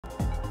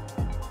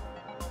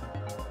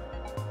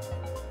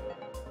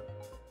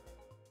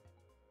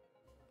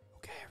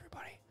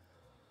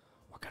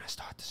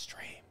start the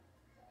stream.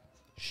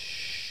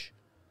 Shh.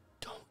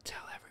 Don't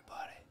tell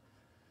everybody.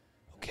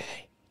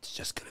 Okay? It's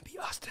just going to be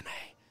us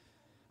today.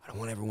 I don't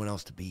want everyone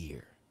else to be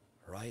here.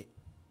 All right?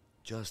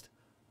 Just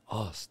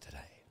us today.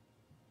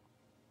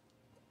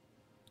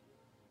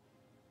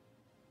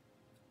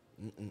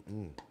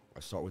 I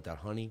start with that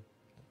honey.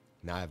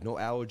 Now I have no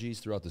allergies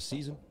throughout the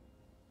season.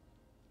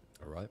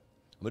 All right?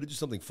 I'm going to do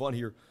something fun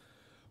here.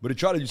 I'm going to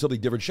try to do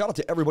something different. Shout out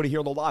to everybody here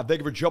on the live.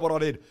 Thank you for jumping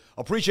on in.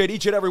 Appreciate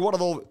each and every one of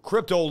the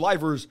crypto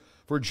lifers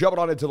for jumping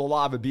on into the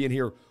live and being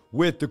here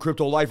with the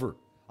crypto lifer.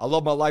 I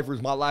love my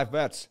lifers, my life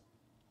vets,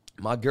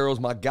 my girls,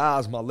 my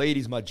guys, my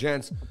ladies, my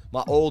gents,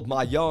 my old,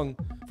 my young,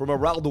 from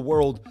around the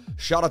world.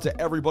 Shout out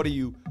to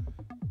everybody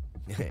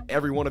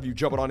every one of you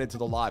jumping on into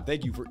the live.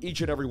 Thank you for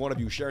each and every one of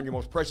you sharing your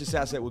most precious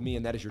asset with me,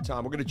 and that is your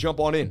time. We're going to jump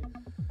on in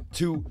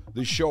to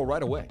the show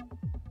right away.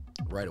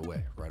 Right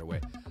away.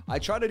 I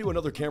tried to do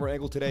another camera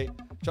angle today.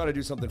 Trying to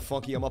do something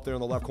funky. I'm up there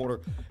in the left corner.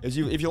 If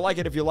you like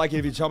it, if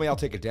you tell me, I'll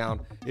take it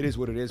down. It is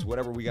what it is.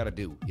 Whatever we got to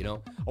do, you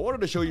know. I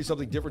wanted to show you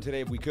something different today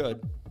if we could.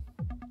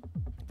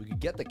 If we could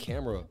get the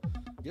camera,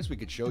 I guess we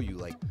could show you,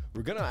 like,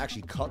 we're going to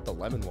actually cut the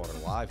lemon water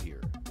live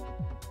here.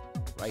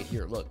 Right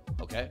here. Look,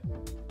 okay?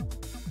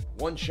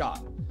 One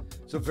shot.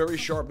 It's a very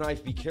sharp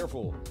knife. Be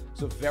careful.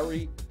 It's a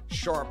very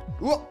sharp.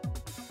 Whoa!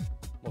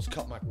 Almost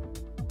cut my.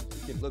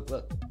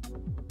 Look.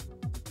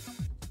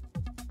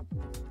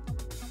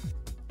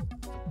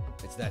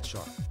 It's that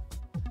sharp.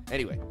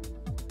 Anyway,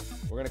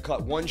 we're going to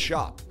cut one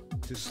shot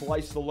to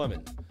slice the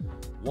lemon.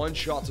 One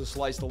shot to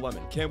slice the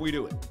lemon. Can we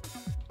do it?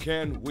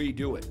 Can we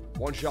do it?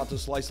 One shot to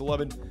slice the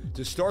lemon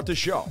to start the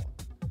show.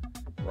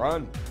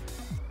 Run.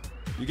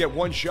 You get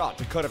one shot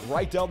to cut it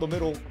right down the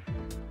middle.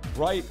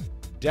 Right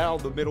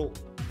down the middle.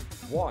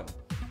 1,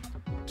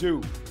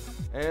 2,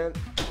 and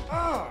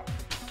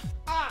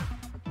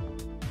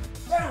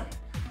damn.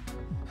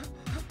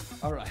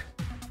 All right.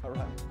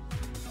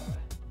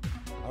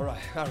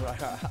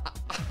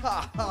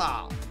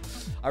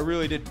 I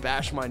really did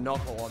bash my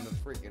knuckle on the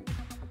freaking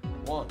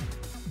 1,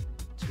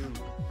 2.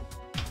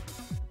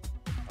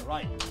 All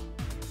right.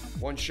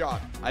 One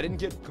shot. I didn't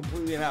get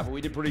completely in half, but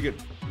we did pretty good.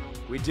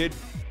 We did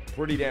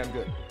pretty damn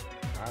good.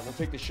 All right, we'll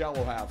take the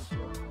shallow halves.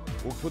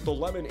 We'll put the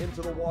lemon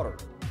into the water,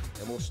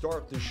 and we'll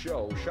start the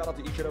show. Shout out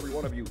to each and every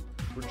one of you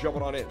for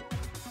jumping on in.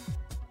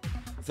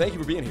 Thank you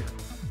for being here.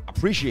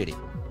 Appreciate it.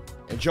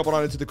 And jumping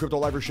on into the Crypto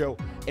Lifer Show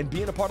and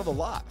being a part of the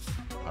live.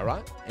 All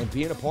right? And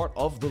being a part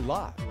of the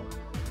live.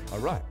 All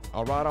right.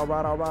 Moving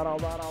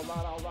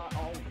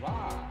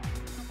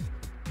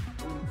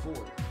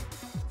forward.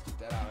 Let's get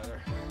that out of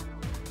there.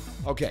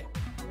 Okay.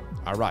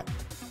 All right.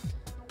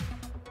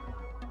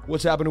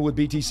 What's happening with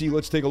BTC?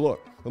 Let's take a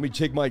look. Let me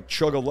take my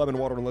chug of lemon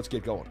water and let's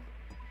get going.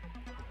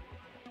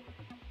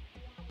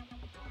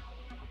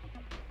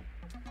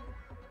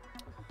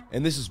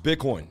 And this is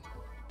Bitcoin.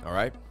 All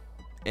right?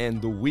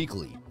 And the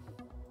weekly.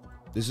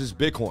 This is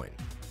Bitcoin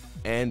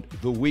and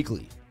the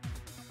weekly.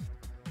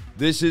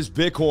 This is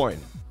Bitcoin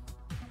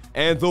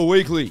and the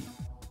weekly.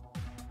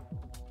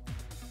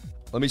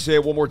 Let me say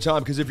it one more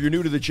time, because if you're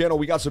new to the channel,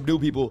 we got some new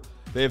people.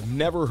 They have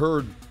never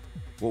heard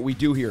what we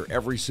do here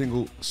every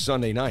single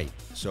Sunday night.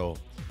 So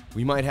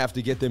we might have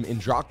to get them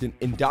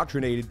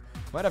indoctrinated.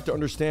 Might have to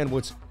understand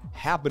what's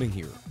happening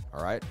here.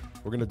 All right?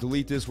 We're going to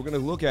delete this. We're going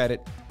to look at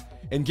it.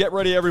 And get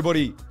ready,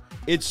 everybody.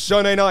 It's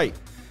Sunday night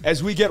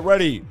as we get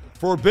ready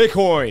for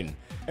Bitcoin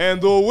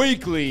and the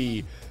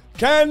weekly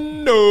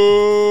candle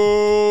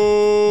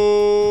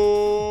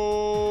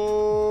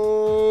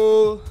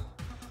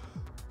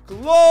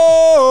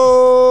close.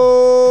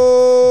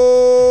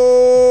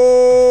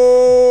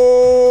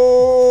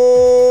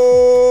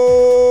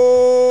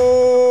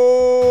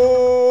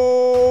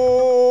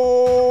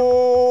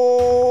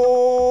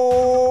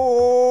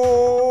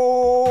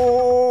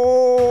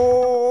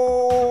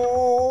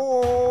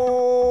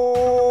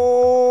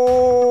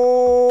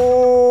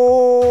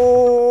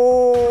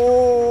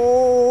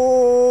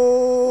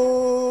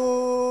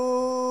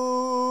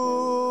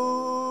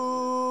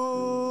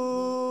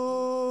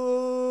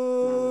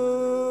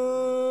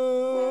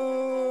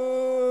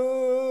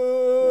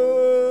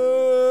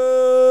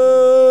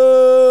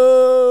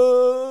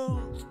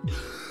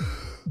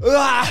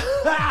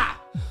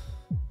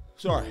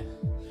 Sorry.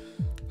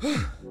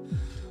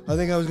 I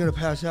think I was going to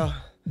pass out.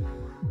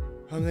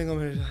 I don't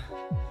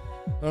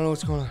know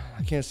what's going on.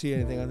 I can't see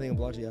anything. I think I'm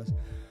blotchy ass.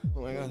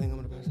 Oh my God, I think I'm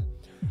going to pass out.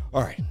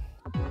 All right.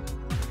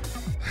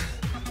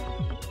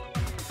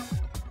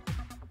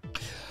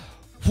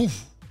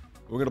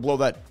 We're going to blow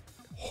that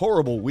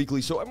horrible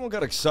weekly. So everyone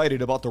got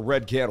excited about the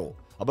red candle,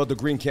 about the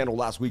green candle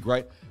last week,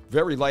 right?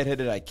 Very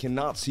lightheaded. I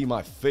cannot see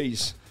my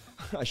face.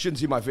 I shouldn't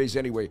see my face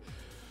anyway.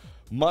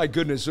 My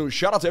goodness. So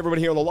shout out to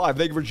everybody here on the live.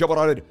 Thank you for jumping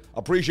on it.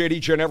 Appreciate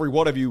each and every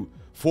one of you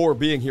for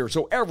being here.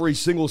 So every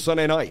single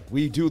Sunday night,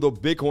 we do the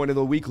Bitcoin and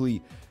the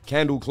weekly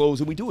candle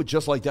close, and we do it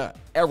just like that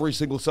every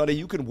single Sunday.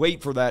 You can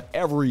wait for that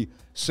every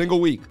single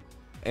week,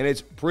 and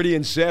it's pretty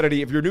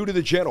insanity. If you're new to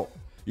the channel,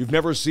 you've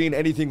never seen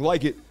anything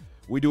like it,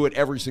 we do it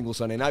every single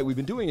Sunday night. We've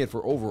been doing it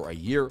for over a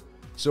year.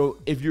 So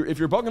if you're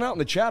bugging out in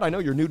the chat, I know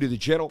you're new to the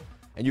channel.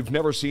 and you've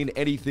never seen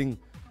anything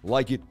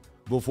like it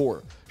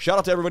before. Shout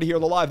out to everybody here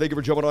on the live. Thank you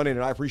for jumping on in,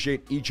 and I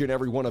appreciate each and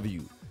every one of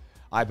you.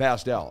 I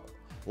passed out.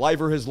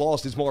 Liver has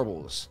lost his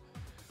marbles.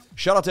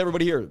 Shout out to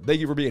everybody here. Thank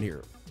you for being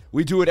here.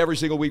 We do it every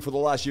single week for the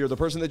last year. The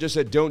person that just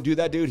said, don't do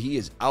that, dude, he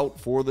is out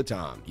for the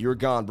time. You're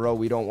gone, bro.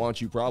 We don't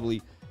want you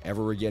probably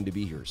ever again to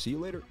be here. See you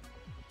later.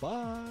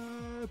 Bye.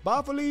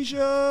 Bye,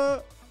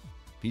 Felicia.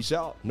 Peace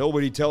out.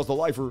 Nobody tells the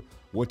lifer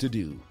what to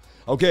do.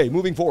 Okay,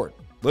 moving forward.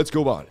 Let's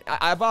go on.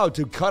 I vowed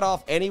to cut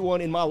off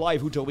anyone in my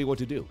life who told me what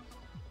to do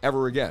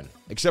ever again,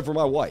 except for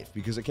my wife,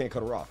 because I can't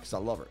cut her off because I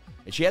love her.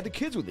 And she had the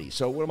kids with me,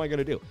 so what am I going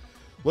to do?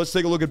 Let's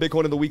take a look at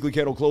Bitcoin in the weekly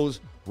candle close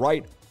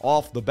right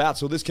off the bat.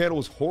 So this candle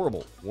was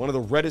horrible. One of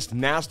the reddest,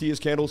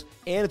 nastiest candles,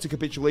 and it's a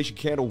capitulation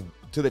candle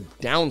to the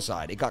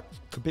downside. It got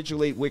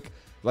capitulate wick,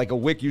 like a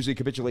wick usually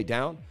capitulate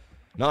down.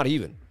 Not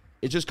even.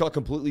 It just got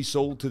completely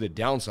sold to the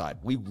downside.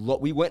 We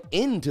went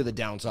into the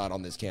downside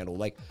on this candle.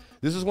 Like,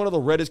 this is one of the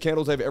reddest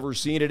candles I've ever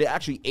seen. It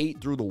actually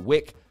ate through the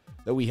wick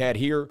that we had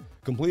here,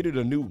 completed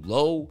a new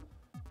low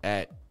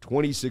at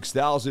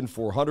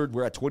 26,400.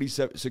 We're at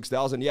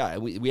 26,000. Yeah,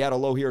 we had a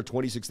low here at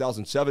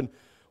 26,007.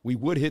 We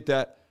would hit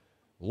that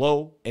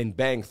low and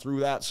bang through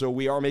that. So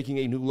we are making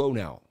a new low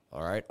now.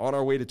 All right, on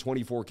our way to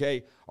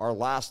 24K, our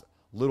last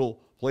little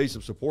place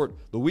of support.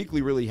 The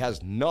weekly really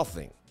has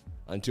nothing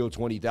until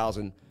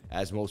 20,000,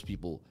 as most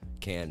people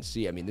can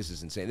see. I mean, this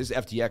is insane. This is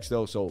FTX,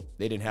 though, so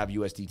they didn't have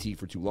USDT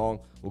for too long.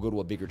 We'll go to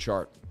a bigger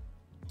chart.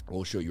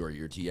 We'll show you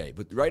your TA.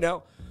 But right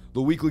now,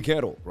 the weekly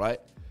candle, right?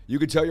 You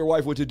can tell your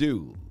wife what to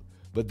do,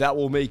 but that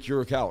will make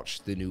your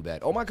couch the new bed.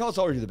 Oh, my couch is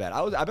already the bed.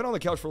 I've been on the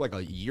couch for like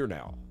a year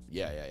now.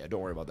 Yeah.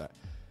 Don't worry about that.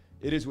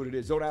 It is what it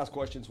is. Don't ask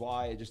questions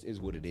why. It just is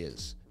what it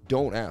is.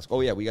 Don't ask.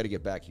 Oh, yeah, we got to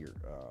get back here.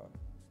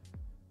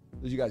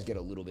 You guys get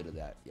a little bit of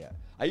that. Yeah.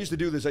 I used to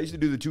do this. I used to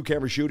do the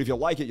 2-camera shoot. If you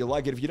like it, you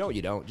like it. If you don't,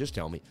 you don't. Just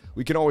tell me.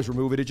 We can always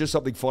remove it. It's just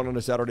something fun on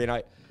a Saturday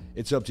night.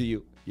 It's up to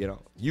you. You know,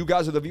 you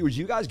guys are the viewers.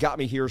 You guys got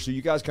me here, so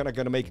you guys kind of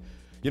going to make,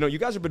 you know, you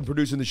guys have been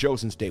producing the show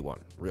since day one,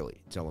 really,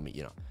 telling me,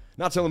 you know,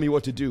 not telling me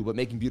what to do, but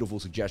making beautiful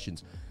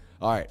suggestions.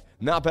 All right.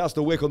 Now past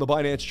the wick on the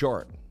Binance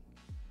chart.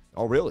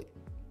 Oh, really?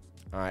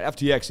 All right.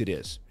 FTX it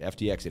is.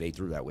 FTX it ate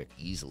through that wick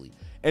easily.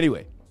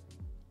 Anyway,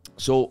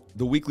 so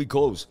the weekly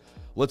close.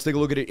 Let's take a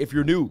look at it. If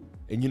you're new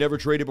and you never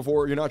traded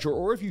before, you're not sure,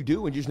 or if you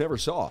do and just never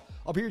saw,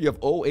 up here you have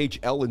O, H,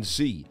 L, and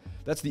C.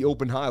 That's the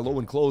open, high, low,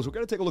 and close. We're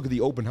going to take a look at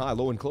the open, high,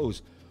 low, and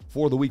close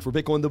for the week for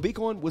Bitcoin. The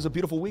Bitcoin was a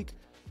beautiful week,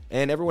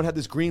 and everyone had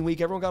this green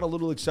week. Everyone got a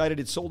little excited.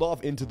 It sold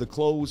off into the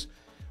close.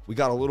 We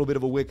got a little bit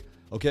of a wick.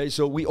 Okay,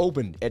 so we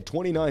opened at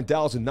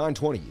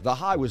 29,920. The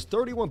high was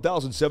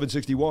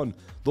 31,761.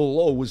 The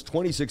low was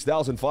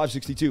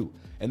 26,562.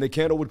 And the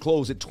candle would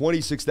close at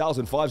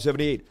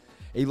 26,578.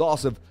 A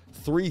loss of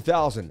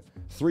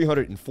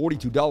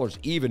 $3,342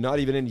 even, not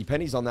even any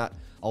pennies on that.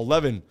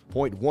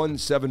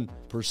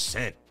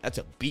 11.17%. That's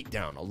a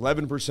beatdown.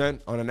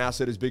 11% on an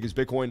asset as big as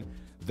Bitcoin.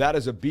 That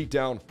is a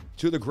beatdown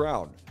to the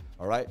ground.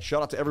 All right,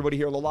 shout out to everybody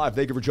here on the live.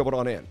 Thank you for jumping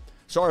on in.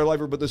 Sorry,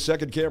 Lifer, but the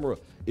second camera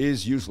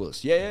is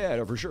useless. Yeah,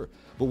 no, for sure.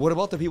 But what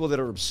about the people that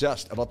are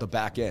obsessed about the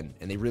back end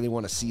and they really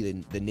want to see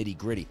the nitty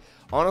gritty?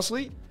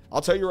 Honestly, I'll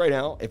tell you right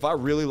now, if I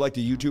really liked a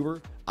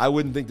YouTuber, I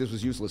wouldn't think this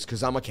was useless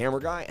because I'm a camera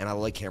guy and I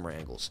like camera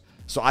angles.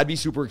 So I'd be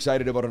super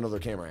excited about another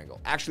camera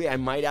angle. Actually, I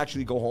might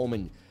actually go home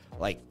and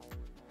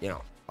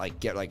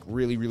get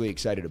really, really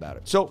excited about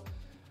it. So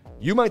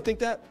you might think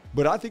that,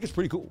 but I think it's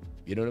pretty cool.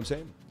 You know what I'm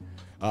saying?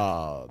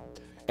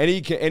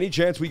 Any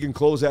chance we can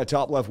close that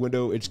top left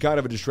window? It's kind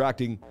of a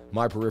distracting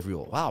my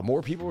peripheral. Wow,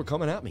 more people are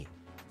coming at me.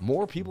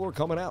 More people are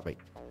coming at me.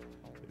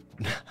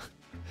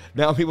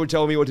 Now people are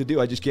telling me what to do.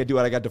 I just can't do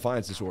it. I got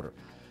defiance disorder.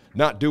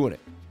 Not doing it.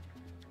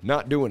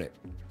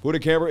 Put a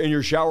camera in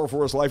your shower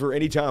for us, Lifer.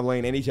 Anytime,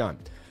 Lane. Anytime.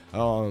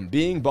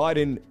 Being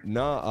Biden.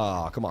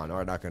 Come on. All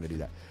right, not going to do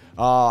that.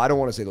 I don't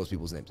want to say those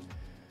people's names.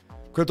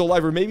 Crypto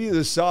Lifer, maybe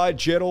the side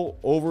channel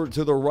over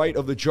to the right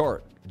of the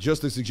chart.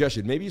 Just a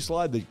suggestion. Maybe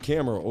slide the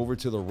camera over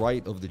to the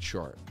right of the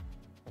chart.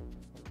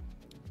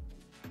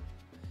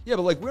 Yeah,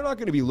 but we're not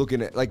going to be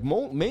looking at,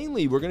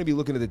 mainly we're going to be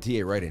looking at the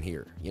TA right in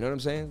here. You know what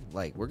I'm saying?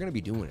 We're going to be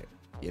doing it.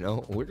 You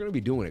know? We're going to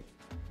be doing it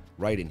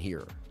right in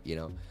here. You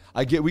know?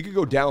 We could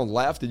go down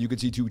left and you could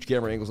see two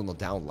camera angles on the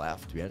down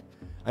left, man.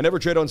 I never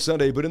trade on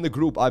Sunday, but in the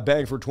group, I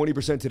banged for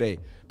 20% today.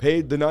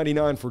 Paid the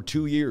 99 for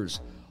 2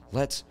 years.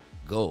 Let's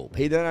go.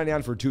 Paid the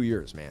 99 for 2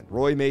 years, man.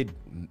 Roy made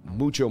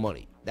mucho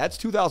money. That's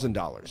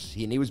 $2,000.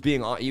 He was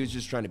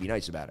just trying to be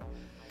nice about it.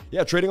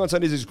 Yeah, trading on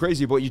Sundays is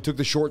crazy, but you took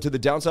the short to the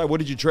downside. What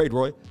did you trade,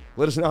 Roy?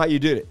 Let us know how you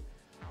did it.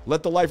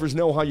 Let the lifers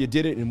know how you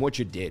did it and what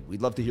you did.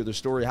 We'd love to hear the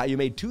story, how you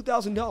made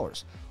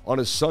 $2,000 on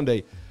a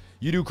Sunday.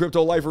 You do,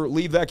 Crypto Lifer.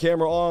 Leave that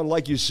camera on,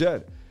 like you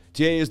said.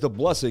 TA is the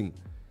blessing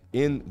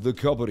in the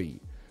company.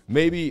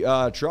 Maybe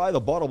try the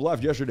bottom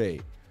left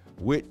yesterday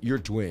with your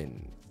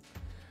twin.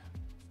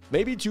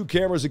 Maybe two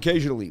cameras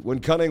occasionally when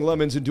cutting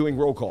lemons and doing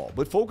roll call,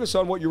 but focus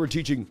on what you were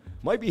teaching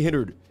might be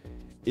hindered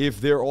if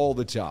they're all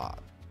the time.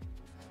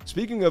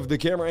 Speaking of the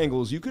camera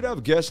angles, you could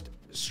have guest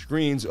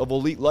screens of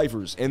elite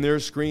lifers and their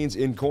screens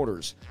in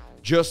corners.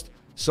 Just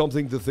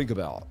something to think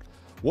about.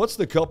 What's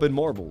the cup and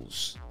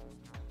marbles?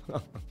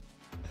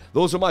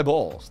 Those are my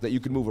balls that you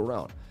can move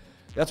around.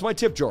 That's my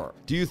tip jar.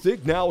 Do you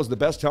think now is the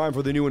best time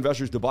for the new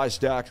investors to buy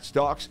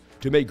stocks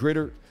to make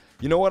greater?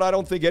 You know what? I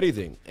don't think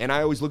anything. And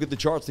I always look at the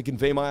charts to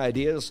convey my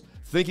ideas.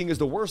 Thinking is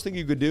the worst thing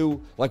you could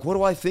do. Like, what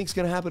do I think is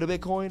going to happen to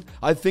Bitcoin?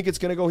 I think it's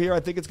going to go here. I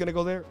think it's going to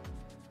go there.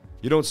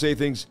 You don't say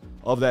things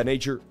of that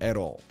nature at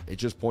all.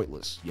 It's just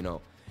pointless, you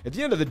know. At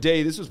the end of the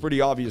day, this was pretty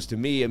obvious to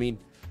me. I mean,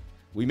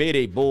 we made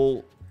a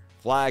bull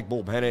flag,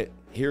 bull pennant.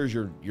 Here's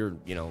your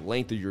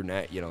length of your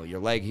net, your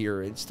leg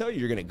here. It's telling you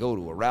you're going to go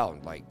to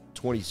around like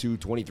 $22,000,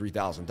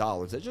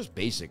 $23,000. That's just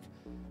basic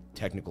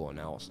technical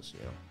analysis,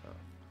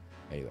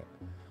 Anyway,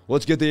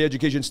 let's get the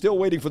education. Still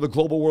waiting for the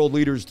global world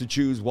leaders to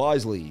choose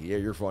wisely. Yeah,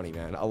 you're funny,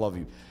 man. I love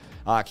you.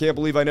 I can't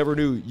believe I never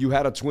knew you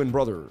had a twin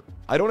brother.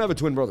 I don't have a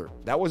twin brother.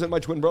 That wasn't my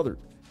twin brother.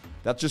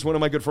 That's just one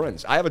of my good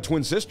friends. I have a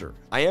twin sister.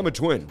 I am a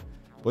twin,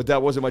 but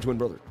that wasn't my twin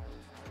brother.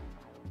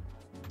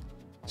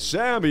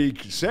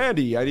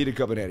 Sandy, I need a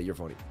cup of natty. You're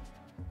funny.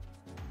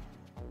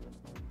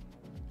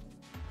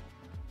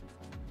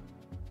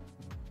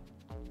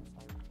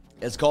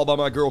 It's called by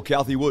my girl,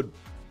 Kathy Wood.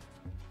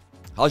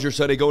 How's your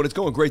Sunday going? It's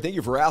going great. Thank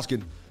you for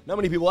asking. Not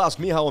many people ask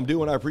me how I'm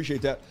doing. I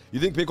appreciate that. You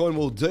think Bitcoin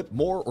will dip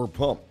more or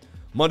pump?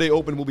 Monday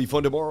open will be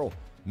fun tomorrow.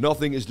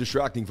 Nothing is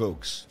distracting,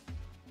 folks.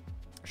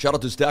 Shout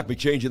out to Stack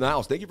McChange in the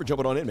house. Thank you for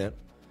jumping on in, man.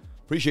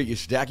 Appreciate you,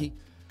 Stacky.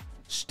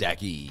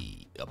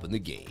 Stacky up in the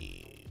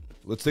game.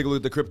 Let's take a look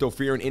at the crypto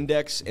fear and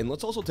index, and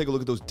let's also take a look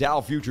at those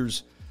Dow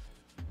futures.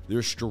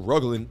 They're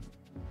struggling,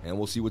 and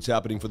we'll see what's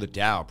happening for the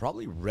Dow.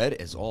 Probably red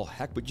as all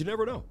heck, but you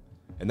never know.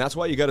 And that's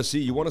why you got to see.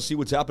 You want to see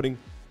what's happening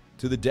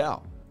to the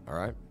Dow, all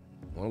right?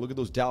 Want to look at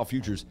those Dow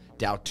futures.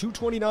 Dow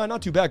 229,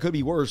 not too bad, could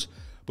be worse,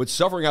 but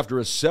suffering after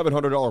a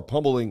 $700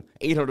 pummeling,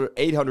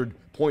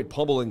 800-point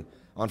pummeling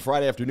on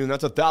Friday afternoon.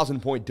 That's a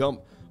 1,000-point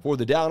dump for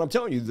the Dow. And I'm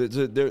telling you,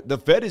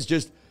 the Fed is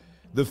just,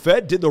 the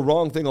Fed did the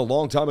wrong thing a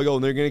long time ago,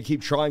 and they're going to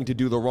keep trying to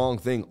do the wrong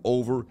thing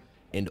over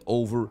and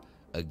over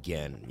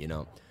again,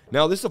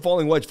 Now, this is a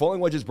falling wedge. Falling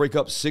wedges break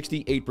up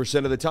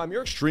 68% of the time.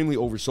 You're extremely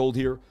oversold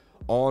here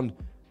on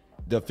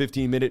the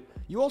 15-minute.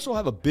 You also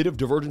have a bit of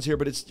divergence here,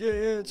 but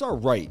it's all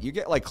right. You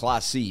get like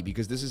Class C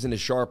because this isn't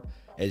as sharp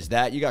as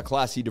that. You got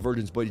Class C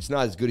divergence, but it's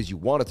not as good as you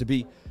want it to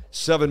be.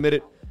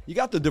 7-minute, you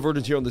got the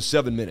divergence here on the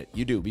 7-minute.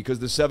 You do, because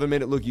the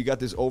 7-minute, look, you got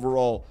this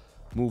overall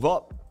move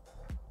up,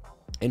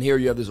 and here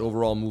you have this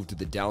overall move to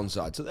the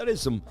downside. So that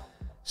is some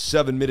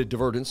 7-minute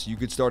divergence. You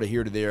could start it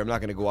here to there. I'm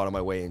not going to go out of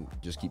my way and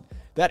just keep.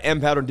 That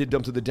M pattern did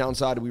dump to the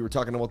downside. We were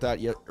talking about that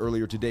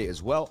earlier today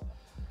as well.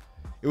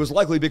 It was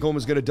likely Bitcoin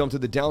was going to dump to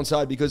the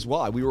downside because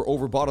why? We were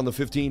overbought on the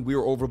 15. We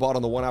were overbought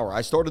on the 1 hour.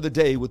 I started the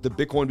day with the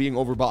Bitcoin being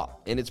overbought,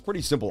 and it's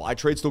pretty simple. I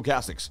trade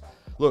stochastics.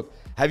 Look,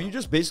 have you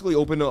just basically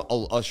opened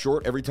a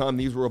short every time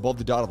these were above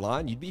the dotted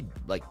line? You'd be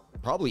like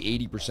probably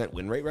 80%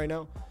 win rate right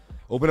now.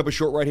 Open up a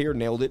short right here,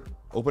 nailed it.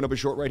 Open up a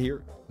short right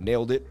here,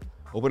 nailed it.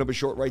 Open up a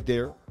short right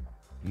there,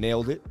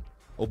 nailed it.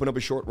 Open up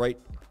a short right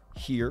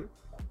here,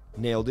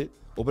 nailed it.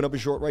 Open up a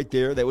short right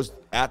there. That was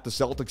at the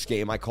Celtics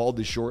game. I called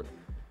this short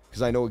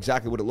because I know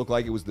exactly what it looked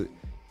like. It was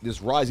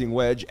this rising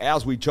wedge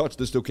as we touched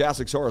the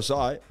stochastics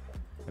RSI.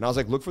 And I was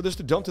like, look for this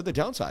to dump to the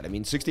downside. I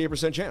mean,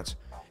 68% chance.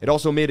 It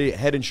also made a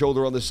head and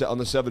shoulder on the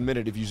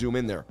 7-minute if you zoom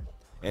in there.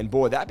 And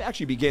boy, that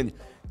actually began.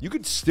 You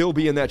could still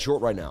be in that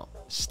short right now.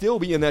 Still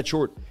be in that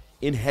short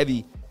in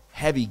heavy,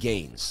 heavy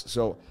gains.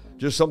 So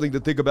just something to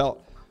think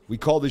about. We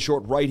called this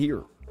short right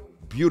here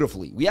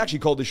beautifully. We actually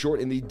called this short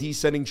in the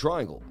descending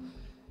triangle.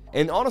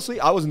 And honestly,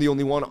 I wasn't the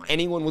only one.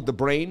 Anyone with the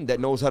brain that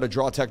knows how to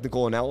draw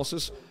technical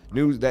analysis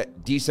knew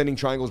that descending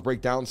triangles break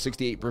down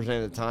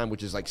 68% of the time,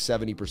 which is like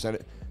 70%. So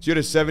you had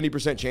a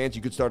 70% chance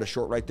you could start a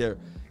short right there,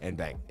 and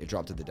bang, it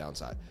dropped to the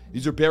downside.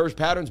 These are bearish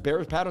patterns.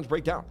 Bearish patterns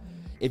break down.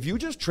 If you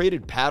just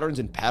traded patterns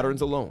and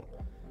patterns alone,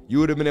 you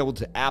would have been able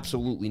to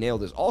absolutely nail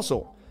this.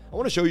 Also, I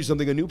want to show you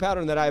something, a new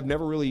pattern that I have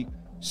never really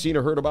seen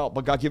or heard about,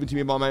 but got given to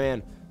me by my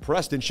man,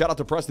 Preston. Shout out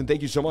to Preston.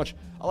 Thank you so much.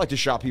 I like to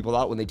shout people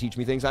out when they teach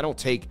me things. I don't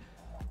take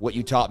what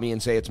you taught me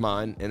and say it's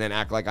mine and then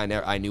act like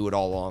I knew it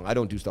all along. I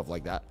don't do stuff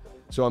like that.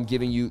 So I'm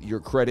giving you your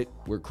credit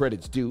where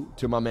credit's due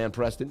to my man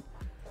Preston.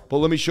 But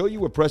let me show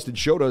you what Preston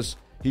showed us.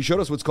 He showed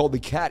us what's called the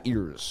cat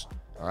ears.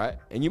 All right.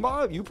 And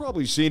you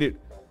probably seen it.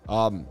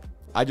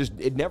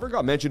 It never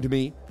got mentioned to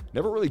me.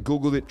 Never really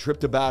Googled it,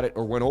 tripped about it,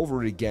 or went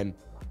over it again.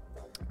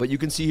 But you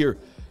can see here,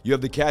 you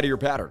have the cat ear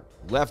pattern.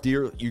 Left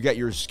ear, you got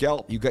your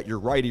scalp, you got your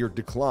right ear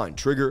decline,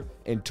 trigger,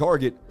 and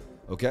target.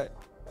 Okay.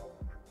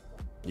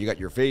 You got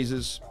your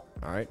phases.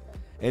 All right.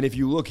 And if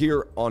you look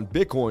here on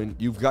Bitcoin,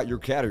 you've got your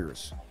cat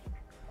ears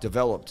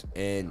developed,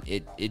 and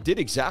it did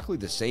exactly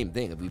the same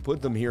thing. If we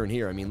put them here and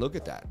here, I mean, look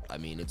at that. I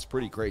mean, it's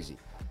pretty crazy.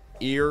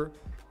 Ear.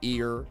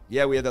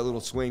 Yeah, we had that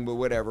little swing, but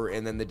whatever.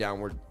 And then the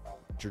downward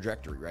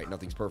trajectory, right?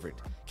 Nothing's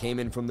perfect. Came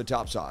in from the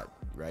top side,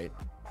 right?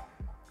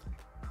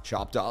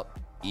 Chopped up,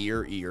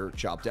 ear,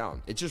 chopped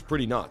down. It's just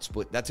pretty nuts,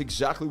 but that's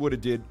exactly what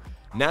it did.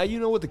 Now you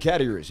know what the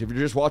cat ear is. If you're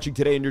just watching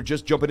today and you're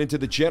just jumping into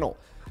the channel,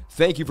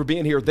 thank you for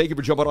being here. Thank you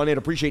for jumping on in.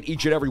 Appreciate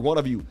each and every one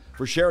of you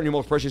for sharing your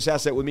most precious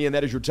asset with me, and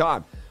that is your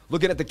time.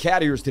 looking at the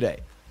cat ears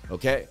today,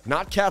 okay?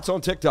 Not cats on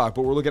TikTok,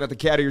 but we're looking at the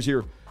cat ears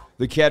here,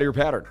 the cat ear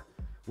pattern,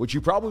 which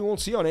you probably won't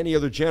see on any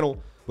other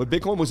channel, but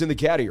Bitcoin was in the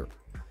cat ear,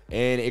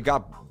 and it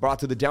got brought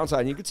to the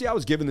downside. And you can see I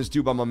was given this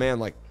to by my man,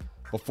 like,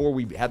 before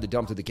we had the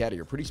dump to the cat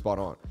ear. Pretty spot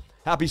on.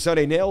 Happy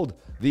Sunday. Nailed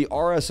the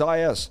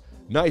RSIS.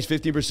 Nice,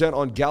 15%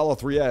 on Gala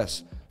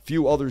 3S.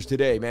 Few others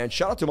today, man.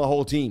 Shout out to my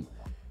whole team.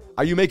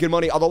 Are you making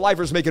money? Are the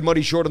lifers making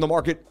money short in the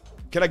market?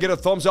 Can I get a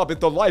thumbs up if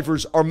the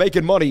lifers are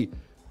making money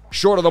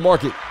short of the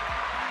market?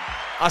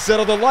 I said,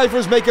 are the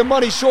lifers making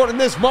money short in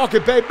this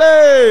market,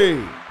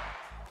 baby?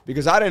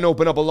 Because I didn't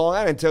open up a long.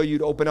 I didn't tell you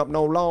to open up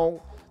no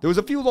long. There was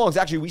a few longs.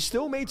 Actually, we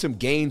still made some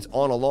gains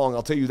on a long.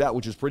 I'll tell you that,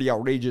 which is pretty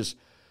outrageous.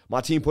 My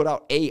team put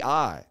out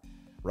AI,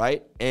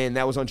 right? And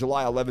that was on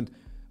July 11th.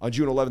 On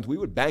June 11th, we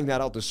would bang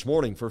that out this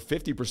morning for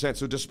 50%.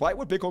 So despite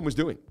what Bitcoin was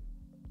doing,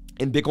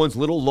 in Bitcoin's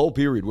little low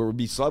period where it would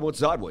be somewhat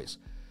sideways,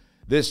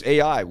 this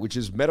AI, which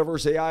is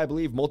Metaverse AI, I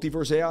believe,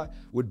 Multiverse AI,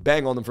 would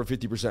bang on them for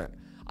 50%.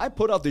 I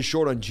put out this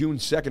short on June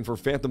 2nd for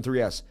Phantom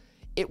 3S.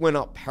 It went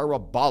up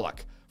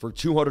parabolic for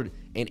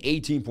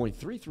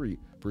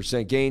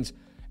 218.33% gains.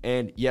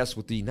 And yes,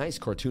 with the nice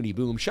cartoony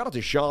boom. Shout out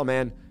to Sean,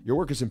 man. Your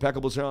work is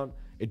impeccable, Sean.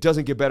 It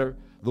doesn't get better.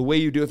 The way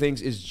you do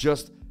things is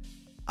just,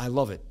 I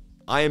love it.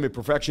 I am a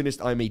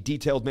perfectionist. I'm a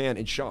detailed man.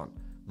 And Sean,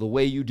 the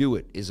way you do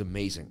it is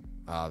amazing.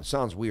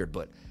 Sounds weird,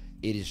 but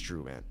it is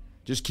true, man.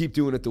 Just keep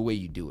doing it the way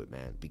you do it,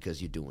 man,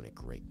 because you're doing it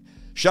great.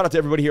 Shout out to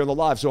everybody here on the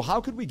live. So how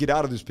could we get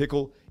out of this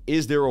pickle?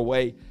 Is there a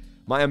way?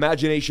 My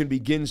imagination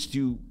begins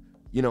to,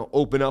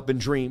 open up and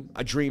dream.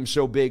 I dream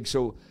so big.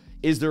 So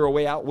is there a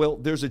way out? Well,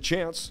 there's a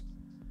chance.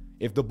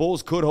 If the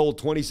bulls could hold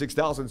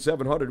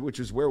 26,700, which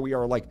is where we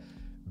are like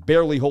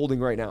barely holding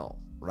right now,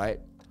 right?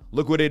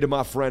 Liquidated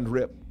my friend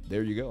Rip.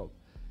 There you go.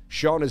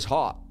 Sean is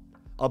hot.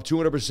 Up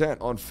 200%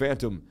 on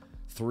Phantom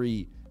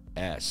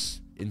 3S.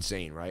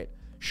 Insane, right?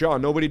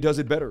 Sean, nobody does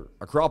it better.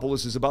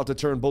 Acropolis is about to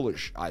turn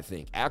bullish, I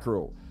think.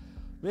 Acro.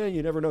 Man,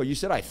 you never know. You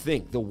said I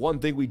think. The one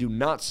thing we do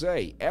not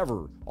say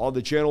ever on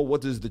the channel,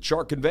 what does the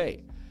chart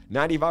convey?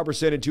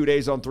 95% in 2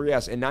 days on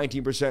 3S and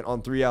 19%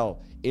 on 3L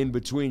in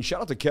between.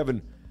 Shout out to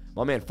Kevin,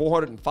 my man.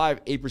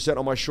 405.8%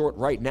 on my short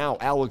right now.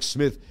 Alex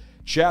Smith,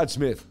 Chad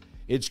Smith.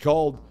 It's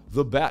called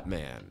the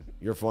Batman.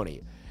 You're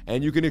funny.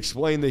 And you can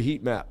explain the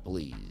heat map,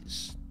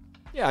 please.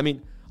 Yeah, I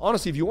mean,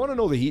 honestly, if you want to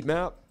know the heat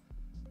map,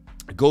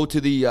 go to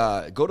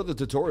the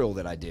tutorial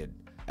that I did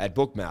at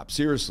Bookmap.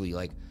 Seriously,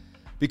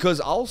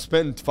 because I'll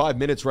spend 5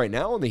 minutes right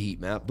now on the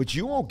heat map, but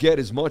you won't get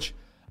as much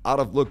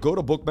out of, look, go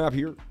to Bookmap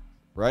here,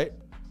 right?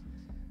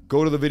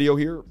 Go to the video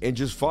here and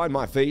just find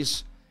my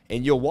face,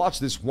 and you'll watch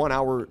this 1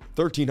 hour,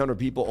 1,300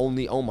 people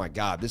only. Oh my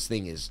God, this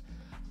thing is,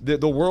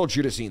 the world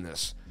should have seen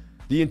this.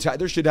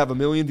 There should have 1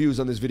 million views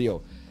on this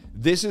video.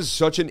 This is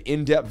such an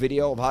in-depth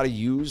video of how to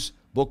use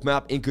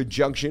Bookmap in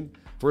conjunction.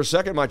 For a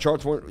second, my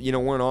charts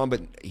weren't on,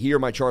 but here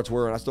my charts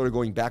were, and I started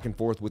going back and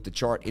forth with the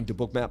chart into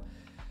Bookmap.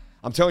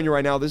 I'm telling you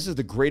right now, this is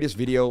the greatest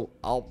video.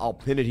 I'll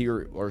pin it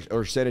here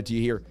or send it to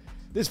you here.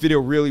 This video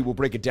really will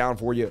break it down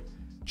for you.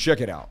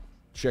 Check it out.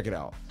 Check it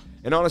out.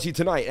 And honestly,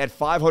 tonight at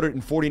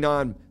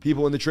 549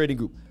 people in the trading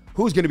group,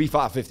 who's going to be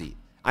 550?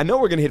 I know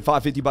we're going to hit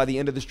 550 by the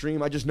end of the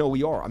stream. I just know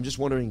we are. I'm just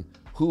wondering,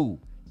 who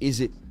is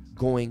it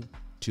going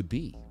to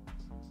be?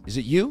 Is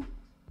it you?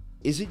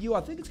 Is it you?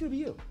 I think it's going to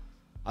be you.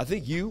 I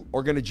think you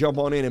are going to jump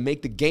on in and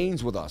make the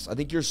gains with us. I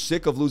think you're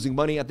sick of losing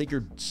money. I think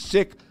you're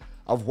sick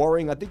of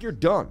worrying. I think you're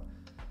done.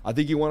 I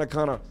think you want to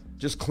kind of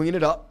just clean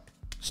it up,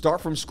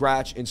 start from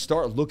scratch, and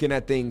start looking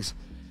at things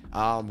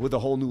with a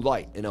whole new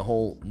light and a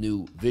whole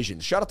new vision.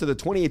 Shout out to the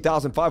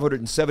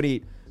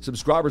 28,578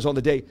 subscribers on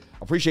the day.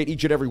 Appreciate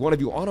each and every one of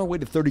you. On our way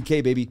to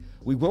 30K, baby.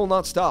 We will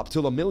not stop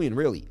till 1 million,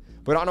 really.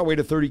 But on our way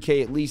to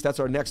 30K at least. That's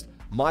our next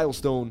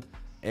milestone,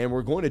 and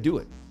we're going to do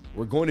it.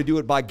 We're going to do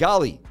it. By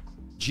golly,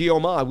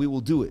 Geomai, we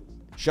will do it.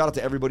 Shout out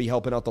to everybody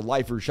helping out the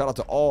lifers. Shout out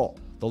to all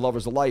the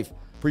lovers of life.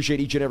 Appreciate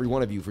each and every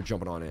one of you for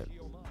jumping on in.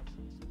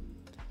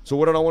 So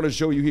what I want to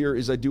show you here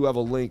is I do have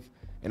a link,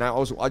 and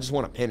I just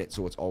want to pin it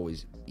so it's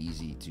always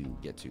easy to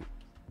get to.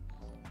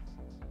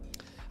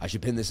 I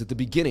should pin this at the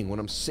beginning when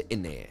I'm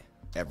sitting there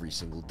every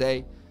single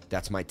day.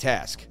 That's my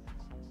task.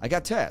 I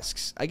got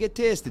tasks. I get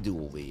tasks to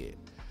do over here.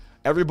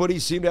 Everybody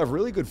seemed to have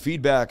really good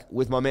feedback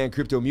with my man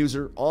Crypto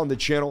Muser on the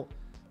channel.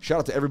 Shout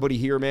out to everybody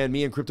here, man.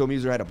 Me and Crypto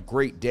Muser had a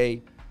great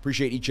day.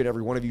 Appreciate each and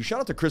every one of you. Shout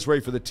out to Chris Ray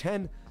for the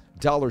 $10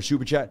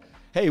 super chat.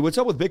 Hey, what's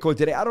up with Bitcoin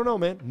today? I don't know,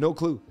 man. No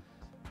clue.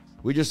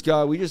 We just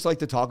like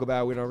to talk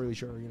about it. We're not really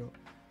sure,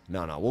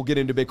 No, we'll get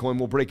into Bitcoin.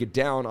 We'll break it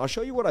down. I'll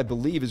show you what I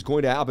believe is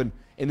going to happen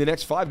in the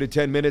next 5 to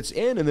 10 minutes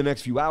and in the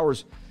next few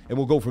hours, and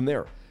we'll go from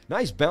there.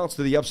 Nice bounce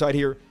to the upside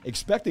here.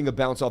 Expecting a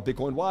bounce off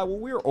Bitcoin. Why? Well,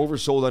 we're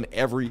oversold on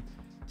every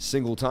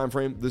single time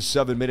frame. The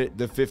 7-minute,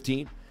 the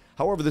 15.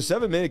 However, the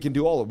 7-minute can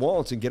do all it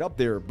wants and get up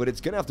there, but it's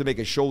going to have to make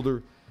a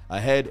shoulder, a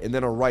head, and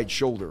then a right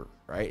shoulder,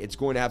 right? It's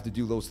going to have to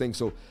do those things.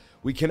 So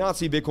we cannot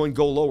see Bitcoin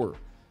go lower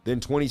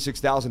than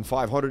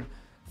 26,500.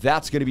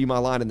 That's going to be my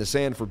line in the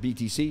sand for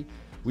BTC.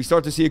 We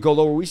start to see it go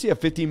lower. We see a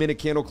 15-minute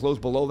candle close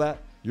below that.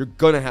 You're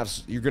going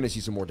to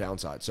see some more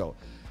downside. So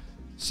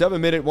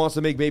 7-minute wants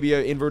to make maybe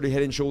an inverted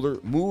head and shoulder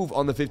move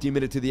on the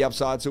 15-minute to the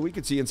upside, so we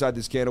can see inside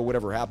this candle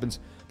whatever happens.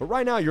 But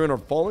right now you're in a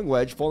falling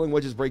wedge. Falling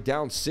wedges break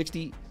up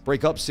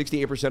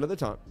 68% of the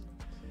time.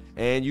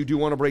 And you do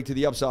want to break to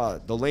the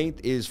upside. The length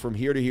is from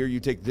here to here.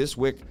 You take this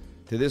wick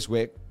to this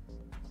wick,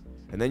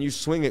 and then you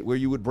swing it where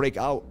you would break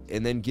out,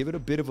 and then give it a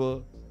bit of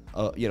a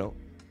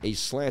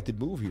slanted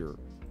move here.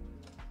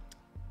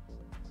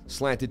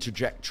 Slanted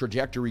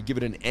trajectory, give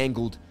it an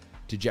angled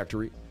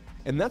trajectory.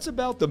 And that's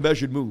about the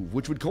measured move,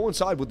 which would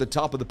coincide with the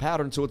top of the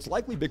pattern. So it's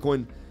likely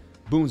Bitcoin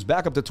booms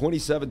back up to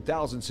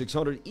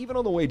 27,600, even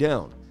on the way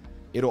down.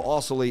 It'll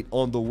oscillate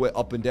on the way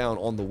up and down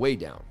on the way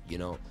down,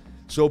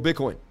 So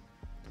Bitcoin,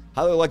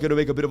 highly likely to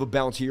make a bit of a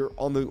bounce here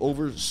on the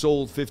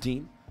oversold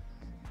 15.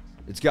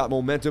 It's got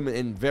momentum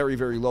and very,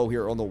 very low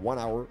here on the 1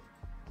 hour.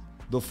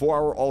 The 4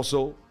 hour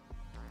also,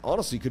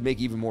 honestly, could make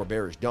even more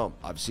bearish dump.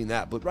 I've seen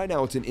that. But right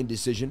now it's an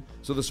indecision,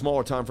 so the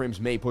smaller time frames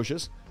may push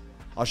us.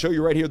 I'll show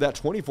you right here that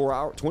 22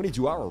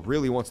 hour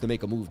really wants to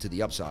make a move to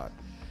the upside.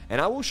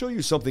 And I will show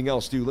you something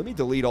else too. Let me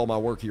delete all my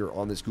work here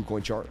on this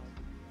KuCoin chart.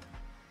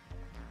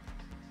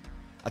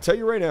 I'll tell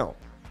you right now,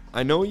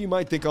 I know you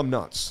might think I'm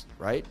nuts,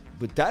 right?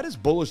 But that is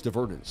bullish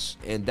divergence.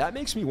 And that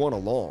makes me want to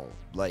long,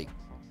 like,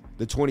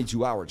 the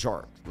 22 hour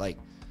chart.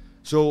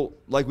 So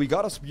we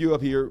got a spew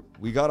up here.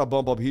 We got a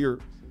bump up here.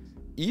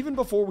 Even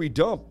before we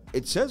dump,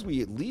 it says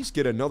we at least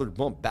get another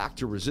bump back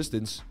to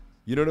resistance.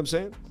 You know what I'm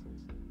saying?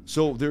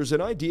 So there's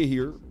an idea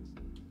here.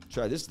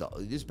 Try this.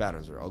 These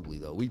patterns are ugly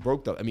though. We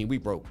broke the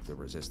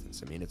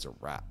resistance. It's a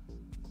wrap.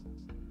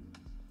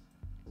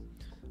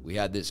 We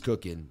had this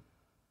cooking,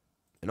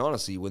 and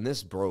honestly, when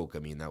this broke,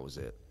 that was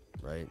it,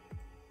 right?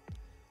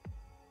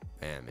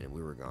 Man,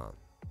 we were gone.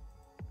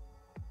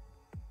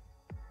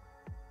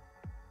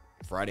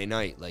 Friday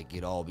night,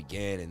 it all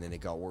began, and then it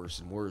got worse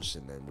and worse,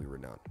 and then we were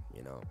done,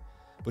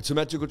 But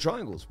symmetrical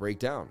triangles break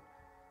down,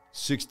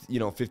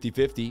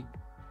 50-50.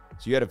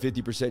 So you had a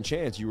 50%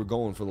 chance you were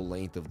going for the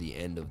length of the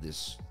end of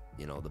this,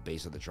 the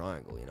base of the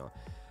triangle,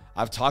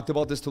 I've talked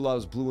about this till I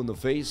was blue in the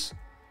face.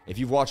 If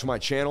you've watched my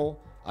channel,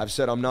 I've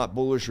said I'm not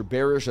bullish or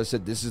bearish. I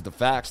said this is the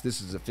facts.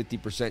 This is a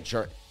 50%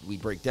 chart we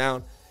break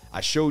down. I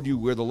showed you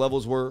where the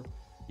levels were,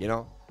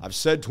 I've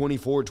said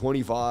 24,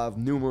 25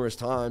 numerous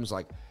times.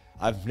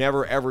 I've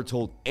never, ever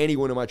told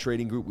anyone in my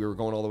trading group we were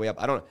going all the way up.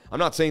 I'm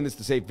not saying this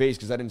to save face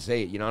because I didn't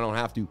say it. I don't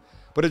have to.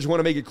 But I just want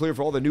to make it clear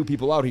for all the new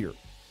people out here.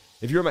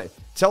 If you're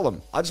tell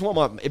them,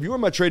 if you're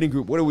in my trading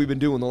group, what have we been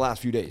doing the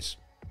last few days?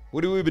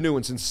 What have we been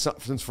doing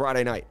since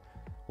Friday night?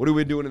 What have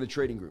we been doing in the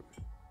trading group?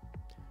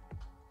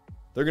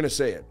 They're going to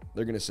say it.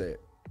 They're going to say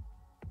it.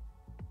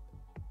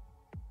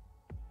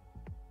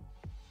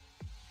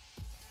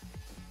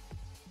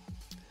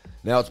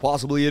 Now, it's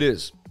possibly it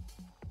is.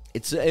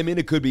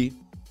 It could be.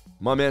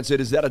 My man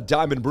said, is that a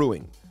diamond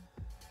brewing?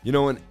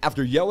 And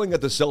after yelling at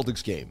the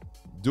Celtics game,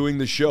 doing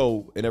the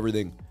show and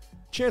everything,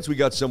 chance we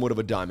got somewhat of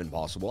a diamond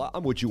possible.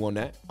 I'm with you on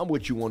that.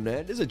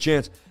 There's a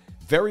chance.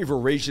 Very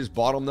voracious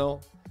bottom,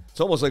 though. It's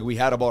almost like we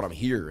had a bottom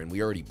here and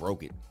we already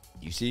broke it.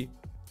 You see?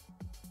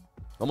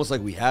 Almost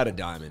like we had a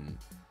diamond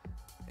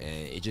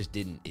and it just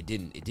didn't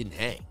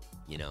hang.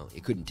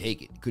 It couldn't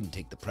take it. It couldn't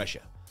take the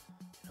pressure.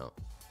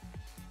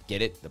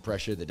 Get it? The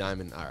pressure, the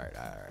diamond. All right.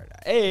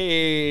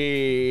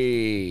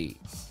 Hey.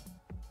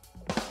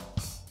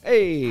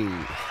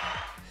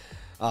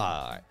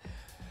 All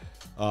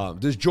right.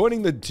 Does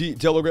joining the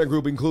Telegram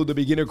group include the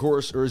beginner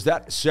course, or is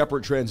that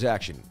separate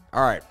transaction?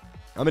 All right.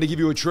 I'm going to give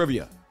you a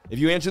trivia. If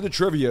you answer the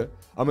trivia,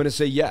 I'm going to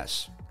say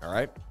yes. All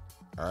right.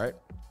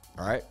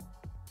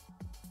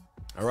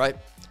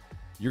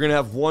 You're going to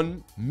have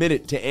 1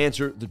 minute to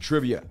answer the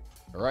trivia.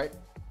 All right.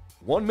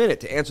 1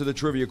 minute to answer the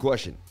trivia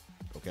question.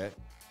 Okay.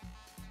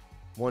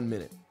 1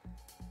 minute.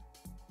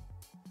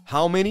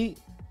 How many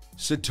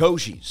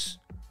Satoshis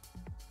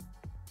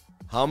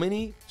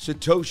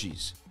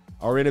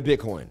are in a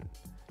Bitcoin?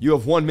 You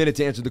have 1 minute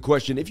to answer the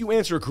question. If you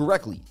answer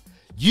correctly,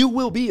 you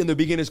will be in the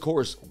beginner's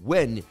course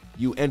when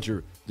you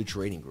enter the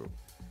trading group.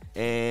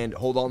 And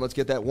hold on, let's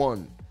get that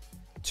 1,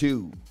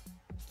 2,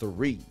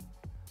 3,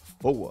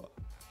 4,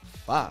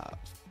 5,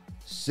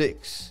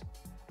 6,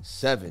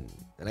 7.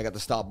 And I got the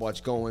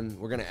stopwatch going.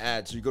 We're going to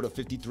add. So you go to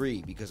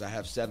 53 because I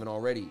have 7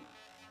 already.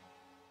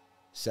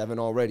 7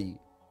 already.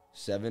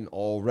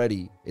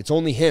 It's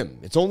only him.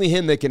 It's only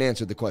him that can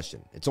answer the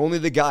question. It's only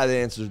the guy that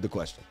answers the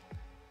question.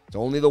 It's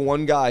only the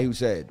one guy who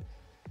said,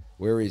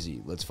 where is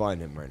he? Let's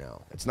find him right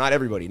now. It's not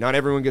everybody. Not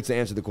everyone gets to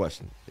answer the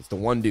question. It's the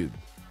one dude.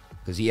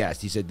 Because he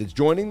asked. He said, does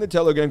joining the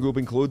Telegram group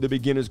include the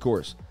beginner's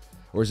course?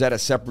 Or is that a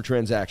separate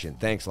transaction?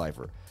 Thanks,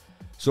 Lifer.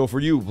 So for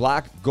you,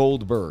 Black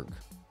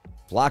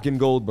and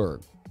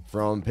Goldberg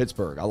from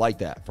Pittsburgh. I like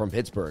that. From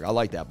Pittsburgh. I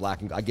like that.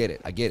 I get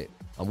it.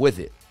 I'm with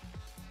it.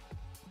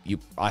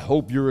 I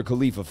hope you're a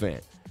Khalifa fan.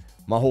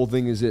 My whole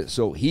thing is this.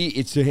 So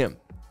it's to him.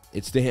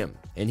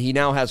 And he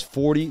now has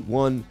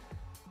 41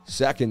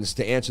 seconds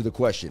to answer the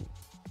question.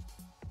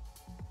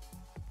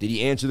 Did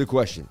he answer the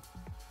question?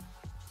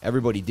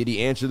 Everybody, did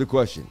he answer the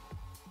question?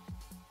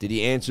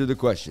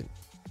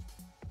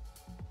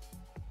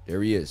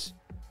 There he is.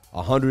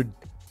 100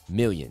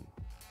 million.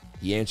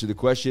 He answered the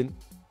question.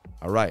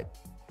 All right.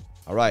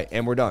 All right.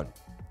 And we're done.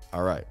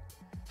 All right.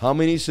 How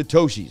many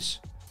Satoshis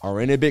are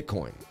in a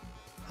Bitcoin?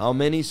 How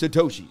many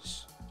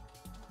Satoshis?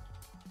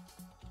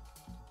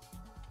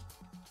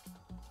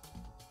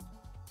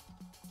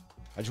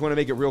 I just want to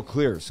make it real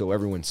clear so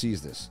everyone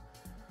sees this.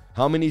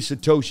 How many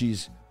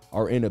Satoshis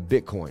are in a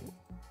Bitcoin?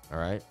 All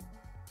right.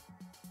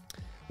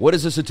 What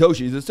is a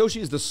Satoshi? The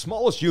Satoshi is the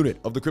smallest unit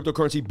of the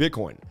cryptocurrency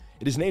Bitcoin.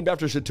 It is named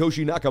after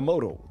Satoshi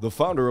Nakamoto, the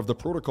founder of the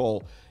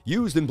protocol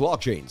used in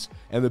blockchains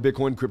and the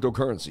Bitcoin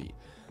cryptocurrency.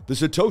 The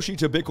Satoshi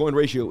to Bitcoin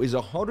ratio is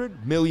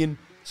 100 million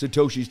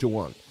Satoshis to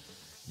 1.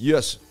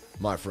 Yes,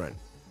 my friend.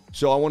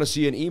 So I want to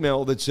see an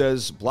email that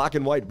says black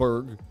and white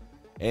Berg.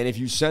 And if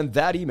you send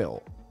that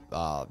email,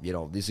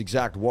 this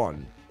exact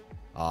one,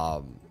 it's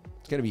going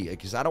to be,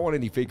 because I don't want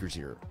any fakers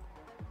here.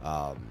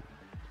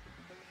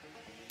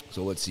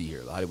 So let's see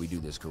here. How do we do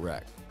this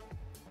correct?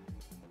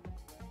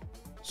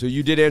 So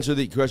you did answer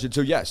the question.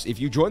 So yes, if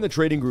you join the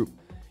trading group,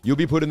 you'll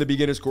be put in the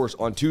beginner's course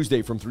on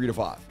Tuesday from 3 to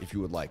 5, if you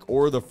would like,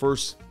 or the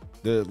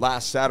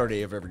last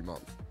Saturday of every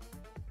month.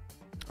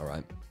 All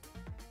right.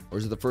 Or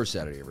is it the first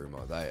Saturday of every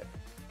month?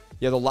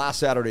 The last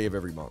Saturday of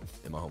every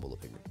month, in my humble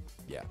opinion.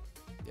 Yeah.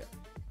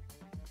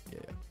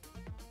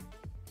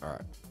 All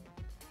right.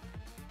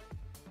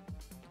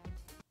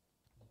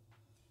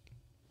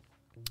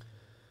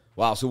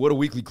 Wow, so what a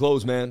weekly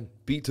close, man.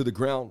 Beat to the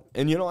ground.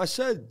 And, I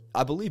said,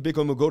 I believe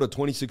Bitcoin will go to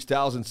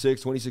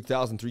 26,006,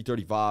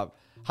 26,335.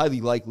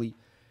 Highly likely.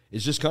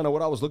 It's just kind of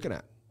what I was looking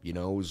at. It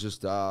was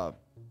just kind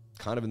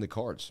of in the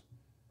cards.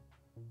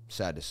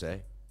 Sad to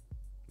say.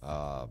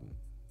 I'm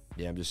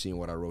just seeing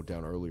what I wrote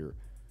down earlier.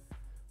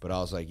 But I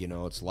was like,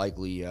 it's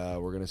likely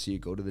we're going to see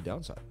it go to the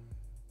downside.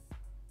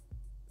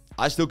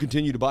 I still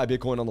continue to buy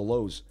Bitcoin on the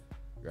lows,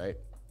 right?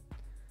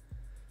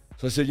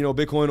 So I said,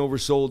 Bitcoin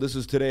oversold. This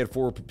is today at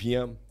 4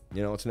 p.m.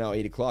 It's now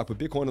 8 o'clock, but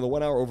Bitcoin in the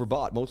 1 hour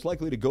overbought, most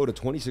likely to go to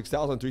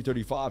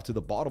 26,335 to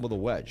the bottom of the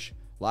wedge.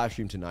 Live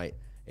stream tonight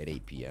at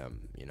 8 p.m.,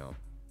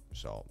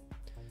 So,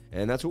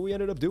 and that's what we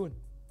ended up doing.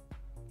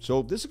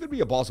 So this is going to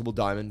be a possible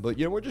diamond, but,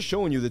 we're just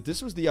showing you that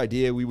this was the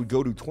idea. We would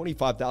go to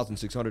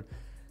 25,600.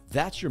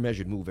 That's your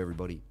measured move,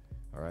 everybody.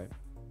 All right.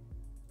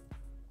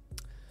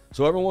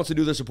 So everyone wants to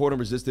do the support and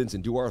resistance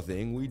and do our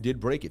thing. We did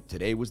break it.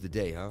 Today was the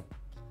day, huh?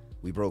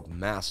 We broke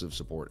massive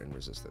support and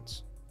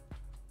resistance.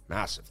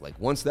 Massive. Like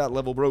once that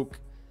level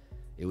broke,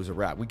 it was a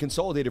wrap. We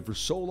consolidated for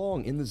so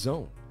long in the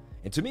zone.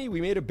 And to me,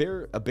 we made a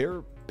bear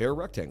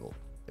rectangle.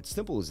 It's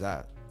simple as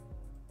that.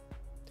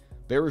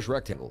 Bearish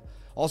rectangle.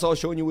 Also, I was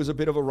showing you was a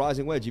bit of a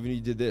rising wedge, even if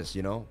you did this,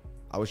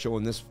 I was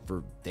showing this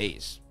for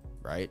days,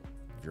 right?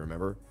 If you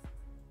remember.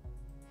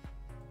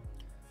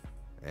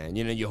 And,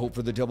 you hope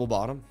for the double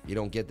bottom. You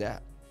don't get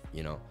that,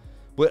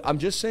 But I'm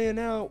just saying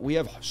now, we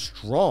have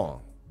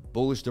strong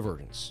bullish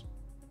divergence,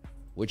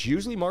 which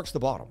usually marks the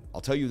bottom.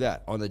 I'll tell you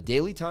that. On the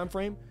daily time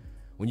frame,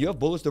 when you have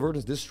bullish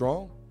divergence this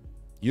strong,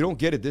 you don't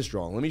get it this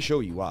strong. Let me show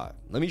you why.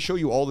 Let me show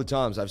you all the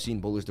times I've seen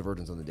bullish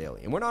divergence on the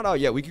daily. And we're not out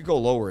yet. We could go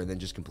lower and then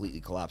just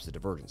completely collapse the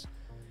divergence.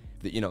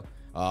 If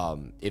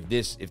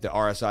the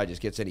RSI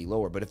just gets any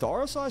lower. But if the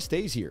RSI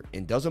stays here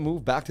and doesn't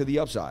move back to the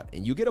upside,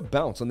 and you get a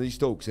bounce on these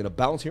Stokes and a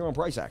bounce here on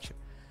price action,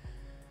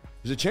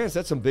 there's a chance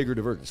that's some bigger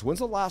divergence. When's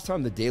the last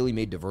time the daily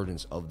made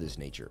divergence of this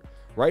nature?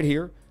 Right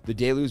here, the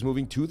daily was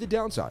moving to the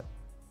downside.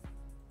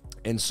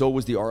 And so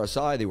was the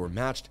RSI. They were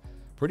matched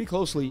pretty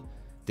closely.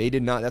 They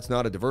did not. That's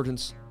not a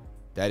divergence.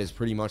 That is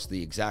pretty much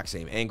the exact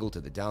same angle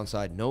to the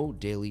downside. No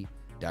daily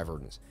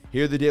divergence.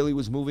 Here, the daily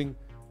was moving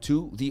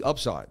to the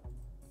upside.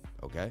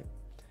 Okay?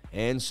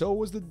 And so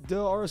was the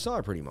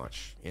RSI pretty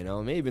much. It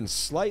may have been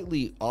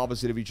slightly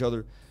opposite of each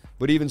other,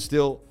 but even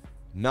still,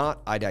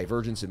 not a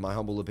divergence in my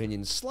humble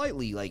opinion.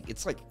 Slightly,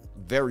 it's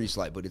very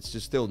slight, but it's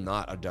just still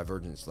not a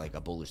divergence, like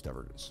a bullish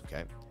divergence.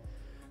 Okay?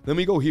 Then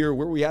we go here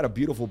where we had a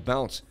beautiful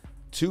bounce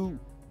to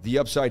the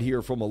upside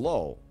here from a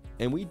low.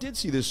 And we did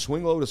see this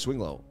swing low to swing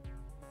low.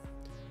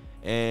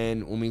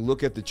 And when we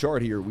look at the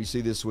chart here, we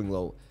see this swing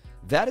low.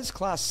 That is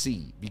class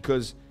C,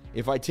 because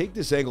if I take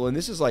this angle, and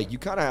this is you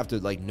kind of have to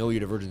know your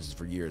divergences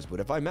for years, but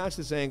if I match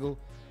this angle,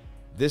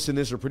 this and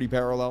this are pretty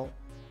parallel.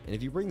 And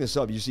if you bring this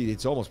up, you see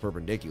it's almost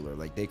perpendicular,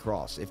 they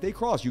cross. If they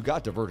cross, you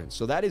got divergence.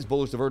 So that is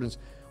bullish divergence.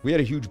 We had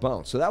a huge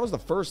bounce. So that was the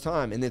first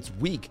time, and it's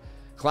weak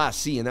class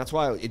C, and that's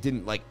why it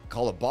didn't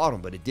call it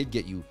bottom, but it did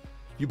get you.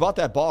 You bought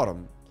that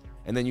bottom,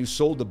 and then you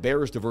sold the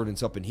bearish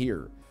divergence up in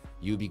here,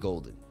 you'd be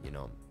golden,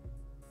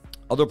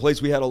 Other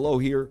place we had a low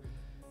here,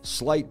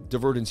 slight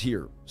divergence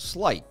here.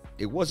 Slight.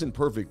 It wasn't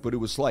perfect, but it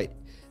was slight.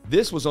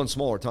 This was on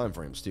smaller time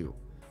frames too.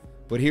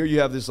 But here you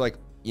have this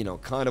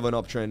kind of an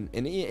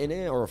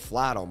uptrend or a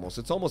flat almost.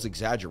 It's almost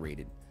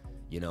exaggerated,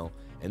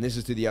 And this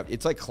is to the up.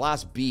 It's like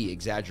class B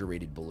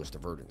exaggerated bullish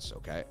divergence,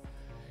 okay?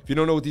 If you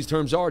don't know what these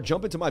terms are,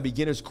 jump into my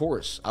beginner's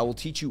course. I will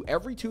teach you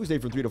every Tuesday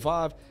from 3 to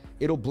 5.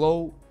 It'll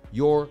blow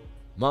your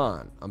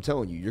mind. I'm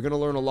telling you, you're going to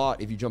learn a lot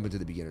if you jump into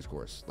the beginner's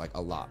course.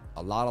 A lot.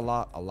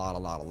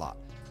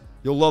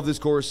 You'll love this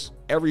course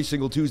every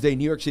single Tuesday,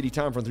 New York City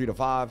time from 3 to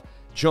 5.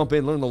 Jump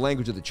in, learn the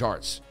language of the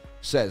charts.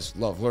 Says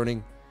love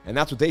learning. And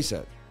that's what they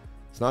said.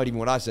 It's not even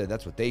what I said.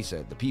 That's what they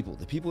said. The people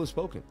have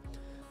spoken.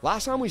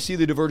 Last time we see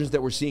the divergence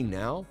that we're seeing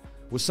now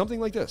was something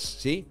like this.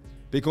 See?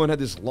 Bitcoin had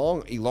this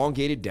long,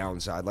 elongated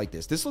downside like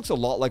this. This looks a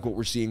lot like what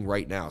we're seeing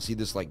right now. See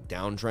this like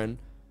downtrend?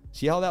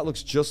 See how that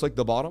looks just like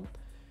the bottom?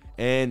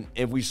 And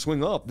if we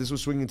swing up, this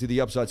was swinging to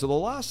the upside. So the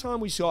last time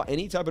we saw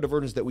any type of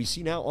divergence that we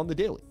see now on the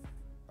daily,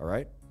 all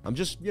right? I'm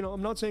just,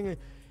 I'm not saying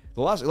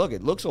look,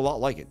 it looks a lot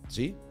like it.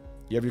 See?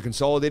 You have your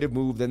consolidated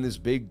move, then this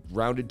big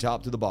rounded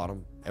top to the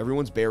bottom.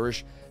 Everyone's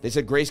bearish. They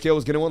said Grayscale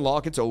was going to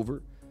unlock. It's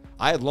over.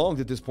 I had longed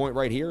at this point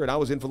right here, and I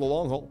was in for the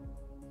long haul.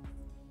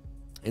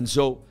 And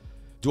so,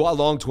 do I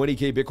long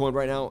 20K Bitcoin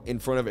right now in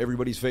front of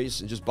everybody's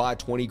face and just buy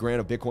 20 grand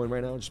of Bitcoin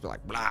right now? Just be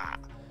like, blah.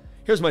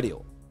 Here's my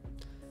deal.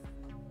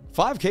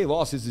 5K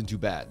loss isn't too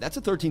bad. That's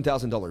a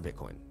 $13,000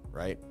 Bitcoin,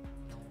 right?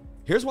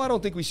 Here's why I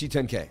don't think we see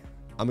 10K.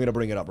 I'm going to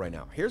bring it up right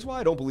now. Here's why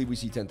I don't believe we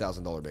see $10,000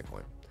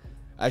 Bitcoin.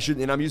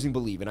 And I'm using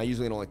believe, and I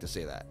usually don't like to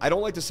say that. I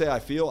don't like to say I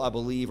feel, I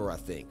believe, or I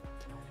think.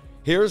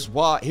 Here's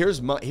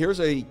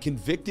a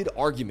convicted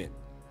argument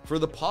for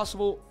the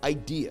possible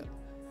idea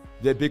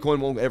that Bitcoin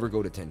won't ever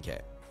go to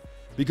 10K.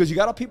 Because you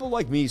got people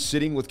like me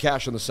sitting with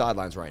cash on the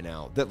sidelines right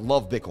now that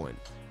love Bitcoin.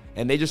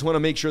 And they just want to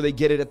make sure they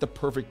get it at the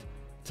perfect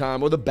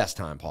time or the best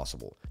time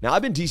possible. Now,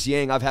 I've been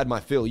DCAing. I've had my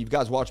fill. You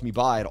guys watched me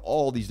buy at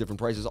all these different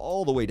prices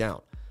all the way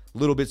down.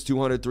 Little bits,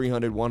 200,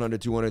 300,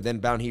 100, 200. Then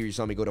down here, you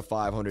saw me go to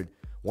 500,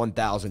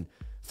 1,000,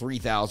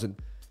 3,000.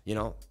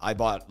 I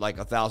bought like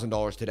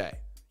 $1,000 today,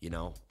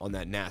 on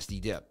that nasty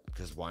dip.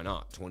 Because why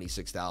not?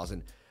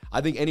 26,000. I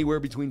think anywhere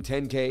between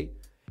 10K.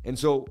 And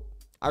so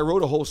I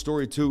wrote a whole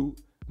story to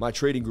my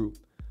trading group,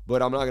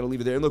 but I'm not going to leave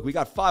it there. And look, we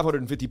got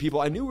 550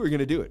 people. I knew we were going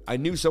to do it. I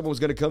knew someone was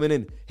going to come in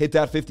and hit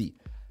that 50.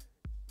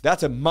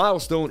 That's a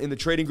milestone in the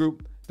trading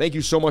group. Thank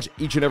you so much,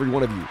 each and every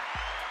one of you.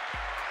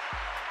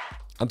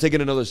 I'm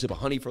taking another sip of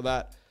honey for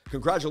that.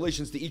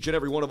 Congratulations to each and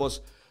every one of us.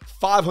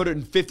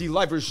 550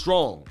 lifers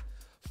strong.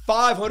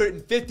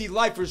 550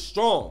 lifers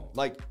strong.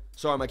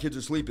 Sorry, my kids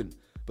are sleeping,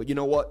 but you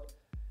know what?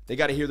 They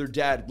got to hear their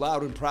dad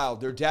loud and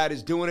proud. Their dad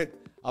is doing it.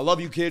 I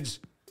love you, kids.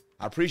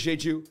 I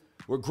appreciate you.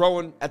 We're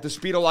growing at the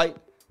speed of light.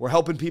 We're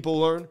helping people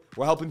learn.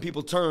 We're helping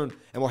people turn.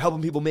 And we're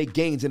helping people make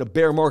gains in a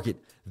bear market.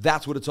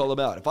 That's what it's all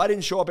about. If I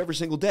didn't show up every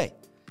single day,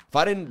 if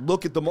I didn't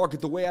look at the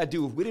market the way I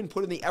do, if we didn't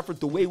put in the effort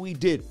the way we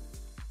did,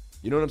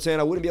 you know what I'm saying?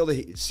 I wouldn't be able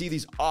to see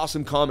these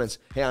awesome comments.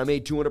 Hey, I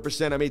made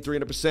 200%. I made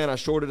 300%. I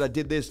shorted. I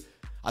did this.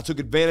 I took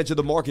advantage of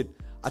the market.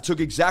 I took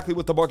exactly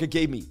what the market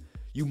gave me.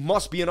 You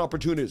must be an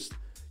opportunist.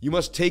 You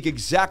must take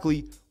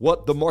exactly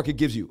what the market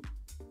gives you.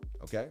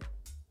 Okay?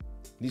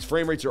 These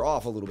frame rates are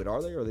off a little bit,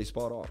 are they? Or are they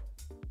spot on?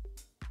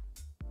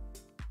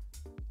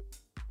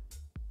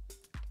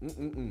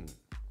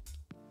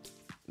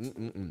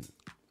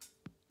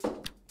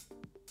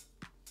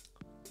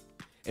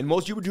 And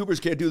most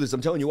YouTubers can't do this. I'm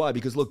telling you why.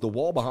 Because look, the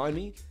wall behind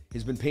me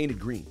has been painted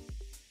green.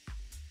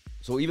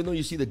 So even though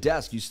you see the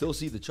desk, you still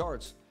see the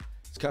charts.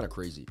 It's kind of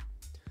crazy.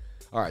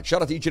 All right.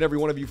 Shout out to each and every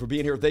one of you for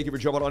being here. Thank you for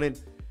jumping on in.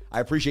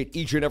 I appreciate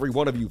each and every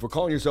one of you for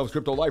calling yourselves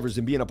crypto lifers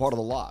and being a part of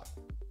the live.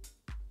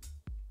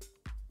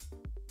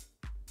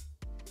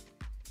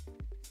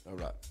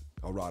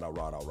 All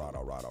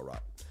right.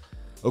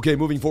 Okay,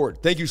 moving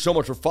forward. Thank you so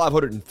much for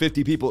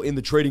 550 people in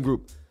the trading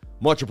group.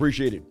 Much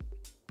appreciated.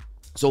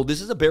 So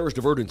this is a bearish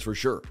divergence for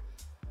sure.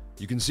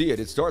 You can see it.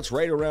 It starts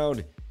right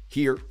around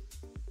here,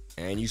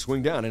 and you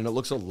swing down, and it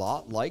looks a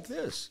lot like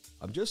this.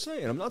 I'm just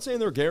saying. I'm not saying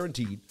they're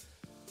guaranteed,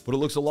 but it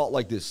looks a lot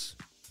like this.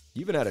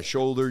 You even had a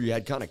shoulder. You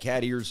had kind of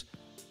cat ears.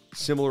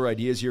 Similar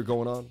ideas here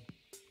going on.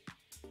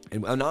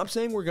 And I'm not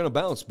saying we're going to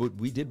bounce, but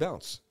we did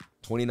bounce.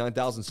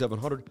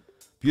 29,700.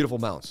 Beautiful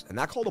bounce. And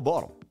that called a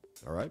bottom.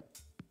 All right?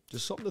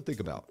 Just something to think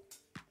about.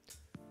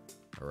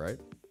 All right?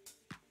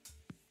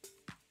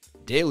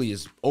 Daily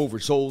is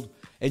oversold.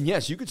 And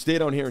yes, you could stay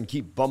down here and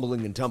keep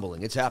bumbling and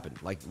tumbling. It's happened.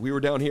 Like we were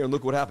down here and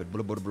look what happened.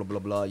 Blah, blah, blah, blah,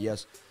 blah.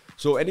 Yes.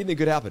 So anything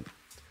could happen.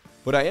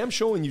 But I am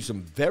showing you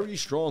some very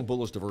strong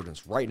bullish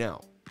divergence right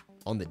now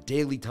on the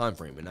daily time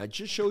frame. And I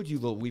just showed you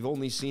that we've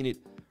only seen it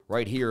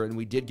right here, and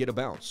we did get a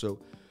bounce. So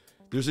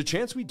there's a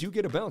chance we do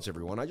get a bounce,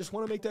 everyone. I just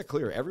want to make that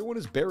clear. Everyone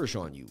is bearish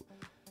on you.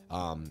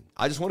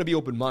 I just want to be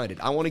open-minded.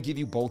 I want to give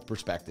you both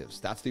perspectives.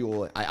 That's the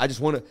whole. I just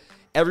want to.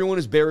 Everyone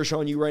is bearish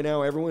on you right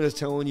now. Everyone is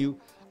telling you.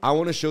 I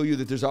want to show you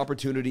that there's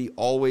opportunity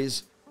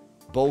always,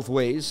 both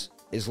ways,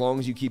 as long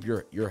as you keep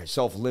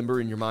yourself limber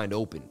and your mind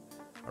open.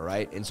 All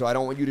right. And so I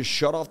don't want you to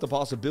shut off the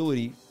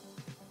possibility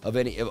of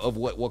any of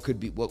what could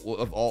be I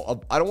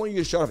don't want you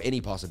to shut off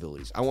any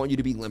possibilities. I want you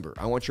to be limber.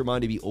 I want your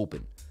mind to be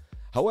open.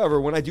 However,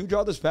 when I do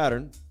draw this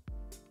pattern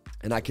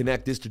and I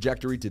connect this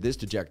trajectory to this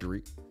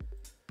trajectory,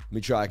 let me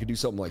try. I could do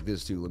something like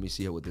this too. Let me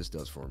see what this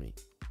does for me.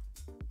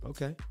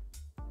 Okay.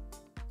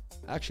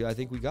 Actually, I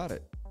think we got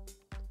it.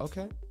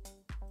 Okay.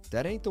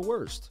 That ain't the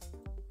worst.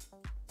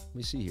 Let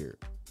me see here.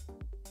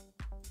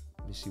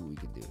 Let me see what we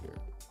can do here.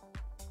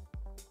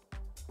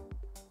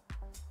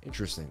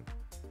 Interesting.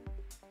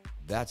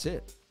 That's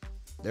it.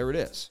 There it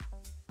is.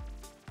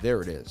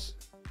 There it is.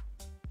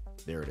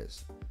 There it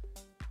is.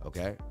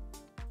 Okay.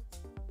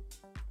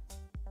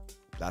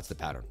 That's the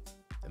pattern.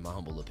 in my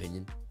humble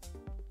opinion,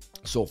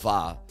 so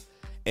far.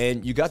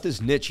 And you got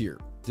this niche here.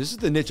 This is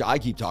the niche I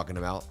keep talking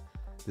about.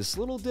 This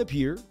little dip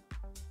here,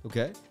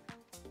 okay?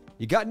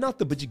 You got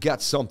nothing, but you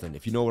got something,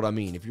 if you know what I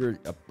mean. If you're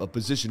a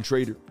position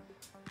trader,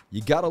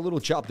 you got a little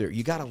chop there.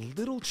 You got a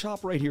little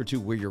chop right here, too,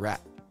 where you're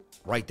at,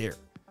 right there.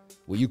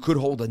 Well, you could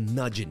hold a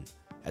nudging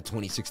at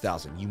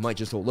 26,000. You might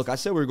just hold. Look, I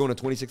said we were going to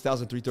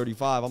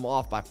 26,335. I'm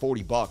off by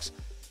 40 bucks.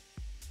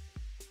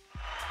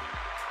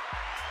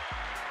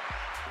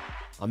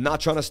 I'm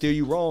not trying to steer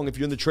you wrong. If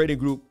you're in the trading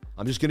group,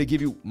 I'm just going to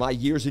give you my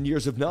years and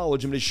years of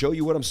knowledge. I'm going to show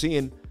you what I'm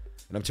seeing.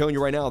 And I'm telling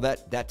you right now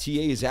that TA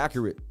is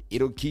accurate.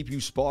 It'll keep you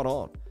spot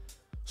on.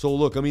 So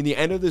look, I mean, the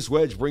end of this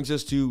wedge brings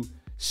us to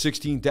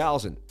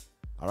 16,000.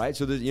 All right.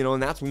 So,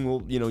 and that's when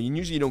we'll, you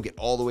usually don't get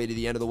all the way to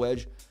the end of the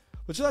wedge.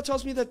 But so that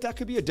tells me that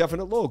could be a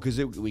definite low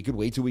because we could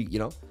wait till we,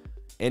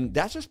 and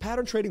that's just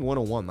pattern trading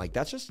 101. Like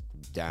that's just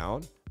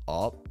down,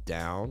 up,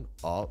 down,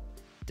 up,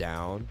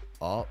 down,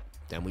 up.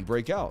 Then we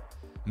break out.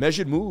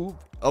 Measured move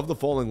of the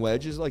falling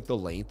wedge is like the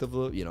length of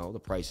the, the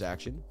price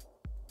action.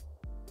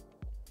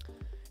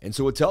 And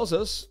so it tells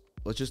us,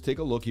 let's just take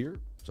a look here.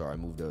 Sorry, I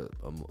moved a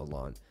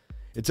line.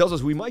 It tells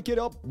us we might get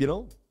up,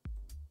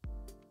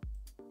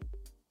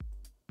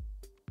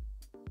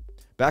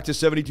 back to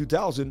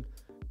 72,000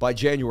 by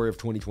January of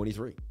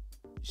 2023. You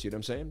see what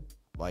I'm saying?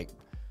 Like,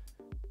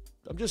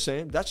 I'm just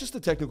saying, that's just the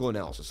technical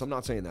analysis. I'm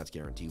not saying that's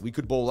guaranteed. We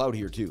could bowl out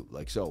here too,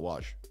 like so,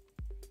 watch.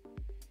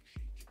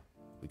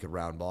 We could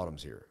round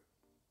bottoms here.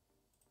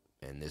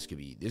 And this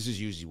is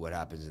usually what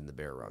happens in the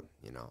bear run,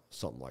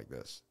 something like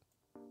this.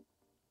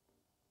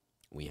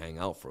 We hang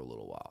out for a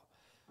little while.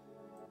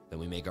 Then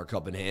we make our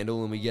cup and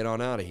handle and we get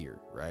on out of here,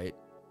 right?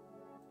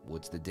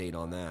 What's the date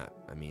on that?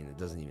 I mean, it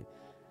doesn't even...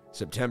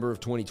 September of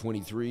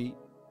 2023.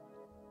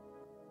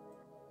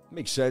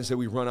 Makes sense that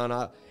we run on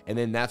out. And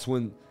then that's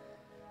when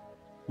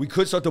we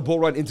could start the bull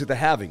run into the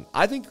halving.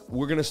 I think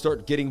we're going to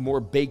start getting more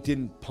baked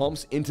in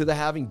pumps into the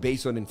halving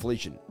based on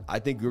inflation. I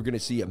think we're going to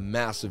see a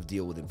massive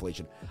deal with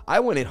inflation. I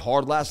went in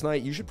hard last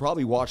night. You should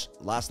probably watch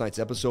last night's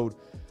episode.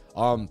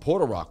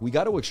 Porter Rock. We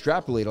got to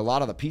extrapolate a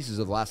lot of the pieces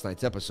of last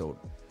night's episode.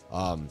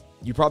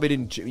 You probably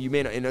didn't, you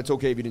may not, and that's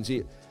okay if you didn't see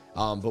it.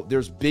 But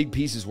there's big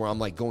pieces where I'm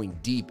like going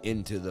deep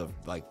into the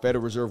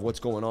Federal Reserve, what's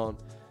going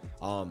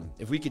on.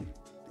 If we could,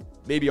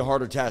 maybe a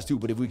harder task too,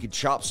 but if we could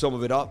chop some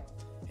of it up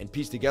and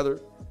piece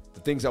together the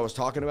things I was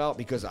talking about,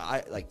 because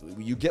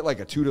you get like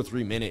a 2 to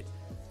 3 minute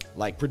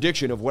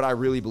prediction of what I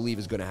really believe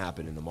is going to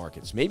happen in the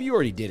markets. Maybe you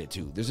already did it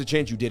too. There's a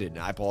chance you did it, and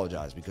I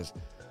apologize because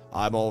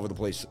I'm all over the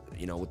place,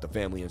 with the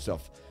family and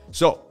stuff.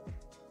 So,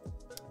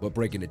 but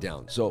breaking it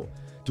down. So,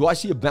 do I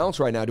see a bounce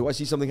right now? Do I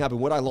see something happen?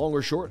 Would I long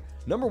or short?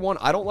 Number one,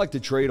 I don't like to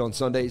trade on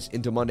Sundays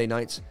into Monday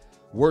nights.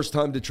 Worst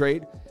time to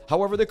trade.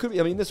 However, there could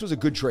be, this was a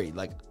good trade.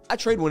 I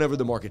trade whenever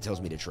the market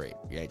tells me to trade.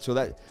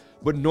 Right?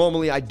 But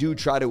normally I do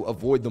try to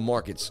avoid the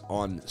markets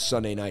on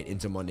Sunday night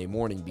into Monday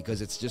morning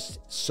because it's just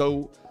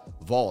so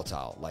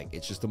volatile.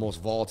 It's just the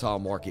most volatile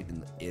market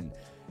in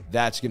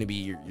that's going to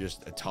be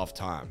just a tough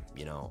time,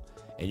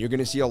 And you're going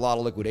to see a lot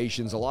of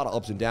liquidations, a lot of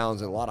ups and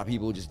downs, and a lot of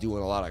people just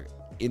doing a lot of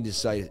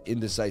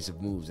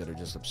indecisive moves that are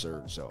just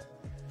absurd.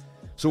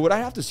 So what I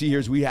have to see here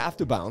is we have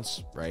to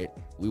bounce, right?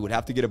 We would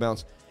have to get a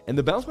bounce, and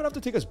the bounce would have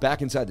to take us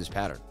back inside this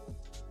pattern.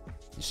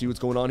 You see what's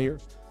going on here?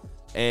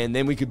 And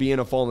then we could be in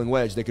a falling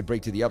wedge that could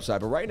break to the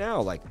upside. But right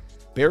now,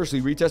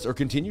 bearishly retest or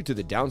continue to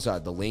the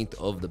downside, the length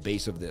of the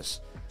base of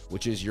this,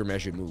 which is your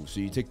measured move.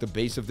 So you take the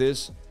base of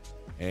this,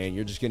 and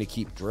you're just going to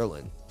keep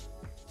drilling.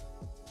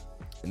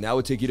 And that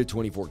would take you to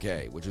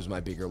 24K, which was my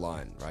bigger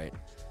line, right?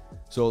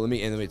 So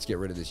let's get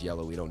rid of this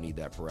yellow. We don't need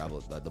that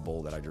parabola, the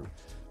bowl that I drew.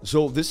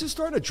 So this is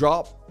starting to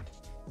drop.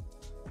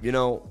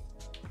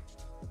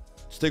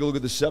 Let's take a look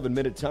at the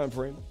 7-minute time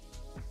frame.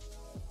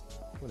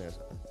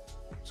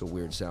 It's a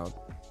weird sound.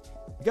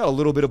 You got a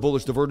little bit of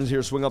bullish divergence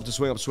here. Swing up to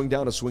swing up, swing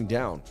down to swing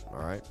down.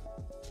 All right.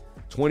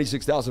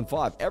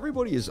 26,005.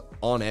 Everybody is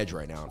on edge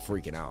right now and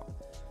freaking out.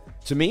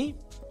 To me,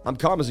 I'm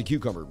calm as a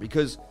cucumber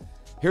because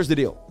here's the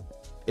deal.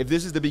 If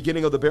this is the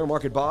beginning of the bear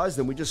market buys,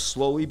 then we just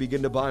slowly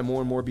begin to buy more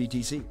and more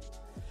BTC.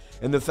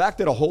 And the fact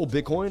that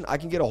I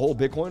can get a whole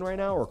Bitcoin right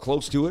now or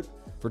close to it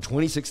for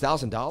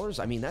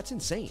 $26,000, that's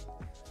insane.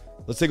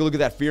 Let's take a look at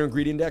that fear and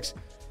greed index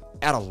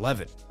at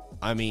 11.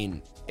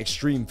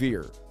 Extreme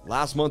fear.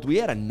 Last month we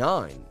had a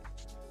 9.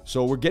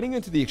 So we're getting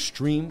into the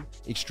extreme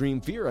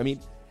fear.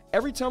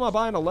 Every time I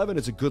buy an 11,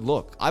 it's a good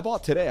look. I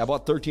bought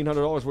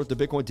 $1,300 worth of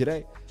Bitcoin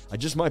today. I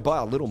just might buy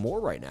a little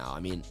more right now.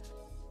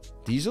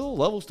 These are the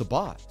levels to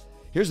buy.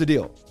 Here's the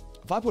deal.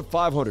 If I put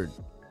 500,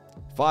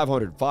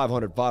 500,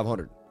 500,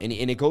 500, and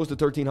it goes to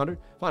 1,300,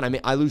 fine.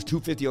 I lose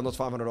 250 on those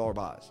 $500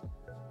 buys.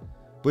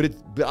 But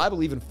I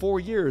believe in 4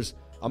 years,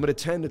 I'm going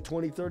to 10 to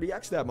 20,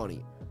 30x that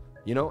money.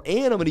 And I'm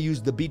going to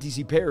use the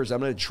BTC pairs. I'm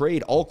going to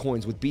trade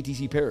altcoins with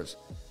BTC pairs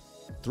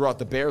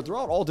throughout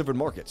all different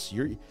markets.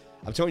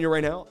 I'm telling you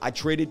right now, I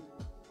traded,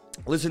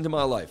 listen to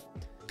my life.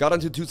 Got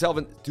into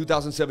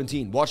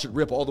 2017, watched it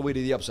rip all the way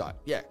to the upside.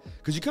 Yeah,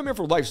 because you come here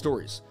for life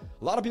stories.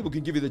 A lot of people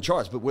can give you the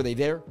charts, but were they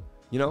there?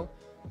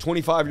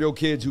 25-year-old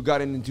kids who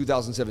got in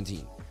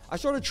 2017. I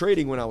started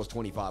trading when I was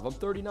 25. I'm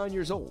 39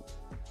 years old.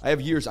 I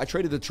have years. I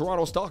traded the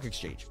Toronto Stock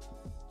Exchange.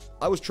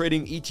 I was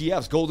trading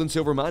ETFs, gold and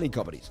silver mining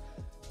companies.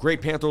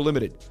 Great Panther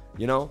Limited,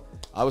 you know.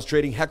 I was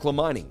trading Hecla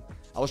Mining.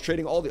 I was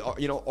trading all the,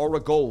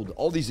 Aura Gold,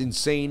 all these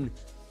insane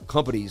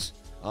companies,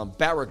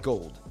 Barrick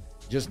Gold,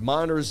 just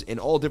miners and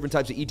all different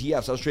types of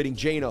ETFs. I was trading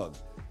JNUG,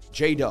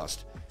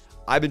 J-Dust.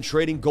 I've been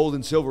trading gold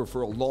and silver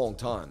for a long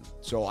time.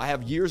 So I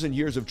have years and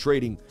years of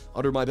trading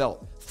under my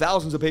belt.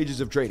 Thousands of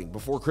pages of trading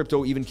before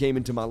crypto even came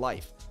into my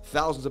life.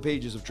 Thousands of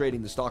pages of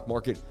trading the stock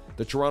market,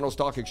 the Toronto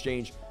Stock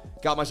Exchange,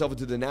 got myself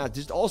into the NASDAQ,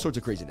 just all sorts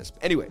of craziness.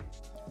 Anyway,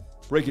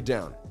 break it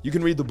down. You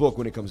can read the book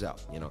when it comes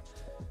out,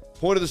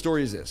 Point of the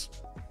story is this.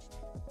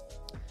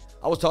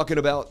 I was talking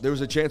about there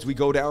was a chance we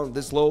go down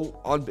this low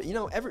on,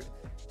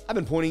 I've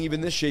been pointing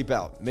even this shape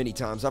out many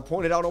times. I've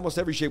pointed out almost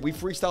every shape. We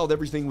freestyled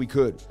everything we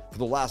could for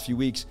the last few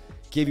weeks,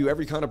 gave you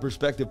every kind of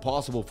perspective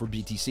possible for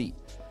BTC.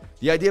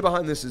 The idea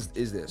behind this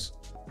is this,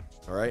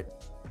 all right?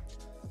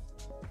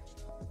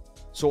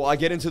 So I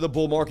get into the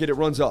bull market, it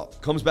runs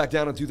up, comes back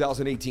down in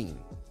 2018.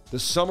 The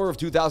summer of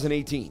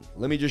 2018,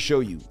 let me just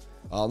show you.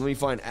 Let me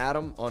find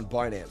Atom on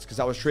Binance, because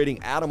I was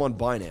trading Atom on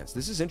Binance.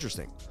 This is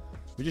interesting.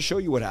 Let me just show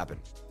you what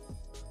happened,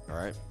 all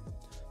right?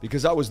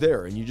 Because I was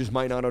there, and you just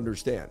might not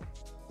understand.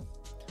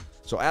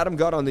 So Atom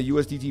got on the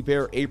USDT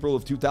pair April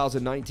of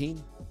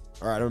 2019.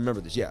 All right, I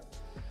remember this, yeah.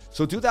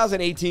 So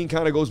 2018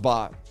 kind of goes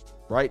by,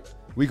 right?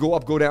 We go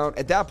up, go down.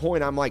 At that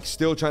point, I'm like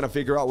still trying to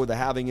figure out what the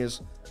halving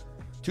is.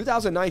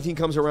 2019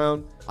 comes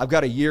around. I've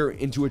got a year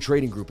into a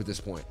trading group at this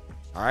point.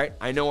 All right.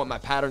 I know what my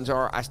patterns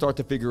are. I start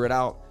to figure it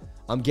out.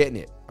 I'm getting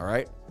it. All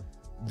right.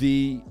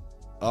 The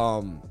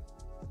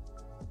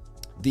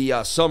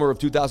summer of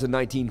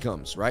 2019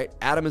 comes, right?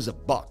 Atom is a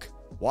buck.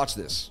 Watch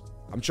this.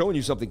 I'm showing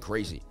you something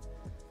crazy.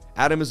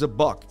 Atom is a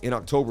buck in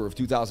October of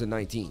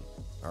 2019.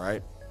 All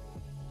right.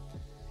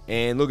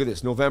 And look at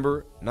this,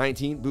 November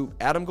 19, boom,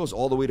 Atom goes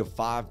all the way to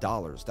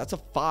 $5. That's a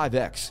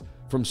 5x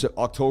from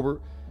October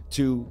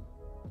to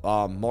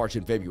March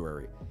and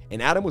February.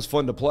 And Atom was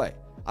fun to play.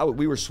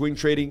 We were swing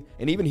trading.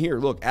 And even here,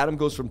 look, Atom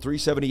goes from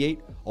 378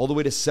 all the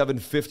way to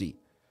 750.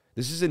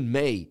 This is in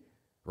May,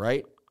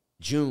 right?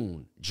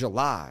 June,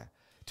 July.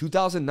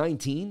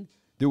 2019,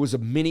 there was a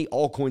mini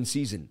altcoin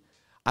season.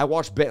 I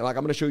watched, I'm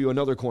going to show you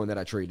another coin that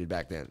I traded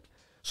back then.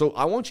 So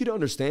I want you to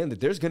understand that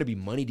there's going to be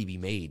money to be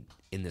made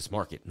in this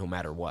market no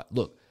matter what.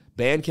 Look,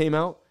 Band came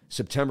out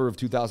September of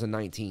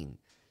 2019,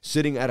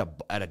 sitting at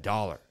a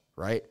dollar,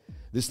 right?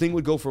 This thing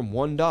would go from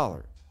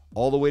 $1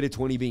 all the way to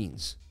 20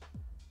 beans.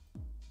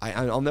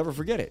 I'll never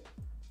forget it.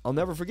 I'll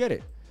never forget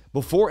it.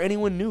 Before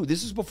anyone knew,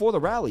 this is before the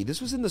rally.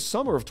 This was in the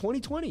summer of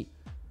 2020.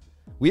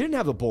 We didn't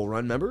have the bull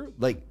run, remember?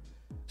 Like,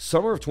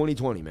 summer of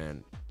 2020,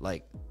 man.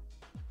 Like,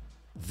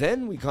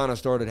 then we kind of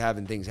started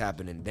having things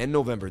happen. And then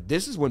November,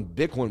 this is when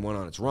Bitcoin went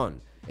on its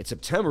run. It's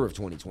September of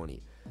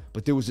 2020.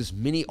 But there was this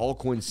mini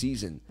altcoin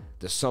season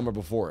the summer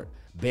before it.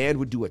 Band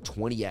would do a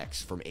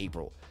 20x from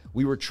April.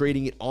 We were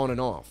trading it on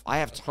and off. I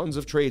have tons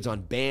of trades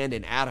on Band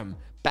and Atom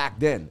back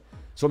then.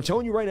 So I'm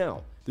telling you right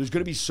now, there's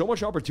going to be so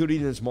much opportunity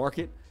in this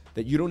market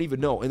that you don't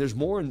even know. And there's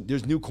more,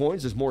 there's new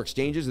coins, there's more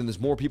exchanges, and there's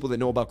more people that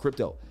know about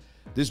crypto.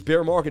 This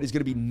bear market is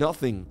going to be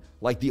nothing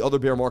like the other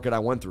bear market I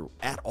went through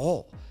at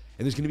all.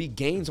 And there's going to be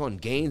gains on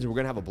gains, and we're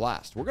going to have a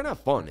blast. We're going to have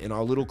fun in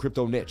our little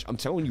crypto niche. I'm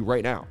telling you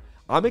right now.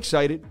 I'm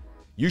excited.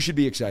 You should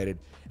be excited.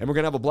 And we're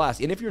going to have a blast.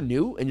 And if you're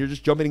new and you're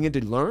just jumping in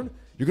to learn,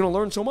 you're going to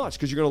learn so much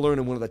because you're going to learn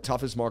in one of the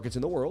toughest markets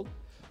in the world,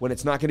 when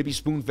it's not going to be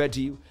spoon-fed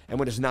to you and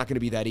when it's not going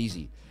to be that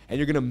easy. And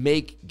you're going to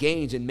make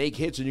gains and make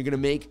hits, and you're going to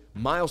make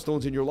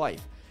milestones in your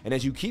life. And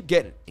as you keep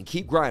getting and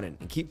keep grinding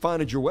and keep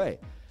finding your way,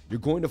 you're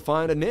going to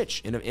find a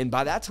niche. And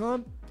by that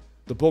time,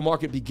 the bull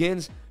market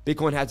begins,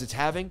 Bitcoin has its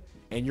halving,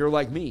 and you're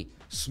like me,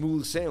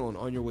 smooth sailing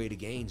on your way to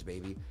gains,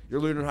 baby.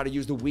 You're learning how to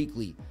use the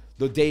weekly,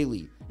 the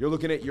daily. You're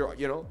looking at you're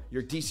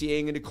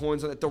DCAing into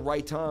coins at the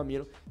right time,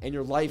 and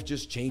your life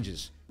just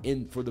changes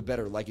in for the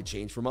better, like it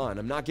changed for mine.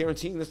 I'm not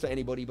guaranteeing this to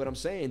anybody, but I'm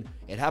saying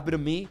it happened to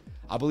me.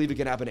 I believe it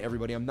can happen to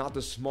everybody. I'm not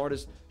the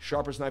smartest,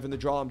 sharpest knife in the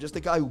draw. I'm just a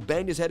guy who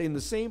banged his head in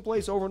the same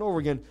place over and over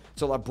again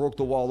until I broke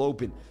the wall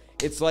open.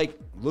 It's like,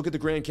 look at the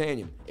Grand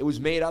Canyon. It was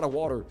made out of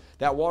water.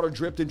 That water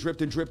dripped and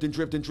dripped and dripped and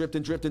dripped and dripped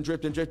and dripped and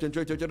dripped and dripped and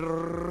dripped and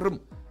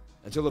dripped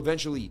until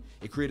eventually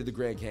it created the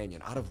Grand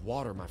Canyon out of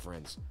water, my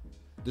friends.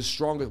 The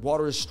strongest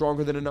water is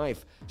stronger than a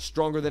knife,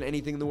 stronger than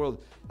anything in the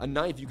world. A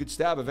knife you could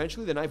stab,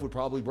 eventually the knife would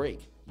probably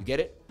break. You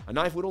get it? A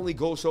knife would only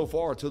go so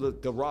far until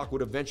the rock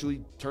would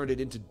eventually turn it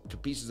into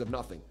pieces of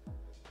nothing.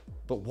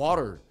 But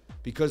water,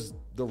 because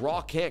the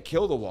rock can't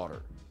kill the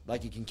water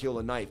like it can kill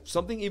a knife.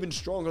 Something even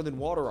stronger than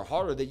water or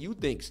harder that you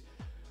thinks.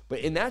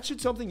 And that's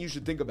something you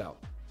should think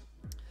about.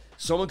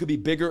 Someone could be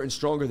bigger and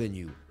stronger than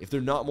you. If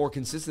they're not more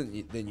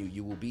consistent than you,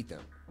 you will beat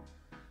them.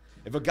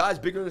 If a guy's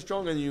bigger and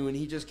stronger than you and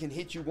he just can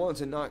hit you once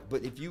and not,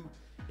 but if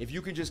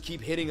you can just keep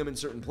hitting him in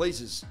certain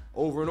places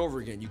over and over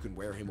again, you can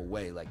wear him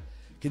away. Like,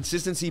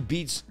 consistency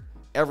beats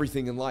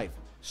everything in life.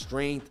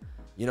 Strength,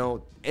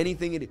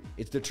 anything.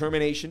 It's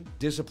determination,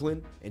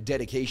 discipline, and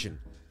dedication.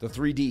 The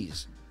 3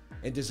 Ds.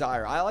 And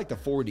desire. I like the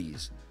 4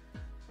 Ds.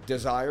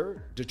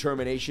 desire,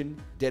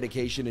 determination,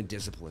 dedication, and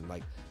discipline.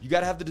 Like, you got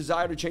to have the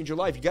desire to change your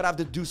life. You got to have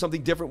to do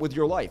something different with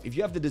your life. If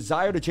you have the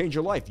desire to change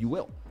your life, you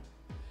will.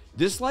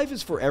 This life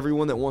is for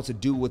everyone that wants to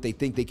do what they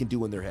think they can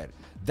do in their head.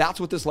 That's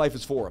what this life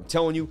is for. I'm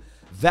telling you,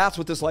 that's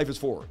what this life is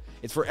for.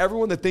 It's for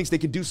everyone that thinks they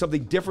can do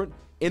something different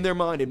in their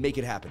mind and make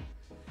it happen.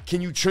 Can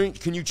you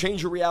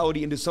change your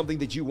reality into something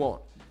that you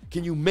want?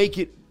 Can you make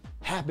it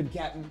happen,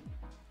 Captain?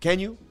 Can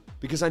you?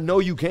 Because I know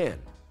you can.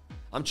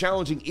 I'm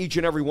challenging each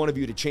and every one of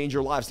you to change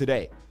your lives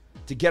today,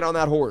 to get on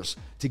that horse,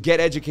 to get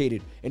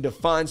educated, and to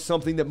find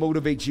something that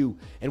motivates you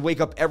and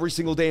wake up every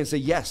single day and say,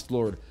 yes,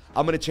 Lord,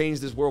 I'm going to change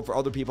this world for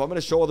other people. I'm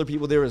going to show other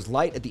people there is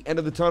light at the end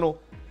of the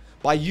tunnel.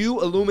 By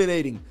you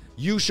illuminating,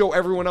 you show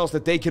everyone else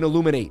that they can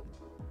illuminate.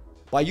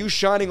 By you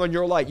shining on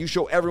your light, you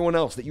show everyone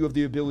else that you have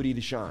the ability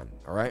to shine,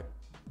 all right?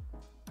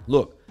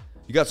 Look,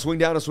 you got swing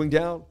down to swing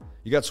down.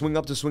 You got swing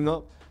up to swing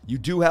up. You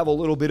do have a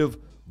little bit of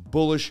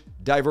bullish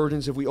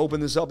divergence if we open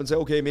this up and say,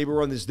 okay, maybe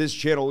we're on this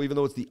channel, even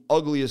though it's the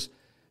ugliest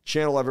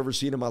channel I've ever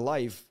seen in my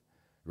life,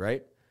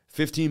 right?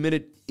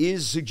 15-minute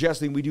is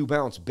suggesting we do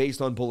bounce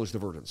based on bullish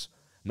divergence.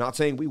 Not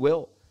saying we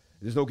will.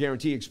 There's no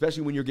guarantee,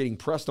 especially when you're getting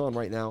pressed on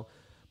right now.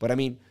 But, I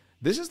mean,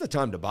 this is the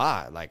time to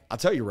buy. Like, I'll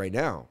tell you right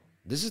now,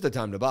 this is the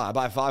time to buy. I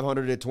buy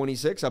 500 at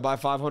 26. I buy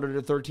 500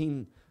 at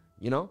 13,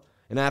 you know?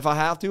 And if I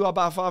have to, I'll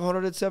buy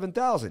 500 at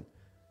 7,000,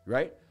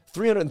 right?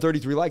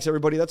 333 likes,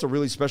 everybody. That's a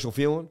really special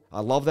feeling.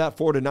 I love that.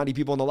 490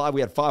 people on the live. We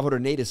had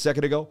 508 a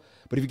second ago.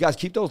 But if you guys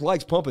keep those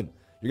likes pumping,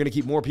 you're going to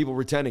keep more people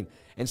returning.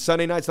 And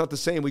Sunday night's not the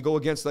same. We go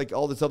against, like,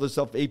 all this other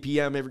stuff, 8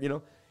 p.m., you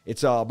know?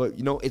 It's, but,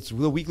 you know, it's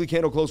the weekly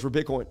candle close for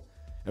Bitcoin.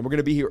 And we're going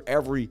to be here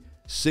every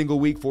single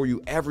week for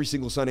you, every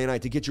single Sunday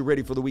night to get you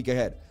ready for the week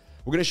ahead.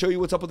 We're going to show you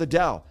what's up with the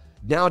Dow.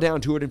 Now down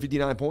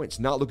 259 points.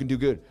 Not looking too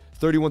good.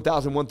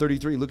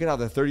 31,133. Look at how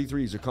the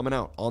 33s are coming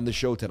out on the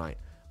show tonight.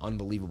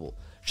 Unbelievable.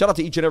 Shout out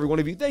to each and every one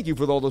of you. Thank you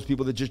for all those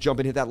people that just jump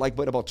and hit that like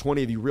button. About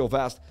 20 of you real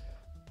fast.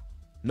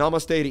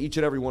 Namaste to each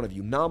and every one of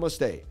you.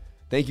 Namaste.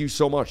 Thank you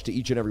so much to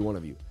each and every one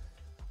of you.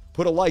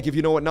 Put a like if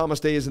you know what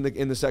namaste is in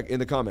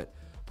the comment.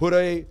 Put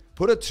a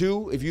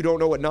 2 if you don't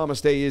know what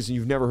namaste is and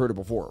you've never heard it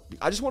before.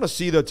 I just want to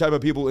see the type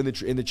of people in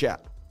the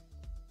chat.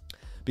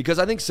 Because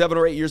I think 7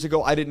 or 8 years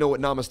ago, I didn't know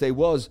what namaste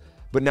was,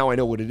 but now I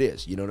know what it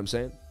is. You know what I'm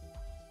saying?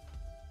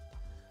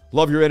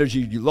 Love your energy.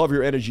 You love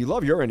your energy.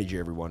 Love your energy,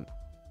 everyone.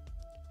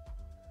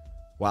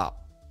 Wow.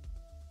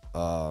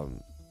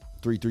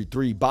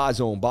 333. Buy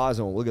zone.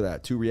 Look at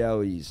that. 2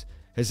 realities.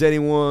 Has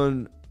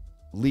anyone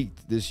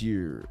leaked this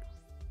year?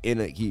 In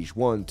a quiche.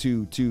 1,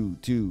 2, 2,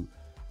 2,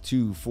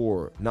 2,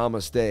 4.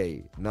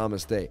 Namaste.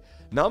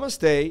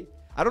 Namaste.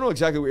 I don't know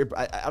exactly.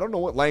 I don't know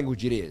what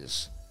language it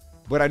is,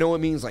 but I know it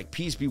means like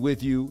peace be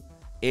with you,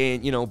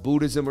 in, you know,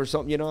 Buddhism or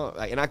something. You know,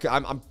 and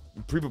I'm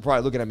people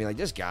probably looking at me like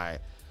this guy,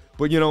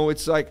 but you know,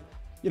 it's like,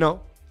 you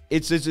know,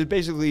 it's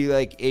basically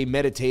like a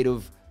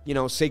meditative, you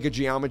know, sacred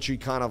geometry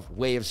kind of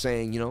way of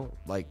saying, you know,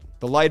 like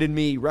the light in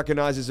me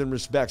recognizes and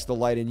respects the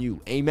light in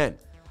you. Amen.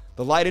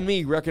 The light in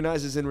me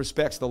recognizes and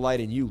respects the light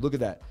in you. Look at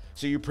that.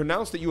 So you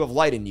pronounce that you have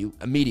light in you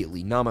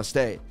immediately,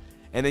 namaste.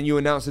 And then you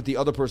announce that the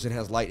other person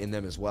has light in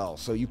them as well.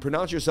 So you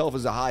pronounce yourself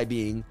as a high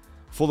being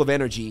full of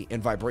energy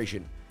and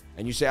vibration.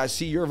 And you say, I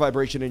see your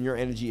vibration and your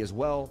energy as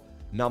well.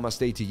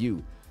 Namaste to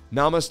you.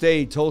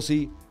 Namaste,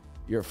 Tulsi.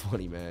 You're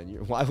funny, man.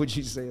 Why would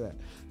you say that?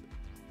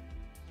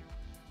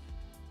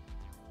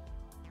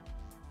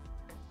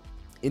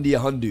 India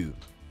Hundu.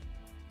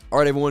 All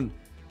right, everyone.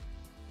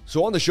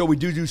 So on the show, we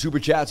do super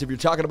chats. If you're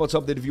talking about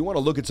something, if you want to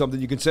look at something,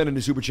 you can send in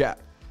a super chat.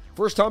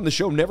 First time the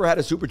show never had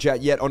a super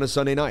chat yet on a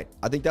Sunday night.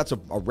 I think that's a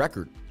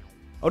record.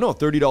 Oh, no,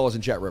 $30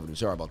 in chat revenue.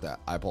 Sorry about that.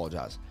 I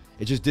apologize.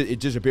 It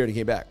disappeared and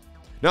came back.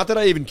 Not that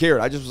I even cared.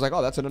 I just was like,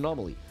 oh, that's an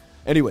anomaly.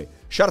 Anyway,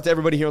 shout out to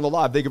everybody here on the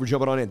live. Thank you for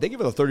jumping on in. Thank you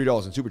for the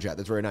 $30 in super chat.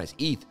 That's very nice.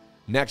 ETH,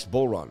 next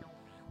bull run.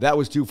 That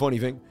was too funny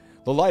thing.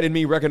 The light in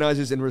me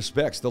recognizes and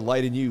respects the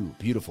light in you.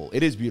 Beautiful.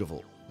 It is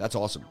beautiful. That's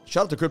awesome.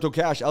 Shout out to Crypto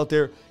Cash out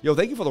there. Yo,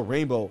 thank you for the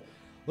rainbow.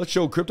 Let's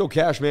show Crypto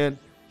Cash, man.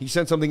 He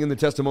sent something in the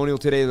testimonial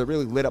today that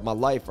really lit up my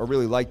life. I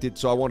really liked it,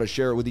 so I want to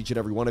share it with each and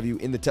every one of you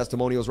in the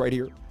testimonials right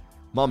here.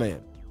 My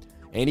man.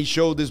 And he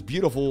showed this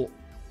beautiful,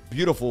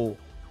 beautiful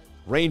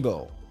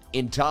rainbow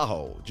in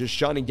Tahoe, just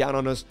shining down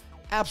on us.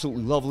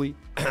 Absolutely lovely.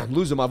 I'm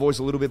losing my voice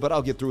a little bit, but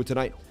I'll get through it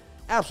tonight.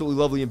 Absolutely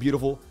lovely and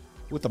beautiful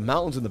with the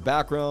mountains in the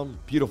background.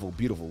 Beautiful,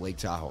 beautiful Lake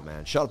Tahoe,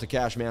 man. Shout out to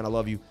Cash, man. I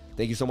love you.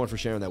 Thank you so much for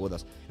sharing that with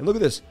us. And look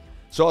at this.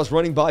 Saw us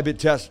running Bybit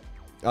test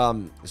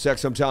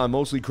sometime,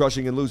 mostly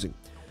crushing and losing.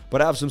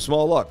 But I have some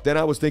small luck. Then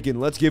I was thinking,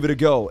 let's give it a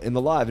go in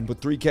the live and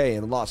put $3K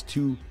and lost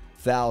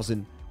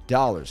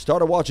 $2,000.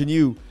 Started watching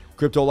you,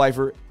 Crypto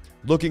Lifer,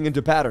 looking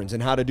into patterns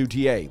and how to do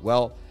TA.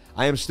 Well,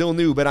 I am still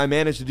new, but I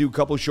managed to do a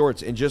couple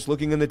shorts and just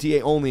looking in the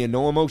TA only and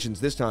no emotions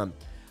this time.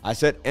 I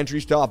set entry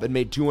stop and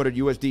made 200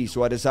 USD,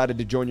 so I decided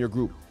to join your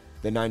group,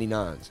 the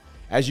 99s.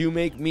 As you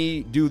make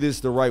me do this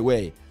the right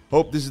way,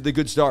 hope this is the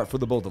good start for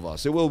the both of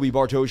us. It will be,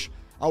 Bartosz.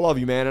 I love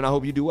you, man, and I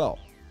hope you do well.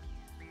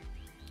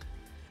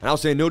 And I'll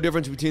say no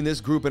difference between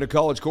this group and a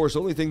college course. The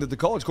only thing that the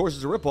college course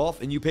is a ripoff,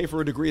 and you pay for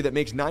a degree that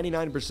makes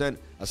 99%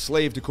 a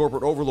slave to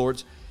corporate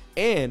overlords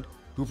and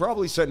who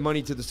probably sent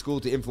money to the school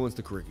to influence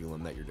the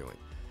curriculum that you're doing.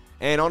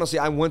 And honestly,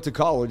 I went to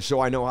college, so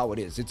I know how it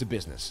is. It's a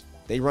business.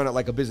 They run it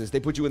like a business. They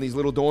put you in these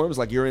little dorms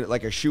like you're in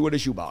like a shoe in a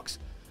shoebox.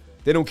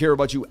 They don't care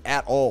about you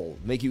at all.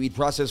 Make you eat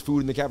processed food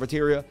in the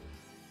cafeteria.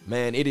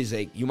 Man,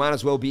 you might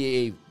as well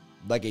be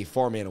like a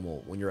farm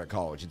animal when you're at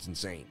college. It's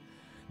insane.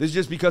 This is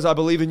just because I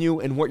believe in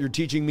you and what you're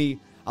teaching me.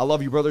 I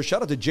love you, brother.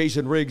 Shout out to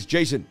Jason Riggs.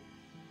 Jason,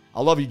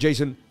 I love you,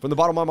 Jason. From the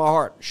bottom of my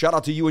heart, shout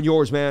out to you and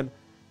yours, man.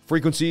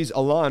 Frequencies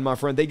align, my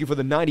friend. Thank you for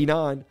the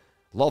 99.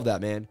 Love that,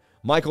 man.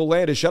 Michael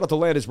Landis, shout out to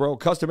Landis, bro.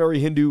 Customary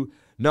Hindu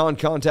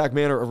non-contact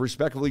manner of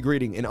respectfully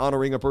greeting and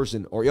honoring a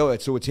person.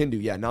 So it's Hindu.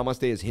 Yeah,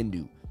 namaste is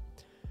Hindu.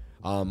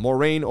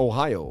 Moraine,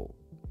 Ohio.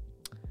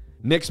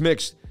 Nick's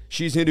Mix,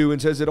 she's Hindu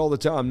and says it all the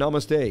time.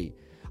 Namaste.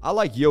 I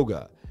like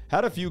yoga.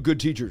 Had a few good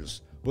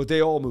teachers, but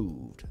they all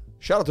moved.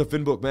 Shout out to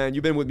Finbook, man.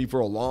 You've been with me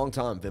for a long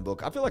time,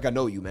 Finbook. I feel like I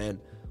know you,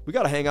 man. We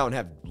got to hang out and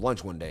have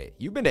lunch one day.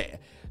 You've been to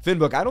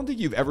Finbook. I don't think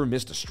you've ever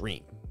missed a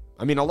stream.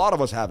 I mean, a lot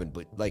of us haven't,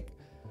 but like,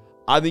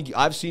 I think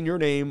I've seen your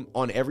name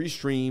on every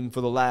stream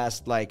for the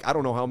last, like, I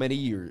don't know how many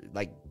years,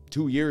 like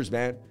 2 years,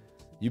 man.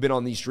 You've been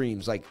on these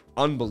streams, like,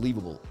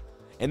 unbelievable.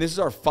 And this is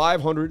our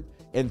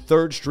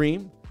 503rd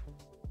stream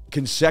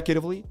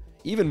consecutively.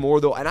 Even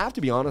more, though, and I have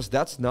to be honest,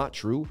 that's not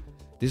true.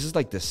 This is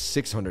like the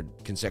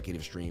 600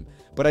 consecutive stream.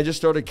 But I just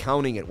started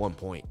counting at one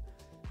point.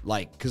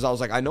 Like, because I was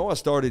like, I know I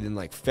started in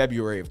like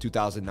February of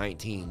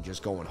 2019,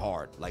 just going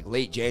hard. Like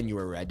late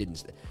January,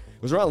 it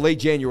was around late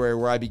January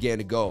where I began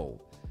to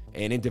go.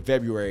 And into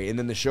February. And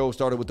then the show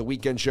started with the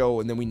weekend show,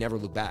 and then we never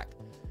looked back.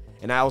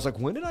 And I was like,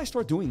 when did I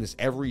start doing this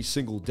every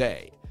single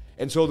day?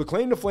 And so the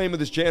claim to fame of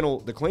this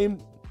channel, the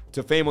claim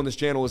to fame on this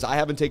channel is I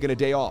haven't taken a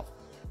day off.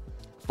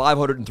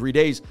 503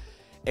 days.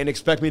 And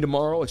expect me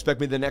tomorrow, expect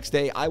me the next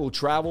day. I will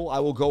travel. I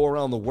will go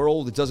around the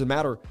world. It doesn't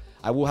matter.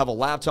 I will have a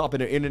laptop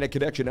and an internet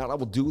connection, and I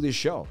will do this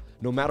show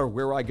no matter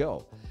where I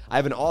go. I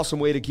have an awesome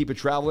way to keep it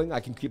traveling. I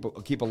can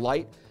keep a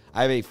light.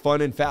 I have a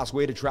fun and fast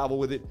way to travel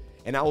with it,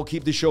 and I will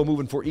keep the show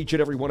moving for each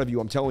and every one of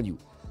you, I'm telling you.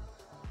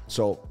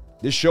 So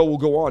this show will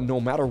go on no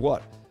matter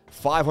what.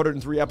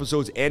 503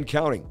 episodes and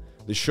counting.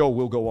 The show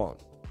will go on.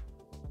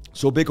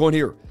 So Bitcoin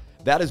here.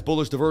 That is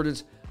bullish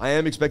divergence. I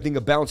am expecting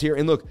a bounce here.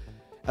 And look,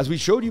 as we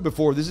showed you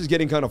before, this is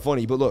getting kind of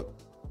funny, but look,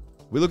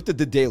 we looked at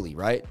the daily,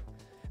 right?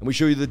 And we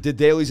show you the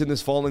dailies in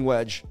this falling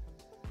wedge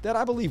that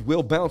I believe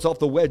will bounce off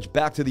the wedge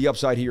back to the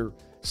upside here,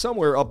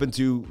 somewhere up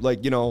into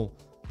like, the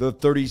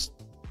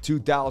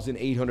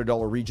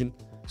 $32,800 region.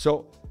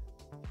 So,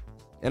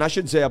 and I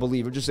shouldn't say I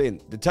believe, I'm just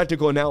saying the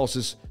technical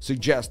analysis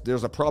suggests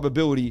there's a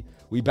probability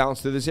we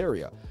bounce to this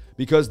area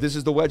because this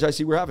is the wedge I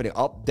see we're having it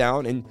up,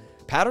 down, and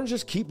patterns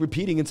just keep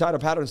repeating inside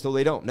of patterns till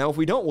they don't. Now, if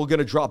we don't, we're going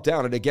to drop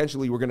down, and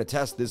eventually we're going to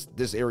test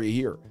this area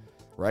here,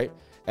 right?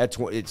 At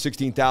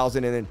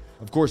 16,000, and then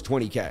of course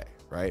 20K,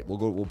 right?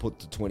 We'll put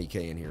the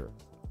 20K in here.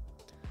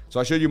 So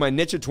I showed you my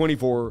niche at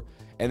 24,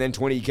 and then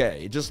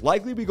 20K. It just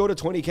likely we go to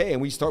 20K,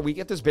 and we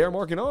get this bear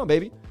market on,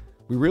 baby.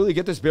 We really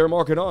get this bear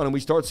market on, and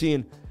we start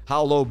seeing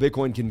how low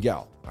Bitcoin can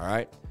go. All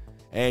right,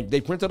 and they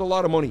printed a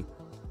lot of money.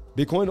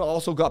 Bitcoin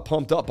also got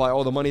pumped up by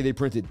all the money they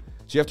printed.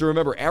 So you have to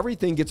remember,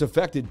 everything gets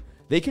affected.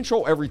 They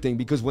control everything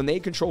because when they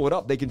control it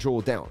up, they control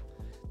it down.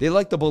 They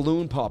like the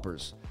balloon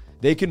poppers.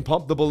 They can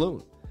pump the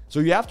balloon. So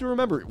you have to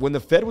remember, when the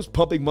Fed was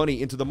pumping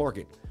money into the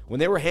market, when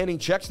they were handing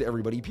checks to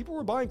everybody, people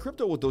were buying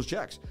crypto with those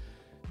checks.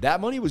 That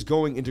money was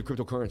going into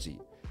cryptocurrency.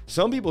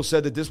 Some people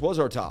said that this was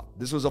our top.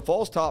 This was a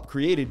false top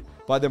created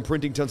by them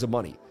printing tons of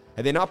money.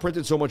 Had they not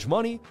printed so much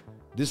money,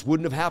 this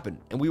wouldn't have happened.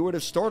 And we would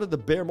have started the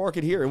bear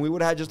market here, and we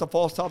would have had just a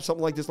false top,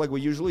 something like this, like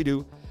we usually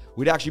do.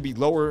 We'd actually be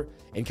lower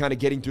and kind of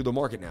getting through the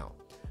market now.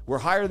 We're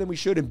higher than we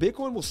should, and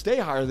Bitcoin will stay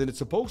higher than it's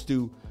supposed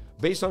to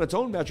based on its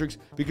own metrics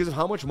because of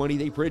how much money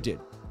they printed.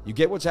 You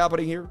get what's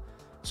happening here?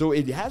 So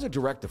it has a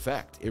direct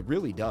effect. It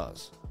really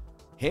does.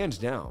 Hands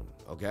down,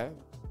 okay?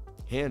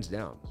 Hands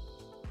down.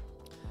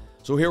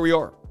 So here we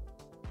are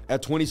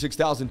at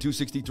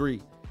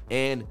 26,263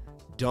 and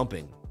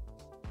dumping.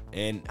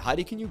 And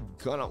Heidi, can you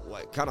kind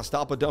of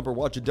stop a dump or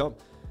watch a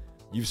dump?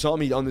 You've saw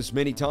me on this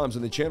many times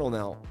on the channel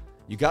now.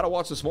 You got to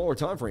watch the smaller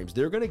time frames.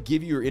 They're going to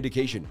give you your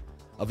indication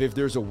of if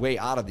there's a way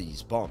out of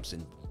these bumps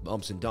and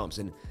dumps.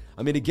 And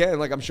I mean, again,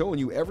 like I'm showing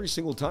you, every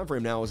single time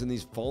frame now is in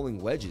these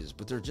falling wedges,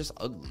 but they're just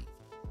ugly.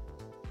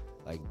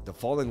 Like the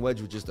falling wedge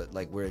was just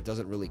like where it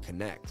doesn't really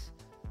connect.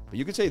 But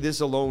you could say this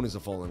alone is a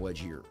falling wedge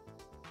here.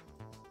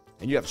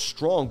 And you have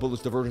strong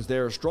bullish divergence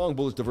there, strong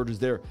bullish divergence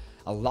there.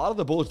 A lot of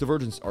the bullish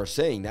divergence are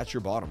saying that's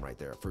your bottom right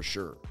there for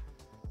sure.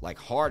 Like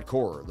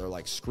hardcore, they're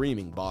like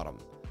screaming bottom.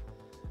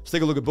 Let's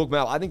take a look at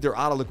Bookmap. I think they're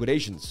out of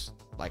liquidations.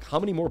 Like how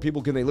many more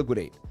people can they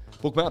liquidate?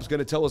 Bookmap's going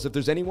to tell us if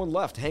there's anyone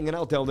left hanging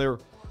out down there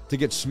to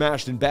get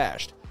smashed and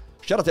bashed.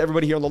 Shout out to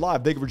everybody here on the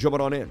live. Thank you for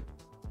jumping on in.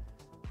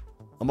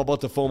 I'm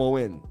about to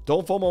FOMO in.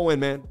 Don't FOMO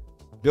in, man.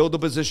 Build a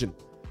position.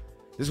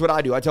 This is what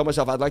I do. I tell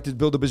myself I'd like to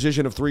build a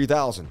position of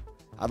 3,000.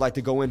 I'd like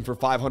to go in for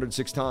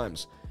 506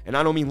 times. And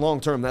I don't mean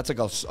long-term. That's like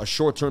a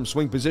short-term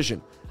swing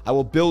position. I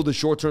will build a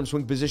short-term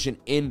swing position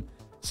in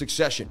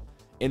succession,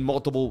 in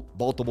multiple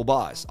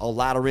buys. I'll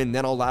ladder in,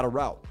 then I'll ladder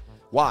out.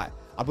 Why?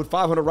 I put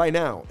 500 right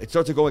now. It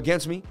starts to go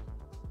against me.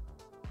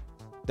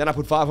 Then I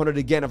put 500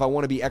 again if I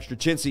want to be extra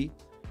chintzy.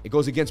 It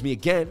goes against me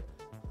again.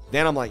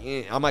 Then I'm like,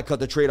 I might cut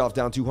the trade-off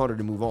down 200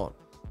 and move on.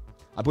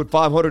 I put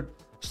 500,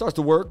 starts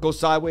to work, goes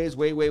sideways,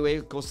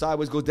 wait, goes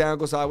sideways, goes down,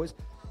 goes sideways.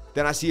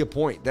 Then I see a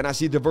point. Then I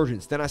see a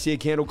divergence. Then I see a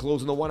candle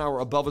close in the 1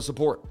 hour above a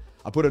support.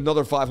 I put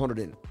another 500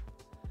 in.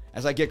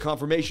 As I get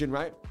confirmation,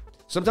 right?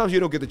 Sometimes you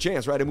don't get the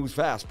chance, right? It moves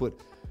fast. But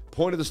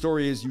point of the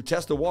story is you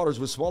test the waters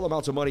with small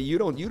amounts of money. You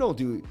don't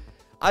do.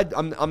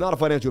 I'm not a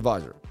financial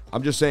advisor.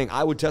 I'm just saying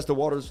I would test the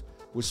waters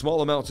with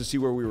small amounts to see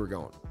where we were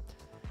going.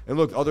 And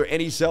look, are there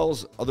any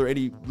sells?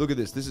 Look at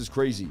this. This is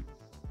crazy.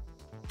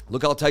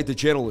 Look how tight the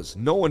channel is.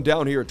 No one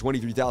down here at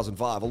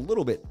 23,005. A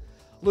little bit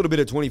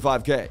at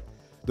 25K.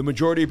 The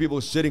majority of people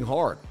are sitting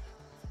hard.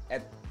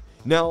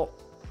 Now,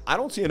 I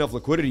don't see enough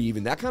liquidity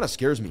even. That kind of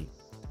scares me.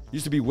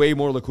 Used to be way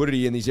more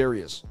liquidity in these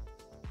areas.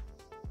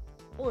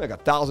 Only like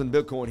 1,000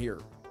 Bitcoin here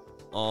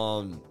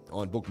on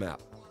Bookmap.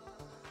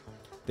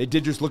 They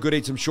did just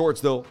liquidate some shorts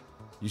though.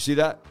 You see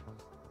that?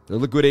 They're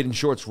liquidating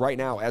shorts right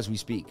now as we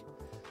speak.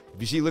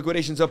 If you see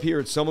liquidations up here,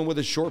 it's someone with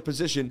a short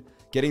position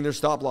getting their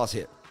stop loss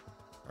hit.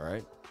 All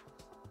right.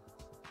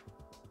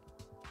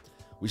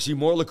 We see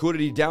more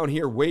liquidity down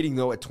here waiting,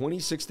 though, at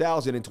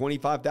 26,000 and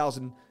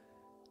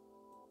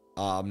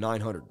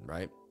 25,900,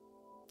 right?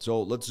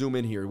 So let's zoom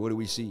in here. What do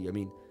we see? I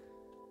mean,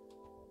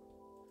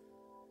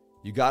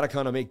 you got to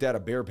kind of make that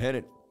a bear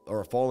pennant or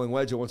a falling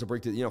wedge that wants to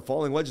break the,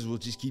 falling wedges will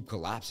just keep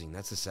collapsing.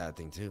 That's the sad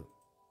thing, too.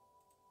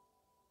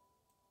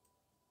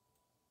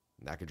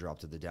 And that could drop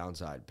to the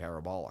downside,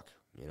 parabolic.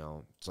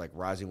 It's like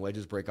rising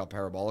wedges break up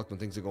parabolic when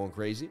things are going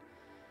crazy.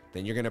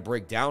 Then you're going to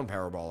break down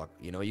parabolic.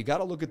 You got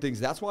to look at things.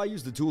 That's why I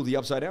use the tool, the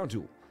upside down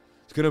tool.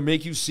 It's going to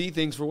make you see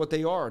things for what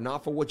they are,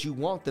 not for what you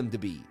want them to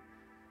be.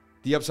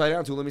 The upside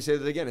down tool, let me say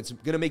that again. It's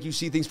going to make you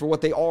see things for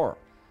what they are,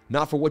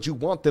 not for what you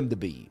want them to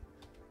be.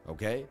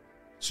 Okay?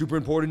 Super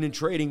important in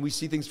trading. We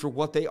see things for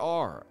what they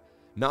are,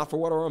 not for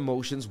what our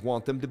emotions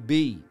want them to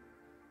be.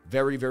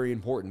 Very, very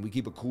important. We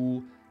keep a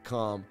cool,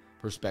 calm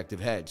perspective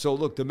head. So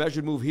look, the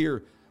measured move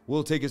here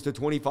will take us to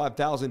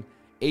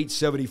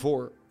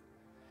 25,874.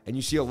 And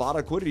you see a lot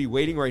of liquidity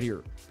waiting right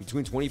here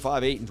between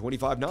 25.8 and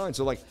 25.9.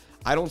 So,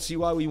 I don't see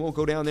why we won't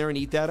go down there and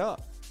eat that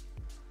up.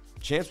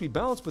 Chance we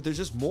bounce, but there's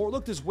just more.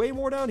 Look, there's way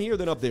more down here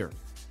than up there.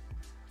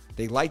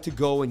 They like to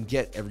go and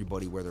get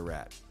everybody where they're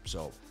at.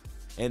 So,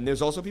 and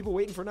there's also people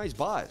waiting for nice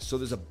buys. So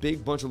there's a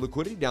big bunch of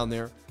liquidity down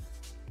there.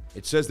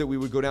 It says that we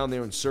would go down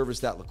there and service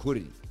that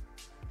liquidity.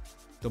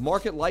 The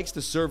market likes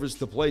to service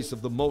the place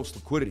of the most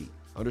liquidity.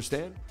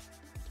 Understand?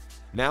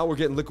 Now we're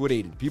getting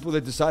liquidated. People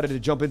that decided to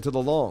jump into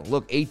the long.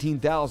 Look,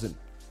 18,000.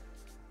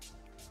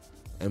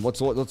 And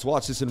let's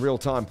watch this in real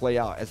time play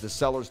out as the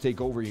sellers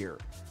take over here.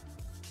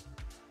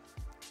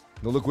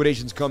 The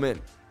liquidations come in.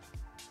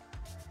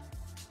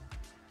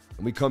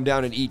 And we come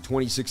down and eat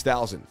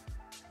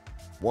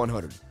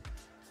 26,100.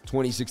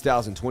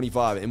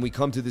 26,025. And we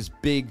come to this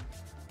big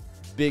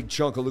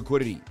chunk of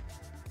liquidity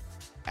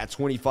at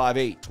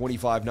 25.8,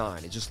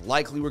 25.9. It's just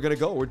likely we're going to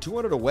go. We're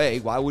 200 away.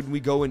 Why wouldn't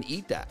we go and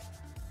eat that?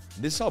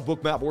 This is how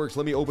Bookmap works.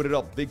 Let me open it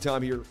up big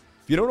time here.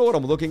 If you don't know what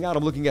I'm looking at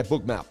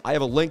Bookmap. I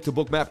have a link to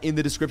Bookmap in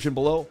the description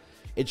below.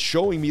 It's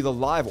showing me the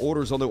live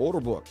orders on the order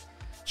book.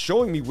 It's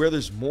showing me where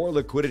there's more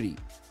liquidity.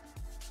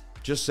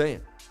 Just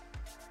saying.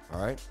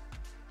 All right.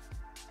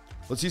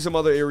 Let's see some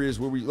other areas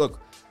where we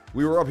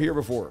were up here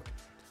before.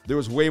 There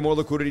was way more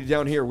liquidity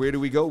down here. Where do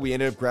we go? We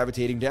ended up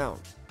gravitating down.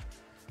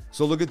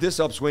 So look at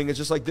this upswing. It's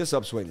just like this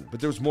upswing. But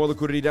there's more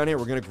liquidity down here.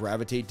 We're going to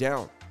gravitate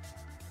down.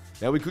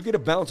 Now, we could get a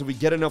bounce. If we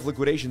get enough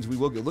liquidations, we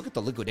will get. Look at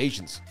the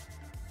liquidations.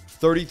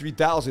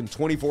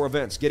 33,024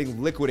 events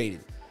getting liquidated.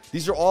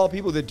 These are all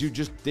people that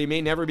they may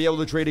never be able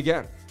to trade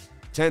again.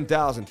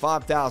 10,000,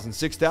 5,000,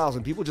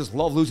 6,000. People just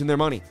love losing their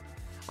money.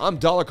 I'm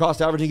dollar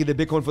cost averaging into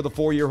Bitcoin for the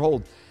 4-year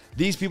hold.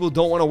 These people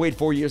don't want to wait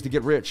 4 years to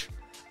get rich.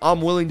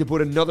 I'm willing to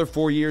put another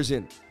 4 years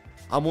in.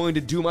 I'm willing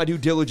to do my due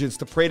diligence,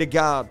 to pray to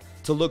God,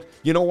 to look.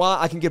 You know why?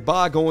 I can get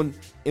by going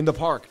in the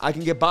park. I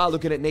can get by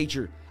looking at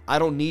nature. I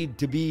don't need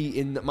to be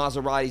in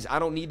Maseratis. I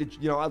don't need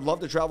to, I'd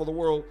love to travel the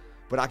world,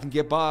 but I can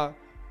get by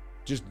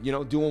just,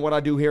 doing what I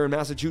do here in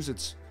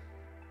Massachusetts.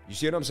 You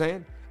see what I'm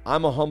saying?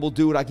 I'm a humble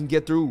dude. I can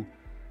get through.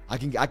 I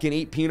can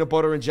eat peanut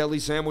butter and jelly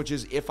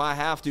sandwiches if I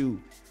have to.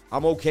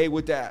 I'm okay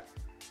with that.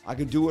 I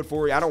can do it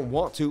for you. I don't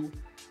want to,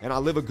 and I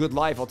live a good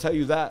life. I'll tell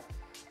you that.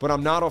 But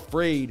I'm not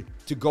afraid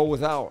to go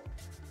without.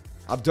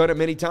 I've done it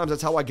many times.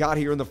 That's how I got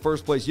here in the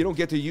first place. You don't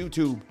get to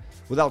YouTube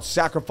without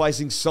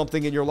sacrificing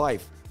something in your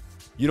life.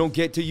 You don't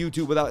get to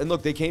YouTube without, and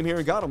look, they came here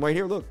and got them right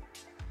here, look.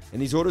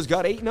 And these orders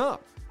got eaten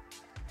up.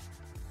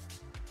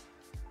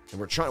 And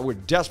we're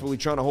desperately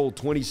trying to hold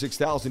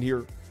 26,000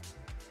 here.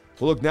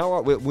 Well, look,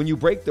 now when you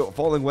break the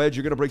falling wedge,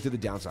 you're going to break to the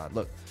downside.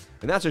 Look,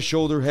 and that's a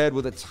shoulder head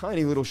with a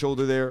tiny little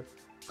shoulder there.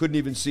 Couldn't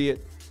even see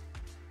it.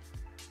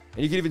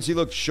 And you can even see,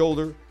 look,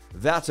 shoulder.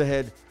 That's a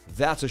head.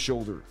 That's a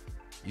shoulder.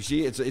 You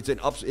see, it's an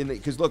ups in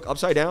because look,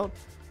 upside down,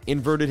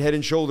 inverted head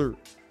and shoulder.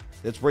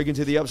 That's breaking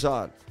to the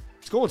upside.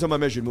 Let's go into my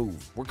measured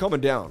move. We're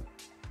coming down.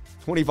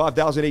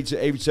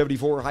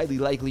 25,874, highly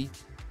likely.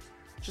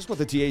 Just what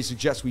the TA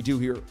suggests we do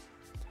here.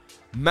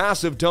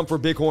 Massive dump for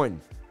Bitcoin.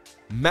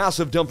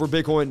 Massive dump for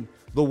Bitcoin.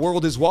 The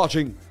world is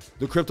watching.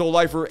 The crypto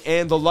lifer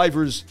and the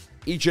lifers,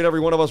 each and every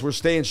one of us, we're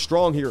staying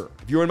strong here.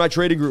 If you're in my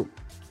trading group,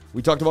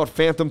 we talked about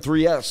Phantom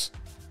 3S.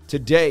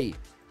 Today,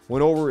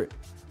 went over it.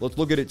 Let's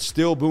look at it.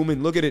 Still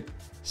booming. Look at it.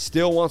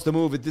 Still wants to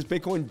move. If this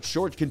Bitcoin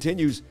short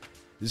continues,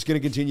 this is going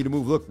to continue to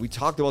move. Look, we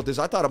talked about this.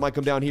 I thought it might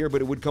come down here,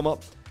 but it would come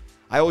up.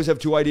 I always have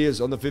two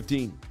ideas on the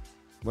 15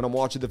 when I'm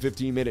watching the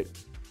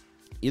 15-minute.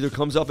 Either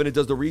comes up and it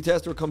does the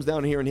retest or it comes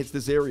down here and hits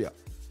this area.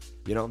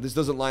 You know, this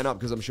doesn't line up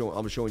because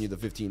I'm showing you the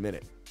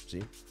 15-minute.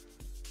 See?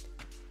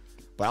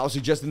 But I was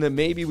suggesting that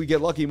maybe we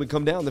get lucky and we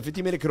come down. The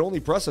 15-minute could only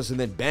press us and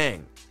then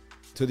bang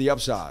to the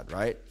upside,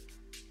 right?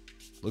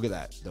 Look at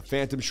that. The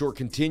Phantom short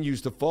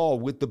continues to fall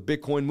with the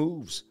Bitcoin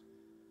moves.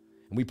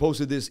 And we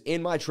posted this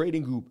in my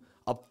trading group,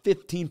 up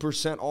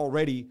 15%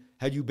 already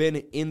had you been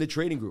in the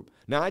trading group.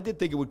 Now, I did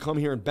think it would come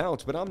here and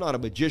bounce, but I'm not a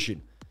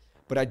magician.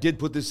 But I did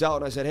put this out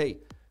and I said, hey,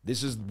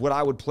 this is what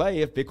I would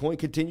play if Bitcoin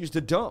continues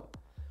to dump.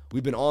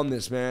 We've been on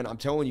this, man. I'm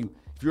telling you,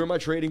 if you're in my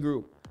trading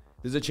group,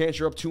 there's a chance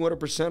you're up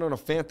 200% on a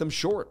Phantom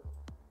short.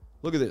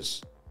 Look at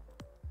this.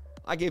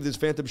 I gave this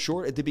Phantom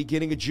short at the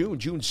beginning of June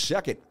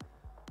 2nd.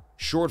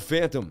 Short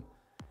Phantom.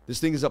 This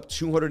thing is up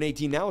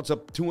 218. Now it's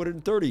up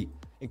 230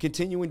 and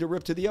continuing to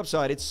rip to the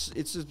upside. It's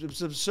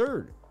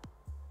absurd.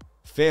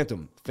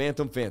 Phantom,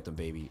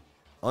 baby.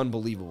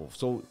 Unbelievable.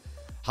 So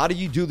how do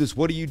you do this?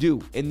 What do you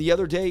do? And the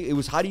other day, it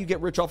was how do you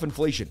get rich off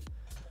inflation?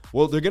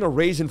 Well, they're going to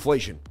raise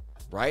inflation,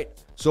 right?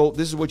 So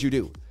this is what you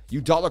do.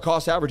 You dollar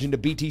cost average into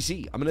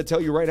BTC. I'm going to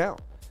tell you right now.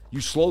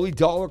 You slowly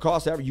dollar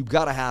cost average. You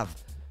got to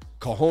have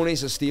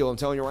cojones of steel, I'm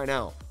telling you right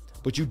now.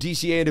 But you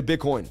DCA into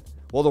Bitcoin.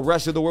 Well, the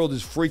rest of the world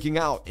is freaking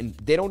out, and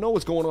they don't know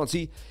what's going on.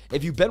 See,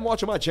 if you've been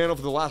watching my channel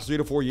for the last 3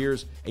 to 4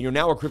 years, and you're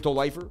now a crypto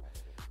lifer,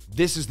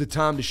 this is the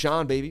time to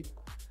shine, baby.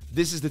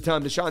 This is the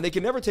time to shine. They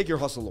can never take your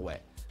hustle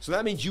away. So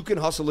that means you can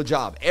hustle a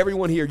job.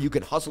 Everyone here, you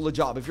can hustle a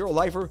job. If you're a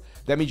lifer,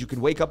 that means you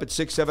can wake up at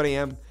 6, 7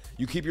 a.m.,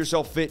 you keep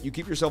yourself fit, you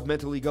keep yourself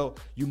mentally go.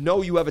 You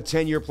know you have a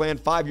 10-year plan,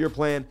 5-year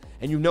plan,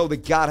 and you know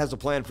that God has a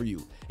plan for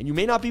you. And you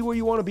may not be where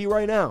you want to be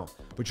right now,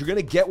 but you're going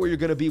to get where you're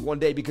going to be one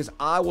day because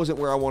I wasn't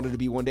where I wanted to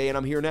be one day, and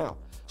I'm here now.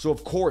 So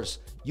of course,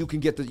 you can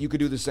do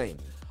the same.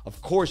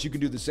 Of course, you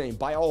can do the same,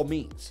 by all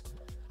means.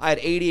 I had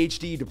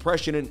ADHD,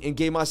 depression, and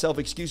gave myself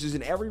excuses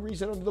and every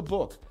reason under the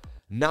book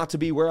not to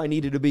be where I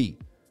needed to be.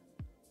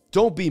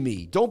 Don't be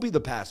me. Don't be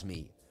the past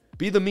me.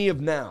 Be the me of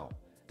now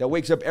that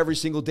wakes up every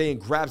single day and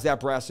grabs that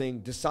brass ring,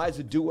 decides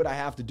to do what I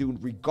have to do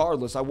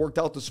regardless. I worked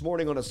out this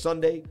morning on a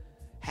Sunday,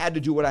 had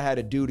to do what I had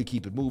to do to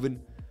keep it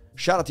moving.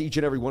 Shout out to each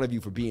and every one of you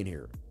for being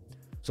here.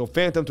 So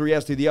Phantom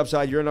 3S to the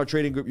upside, you're in our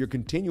trading group. You're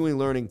continuing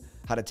learning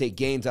how to take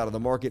gains out of the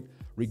market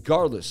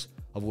regardless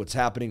of what's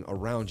happening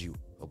around you,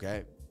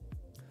 okay?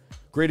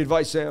 Great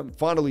advice, Sam.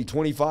 Finally,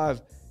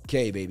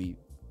 25K, baby.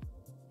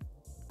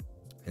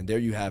 And there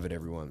you have it,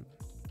 everyone.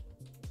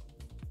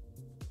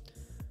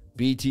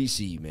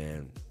 BTC,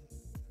 man.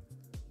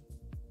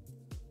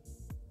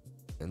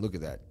 And look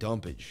at that,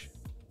 dumpage.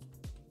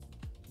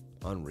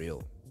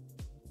 Unreal.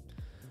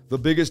 The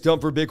biggest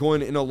dump for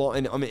Bitcoin in a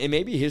long, and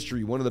maybe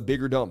history, one of the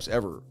bigger dumps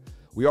ever.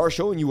 We are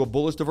showing you a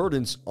bullish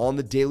divergence on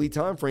the daily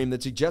time frame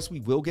that suggests we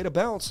will get a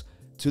bounce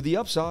to the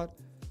upside,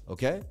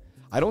 okay?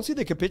 I don't see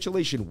the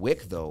capitulation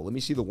wick, though. Let me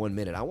see the 1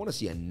 minute. I want to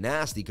see a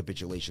nasty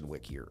capitulation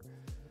wick here.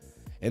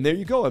 And there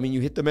you go. I mean,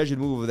 you hit the measured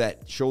move of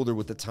that shoulder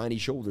with the tiny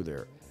shoulder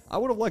there. I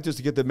would have liked us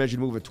to get the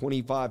measured move at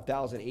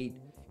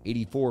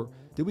 25,884.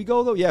 Did we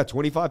go, though? Yeah,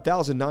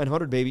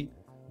 25,900, baby.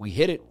 We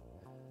hit it.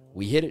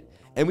 We hit it.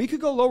 And we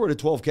could go lower to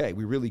 12K.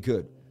 We really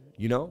could,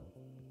 you know?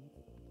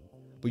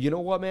 But you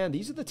know what, man?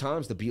 These are the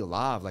times to be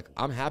alive. Like,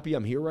 I'm happy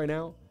I'm here right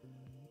now.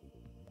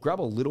 Grab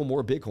a little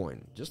more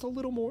Bitcoin. Just a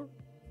little more,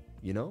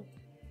 you know?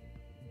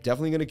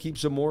 Definitely going to keep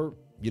some more,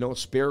 you know,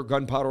 spare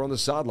gunpowder on the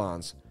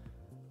sidelines.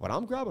 But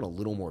I'm grabbing a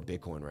little more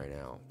Bitcoin right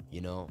now,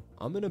 you know?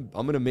 I'm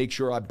gonna make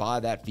sure I buy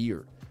that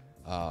fear.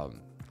 I'm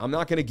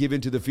not going to give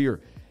in to the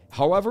fear.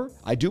 However,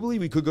 I do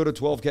believe we could go to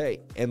 12K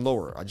and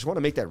lower. I just want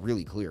to make that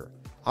really clear.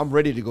 I'm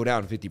ready to go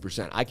down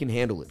 50%. I can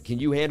handle it. Can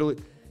you handle it?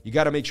 You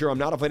got to make sure I'm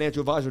not a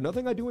financial advisor.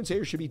 Nothing I do and say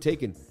or should be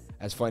taken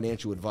as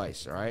financial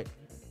advice, all right?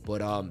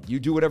 But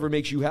you do whatever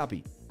makes you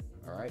happy,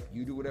 all right?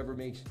 You do whatever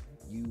makes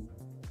you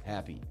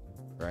happy,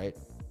 right?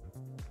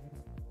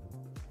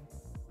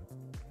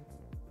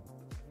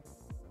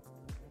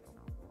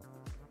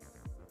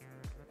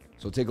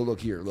 So take a look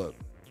here, look.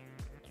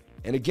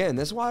 And again,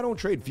 that's why I don't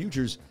trade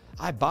futures.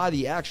 I buy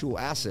the actual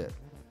asset.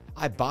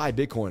 I buy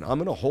Bitcoin. I'm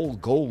going to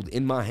hold gold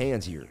in my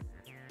hands here.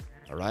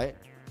 All right?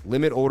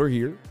 Limit order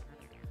here.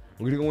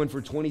 We're going to go in for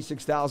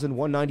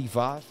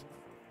 26,195.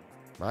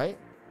 Right?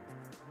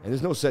 And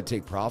there's no set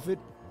take profit.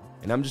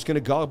 And I'm just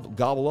going to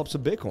gobble up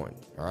some Bitcoin.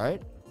 All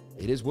right?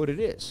 It is what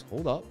it is.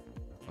 Hold up.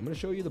 I'm going to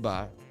show you the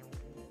buy.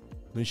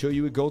 I'm going to show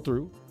you it go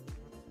through.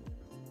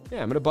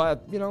 Yeah, I'm going to buy,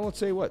 let's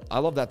say what? I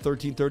love that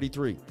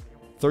 1333.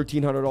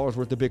 $1,300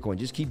 worth of Bitcoin.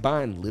 Just keep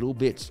buying little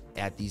bits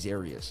at these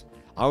areas.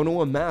 I want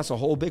to amass a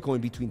whole Bitcoin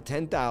between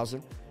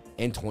 $10,000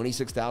 and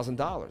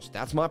 $26,000.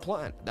 That's my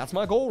plan. That's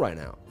my goal right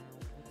now.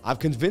 I've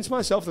convinced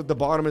myself that the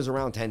bottom is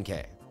around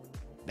 10K.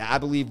 I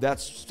believe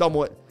that's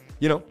somewhat,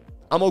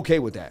 I'm okay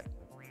with that.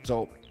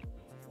 So,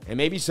 and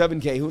maybe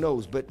 7K, who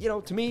knows? But,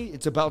 to me,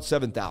 it's about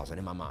 7,000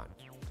 in my mind.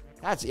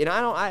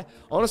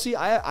 Honestly,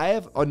 I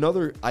have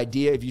another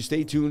idea. If you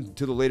stay tuned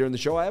to the later in the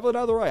show, I have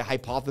another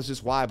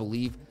hypothesis why I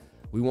believe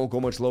we won't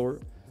go much lower.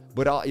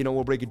 But,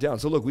 we'll break it down.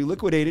 So, look, we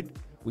liquidated.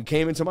 We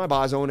came into my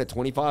buy zone at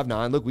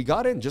 25.9. Look, we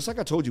got in just like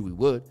I told you we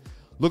would.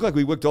 Looked like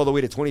we wicked all the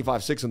way to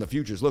 25.6 on the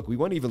futures. Look, we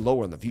went even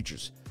lower on the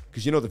futures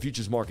because, the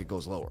futures market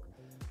goes lower,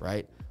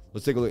 right?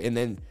 Let's take a look. And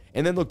then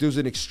look, there's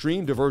an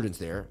extreme divergence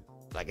there,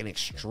 like an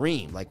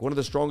extreme, like one of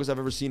the strongest I've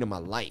ever seen in my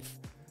life,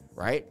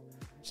 right?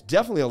 It's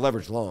definitely a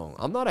leverage long.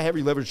 I'm not a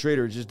heavy leverage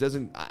trader. It just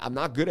doesn't, I'm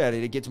not good at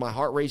it. It gets my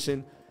heart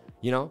racing.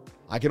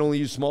 I can only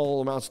use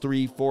small amounts,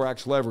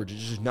 3-4x leverage.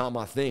 It's just not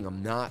my thing.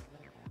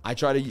 I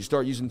try to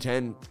start using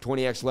 10,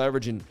 20x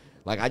leverage and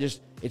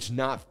it's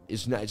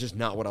just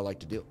not what I like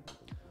to do.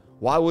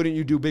 Why wouldn't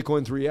you do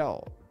Bitcoin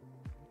 3L?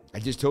 I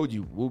just told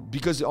you, well,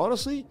 because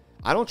honestly,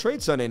 I don't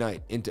trade Sunday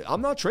night.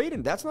 I'm not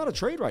trading. That's not a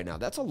trade right now.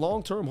 That's a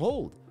long-term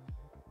hold.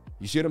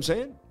 You see what I'm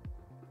saying?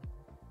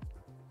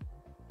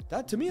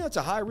 That, to me, that's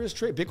a high-risk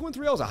trade. Bitcoin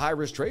 3L is a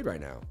high-risk trade right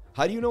now.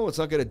 How do you know it's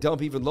not going to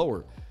dump even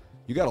lower?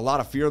 You got a lot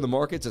of fear in the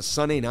market. It's a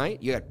Sunday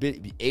night. You got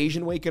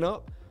Asian waking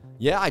up.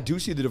 Yeah, I do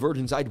see the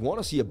divergence. I'd want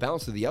to see a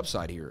bounce to the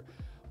upside here.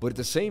 But at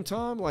the same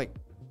time, I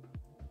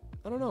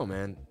don't know,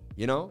 man.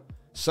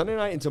 Sunday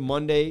night into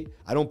Monday,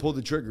 I don't pull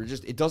the trigger.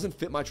 It doesn't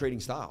fit my trading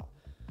style.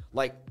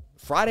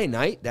 Friday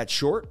night, that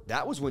short,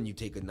 that was when you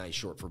take a nice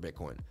short for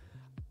Bitcoin.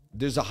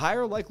 There's a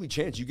higher likely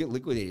chance you get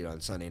liquidated on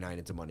Sunday night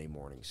into Monday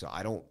morning. So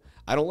I don't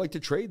like to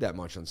trade that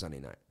much on Sunday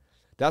night.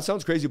 That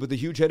sounds crazy, but the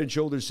huge head and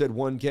shoulders said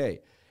 1K.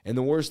 And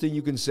the worst thing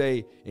you can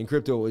say in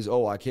crypto is,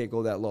 I can't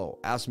go that low.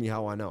 Ask me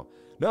how I know.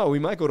 No, we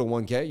might go to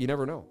 1K. You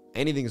never know.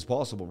 Anything is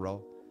possible,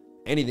 bro.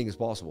 Anything is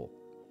possible.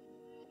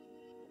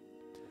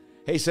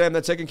 Hey, Sam,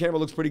 that second camera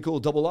looks pretty cool.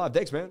 Double live.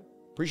 Thanks, man.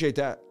 Appreciate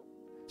that.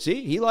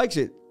 See, he likes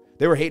it.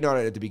 They were hating on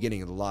it at the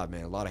beginning of the live,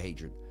 man. A lot of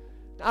hatred.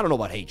 I don't know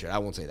about hatred. I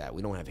won't say that.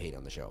 We don't have hate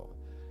on the show.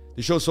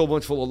 The show's so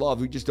much full of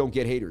love. We just don't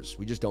get haters.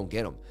 We just don't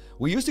get them.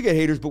 We used to get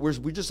haters, but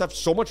we just have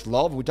so much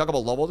love. And we talk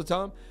about love all the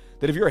time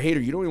that if you're a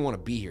hater, you don't even want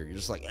to be here. You're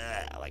just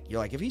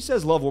if he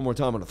says love one more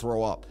time, I'm going to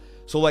throw up.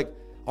 So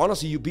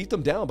honestly, you beat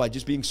them down by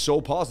just being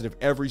so positive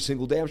every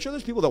single day. I'm sure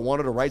there's people that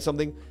wanted to write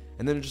something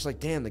and then they're just like,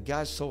 damn, the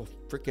guy's so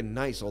freaking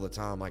nice all the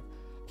time.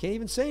 Can't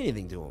even say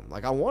anything to him.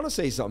 I want to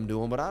say something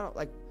to him, but I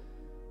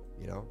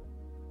don't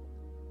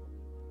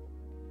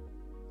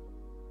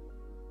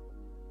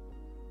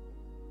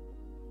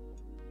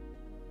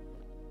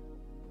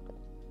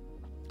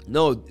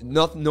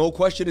No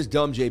question is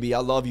dumb, JB. I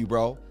love you,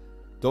 bro.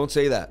 Don't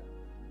say that.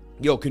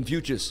 Yo,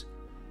 Confucius,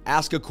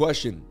 ask a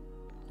question.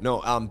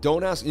 No,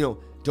 don't ask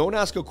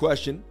a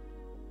question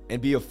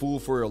and be a fool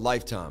for a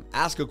lifetime.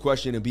 Ask a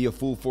question and be a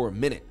fool for a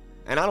minute.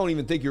 And I don't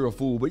even think you're a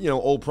fool, but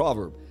old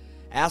proverb.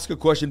 Ask a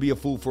question, be a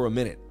fool for a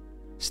minute.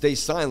 Stay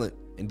silent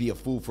and be a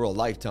fool for a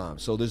lifetime.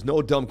 So there's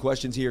no dumb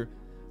questions here.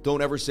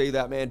 Don't ever say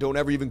that, man. Don't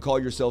ever even call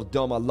yourself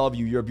dumb. I love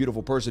you. You're a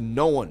beautiful person.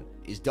 No one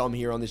is dumb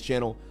here on this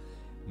channel.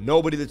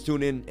 Nobody that's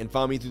tuned in and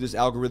found me through this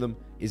algorithm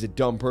is a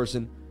dumb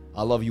person.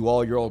 I love you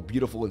all. You're all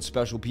beautiful and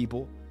special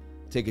people.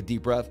 Take a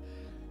deep breath.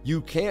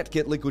 You can't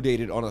get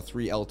liquidated on a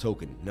 3L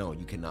token. No,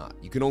 you cannot.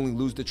 You can only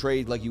lose the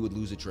trade like you would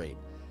lose a trade.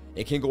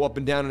 It can go up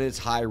and down and it's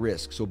high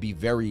risk. So be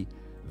very,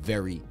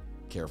 very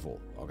careful,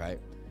 okay?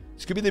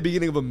 This could be the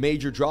beginning of a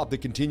major drop that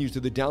continues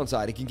to the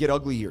downside. It can get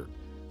ugly here.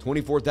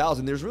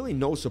 24,000, there's really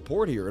no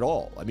support here at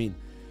all. This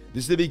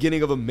is the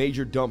beginning of a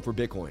major dump for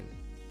Bitcoin.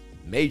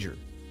 Major.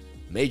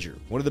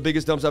 One of the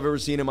biggest dumps I've ever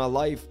seen in my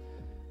life.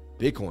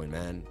 Bitcoin,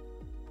 man.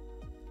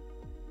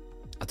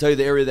 I'll tell you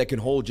the area that can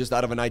hold just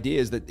out of an idea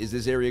is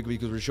this area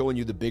because we're showing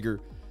you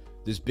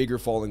this bigger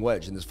falling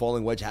wedge, and this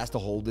falling wedge has to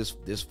hold this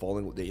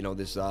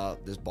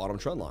bottom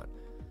trend line.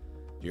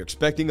 You're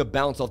expecting a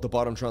bounce off the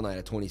bottom trend line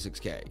at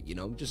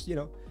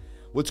 26K.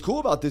 What's cool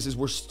about this is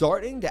we're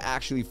starting to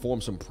actually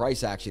form some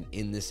price action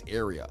in this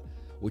area,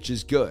 which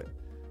is good.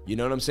 You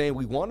know what I'm saying?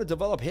 We want to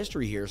develop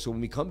history here, so when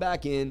we come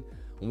back in,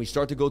 when we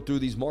start to go through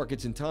these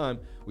markets in time,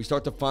 we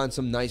start to find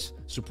some nice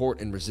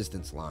support and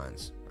resistance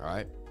lines, all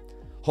right?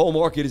 Whole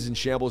market is in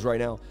shambles right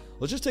now.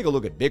 Let's just take a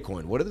look at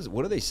Bitcoin. What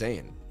are they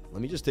saying?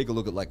 Let me just take a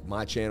look at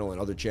my channel and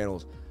other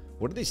channels.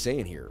 What are they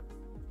saying here?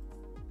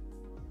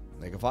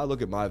 If I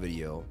look at my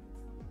video,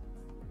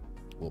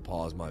 we'll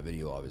pause my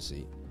video,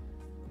 obviously,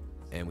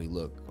 and we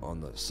look on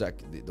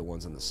the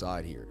ones on the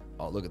side here.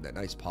 Oh, look at that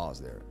nice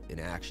pause there in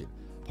action.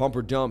 Pump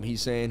or dump,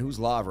 he's saying, who's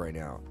live right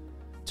now?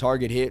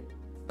 Target hit.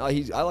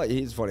 He's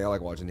funny. I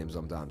like watching him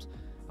sometimes.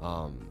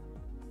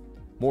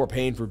 More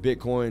pain for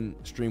Bitcoin.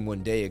 Stream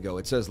 1 day ago.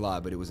 It says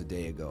live, but it was a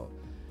day ago.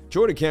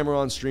 Jordan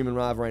Cameron streaming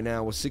live right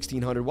now with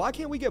 1,600. Why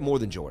can't we get more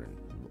than Jordan?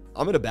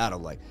 I'm in a battle.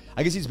 Like,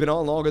 I guess he's been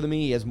on longer than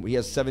me. He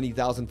has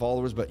 70,000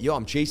 followers, but yo,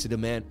 I'm chasing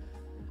him, man.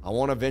 I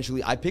want to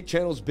eventually. I pick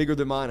channels bigger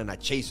than mine, and I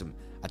chase him.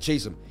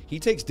 He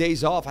takes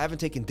days off. I haven't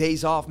taken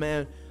days off,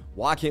 man.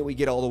 Why can't we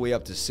get all the way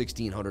up to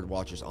 1,600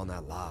 watchers on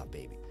that live,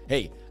 baby?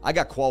 Hey, I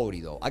got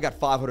quality, though. I got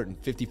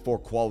 554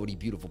 quality,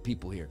 beautiful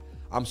people here.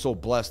 I'm so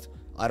blessed.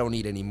 I don't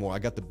need any more.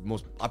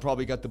 I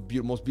probably got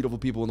the most beautiful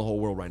people in the whole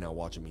world right now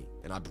watching me,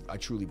 and I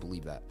truly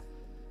believe that.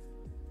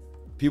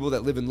 People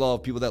that live in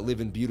love, people that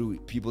live in beauty,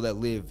 people that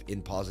live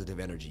in positive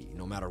energy,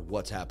 no matter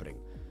what's happening.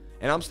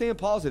 And I'm staying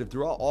positive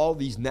throughout all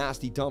these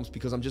nasty dumps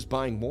because I'm just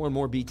buying more and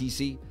more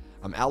BTC.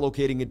 I'm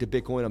allocating it to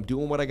Bitcoin. I'm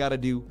doing what I got to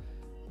do,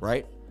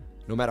 right?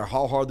 No matter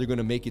how hard they're going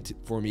to make it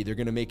for me, they're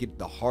going to make it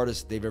the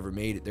hardest they've ever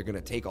made it. They're going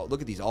to take all, look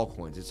at these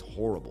altcoins. It's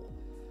horrible.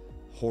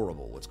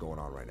 Horrible what's going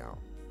on right now.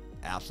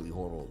 Absolutely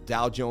horrible.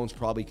 Dow Jones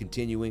probably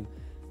continuing,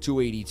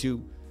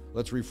 282.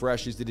 Let's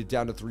refresh. Did it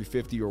down to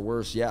 350 or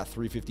worse? Yeah,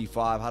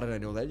 355. How did I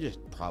know that? It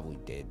just probably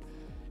did.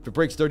 If it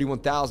breaks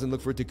 31,000, look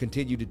for it to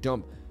continue to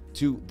dump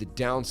to the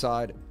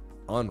downside.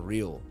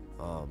 Unreal.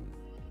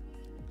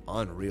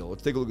 Unreal.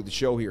 Let's take a look at the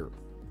show here.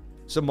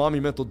 Some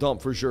monumental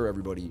dump for sure,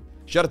 everybody.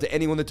 Shout out to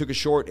anyone that took a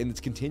short and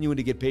it's continuing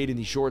to get paid in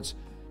these shorts.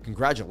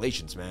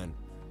 Congratulations, man.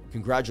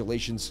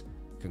 Congratulations.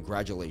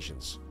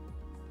 Congratulations.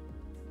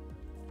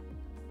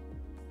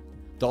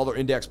 Dollar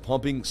index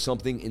pumping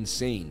something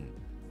insane.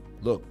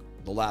 Look,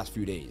 the last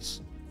few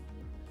days.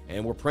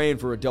 And we're praying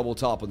for a double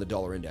top on the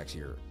dollar index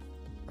here.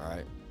 All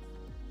right.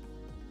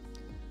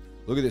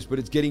 Look at this, but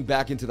it's getting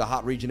back into the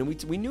hot region,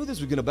 and we knew this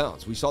was going to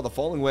bounce. We saw the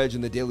falling wedge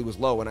and the daily was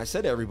low, and I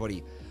said to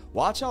everybody,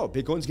 watch out,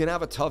 Bitcoin's going to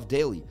have a tough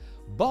daily.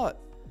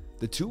 But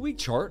the 2-week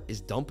chart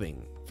is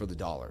dumping for the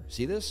dollar.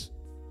 See this?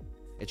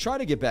 It tried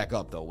to get back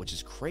up, though, which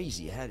is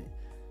crazy.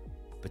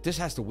 But this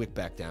has to wick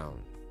back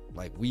down.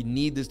 Like, we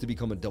need this to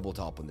become a double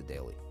top on the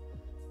daily.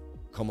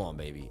 Come on,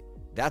 baby.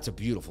 That's a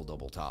beautiful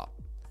double top.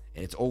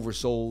 And it's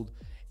oversold.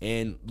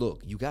 And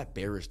look, you got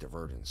bearish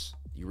divergence.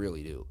 You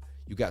really do.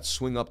 You got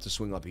swing up to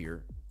swing up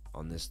here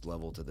on this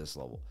level to this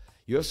level.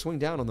 You have swing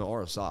down on the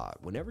RSI.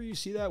 Whenever you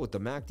see that with the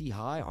MACD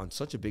high on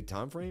such a big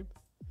time frame,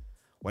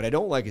 what I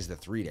don't like is the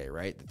 3-day,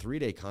 right? The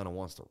 3-day kind of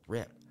wants to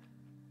rip.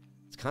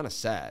 It's kind of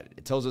sad.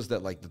 It tells us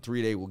that like the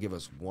 3-day will give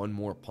us one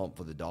more pump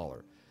for the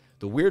dollar.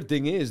 The weird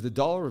thing is the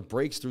dollar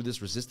breaks through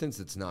this resistance.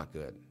 It's not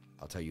good.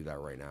 I'll tell you that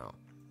right now.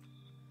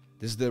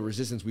 This is the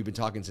resistance we've been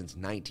talking since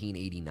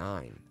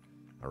 1989.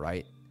 All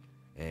right.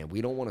 And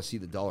we don't want to see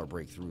the dollar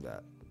break through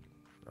that.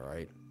 All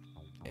right.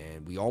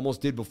 And we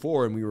almost did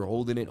before, and we were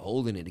holding it.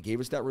 It gave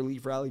us that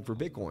relief rally for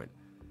Bitcoin.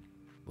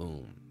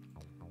 Boom.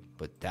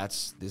 But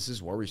this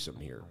is worrisome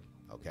here.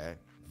 Okay.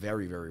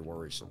 Very, very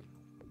worrisome.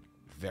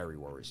 Very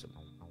worrisome.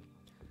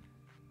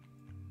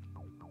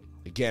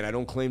 Again, I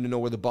don't claim to know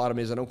where the bottom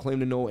is. I don't claim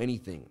to know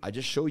anything. I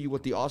just show you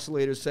what the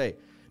oscillators say.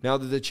 Now,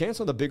 the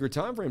chance on the bigger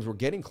time frames, we're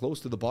getting close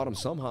to the bottom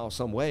somehow,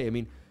 some way. I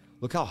mean,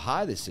 look how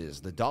high this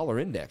is, the dollar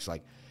index.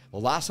 Like,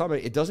 well, last time,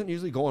 it doesn't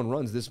usually go on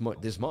runs this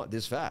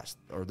fast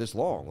or this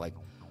long. Like,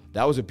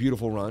 that was a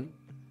beautiful run,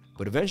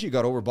 but eventually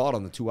got overbought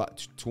on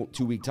the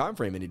two-week time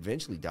frame and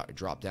eventually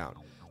dropped down.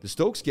 The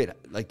Stokes the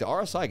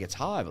RSI gets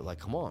high, but like,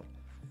 come on.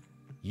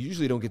 You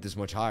usually don't get this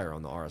much higher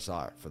on the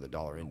RSI for the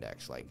dollar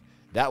index. Like,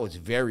 that was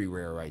very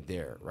rare right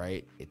there,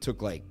 right? It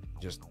took like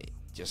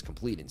just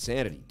complete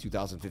insanity,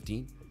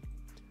 2015.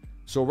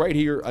 So right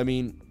here, I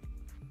mean,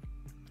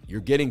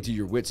 you're getting to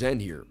your wit's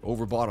end here,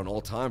 overbought on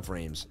all time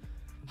frames.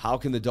 How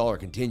can the dollar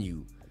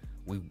continue?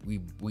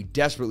 We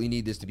desperately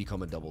need this to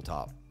become a double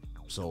top.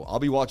 So I'll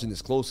be watching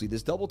this closely.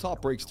 This double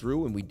top breaks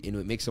through and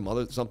it makes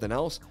something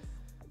else.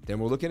 Then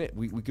we're looking at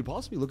we could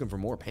possibly be looking for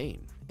more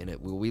pain, and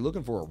we'll be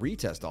looking for a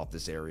retest off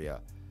this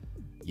area.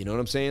 You know what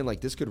I'm saying?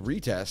 Like, this could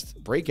retest,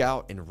 break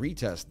out, and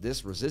retest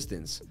this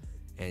resistance,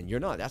 and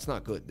that's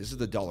not good. This is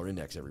the dollar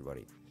index,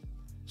 everybody.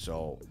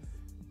 So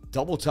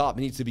double top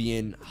needs to be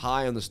in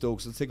high on the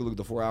Stokes. Let's take a look at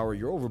the 4-hour.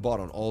 You're overbought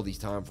on all these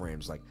time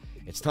frames. Like,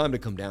 it's time to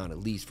come down at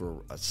least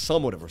for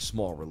somewhat of a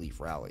small relief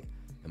rally,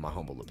 in my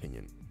humble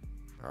opinion.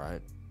 All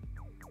right.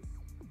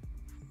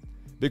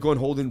 Bitcoin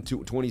holding to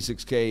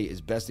 26K as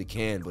best it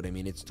can, but I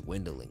mean, it's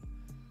dwindling.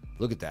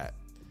 Look at that.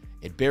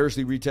 It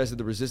barely retested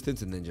the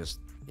resistance, and then just,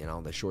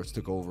 the shorts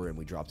took over and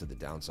we dropped to the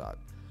downside.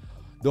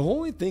 The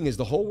only thing is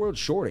the whole world's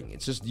shorting.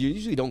 It's just, you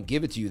usually don't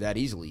give it to you that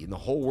easily, and the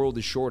whole world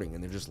is shorting,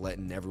 and they're just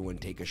letting everyone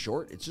take a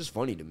short. It's just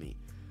funny to me.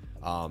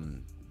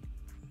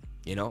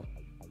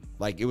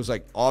 Like, it was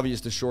like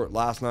obvious to short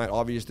last night,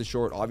 obvious to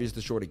short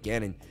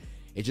again, and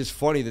it's just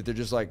funny that they're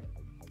just like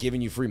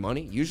giving you free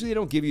money. Usually they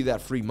don't give you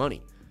that free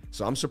money.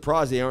 So I'm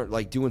surprised they aren't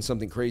like doing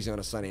something crazy on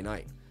a Sunday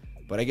night.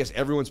 But I guess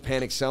everyone's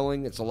panic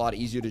selling. It's a lot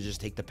easier to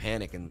just take the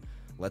panic and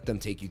let them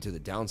take you to the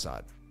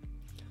downside.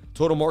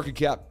 Total market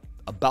cap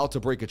about to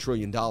break $1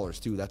 trillion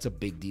too. That's a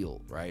big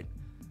deal, right?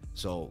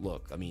 So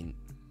look, I mean,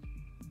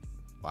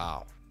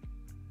 wow.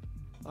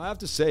 I have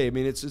to say, I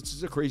mean,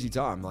 it's a crazy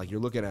time. Like, you're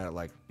looking at it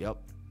like, yep,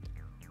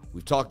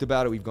 we've talked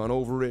about it, we've gone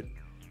over it.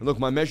 And look,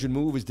 my measured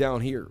move is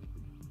down here.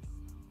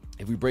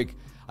 If we break,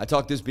 I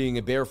talked this being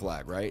a bear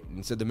flag, right?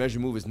 And said the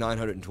measured move is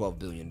 $912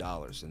 billion.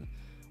 And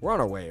We're on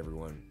our way,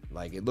 everyone.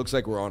 Like, it looks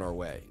like we're on our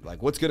way.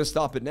 Like, what's going to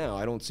stop it now?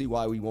 I don't see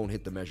why we won't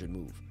hit the measured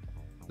move.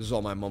 This is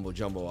all my mumbo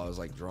jumbo. I was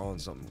like drawing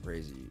something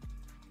crazy.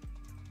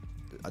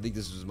 I think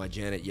this was my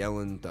Janet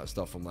Yellen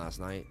stuff from last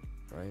night,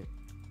 right?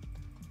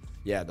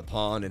 Yeah, the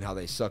pawn and how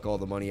they suck all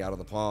the money out of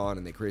the pawn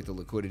and they create the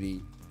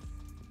liquidity.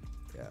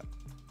 Yeah.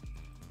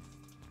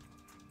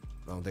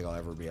 I don't think I'll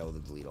ever be able to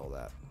delete all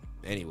that.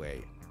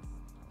 Anyway.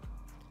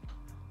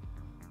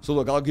 So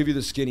look, I'll give you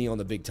the skinny on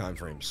the big time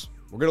frames.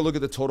 We're going to look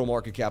at the total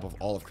market cap of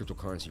all of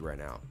cryptocurrency right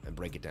now and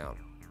break it down.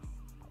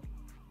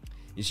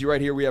 You see right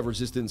here we have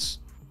resistance.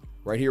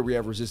 Right here we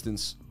have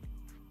resistance.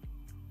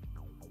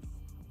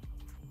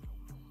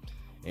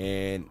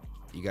 And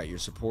you got your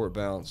support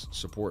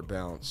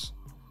bounce,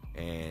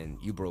 and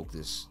you broke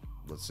this,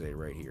 let's say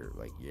right here,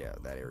 like, yeah,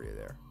 that area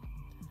there.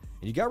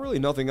 And you got really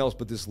nothing else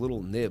but this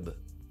little nib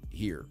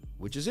here,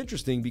 which is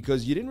interesting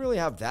because you didn't really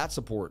have that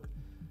support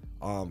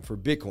for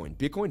Bitcoin.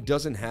 Bitcoin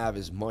doesn't have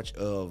as much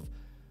of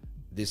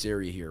this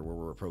area here where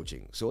we're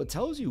approaching. So it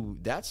tells you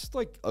that's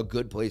like a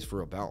good place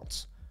for a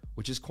bounce,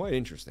 which is quite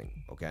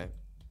interesting, okay?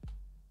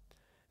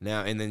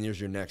 Now, and then there's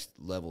your next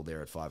level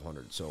there at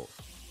 500. So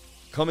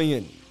coming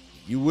in,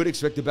 you would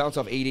expect to bounce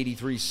off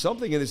 883,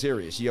 something in this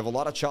area. So you have a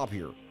lot of chop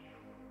here.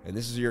 And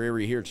this is your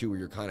area here too where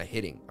you're kind of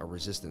hitting a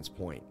resistance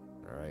point,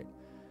 all right?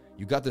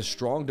 You got this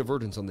strong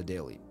divergence on the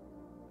daily.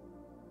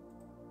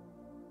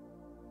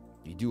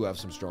 You do have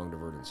some strong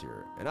divergence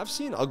here. And I've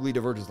seen ugly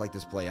divergence like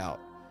this play out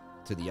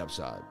to the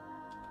upside.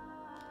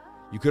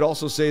 You could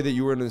also say that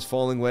you were in this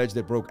falling wedge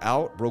that broke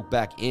out, broke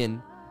back in,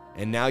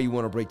 and now you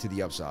want to break to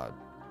the upside,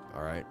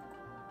 all right?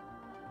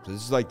 So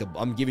this is like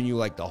I'm giving you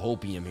like the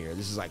hopium here.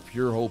 This is like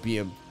pure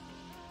hopium.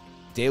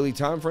 Daily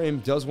time frame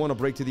does want to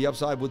break to the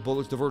upside with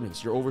bullish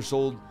divergence. You're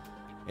oversold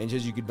and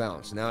just you could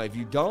bounce. Now, if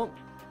you don't,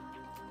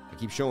 I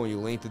keep showing you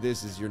length of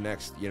this is your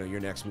next, your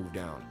next move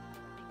down.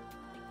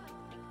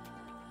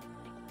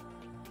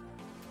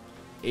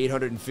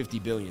 850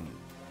 billion.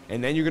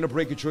 And then you're going to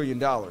break $1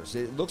 trillion.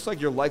 It looks like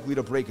you're likely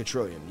to break $1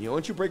 trillion.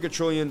 Once you break $1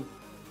 trillion,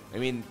 I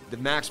mean, the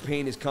max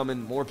pain is coming.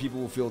 More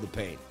people will feel the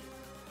pain.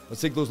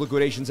 Let's take those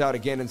liquidations out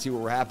again and see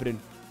what we're happening.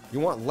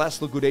 You want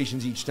less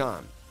liquidations each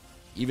time,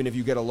 even if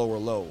you get a lower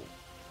low.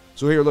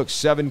 So here, look,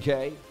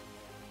 7K,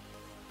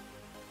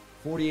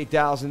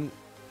 48,000,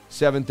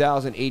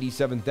 7,000,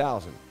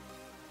 87,000.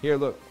 Here,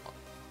 look,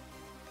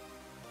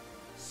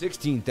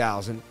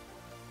 16,000,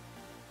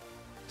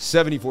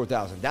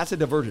 74,000. That's a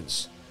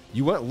divergence.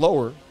 You went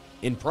lower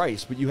in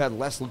price, but you had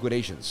less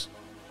liquidations.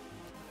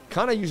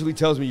 Kind of usually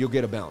tells me you'll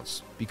get a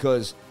bounce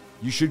because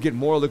you should get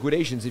more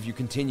liquidations if you're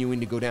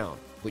continuing to go down,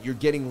 but you're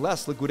getting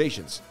less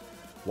liquidations.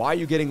 Why are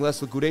you getting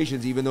less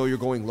liquidations even though you're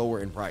going lower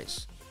in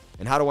price?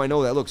 And how do I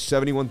know that? Look,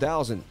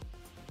 71,000,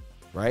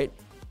 right?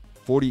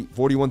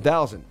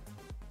 41,000.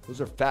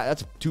 Those are fat.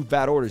 That's two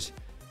fat orders.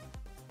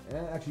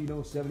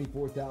 Actually,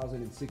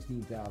 74,000 and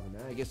 16,000.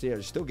 I guess they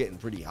are still getting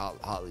pretty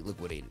hotly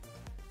liquidated.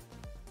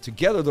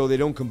 Together, though, they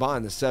don't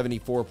combine the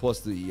 74 plus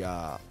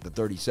the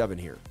 37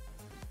 here.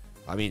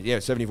 I mean, yeah,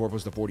 74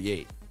 plus the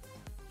 48.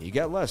 You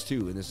got less,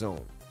 too, in this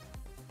zone.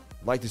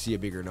 Like to see a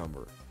bigger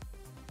number.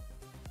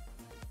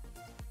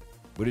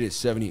 But it is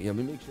 70. Let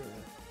me make sure.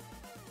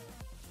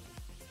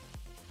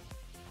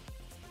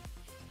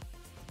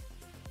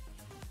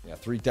 Yeah,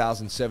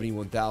 3,000,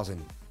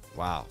 71,000.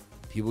 Wow.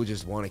 People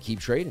just want to keep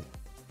trading.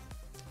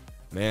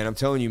 Man, I'm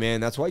telling you, man,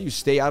 that's why you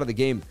stay out of the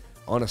game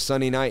on a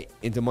Sunday night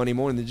into Monday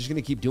morning. They're just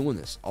going to keep doing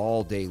this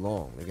all day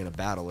long. They're going to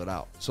battle it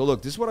out. So,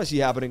 look, this is what I see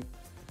happening.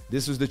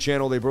 This was the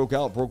channel they broke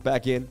out, broke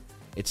back in.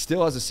 It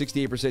still has a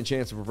 68%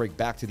 chance of a break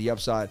back to the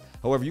upside.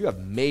 However, you have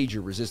major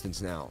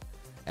resistance now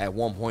at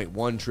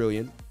 1.1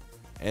 trillion.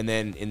 And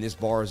then in this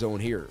bar zone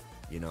here,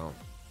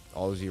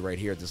 all those right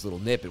here at this little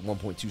nip at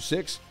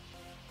 1.26.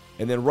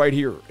 And then right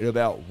here at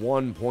about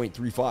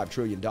 $1.35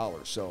 trillion.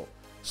 So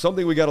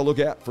something we got to look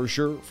at for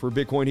sure for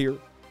Bitcoin here.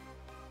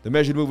 The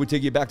measured move would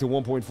take you back to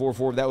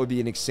 1.44. That would be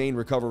an insane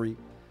recovery.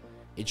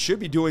 It should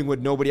be doing what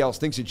nobody else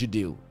thinks it should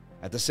do.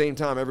 At the same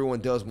time, everyone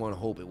does want to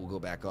hope it will go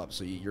back up.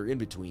 So you're in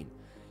between.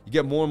 You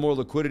get more and more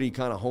liquidity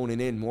kind of honing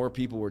in. More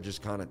people are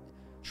just kind of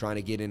trying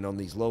to get in on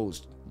these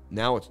lows.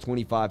 Now it's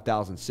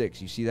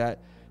 25,006. You see that?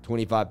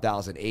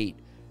 25,008,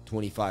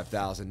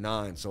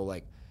 25,009. So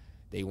like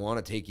they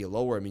want to take you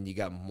lower. I mean, you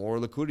got more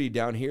liquidity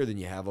down here than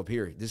you have up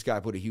here. This guy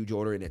put a huge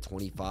order in at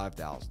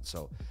 25,000.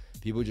 So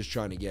people are just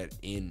trying to get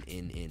in.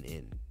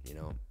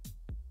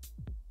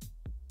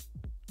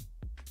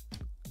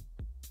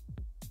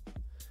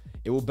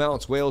 It will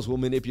bounce. Whales will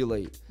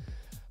manipulate.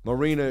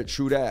 Marina,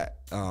 true that.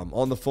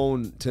 On the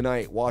phone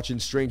tonight, watching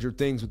Stranger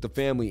Things with the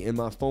family, and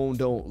my phone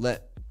don't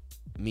let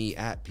me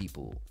at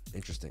people.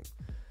 Interesting.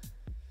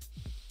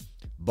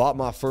 Bought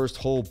my first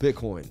whole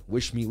Bitcoin.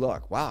 Wish me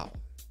luck. Wow,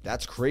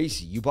 that's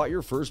crazy. You bought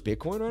your first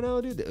Bitcoin right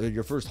now, dude?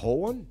 Your first whole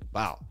one?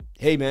 Wow.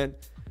 Hey, man.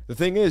 The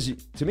thing is,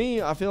 to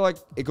me, I feel like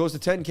it goes to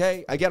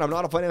 10K. Again, I'm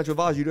not a financial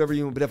advisor. You do whatever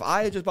you want. But if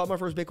I had just bought my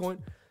first Bitcoin,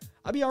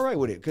 I'd be all right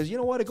with it. Because you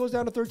know what? It goes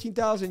down to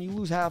 13,000. You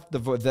lose half the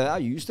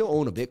value. You still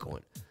own a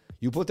Bitcoin.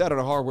 You put that on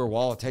a hardware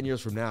wallet 10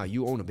 years from now,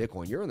 you own a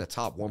Bitcoin. You're in the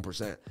top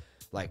 1%.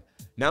 Like,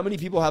 Not many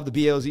people have the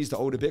BLZs to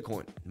own a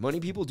Bitcoin.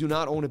 Many people do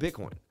not own a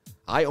Bitcoin.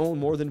 I own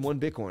more than one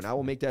Bitcoin. I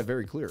will make that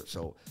very clear.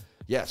 So,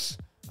 yes.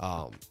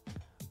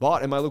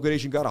 Bought and my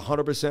liquidation got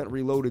 100%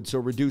 reloaded, so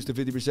reduced to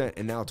 50%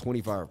 and now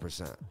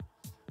 25%.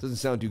 Doesn't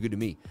sound too good to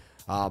me.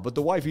 But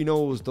the wifey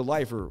knows the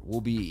lifer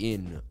will be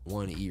in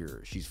one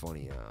ear. She's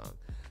funny.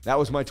 That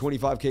was my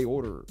 25K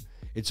order.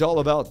 It's all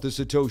about the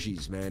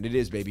Satoshis, man. It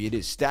is, baby. It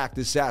is. Stack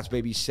the sats,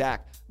 baby.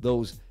 Stack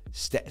those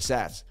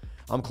sats.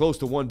 I'm close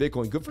to one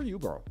Bitcoin. Good for you,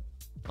 bro.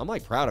 I'm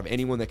like proud of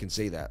anyone that can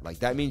say that. Like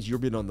that means you're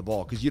being on the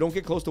ball because you don't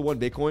get close to one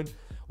Bitcoin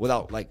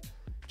without like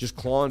just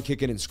clawing,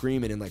 kicking, and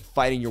screaming and like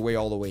fighting your way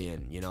all the way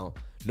in, you know?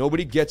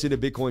 Nobody gets into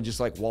Bitcoin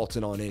just like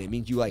waltzing on in. It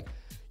means you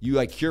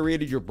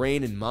curated your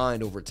brain and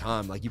mind over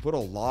time. Like you put a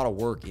lot of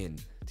work in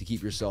to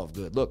keep yourself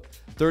good. Look,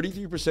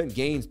 33%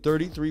 gains,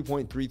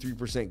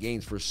 33.33%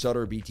 gains for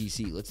Sutter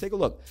BTC. Let's take a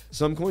look.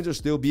 Some coins are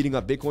still beating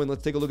up Bitcoin.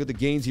 Let's take a look at the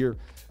gains here.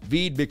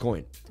 Veed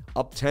Bitcoin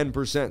up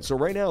 10%. So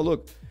right now,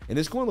 look, and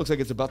this coin looks like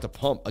it's about to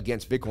pump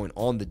against Bitcoin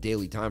on the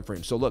daily time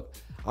frame. So look,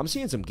 I'm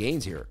seeing some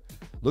gains here.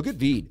 Look at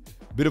Veed.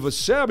 Bit of a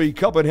savvy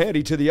cup and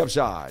handy to the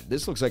upside.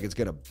 This looks like it's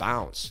going to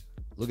bounce.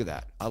 Look at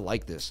that. I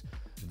like this.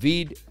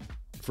 Veed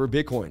for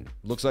Bitcoin.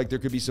 Looks like there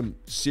could be some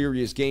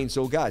serious gains.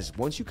 So guys,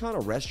 once you kind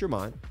of rest your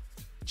mind,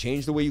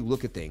 change the way you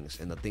look at things,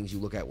 and the things you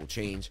look at will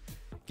change.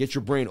 Get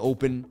your brain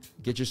open,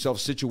 get yourself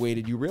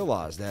situated. You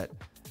realize that,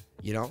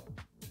 you know,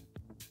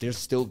 there's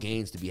still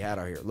gains to be had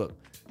out here. Look,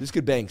 this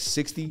could bang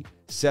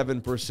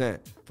 67%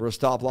 for a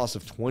stop loss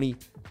of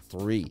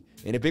 23.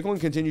 And if Bitcoin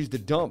continues to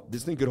dump,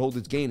 this thing could hold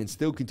its gain and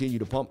still continue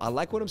to pump. I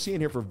like what I'm seeing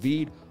here for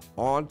Veed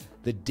on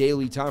the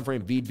daily time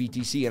frame, Veed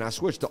BTC. And I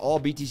switched to all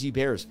BTC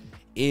pairs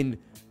in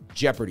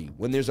jeopardy.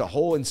 When there's a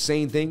whole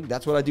insane thing,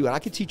 that's what I do. And I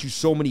can teach you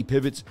so many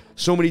pivots,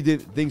 so many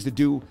things to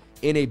do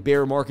in a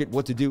bear market,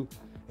 what to do.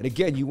 And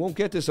again, you won't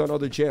get this on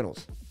other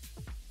channels.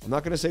 I'm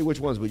not going to say which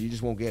ones, but you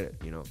just won't get it,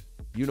 you know.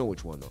 You know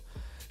which one, though.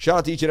 Shout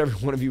out to each and every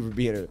one of you for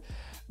being here.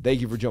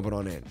 Thank you for jumping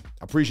on in.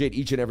 I appreciate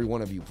each and every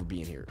one of you for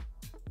being here.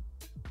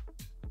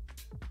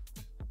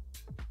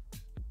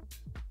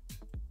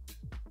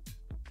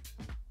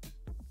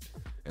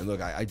 And look,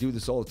 I do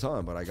this all the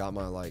time, but I got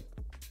my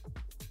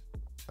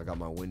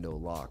window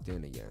locked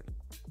in again.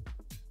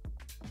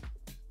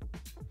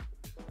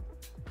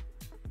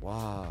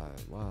 Why?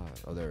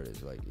 Oh, there it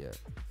is. Like, yeah.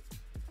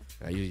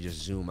 I usually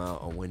just zoom out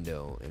a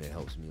window and it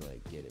helps me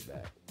like get it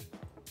back.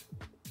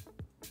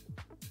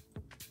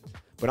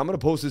 But I'm going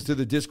to post this to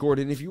the Discord.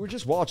 And if you were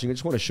just watching, I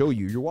just want to show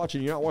you. You're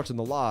watching, you're not watching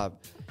the live.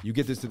 You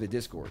get this to the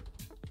Discord.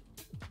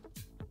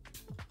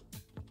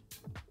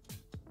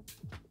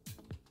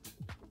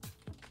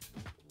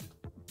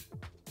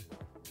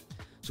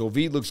 So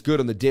Veed looks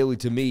good on the daily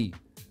to me,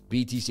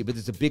 BTC, but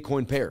it's a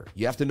Bitcoin pair.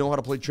 You have to know how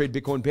to trade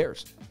Bitcoin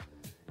pairs.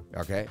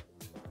 Okay?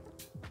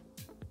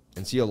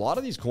 And see, a lot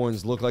of these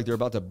coins look like they're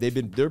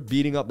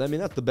beating up. I mean,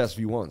 that's the best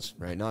few ones,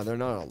 right? Now they're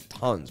not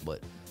tons,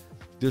 but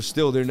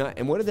they're not.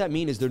 And what did that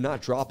mean is they're not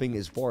dropping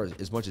as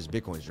much as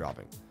Bitcoin's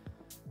dropping.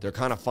 They're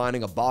kind of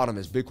finding a bottom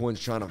as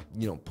Bitcoin's trying to,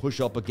 you know, push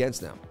up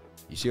against them.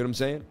 You see what I'm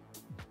saying?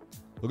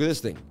 Look at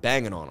this thing,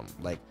 banging on them.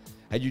 Like,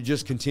 had you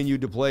just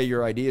continued to play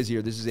your ideas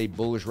here, this is a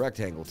bullish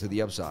rectangle to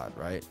the upside,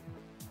 right?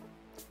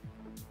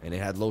 And it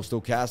had low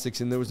stochastics,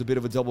 and there was a bit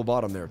of a double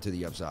bottom there to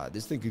the upside.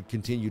 This thing could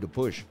continue to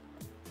push.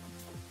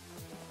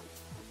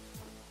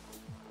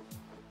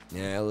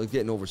 Yeah, look,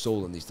 getting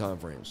oversold in these time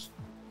frames.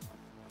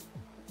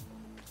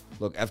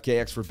 Look,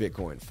 FKX for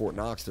Bitcoin, Fort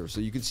Knox there.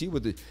 So you can see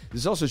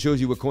this also shows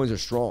you what coins are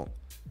strong,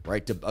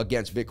 right,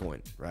 against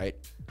Bitcoin, right?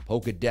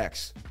 Polka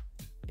Dex,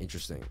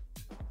 interesting.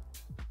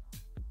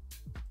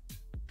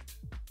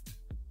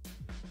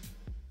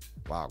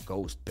 Wow,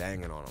 Ghost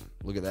banging on them.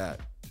 Look at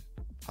that.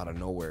 Out of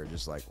nowhere,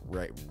 just like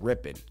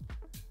ripping.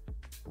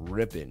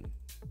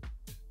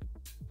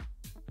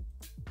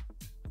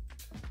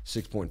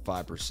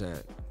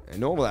 6.5%. And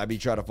normally I'd be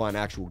trying to find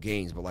actual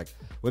gains, but like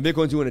when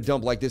Bitcoin's doing a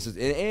dump like this,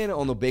 and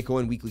on the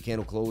Bitcoin weekly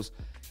candle close,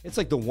 it's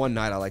like the one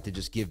night I like to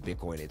just give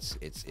Bitcoin its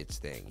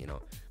thing, you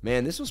know.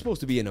 Man, this was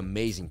supposed to be an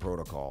amazing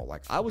protocol.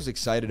 Like I was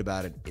excited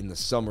about it in the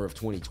summer of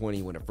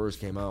 2020 when it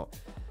first came out.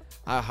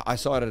 I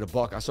saw it at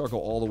 $1. I saw it go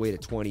all the way to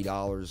 $20,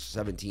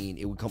 $17.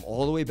 It would come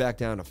all the way back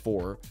down to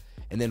 $4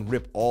 and then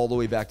rip all the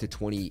way back to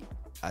 20,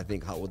 I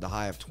think, with the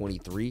high of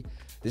 23.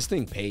 This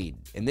thing paid.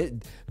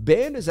 And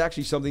band is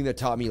actually something that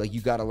taught me, like, you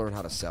got to learn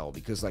how to sell.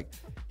 Because, like,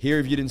 here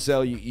if you didn't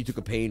sell, you took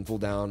a painful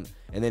down.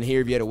 And then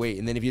here if you had to wait.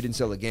 And then if you didn't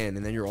sell again,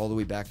 and then you're all the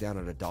way back down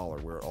at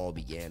 $1 where it all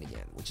began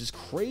again. Which is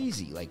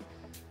crazy. Like,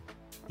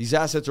 these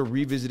assets are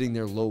revisiting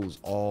their lows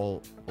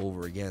all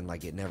over again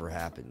like it never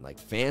happened. Like,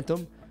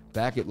 Phantom,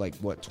 back at, like,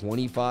 what,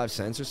 25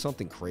 cents or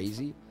something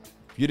crazy?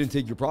 If you didn't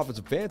take your profits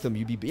of Phantom,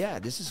 you'd be, yeah,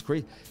 this is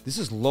crazy. This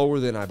is lower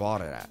than I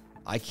bought it at.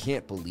 I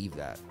can't believe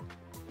that.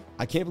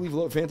 I can't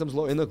believe Phantom's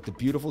low. And look, the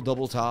beautiful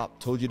double top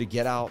told you to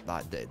get out.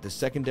 The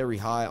secondary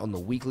high on the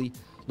weekly.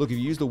 Look, if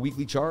you use the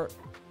weekly chart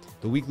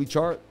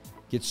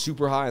gets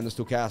super high on the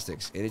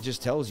stochastics. And it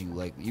just tells you,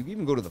 like, you can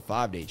even go to the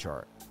 5-day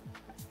chart.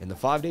 And the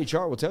 5-day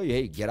chart will tell you,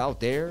 hey, get out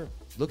there.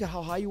 Look at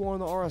how high you are on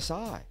the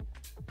RSI.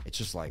 It's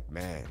just like,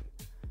 man,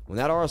 When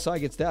that RSI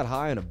gets that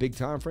high in a big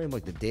time frame,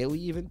 like the daily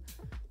even,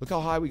 look how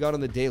high we got on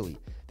the daily.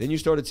 Then you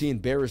started seeing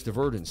bearish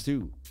divergence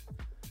too.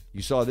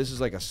 You saw this is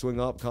like a swing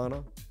up kind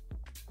of,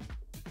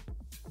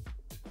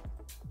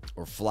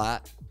 or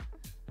flat.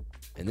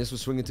 And this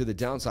was swinging to the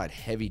downside,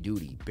 heavy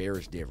duty,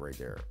 bearish div right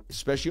there.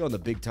 Especially on the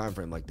big time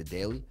frame like the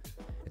daily.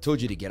 I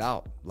told you to get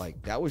out.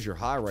 Like that was your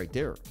high right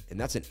there. And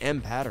that's an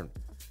M pattern.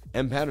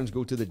 M patterns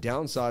go to the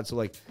downside. So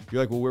like,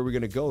 you're like, well, where are we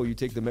going to go? You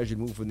take the measured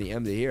move from the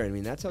M to here. I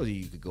mean, that tells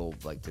you could go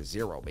like to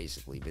zero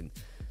basically.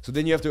 So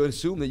then you have to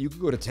assume that you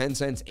could go to 10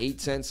 cents, 8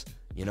 cents,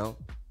 you know.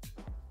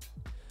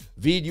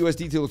 VED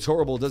USDT looks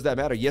horrible. Does that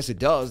matter? Yes, it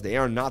does. They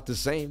are not the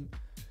same.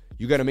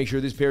 You got to make sure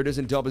this pair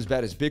doesn't dump as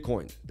bad as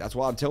Bitcoin. That's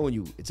why I'm telling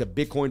you, it's a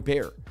Bitcoin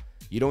pair.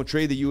 You don't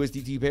trade the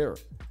USDT pair.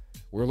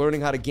 We're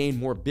learning how to gain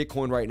more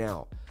Bitcoin right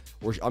now.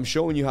 I'm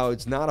showing you how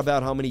it's not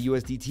about how many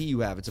USDT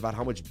you have. It's about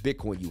how much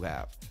Bitcoin you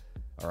have.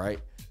 All right.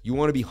 You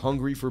want to be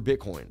hungry for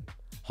Bitcoin.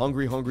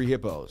 Hungry, hungry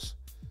hippos.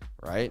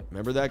 Right?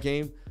 Remember that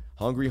game?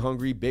 Hungry,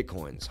 hungry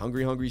Bitcoins.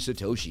 Hungry, hungry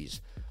Satoshis.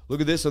 Look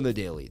at this on the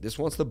daily. This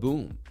wants to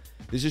boom.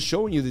 This is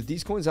showing you that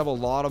these coins have a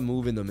lot of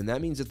move in them. And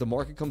that means if the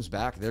market comes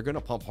back, they're going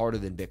to pump harder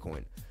than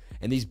Bitcoin.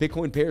 And these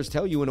Bitcoin pairs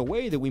tell you in a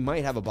way that we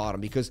might have a bottom,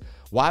 because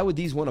why would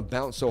these want to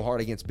bounce so hard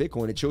against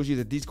Bitcoin? It shows you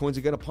that these coins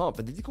are going to pump.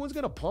 And these coins are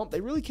going to pump.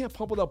 They really can't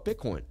pump without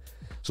Bitcoin.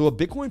 So a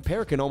Bitcoin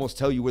pair can almost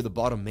tell you where the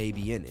bottom may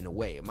be in a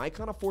way. It might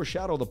kind of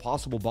foreshadow the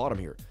possible bottom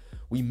here.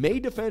 We may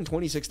defend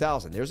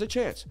 26,000. There's a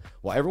chance.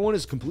 While everyone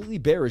is completely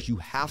bearish, you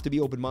have to be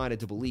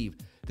open-minded to believe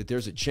that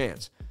there's a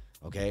chance,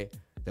 okay,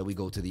 that we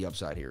go to the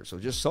upside here. So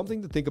just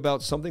something to think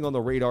about, something on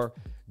the radar.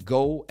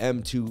 Go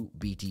M2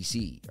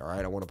 BTC. All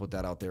right, I want to put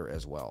that out there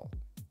as well.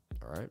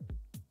 All right.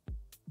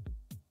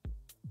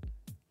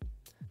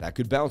 That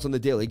could bounce on the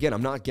daily. Again,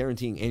 I'm not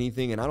guaranteeing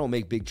anything, and I don't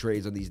make big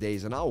trades on these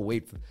days, and I'll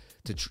wait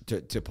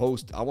to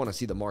post. I want to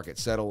see the market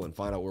settle and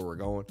find out where we're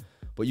going.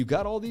 But you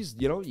got all these,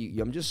 you know,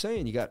 I'm just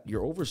saying,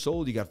 you're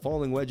oversold, you got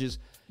falling wedges,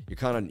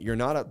 you're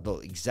not at the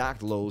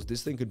exact lows.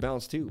 This thing could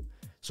bounce too.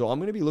 So I'm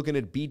going to be looking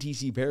at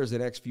BTC pairs the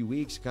next few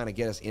weeks to kind of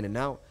get us in and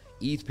out.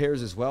 ETH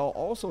pairs as well,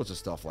 all sorts of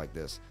stuff like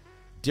this.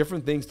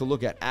 Different things to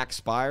look at.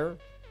 Axpire,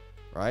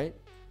 right?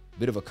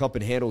 Bit of a cup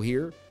and handle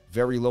here,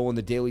 very low on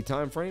the daily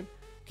time frame.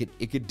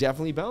 It could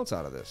definitely bounce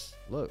out of this.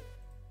 Look.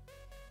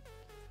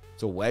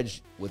 It's a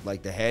wedge with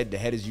like the head. The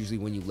head is usually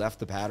when you left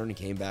the pattern and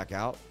came back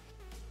out.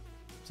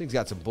 This thing's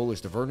got some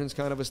bullish divergence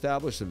kind of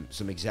established,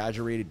 some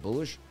exaggerated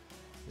bullish.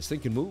 This thing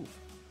can move.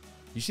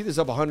 You see this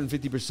up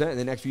 150% in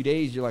the next few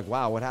days, you're like,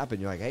 wow, what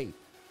happened? You're like, hey,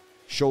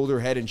 shoulder,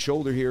 head, and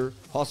shoulder here.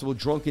 Possible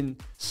drunken,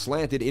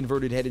 slanted,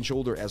 inverted head and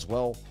shoulder as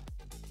well.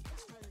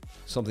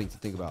 Something to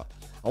think about.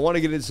 I want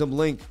to get into some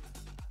link.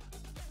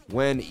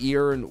 When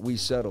we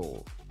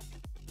settle.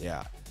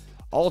 Yeah.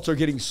 Alts are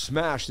getting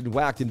smashed and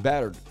whacked and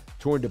battered,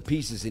 torn to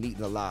pieces and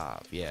eaten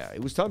alive. Yeah,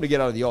 it was time to get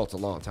out of the alts a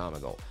long time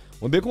ago.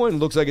 When Bitcoin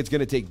looks like it's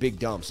going to take big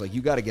dumps, like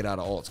you got to get out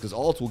of alts, because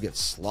alts will get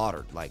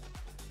slaughtered. Like,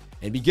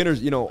 and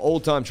beginners, you know,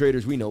 old time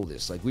traders, we know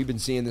this. Like, we've been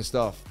seeing this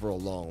stuff for a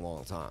long,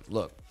 long time.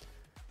 Look,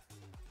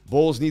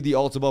 bulls need the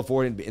alts above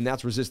 4, and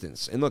that's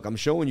resistance. And look, I'm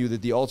showing you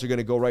that the alts are going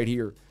to go right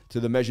here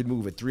to the measured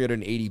move at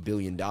 $380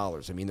 billion.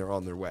 I mean, they're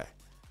on their way.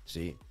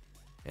 See?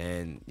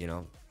 And, you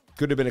know,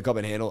 could have been a cup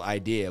and handle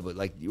idea, but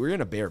like we're in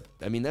a bear.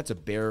 I mean, that's a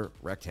bear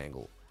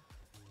rectangle.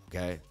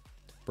 Okay.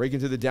 Break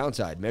into the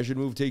downside. Measured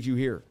move takes you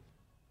here.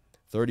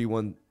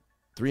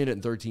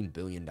 $313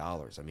 billion.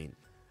 I mean,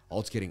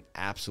 alt's getting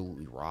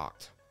absolutely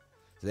rocked.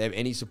 Do they have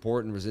any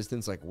support and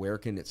resistance? Like, where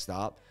can it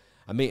stop?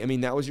 I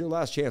mean, that was your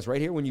last chance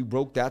right here when you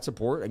broke that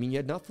support. I mean, you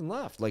had nothing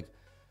left. Like,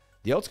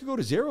 the alts could go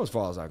to zero as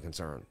far as I'm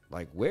concerned.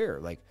 Like, where?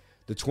 Like,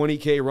 the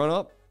 20K run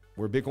up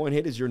where Bitcoin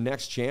hit is your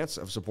next chance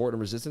of support and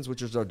resistance,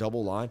 which is our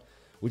double line,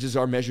 which is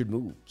our measured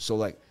move. So,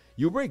 like,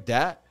 you break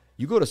that,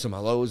 you go to some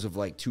lows of,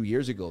 like, 2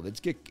 years ago.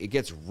 It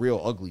gets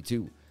real ugly,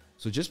 too.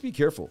 So just be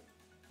careful.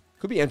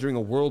 Could be entering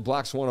a world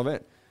black swan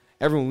event.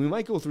 Everyone, we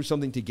might go through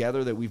something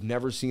together that we've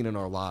never seen in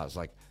our lives.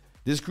 Like,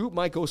 this group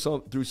might go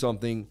through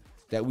something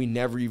that we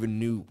never even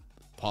knew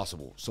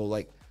possible. So,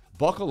 like,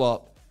 buckle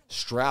up,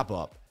 strap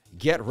up,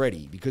 get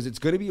ready, because it's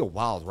going to be a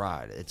wild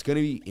ride. It's going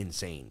to be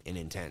insane and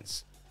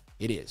intense.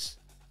 It is.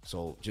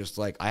 So just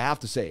like I have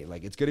to say,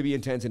 like, it's going to be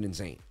intense and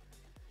insane.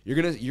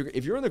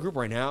 If you're in the group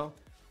right now,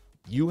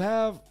 you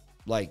have,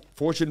 like,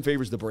 fortune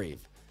favors the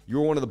brave.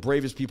 You're one of the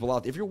bravest people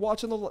out there. If you're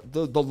watching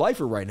the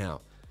lifer right now,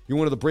 you're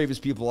one of the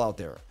bravest people out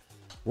there.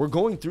 We're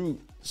going through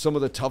some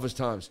of the toughest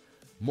times.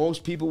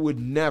 Most people would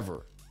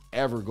never,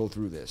 ever go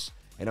through this.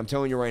 And I'm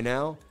telling you right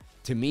now,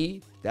 to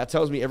me, that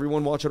tells me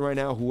everyone watching right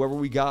now, whoever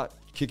we got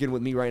kicking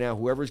with me right now,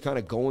 whoever's kind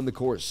of going the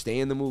course,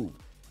 staying the move,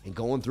 and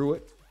going through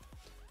it,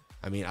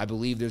 I mean, I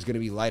believe there's going to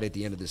be light at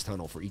the end of this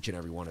tunnel for each and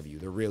every one of you.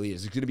 There really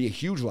is. There's going to be a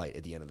huge light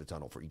at the end of the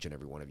tunnel for each and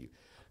every one of you.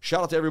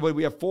 Shout out to everybody.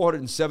 We have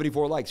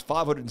 474 likes,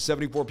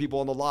 574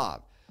 people on the live.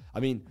 I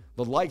mean,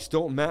 the likes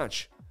don't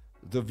match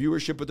the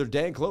viewership, but they're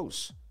dang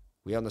close.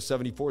 We on the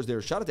 74s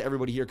there. Shout out to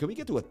everybody here. Can we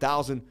get to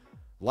 1,000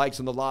 likes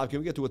on the live? Can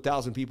we get to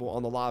 1,000 people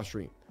on the live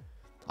stream?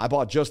 I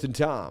bought just in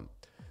time.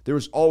 There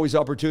was always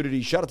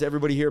opportunity. Shout out to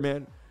everybody here,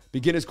 man.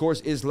 Beginner's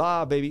course is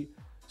live, baby.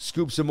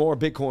 Scoop some more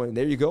Bitcoin.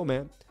 There you go,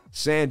 man.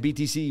 Sand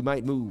BTC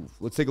might move.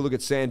 Let's take a look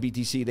at Sand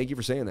BTC. Thank you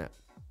for saying that.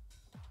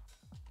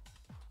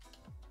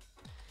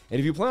 And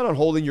if you plan on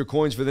holding your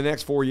coins for the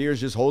next 4 years,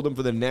 just hold them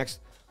for the next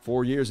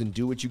 4 years and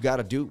do what you got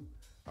to do.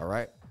 All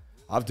right?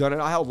 I've done it.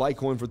 I held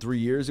Litecoin for 3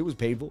 years. It was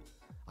painful.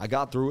 I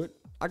got through it.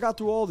 I got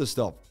through all this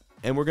stuff.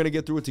 And we're going to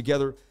get through it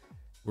together.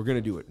 We're going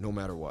to do it no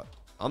matter what.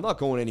 I'm not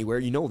going anywhere.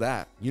 You know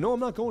that. You know I'm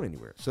not going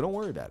anywhere. So don't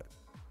worry about it.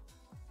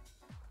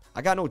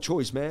 I got no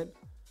choice, man.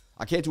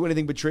 I can't do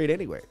anything but trade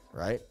anyway,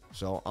 right?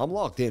 So I'm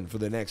locked in for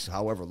the next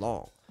however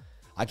long.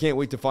 I can't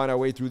wait to find our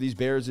way through these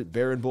bear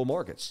and bull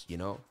markets, you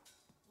know?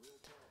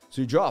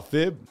 So you draw a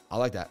fib. I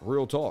like that.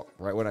 Real talk.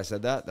 Right when I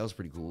said that, that was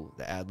pretty cool.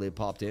 The ad lib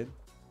popped in.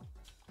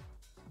 I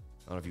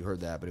don't know if you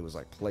heard that, but it was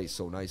like placed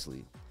so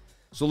nicely.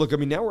 So look, I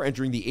mean, now we're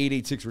entering the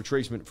 886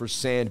 retracement for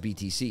Sand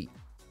BTC.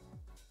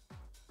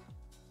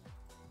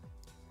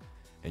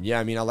 And yeah,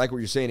 I mean, I like what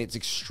you're saying. It's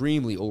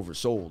extremely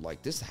oversold.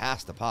 Like, this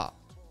has to pop.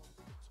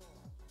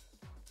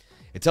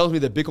 It tells me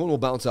that Bitcoin will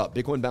bounce up.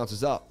 Bitcoin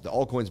bounces up. The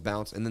altcoins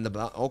bounce, and then the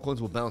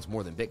altcoins will bounce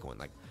more than Bitcoin.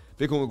 Like,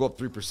 Bitcoin will go up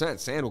 3%.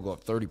 Sand will go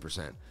up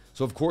 30%.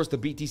 So, of course, the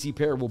BTC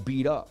pair will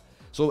beat up.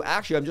 So,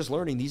 actually, I'm just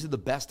learning these are the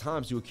best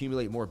times to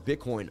accumulate more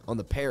Bitcoin on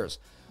the pairs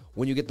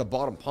when you get the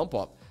bottom pump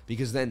up,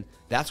 because then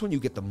that's when you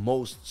get the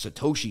most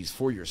Satoshis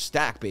for your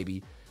stack,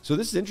 baby. So,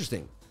 this is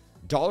interesting.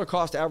 Dollar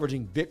cost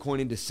averaging Bitcoin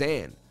into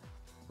Sand,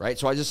 right?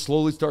 So, I just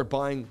slowly start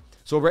buying.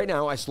 So, right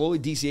now, I slowly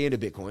DCA into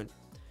Bitcoin.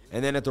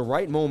 And then at the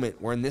right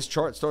moment, when this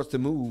chart starts to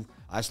move,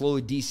 I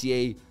slowly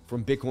DCA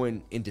from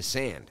Bitcoin into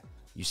Sand.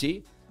 You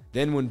see?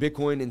 Then when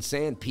Bitcoin and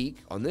Sand peak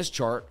on this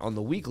chart, on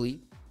the weekly,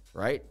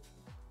 right?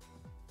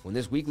 When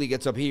this weekly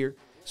gets up here.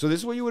 So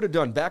this is what you would have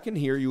done. Back in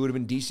here, you would have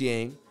been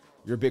DCAing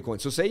your Bitcoin.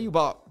 So say you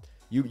bought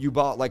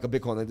like a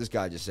Bitcoin like this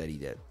guy just said he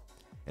did.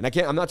 And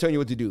I'm not telling you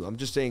what to do. I'm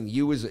just saying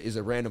you is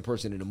a random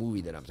person in a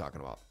movie that I'm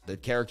talking about. The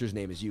character's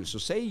name is you. So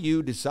say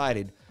you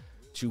decided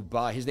to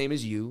buy, his name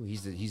is you.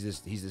 He's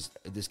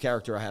this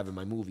character I have in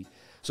my movie.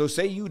 So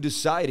say you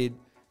decided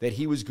that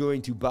he was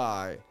going to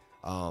buy,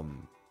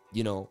 Sand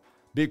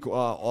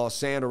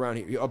around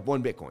here,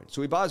 1 Bitcoin.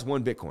 So he buys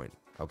 1 Bitcoin,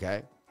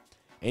 okay?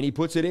 And he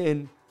puts it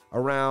in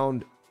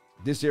around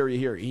this area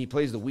here. He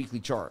plays the weekly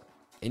chart.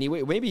 And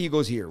maybe he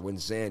goes here when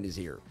Sand is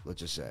here, let's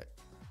just say,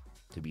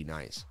 to be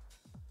nice.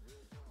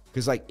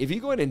 Because, like, if he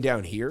going in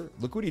down here,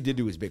 look what he did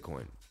to his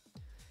Bitcoin.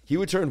 He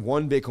would turn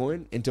 1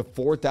 Bitcoin into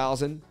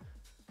 4,000,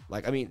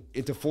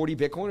 into 40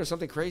 Bitcoin or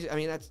something crazy. I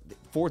mean, that's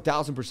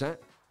 4,000%.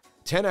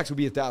 10x would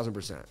be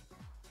 1,000%. So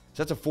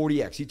that's a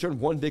 40x. He turned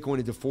 1 Bitcoin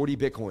into 40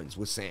 Bitcoins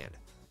with Sand.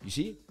 You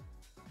see?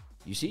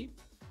 You see?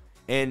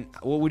 And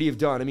what would he have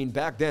done? I mean,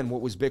 back then,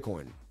 what was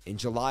Bitcoin? In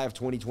July of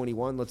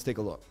 2021, let's take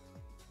a look.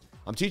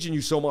 I'm teaching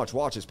you so much.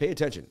 Watch this. Pay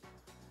attention.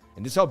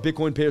 And this is how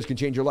Bitcoin pairs can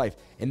change your life.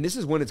 And this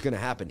is when it's going to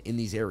happen in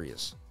these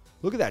areas.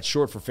 Look at that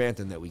short for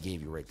Phantom that we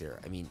gave you right there.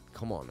 I mean,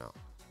 come on now.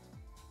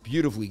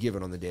 Beautifully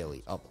given on the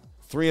daily. Up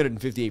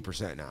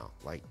 358% now.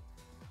 Like,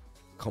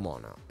 come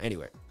on now.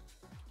 Anyway,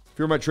 if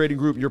you're in my trading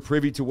group, you're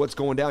privy to what's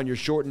going down. You're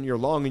short and you're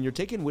long, and you're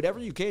taking whatever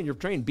you can. You're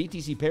trading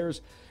BTC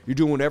pairs. You're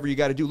doing whatever you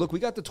got to do. Look, we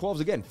got the 12s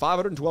again.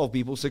 512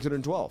 people,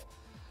 612.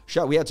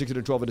 We had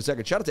 612 in a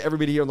second. Shout out to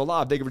everybody here on the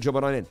live. Thank you for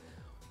jumping on in.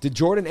 Did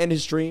Jordan end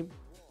his stream?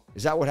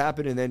 Is that what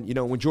happened? And then,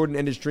 when Jordan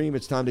ended his stream,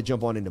 it's time to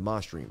jump on into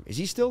my stream. Is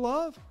he still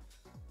live?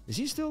 Is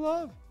he still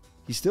live?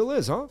 He still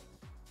is, huh?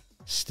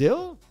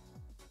 Still?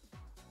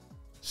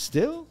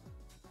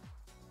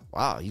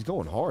 Wow, he's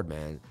going hard,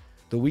 man.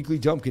 The weekly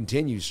dump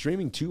continues.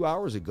 Streaming 2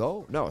 hours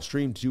ago? No,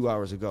 streamed 2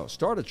 hours ago.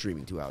 Started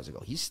streaming 2 hours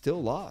ago. He's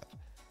still live.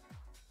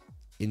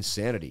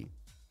 Insanity.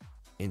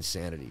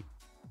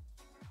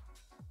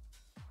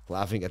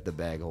 Laughing at the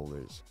bag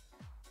holders.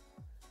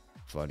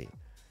 Funny.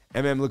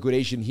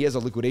 Liquidation. He has a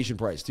liquidation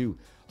price too.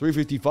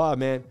 355,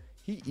 man.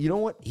 You know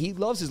what? He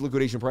loves his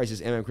liquidation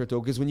prices, Crypto,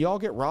 because when y'all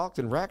get rocked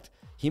and wrecked,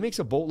 he makes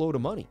a boatload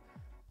of money.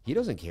 He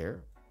doesn't care.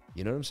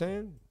 You know what I'm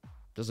saying?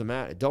 Doesn't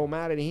matter. It don't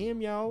matter to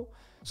him, yo.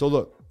 So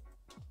look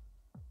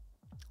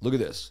at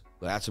this.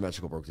 That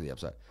symmetrical broke to the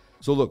upside.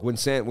 So look, when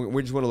Sand,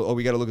 we just want to.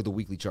 We got to look at the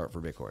weekly chart for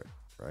Bitcoin,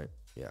 right?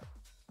 Yeah.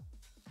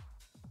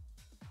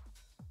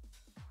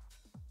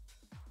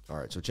 All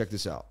right. So check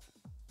this out.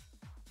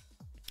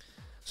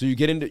 So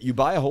you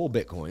buy a whole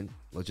Bitcoin.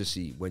 Let's just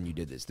see when you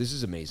did this. This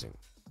is amazing.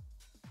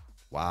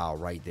 Wow,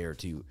 right there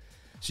too.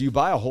 So you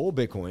buy a whole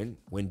Bitcoin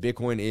when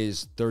Bitcoin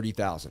is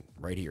 30,000,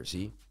 right here,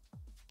 see?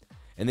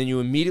 And then you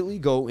immediately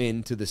go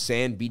into the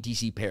Sand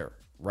BTC pair,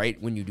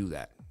 right? When you do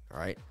that, all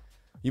right?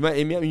 You might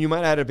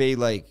have had to pay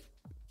like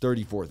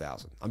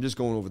 34,000. I'm just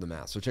going over the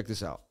math. So check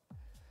this out.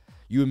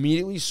 You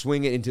immediately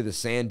swing it into the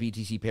Sand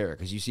BTC pair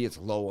because you see it's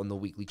low on the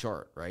weekly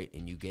chart, right?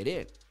 And you get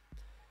in.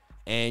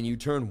 And you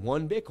turn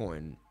 1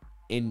 Bitcoin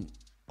in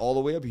all the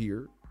way up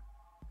here,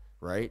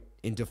 right,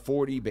 into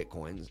 40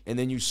 Bitcoins, and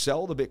then you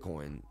sell the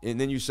Bitcoin,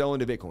 and then you sell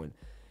into Bitcoin.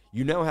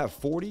 You now have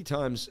 40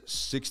 times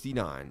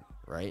 69,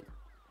 right?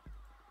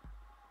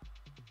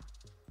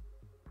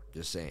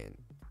 Just saying.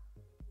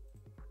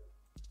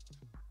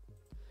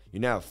 You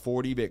now have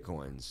 40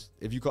 Bitcoins.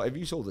 If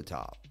you sold the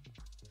top,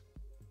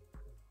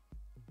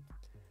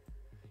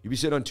 be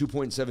sitting on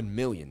 2.7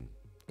 million,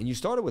 and you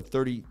started with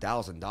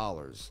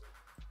 $30,000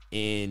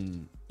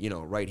 in,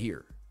 right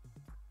here,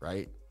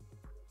 right?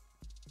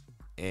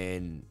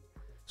 And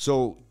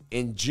so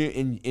in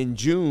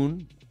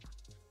June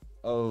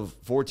of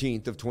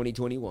 14th of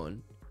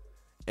 2021,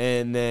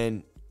 and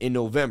then in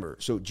November,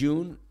 so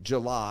June,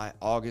 July,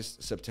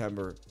 August,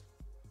 September,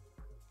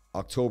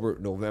 October,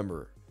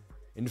 November,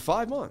 in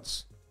 5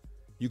 months,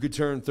 you could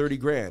turn 30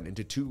 grand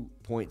into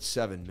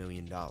 $2.7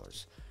 million.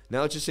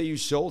 Now, let's just say you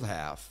sold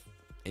half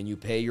and you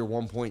pay your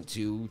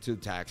 1.2 to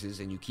taxes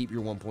and you keep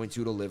your 1.2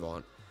 to live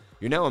on.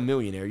 You're now a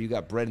millionaire. You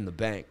got bread in the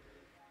bank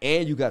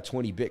and you got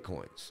 20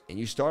 Bitcoins and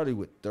you started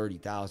with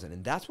 30,000.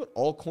 And that's what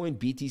altcoin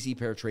BTC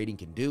pair trading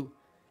can do.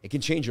 It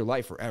can change your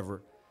life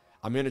forever.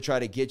 I'm going to try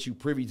to get you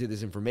privy to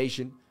this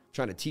information. I'm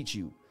trying to teach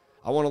you.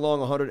 I want to long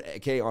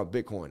 100K on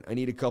Bitcoin. I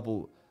need a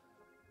couple.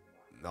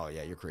 Oh,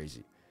 yeah, you're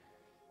crazy.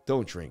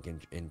 Don't drink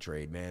and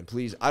trade, man.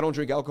 Please. I don't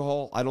drink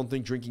alcohol. I don't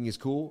think drinking is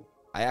cool.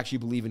 I actually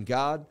believe in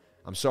God.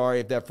 I'm sorry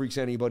if that freaks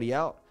anybody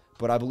out,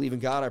 but I believe in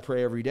God. I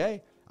pray every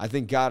day. I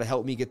think God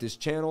helped me get this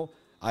channel.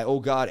 I owe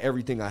God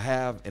everything I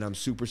have, and I'm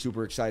super,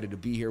 super excited to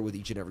be here with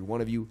each and every one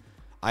of you.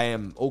 I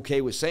am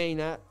okay with saying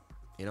that.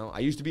 I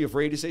used to be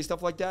afraid to say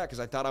stuff like that because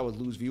I thought I would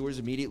lose viewers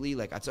immediately.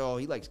 Like, I'd say, oh,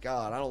 he likes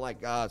God. I don't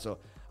like God, so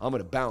I'm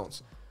going to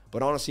bounce.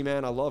 But honestly,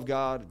 man, I love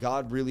God.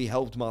 God really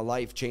helped my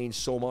life change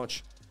so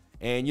much.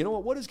 And you know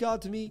what? What is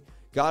God to me?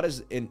 God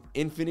is an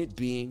infinite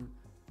being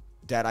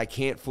that I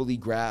can't fully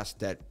grasp,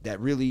 that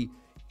really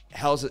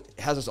has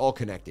us all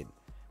connected.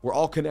 We're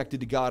all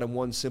connected to God in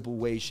one simple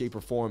way, shape,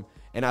 or form.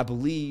 And I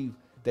believe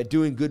that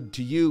doing good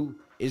to you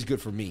is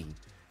good for me.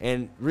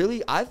 And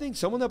really, I think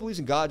someone that believes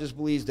in God just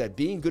believes that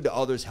being good to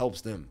others helps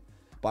them.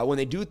 But when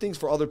they do things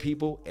for other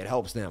people, it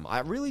helps them. I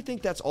really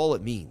think that's all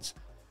it means.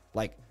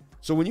 Like,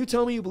 so when you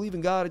tell me you believe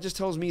in God, it just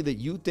tells me that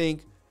you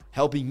think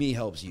helping me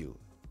helps you.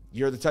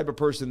 You're the type of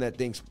person that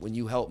thinks when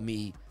you help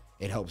me,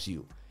 it helps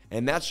you.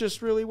 And that's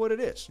just really what it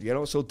is,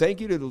 So thank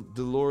you to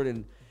the Lord.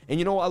 And I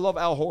love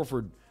Al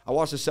Horford. I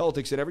watch the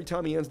Celtics, and every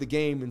time he ends the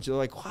game, and they're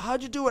like,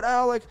 how'd you do it,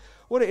 Al? Like,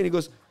 what? And he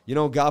goes,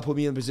 God put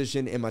me in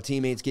position, and my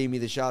teammates gave me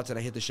the shots, and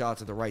I hit the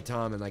shots at the right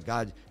time. And, like,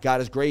 God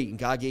is great, and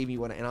God gave me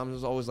what. And I'm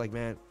just always like,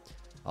 man.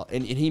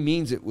 And he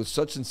means it with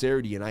such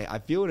sincerity, and I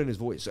feel it in his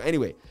voice. So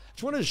anyway, I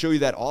just wanted to show you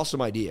that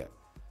awesome idea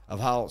of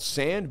how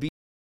Sand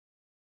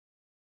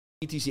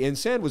BTC, and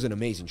Sand was an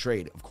amazing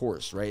trade, of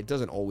course, right? It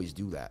doesn't always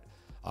do that.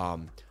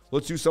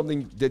 Let's do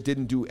something that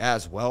didn't do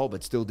as well,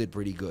 but still did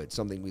pretty good.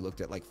 Something we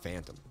looked at like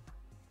Phantom.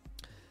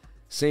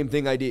 Same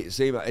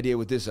idea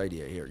with this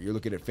idea here. You're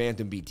looking at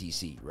Phantom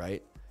BTC,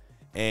 right?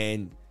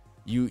 And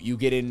you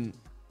get in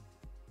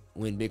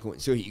when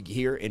Bitcoin. So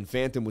here, and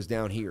Phantom was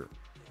down here.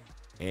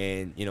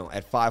 And,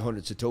 at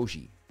 500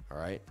 Satoshi, all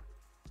right?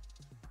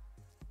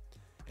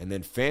 And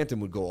then Phantom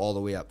would go all the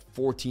way up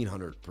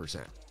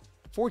 1,400%.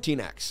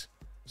 14x.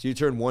 So you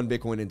turn 1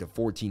 Bitcoin into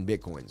 14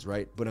 Bitcoins,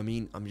 right? But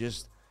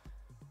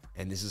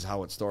and this is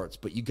how it starts.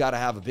 But you got to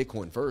have a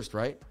Bitcoin first,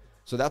 right?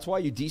 So that's why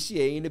you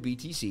DCA into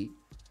BTC.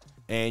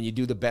 And you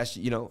do the best,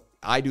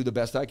 I do the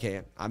best I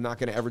can. I'm not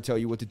going to ever tell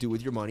you what to do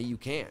with your money. You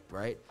can't,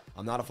 right?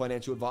 I'm not a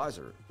financial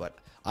advisor. But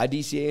I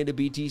DCA into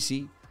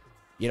BTC,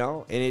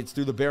 and it's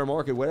through the bear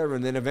market, whatever.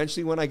 And then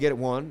eventually when I get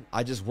one,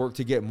 I just work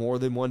to get more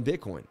than 1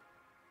 Bitcoin.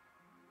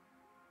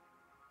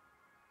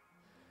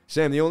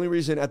 Sam, the only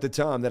reason at the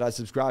time that I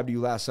subscribed to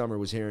you last summer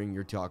was hearing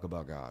your talk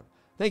about God.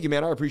 Thank you,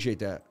 man. I appreciate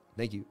that.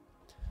 Thank you.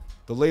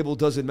 The label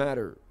doesn't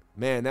matter.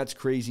 Man, that's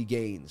crazy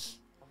gains.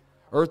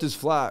 Earth is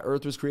flat.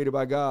 Earth was created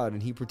by God,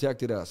 and he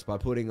protected us by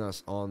putting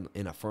us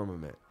in a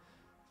firmament.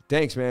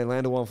 Thanks, man.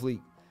 Lando on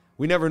Fleet.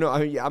 We never know.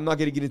 I'm not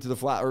going to get into the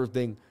flat Earth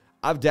thing.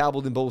 I've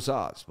dabbled in both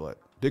sides, but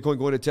Bitcoin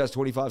going to test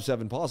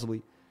 25.7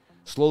 possibly.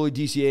 Slowly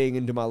DCAing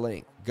into my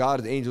lane. God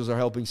and angels are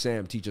helping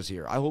Sam teach us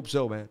here. I hope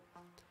so, man.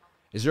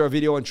 Is there a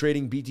video on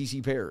trading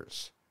BTC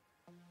pairs?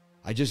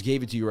 I just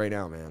gave it to you right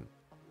now, man.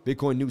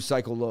 Bitcoin new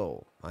cycle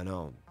low. I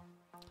know.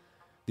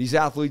 These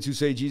athletes who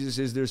say Jesus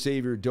is their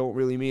savior don't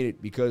really mean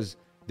it because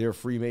they're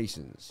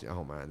Freemasons.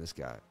 Oh, man, this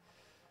guy.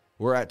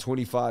 We're at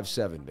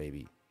 25.7,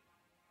 baby.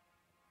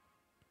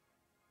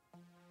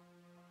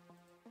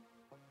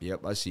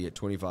 Yep, I see it.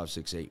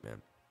 25.68,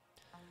 man.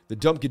 The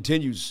dump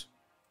continues.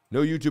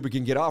 No YouTuber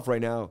can get off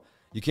right now.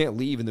 You can't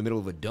leave in the middle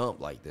of a dump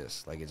like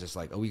this. Like, it's just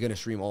like, are we going to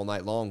stream all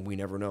night long? We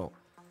never know.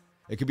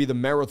 It could be the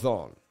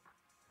marathon.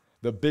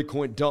 The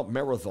Bitcoin dump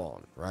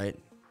marathon, right?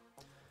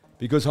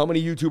 Because how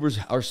many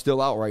YouTubers are still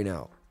out right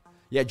now?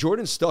 Yeah,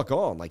 Jordan's stuck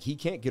on. Like, he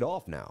can't get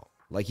off now.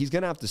 Like, he's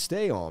going to have to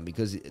stay on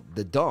because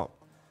the dump.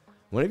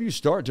 Whenever you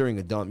start during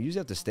a dump, you just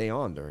have to stay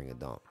on during a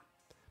dump.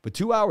 But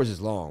 2 hours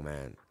is long,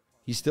 man.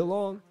 He's still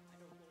on?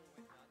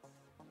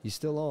 He's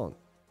still on.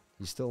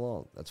 He's still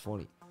on. That's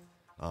funny.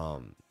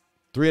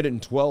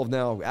 312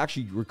 now.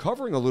 Actually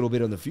recovering a little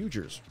bit on the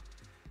futures.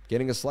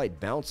 Getting a slight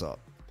bounce up.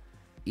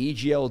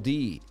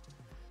 EGLD.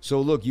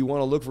 So, look, you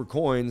want to look for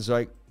coins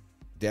like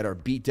that are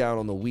beat down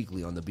on the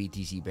weekly on the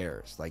BTC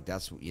bears. Like,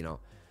 that's,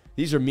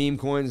 these are meme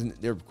coins, and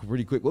they're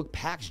pretty quick. Look,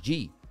 PAX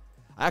G.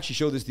 I actually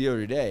showed this the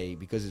other day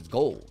because it's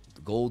gold.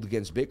 gold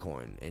against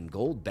Bitcoin, and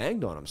gold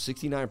banged on them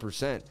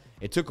 69%.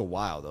 It took a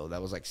while, though.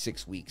 That was like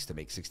 6 weeks to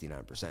make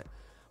 69%.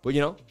 But,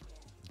 you know,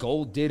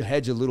 gold did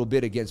hedge a little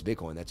bit against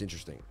Bitcoin. That's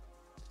interesting.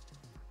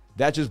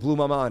 That just blew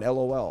my mind.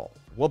 LOL.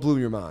 What blew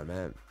your mind,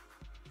 man?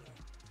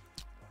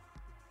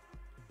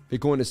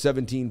 Bitcoin is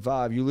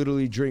 17.5. You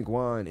literally drink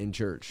wine in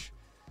church.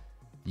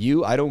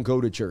 I don't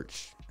go to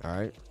church. All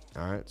right.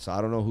 So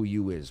I don't know who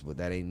you is, but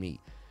that ain't me.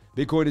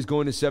 Bitcoin is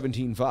going to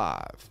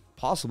 17.5.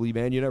 Possibly,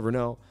 man. You never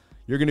know.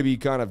 You're going to be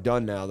kind of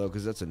done now, though,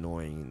 because that's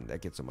annoying.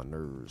 That gets on my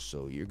nerves.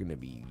 So you're going to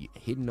be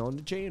hidden on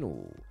the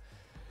channel.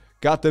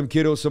 Got them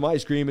kiddos some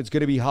ice cream. It's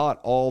going to be hot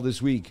all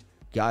this week.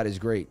 God is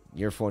great.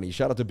 You're funny.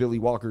 Shout out to Billy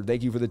Walker.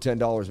 Thank you for the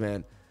 $10,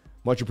 man.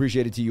 Much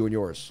appreciated to you and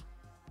yours.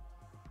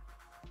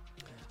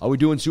 Are we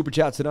doing super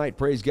chats tonight?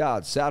 Praise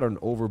God. Saturn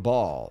over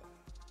ball.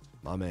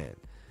 My man.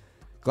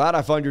 Glad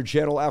I found your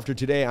channel after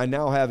today. I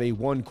now have a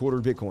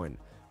 1/4 Bitcoin.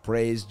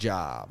 Praise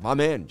job. My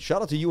man.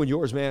 Shout out to you and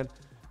yours, man.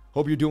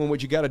 Hope you're doing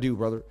what you got to do,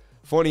 brother.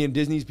 Funny in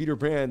Disney's Peter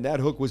Pan,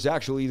 that hook was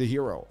actually the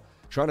hero.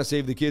 Trying to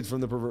save the kids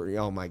from the pervert.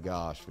 Oh my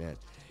gosh, man.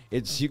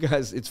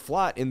 It's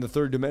flat in the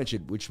third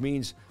dimension, which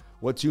means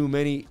what too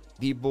many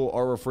people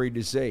are afraid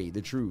to say,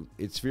 the truth.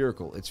 It's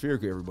spherical. It's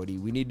spherical, everybody.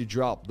 We need to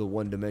drop the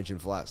one dimension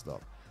flat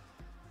stuff.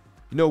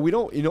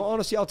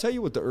 Honestly, I'll tell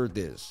you what the earth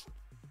is.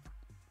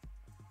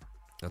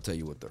 I'll tell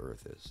you what the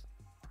earth is.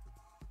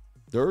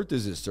 The earth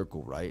is a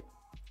circle, right?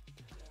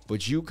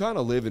 But you kind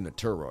of live in a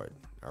toroid,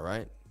 all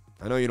right?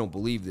 I know you don't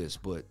believe this,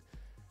 but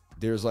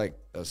there's like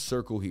a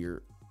circle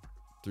here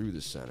through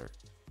the center.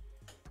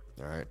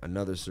 All right,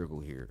 another circle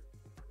here.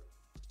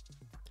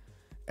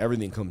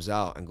 Everything comes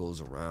out and goes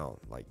around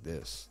like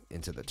this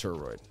into the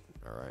toroid,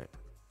 all right?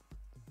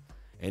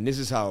 And this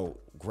is how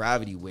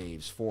gravity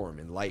waves form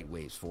and light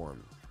waves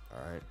form, all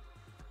right?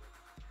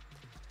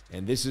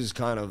 And this is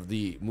kind of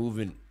the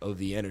movement of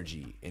the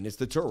energy, and it's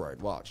the toroid.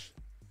 Watch.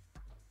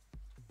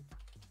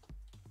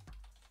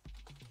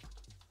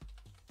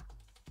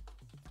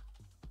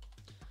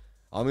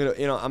 I'm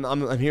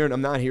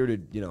not here to,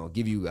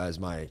 give you guys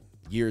my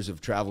years of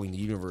traveling the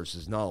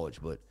universe's knowledge,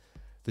 but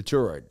the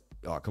toroid.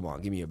 Oh, come on,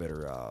 give me a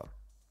better.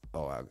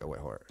 Wait,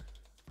 hold on.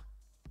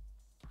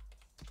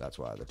 That's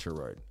why the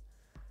toroid.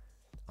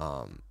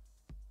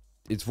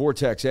 It's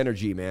vortex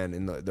energy, man,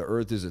 and the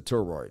Earth is a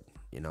toroid.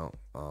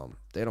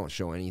 They don't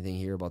show anything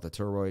here about the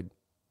toroid.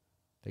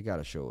 They got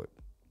to show it.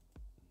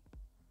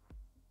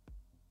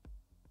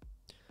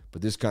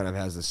 But this kind of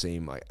has the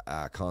same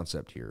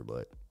concept here,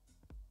 but.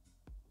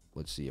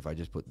 Let's see if I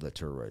just put the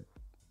toroid.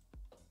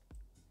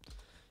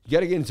 You got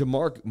to get into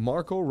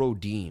Marco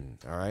Rodin,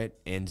 all right?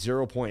 And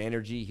 0 Point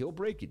Energy. He'll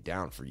break it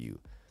down for you.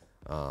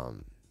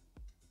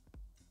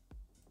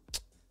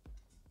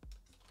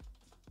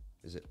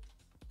 Is it?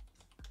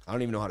 I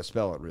don't even know how to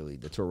spell it, really.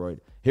 The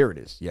toroid. Here it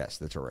is. Yes,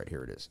 the toroid.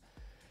 Here it is.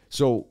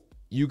 So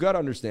you got to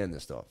understand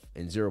this stuff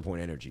in 0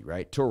 Point Energy,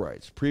 right?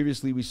 Toroids.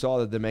 Previously, we saw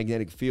that the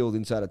magnetic field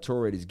inside a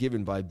toroid is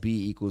given by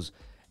B equals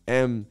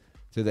M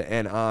to the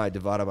Ni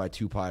divided by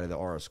 2 pi to the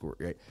R squared,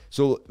 right?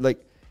 So,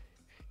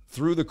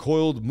 through the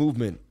coiled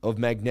movement of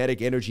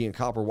magnetic energy and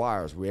copper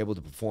wires, we're able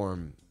to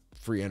perform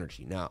free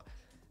energy. Now,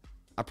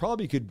 I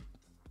probably could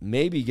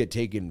maybe get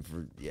taken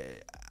for... Yeah,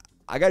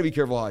 I got to be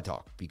careful how I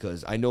talk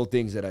because I know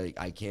things that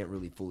I can't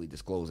really fully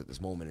disclose at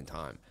this moment in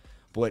time.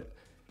 But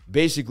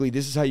basically,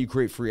 this is how you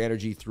create free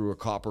energy through a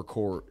copper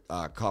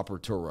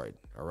toroid,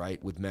 all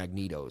right, with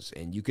magnetos.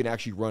 And you can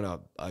actually run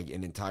an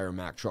entire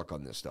Mack truck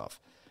on this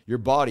stuff. Your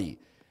body...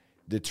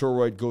 The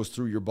toroid goes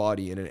through your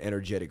body in an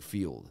energetic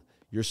field.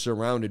 You're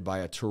surrounded by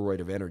a toroid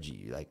of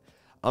energy.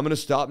 I'm going to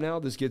stop now.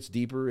 This gets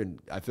deeper, and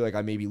I feel like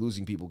I may be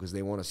losing people because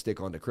they want to stick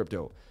onto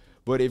crypto.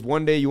 But if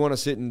one day you want to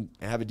sit and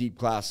have a deep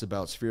class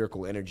about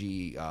spherical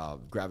energy,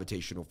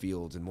 gravitational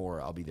fields, and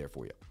more, I'll be there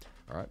for you.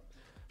 All right?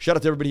 Shout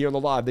out to everybody here on the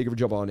live. Thank you for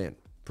jumping on in.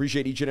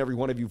 Appreciate each and every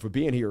one of you for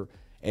being here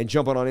and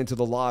jumping on into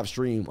the live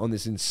stream on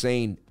this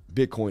insane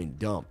Bitcoin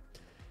dump.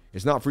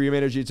 It's not free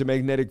energy. It's a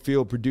magnetic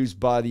field produced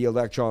by the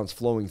electrons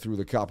flowing through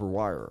the copper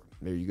wire.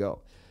 There you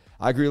go.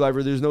 I agree,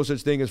 Liver. There's no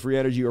such thing as free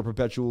energy or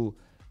perpetual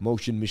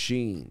motion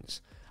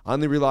machines. I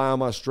only rely on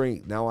my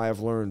strength. Now I have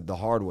learned the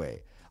hard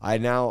way. I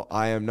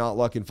am not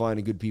luck in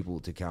finding good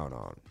people to count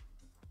on.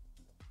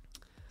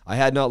 I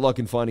had not luck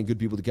in finding good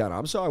people to count on.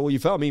 I'm sorry. Well, you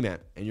found me, man,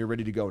 and you're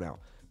ready to go now.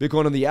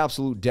 Bitcoin on the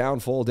absolute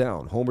downfall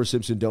down. Homer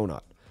Simpson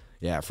donut.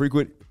 Yeah,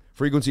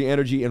 frequency,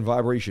 energy, and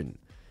vibration.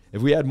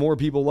 If we had more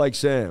people like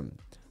Sam,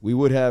 we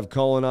would have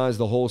colonized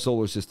the whole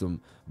solar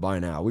system by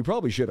now. We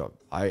probably should have.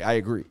 I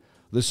agree.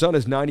 The sun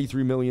is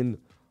 93 million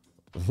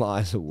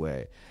lies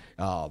away.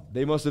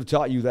 They must have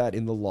taught you that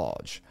in the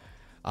lodge.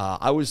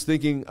 I was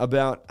thinking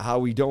about how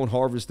we don't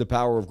harvest the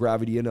power of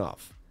gravity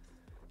enough.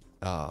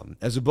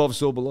 As above,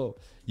 so below.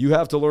 You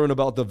have to learn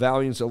about the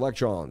valence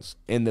electrons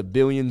and the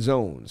billion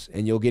zones,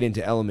 and you'll get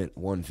into element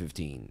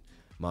 115,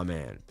 my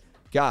man.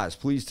 Guys,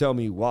 please tell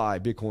me why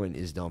Bitcoin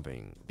is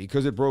dumping.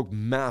 Because it broke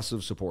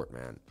massive support,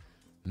 man.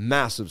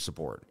 Massive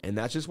support. And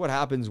that's just what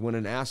happens when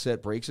an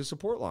asset breaks a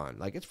support line.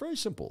 It's very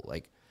simple.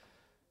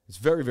 It's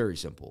very, very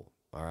simple.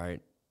 All right.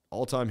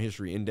 All-time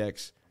history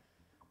index.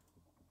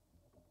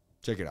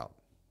 Check it out.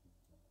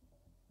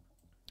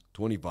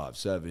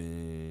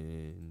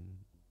 25.7.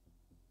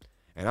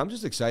 And I'm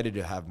just excited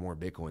to have more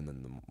Bitcoin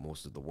than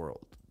most of the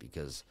world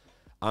because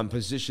I'm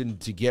positioned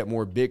to get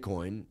more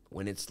Bitcoin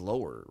when it's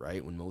lower,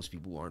 right? When most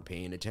people aren't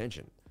paying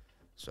attention.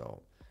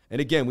 So,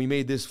 and again, we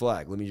made this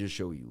flag. Let me just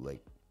show you.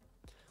 Like,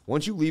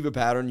 once you leave a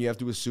pattern, you have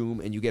to assume,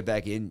 and you get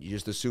back in, you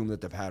just assume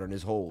that the pattern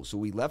is whole. So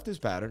we left this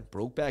pattern,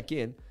 broke back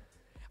in.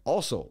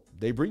 Also,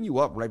 they bring you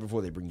up right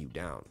before they bring you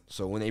down.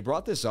 So when they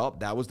brought this up,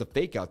 that was the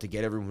fake out to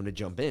get everyone to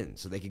jump in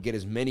so they could get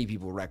as many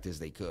people wrecked as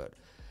they could.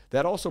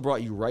 That also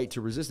brought you right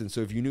to resistance.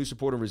 So if you knew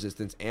support and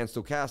resistance and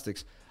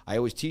stochastics, I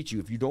always teach you,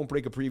 if you don't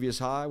break a previous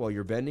high while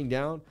you're bending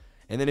down,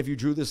 and then if you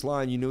drew this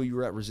line, you knew you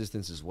were at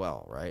resistance as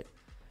well, right?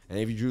 And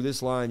if you drew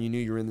this line, you knew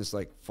you were in this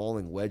like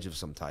falling wedge of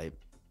some type.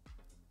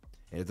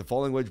 And if the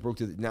falling wedge broke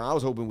to now I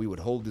was hoping we would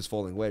hold this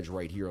falling wedge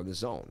right here on this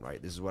zone,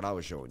 right? This is what I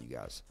was showing you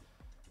guys.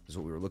 This is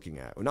what we were looking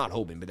at. Well, not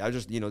hoping, but I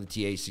just, the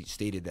TA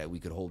stated that we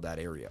could hold that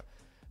area.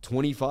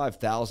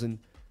 25,000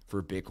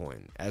 for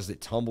Bitcoin as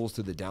it tumbles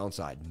to the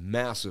downside.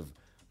 Massive,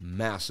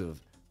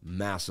 massive,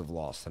 massive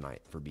loss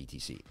tonight for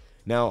BTC.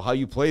 Now, how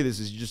you play this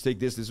is you just take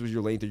this. This was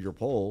your length of your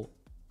pole,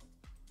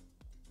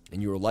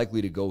 and you are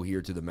likely to go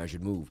here to the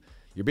measured move.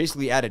 You're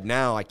basically at it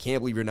now. I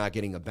can't believe you're not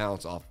getting a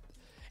bounce off.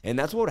 And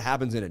that's what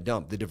happens in a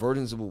dump. The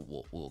divergence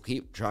will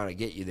keep trying to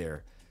get you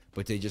there,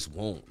 but they just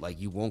won't.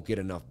 Like, you won't get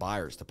enough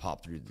buyers to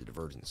pop through the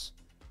divergence.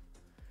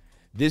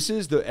 This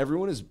is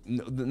everyone is,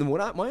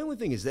 my only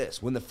thing is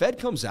this. When the Fed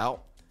comes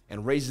out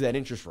and raises that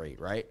interest rate,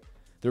 right,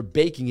 they're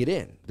baking it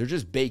in. They're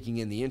just baking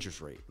in the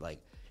interest rate. Like,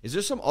 is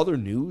there some other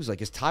news?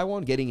 Like, is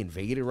Taiwan getting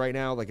invaded right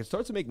now? Like, it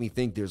starts to make me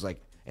think there's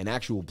like an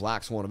actual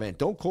black swan event.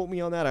 Don't quote me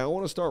on that. I don't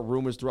want to start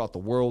rumors throughout the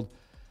world.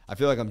 I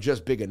feel like I'm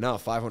just big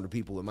enough. 500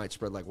 people, it might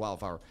spread like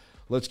wildfire.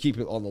 Let's keep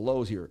it on the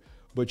lows here.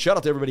 But shout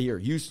out to everybody here.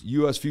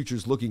 U.S.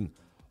 futures looking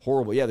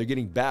horrible. Yeah, they're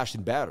getting bashed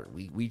and battered.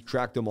 We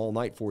tracked them all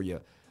night for you.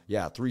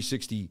 Yeah,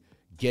 360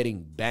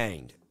 getting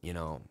banged,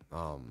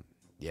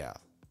 yeah.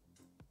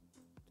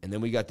 And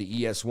then we got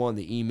the ES1,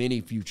 the E-mini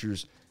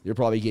futures. They're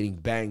probably getting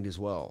banged as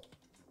well.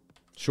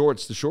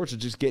 The shorts are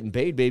just getting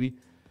paid, baby.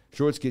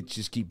 Shorts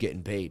just keep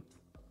getting paid.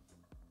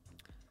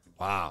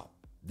 Wow,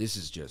 this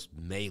is just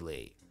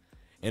melee.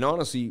 And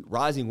honestly,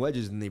 rising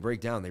wedges, and they break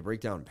down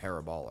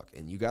parabolic.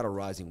 And you got a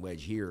rising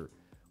wedge here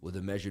with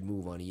a measured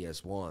move on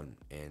ES1.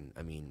 And,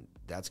 I mean,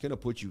 that's going to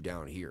put you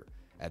down here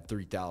at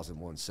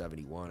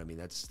 3,171. I mean,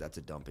 that's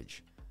a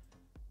dumpage.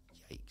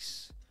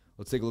 Yikes.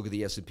 Let's take a look at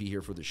the S&P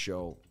here for the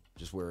show,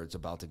 just where it's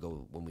about to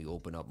go when we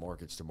open up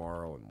markets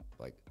tomorrow. And,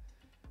 like,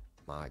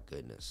 my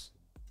goodness.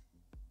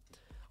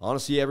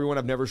 Honestly, everyone,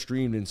 I've never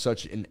streamed in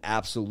such an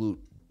absolute,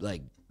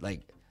 like,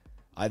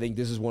 I think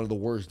this is one of the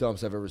worst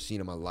dumps I've ever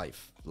seen in my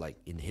life, like,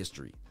 in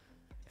history.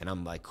 And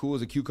I'm, like, cool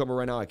as a cucumber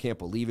right now. I can't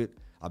believe it.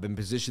 I've been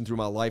positioned through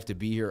my life to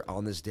be here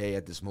on this day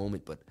at this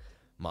moment, but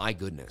my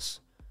goodness.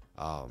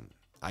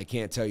 I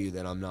can't tell you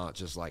that I'm not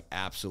just, like,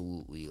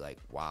 absolutely, like,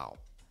 wow.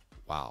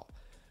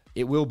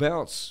 It will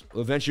bounce.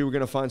 Eventually, we're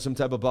going to find some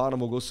type of bottom.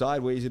 We'll go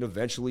sideways, and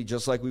eventually,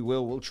 just like we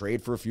will, we'll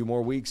trade for a few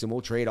more weeks, and we'll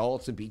trade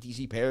alts and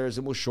BTC pairs,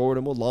 and we'll short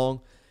and we'll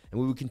long,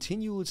 and we will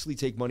continuously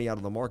take money out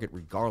of the market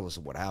regardless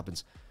of what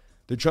happens.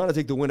 They're trying to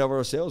take the wind out of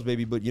our sails,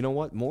 baby, but you know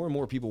what? More and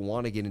more people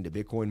want to get into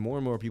Bitcoin. More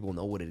and more people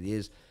know what it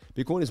is.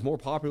 Bitcoin is more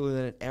popular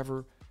than it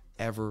ever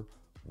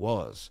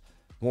was.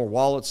 More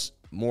wallets,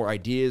 more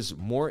ideas,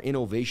 more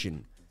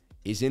innovation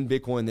is in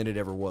Bitcoin than it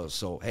ever was.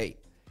 So, hey,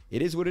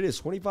 it is what it is.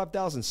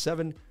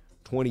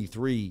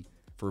 25,723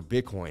 for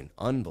Bitcoin.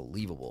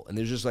 Unbelievable. And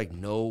there's just like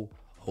no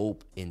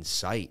hope in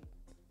sight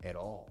at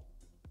all.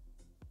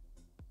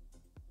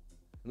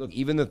 Look,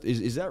 even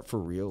is that for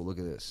real? Look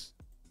at this.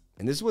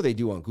 And this is what they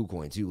do on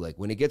KuCoin too. Like,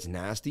 when it gets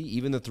nasty,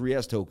 even the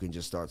 3S token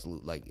just starts,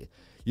 like,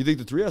 you think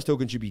the 3S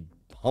token should be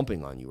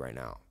pumping on you right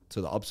now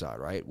to the upside,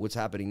 right? What's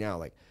happening now?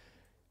 Like,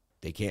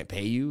 they can't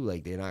pay you.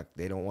 Like, they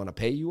don't want to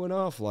pay you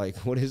enough. Like,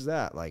 what is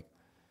that? Like,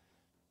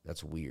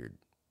 that's weird,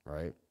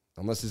 right?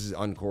 Unless this is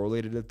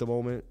uncorrelated at the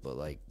moment, but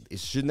like,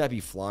 shouldn't that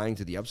be flying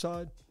to the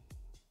upside?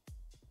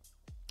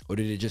 Or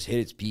did it just hit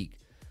its peak?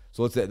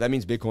 So that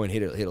means Bitcoin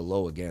hit a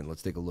low again.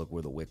 Let's take a look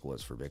where the wick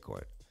was for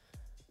Bitcoin.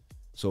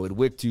 So it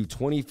wicked to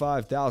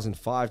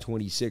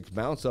 25,526,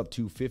 bounced up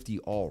 250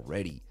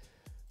 already.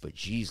 But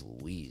geez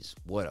Louise,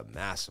 what a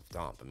massive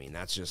dump. I mean,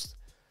 that's just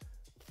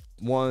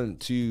 1,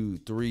 2,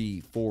 3,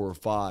 4,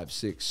 5,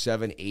 6,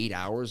 7, 8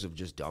 hours of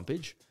just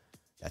dumpage.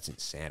 That's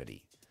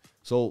insanity.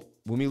 So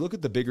when we look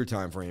at the bigger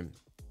time frame,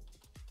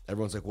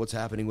 everyone's like, what's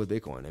happening with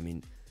Bitcoin? I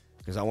mean,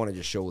 because I want to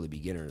just show the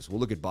beginners. We'll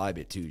look at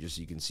Bybit too, just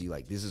so you can see,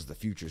 like, this is the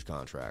futures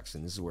contracts,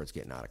 and this is where it's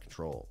getting out of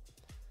control.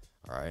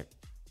 All right.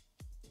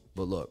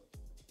 But look,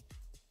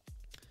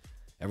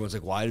 everyone's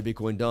like, why did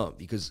Bitcoin dump?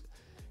 Because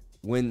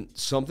when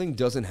something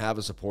doesn't have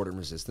a support and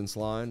resistance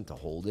line to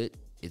hold it,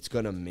 it's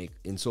going to make,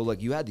 and so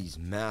like you had these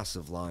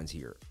massive lines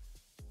here.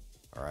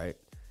 All right.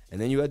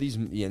 And then you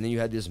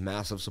had this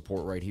massive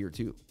support right here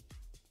too.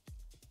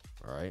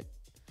 All right.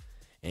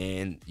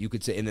 And you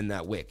could say, and then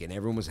that wick, and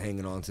everyone was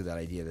hanging on to that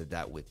idea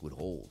that wick would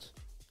hold.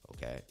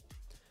 Okay.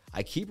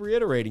 I keep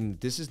reiterating,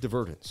 this is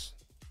divergence.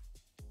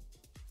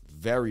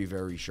 Very,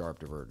 very sharp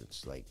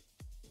divergence.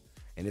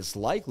 And it's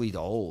likely to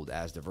hold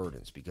as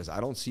divergence because I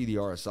don't see the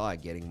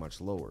RSI getting much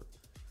lower.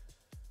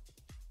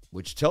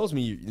 Which tells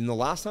me, in the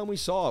last time we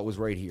saw it was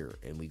right here,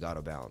 and we got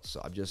a bounce.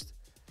 So I just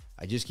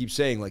keep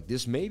saying,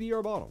 this may be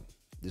our bottom.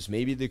 This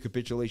may be the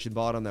capitulation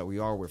bottom that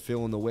we're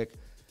filling the wick.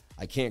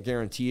 I can't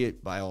guarantee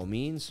it by all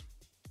means,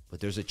 but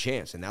there's a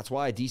chance. And that's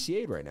why I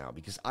DCA'd right now,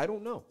 because I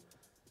don't know.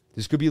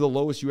 This could be the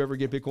lowest you ever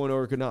get Bitcoin,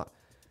 or it could not.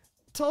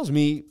 It tells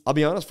me, I'll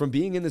be honest, from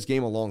being in this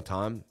game a long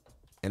time,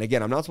 and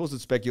again, I'm not supposed to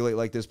speculate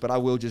like this, but I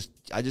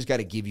just got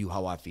to give you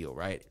how I feel,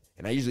 right?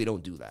 And I usually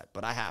don't do that,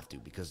 but I have to,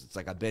 because it's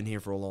like I've been here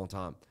for a long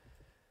time.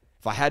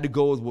 If I had to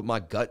go with what my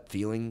gut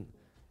feeling,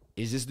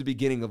 is this the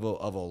beginning of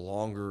a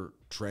longer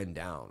trend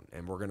down?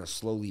 And we're going to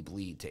slowly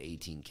bleed to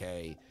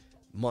 18K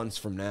months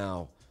from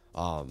now.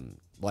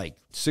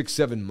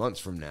 6-7 months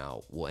from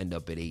now, we'll end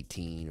up at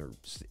 18, or,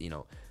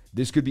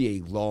 this could be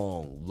a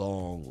long,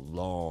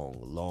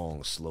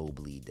 slow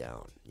bleed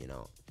down,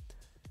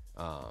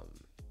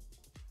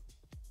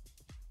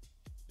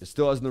 It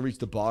still hasn't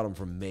reached the bottom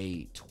from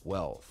May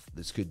 12th.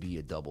 This could be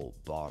a double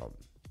bottom.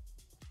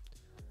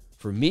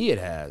 For me, it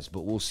has,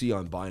 but we'll see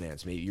on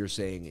Binance. Maybe you're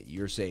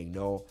saying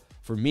no.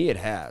 For me, it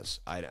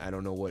has. I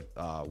don't know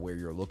where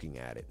you're looking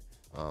at it.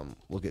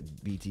 Look at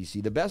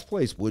BTC. The best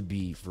place would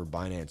be for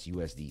Binance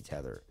USD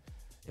Tether,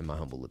 in my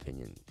humble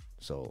opinion.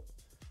 So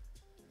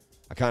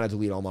I kind of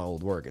delete all my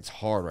old work. It's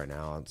hard right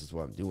now. That's just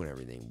why I'm doing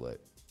everything. But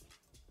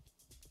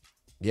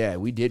yeah,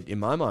 we did. In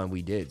my mind,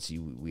 we did. See,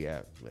 we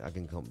have. I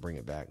can come bring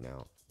it back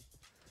now.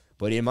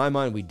 But in my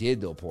mind, we did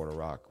though. Puerto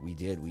Rock, we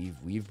did.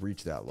 We've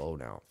reached that low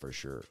now for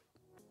sure.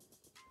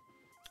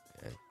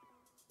 Okay.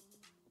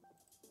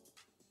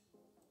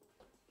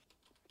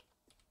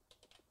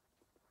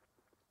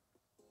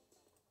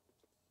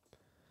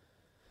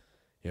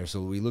 Yeah,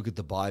 so we look at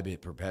the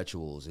Bybit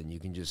perpetuals, and you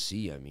can just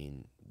see, I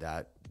mean,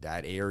 that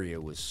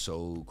area was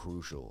so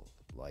crucial.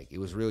 It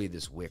was really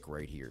this wick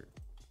right here.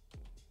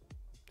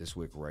 This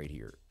wick right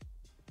here.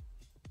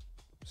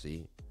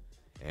 See?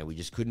 And we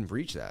just couldn't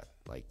breach that.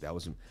 That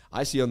was,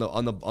 I see on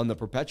the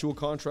perpetual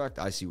contract,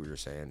 I see what you're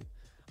saying.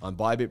 On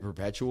Bybit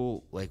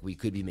perpetual, we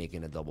could be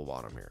making a double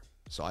bottom here.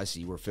 So I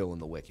see we're filling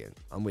the wick in.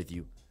 I'm with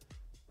you.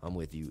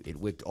 It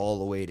wicked all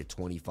the way to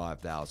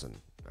 25,000.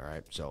 All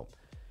right. So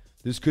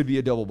this could be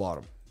a double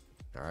bottom.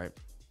 All right.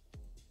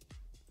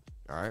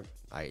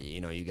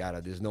 You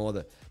gotta, there's no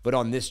other, but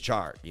on this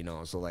chart,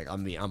 so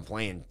I'm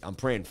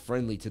praying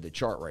friendly to the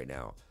chart right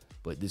now,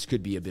 but this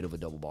could be a bit of a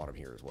double bottom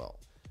here as well.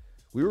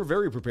 We were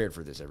very prepared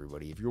for this,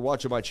 everybody. If you're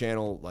watching my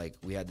channel,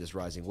 we had this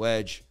rising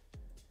wedge,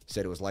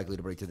 said it was likely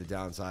to break to the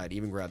downside,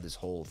 even grabbed this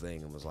whole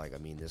thing and was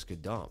this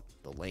could dump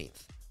the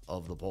length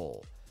of the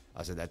pole.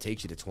 I said, that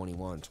takes you to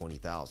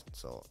 20,000.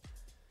 So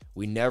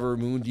we never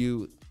mooned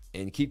you,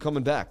 and keep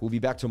coming back. We'll be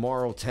back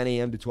tomorrow, 10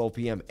 a.m. to 12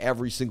 p.m.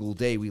 Every single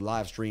day we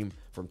live stream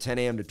from 10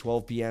 a.m. to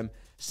 12 p.m.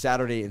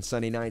 Saturday and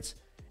Sunday nights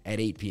at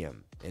 8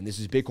 p.m. And this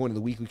is Bitcoin in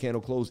the weekly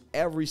candle close.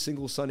 Every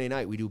single Sunday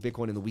night we do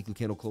Bitcoin in the weekly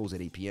candle close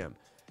at 8 p.m.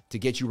 to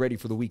get you ready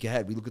for the week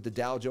ahead. We look at the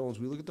Dow Jones,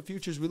 we look at the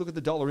futures, we look at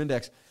the dollar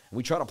index, and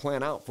we try to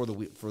plan out for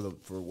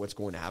what's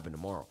going to happen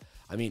tomorrow.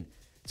 I mean,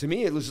 to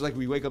me, it looks like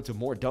we wake up to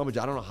more damage.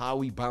 I don't know how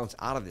we bounce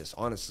out of this,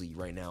 honestly,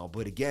 right now.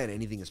 But again,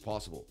 anything is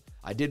possible.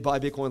 I did buy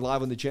Bitcoin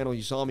live on the channel.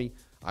 You saw me.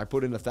 I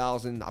put in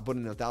 1,000. I put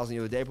in 1,000 the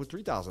other day. I put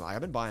 3,000. I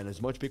have been buying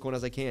as much Bitcoin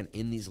as I can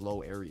in these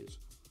low areas.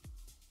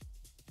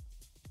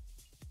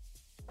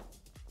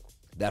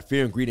 That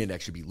fear and greed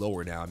index should be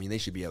lower now. I mean, they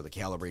should be able to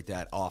calibrate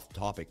that off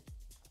topic.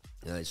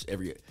 That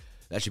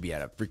should be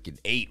at a freaking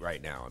 8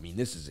 right now. I mean,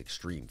 this is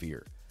extreme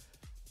fear.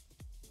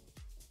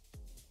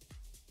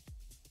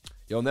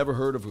 Y'all never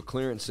heard of a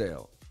clearance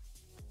sale?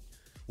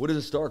 What is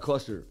a star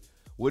cluster?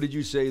 What did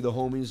you say the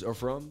homies are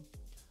from?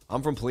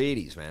 I'm from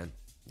Pleiades, man.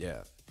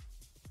 Yeah.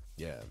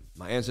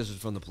 My ancestors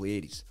from the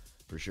Pleiades,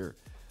 for sure.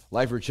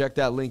 Lifer, check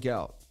that link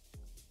out.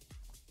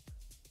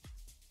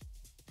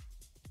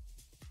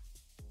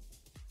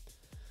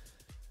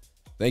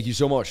 Thank you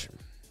so much.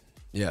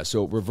 Yeah,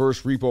 so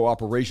reverse repo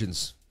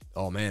operations.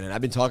 Oh man, and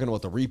I've been talking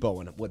about the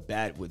repo and what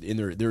bad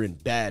they're in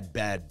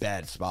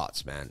bad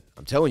spots, man.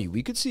 I'm telling you,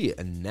 we could see it.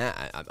 And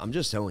I'm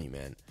just telling you,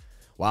 man.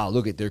 Wow,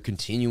 look at, they're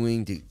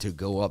continuing to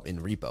go up in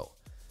repo.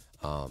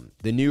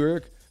 The New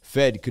York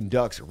Fed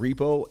conducts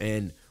repo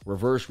and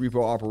reverse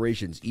repo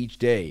operations each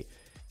day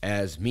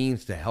as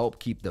means to help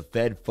keep the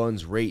Fed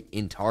funds rate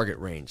in target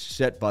range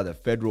set by the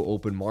Federal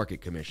Open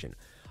Market Commission.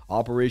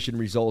 Operation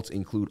results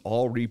include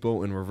all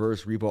repo and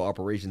reverse repo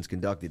operations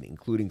conducted,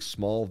 including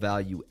small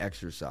value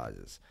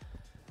exercises.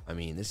 I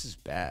mean, this is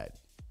bad.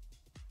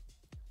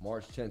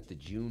 March 10th to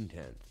June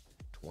 10th,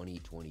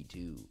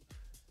 2022.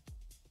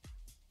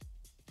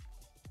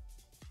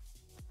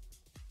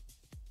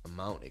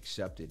 Amount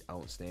accepted,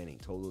 outstanding,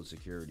 total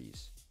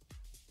securities.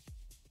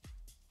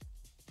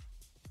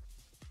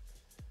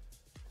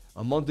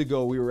 A month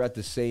ago, we were at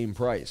the same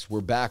price.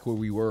 We're back where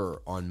we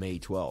were on May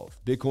 12th.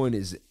 Bitcoin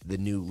is the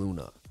new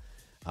Luna.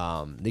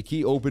 The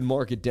key open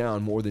market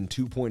down more than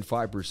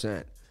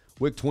 2.5%.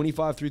 Wick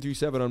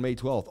 25337 on May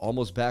 12th.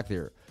 Almost back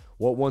there.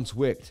 What once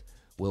wicked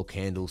will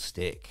candle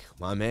stick.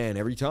 My man,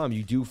 every time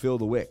you do fill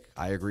the wick.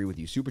 I agree with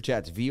you. Super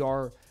Chats,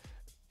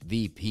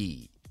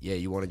 VRVP. Yeah,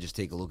 you want to just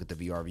take a look at the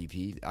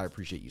VRVP? I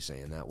appreciate you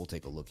saying that. We'll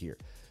take a look here.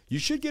 You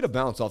should get a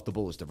bounce off the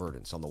bullish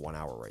divergence on the 1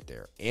 hour right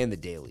there. And the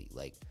daily.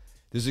 Like,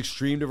 there's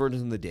extreme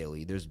divergence in the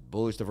daily. There's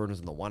bullish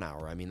divergence in the 1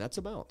 hour. I mean, that's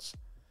a bounce.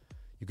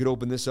 You could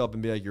open this up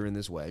and be like, you're in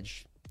this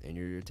wedge, and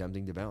you're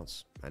attempting to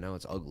bounce. I know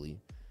it's ugly,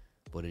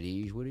 but it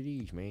is what it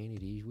is, man.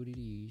 It is what it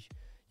is.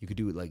 You could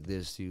do it like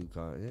this, too.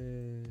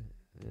 No.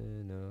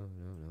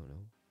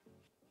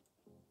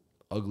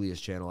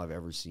 Ugliest channel I've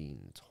ever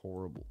seen. It's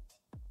horrible.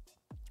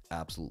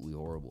 Absolutely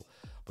horrible.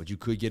 But you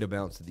could get a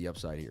bounce to the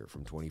upside here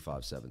from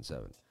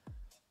 25.77.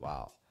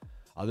 Wow.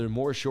 Are there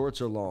more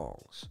shorts or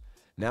longs?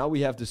 Now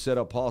we have to set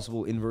up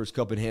possible inverse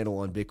cup and handle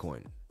on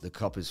Bitcoin. The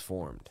cup is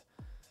formed.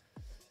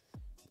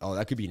 Oh,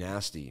 that could be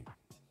nasty.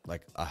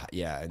 Like,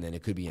 yeah, and then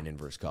it could be an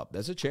inverse cup.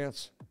 That's a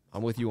chance.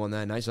 I'm with you on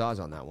that. Nice eyes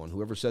on that one.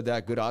 Whoever said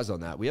that, good eyes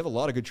on that. We have a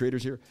lot of good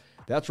traders here.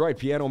 That's right,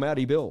 Piano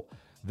Matty Bill.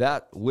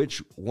 That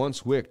which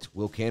once wicked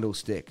will candle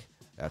stick.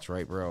 That's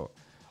right, bro.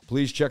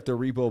 Please check the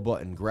repo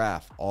button.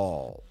 Graph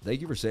all.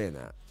 Thank you for saying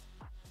that.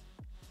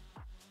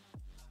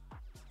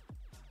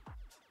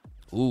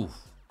 Ooh.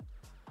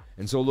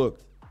 And so,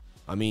 look.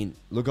 I mean,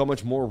 look how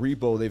much more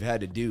repo they've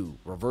had to do.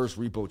 Reverse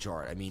repo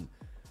chart. I mean,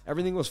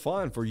 everything was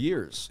fine for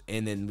years.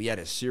 And then we had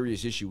a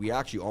serious issue. We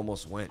actually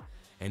almost went.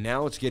 And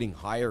now it's getting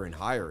higher and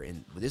higher.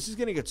 And this is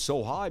going to get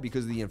so high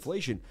because of the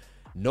inflation.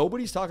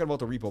 Nobody's talking about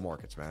the repo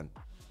markets, man.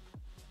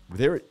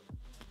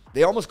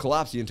 They almost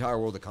collapsed the entire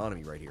world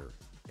economy right here.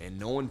 And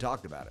no one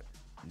talked about it.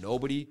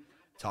 Nobody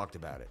talked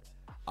about it.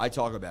 I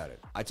talk about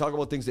it. I talk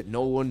about things that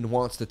no one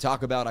wants to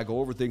talk about. I go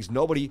over things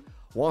nobody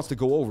wants to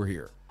go over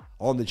here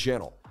on the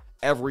channel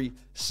every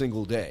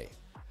single day.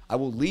 I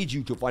will lead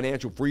you to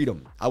financial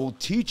freedom. I will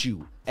teach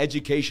you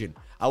education.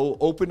 I will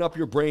open up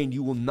your brain.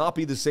 You will not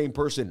be the same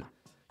person.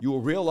 You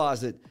will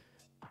realize that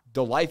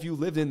the life you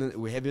lived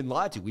in, we have been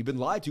lied to. We've been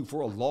lied to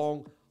for a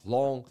long,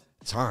 long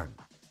time.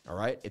 All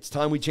right? It's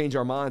time we change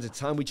our minds. It's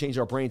time we change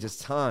our brains. It's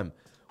time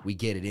we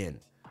get it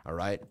in. All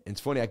right? And it's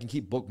funny, I can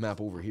keep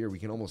Bookmap over here. We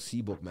can almost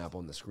see Bookmap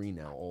on the screen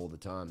now all the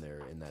time there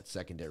in that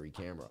secondary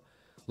camera.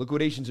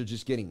 Liquidations are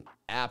just getting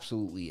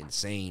absolutely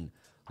insane.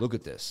 Look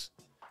at this.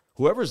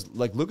 Whoever's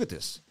like, look at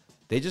this.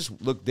 They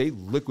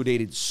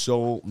liquidated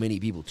so many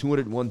people.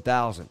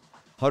 201,000,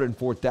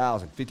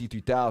 104,000,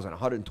 53,000,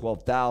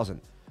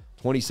 112,000,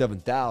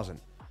 27,000.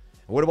 And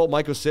what about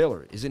Michael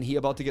Saylor? Isn't he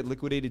about to get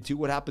liquidated too?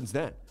 What happens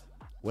then?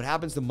 What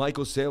happens to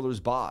Michael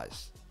Saylor's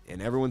buys?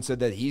 And everyone said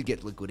that he'd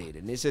get liquidated.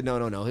 And they said,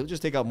 no. He'll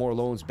just take out more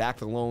loans, back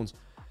the loans,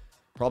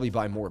 probably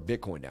buy more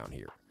Bitcoin down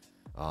here.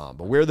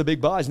 But where are the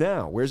big buys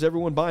now? Where's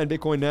everyone buying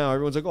Bitcoin now?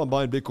 Everyone's like, oh, I'm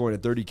buying Bitcoin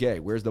at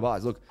 30K. Where's the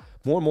buys? Look,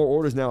 more and more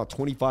orders now at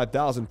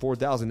 25,000,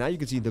 4,000. Now you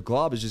can see the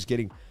glob is just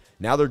getting,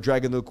 now they're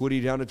dragging the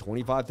liquidity down to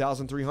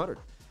 25,300.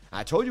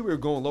 I told you we were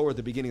going lower at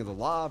the beginning of the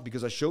live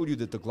because I showed you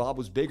that the glob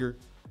was bigger,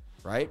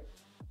 right?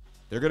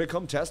 They're going to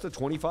come test the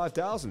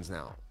 25,000s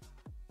now.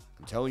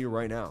 I'm telling you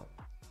right now.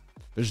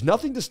 There's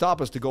nothing to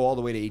stop us to go all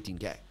the way to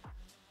 18K.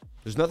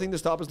 There's nothing to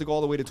stop us to go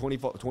all the way to 20.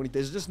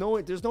 There's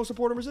no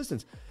support and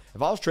resistance.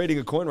 If I was trading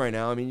a coin right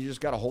now, I mean, you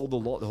just got to hold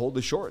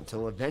the short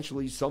until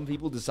eventually some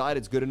people decide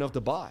it's good enough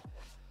to buy.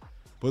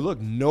 But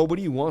look,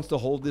 nobody wants to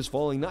hold this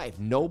falling knife.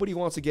 Nobody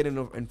wants to get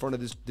in front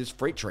of this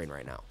freight train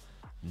right now.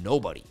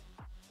 Nobody.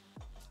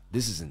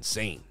 This is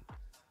insane.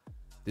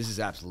 This is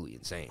absolutely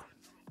insane.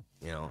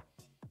 You know?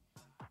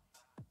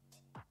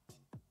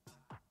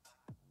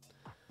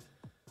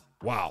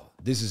 Wow,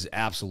 this is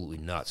absolutely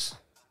nuts.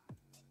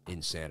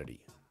 Insanity.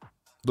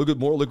 Look at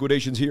more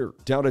liquidations here.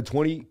 Down at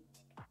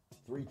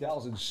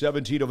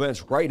 23,017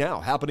 events right now,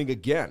 happening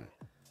again.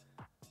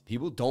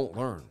 People don't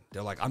learn.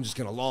 They're like, I'm just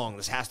going to long.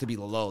 This has to be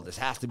the low. This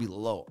has to be the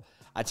low.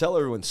 I tell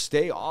everyone,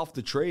 stay off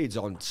the trades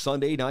on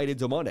Sunday night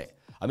into Monday.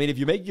 I mean, if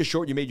you make your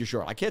short, you made your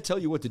short. I can't tell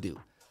you what to do.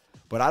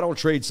 But I don't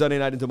trade Sunday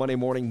night into Monday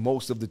morning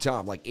most of the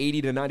time, like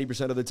 80 to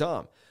 90% of the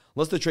time.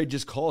 Unless the trade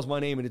just calls my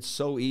name and it's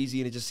so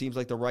easy and it just seems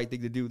like the right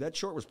thing to do. That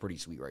short was pretty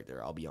sweet right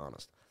there, I'll be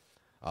honest.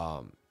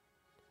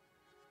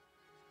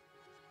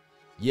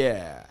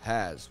 Yeah,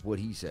 has what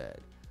he said.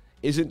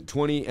 Isn't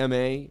 20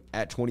 MA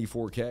at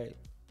 24K?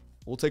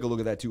 We'll take a look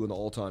at that too in the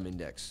all-time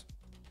index.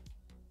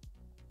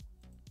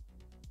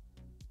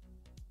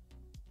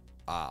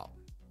 Wow.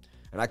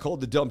 And I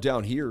called the dump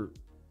down here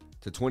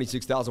to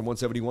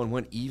 26,171,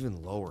 went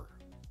even lower.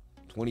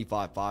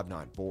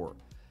 25,594.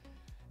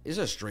 It's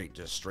a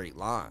straight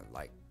line.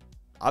 Like,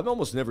 I've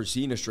almost never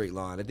seen a straight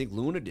line. I think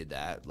Luna did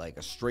that. Like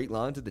a straight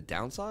line to the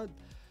downside.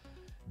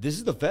 This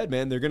is the Fed,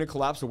 man. They're going to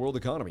collapse the world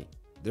economy.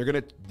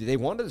 They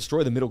want to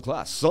destroy the middle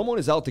class. Someone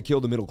is out to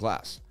kill the middle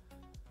class.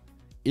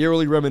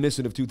 Eerily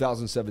reminiscent of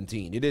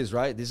 2017. It is,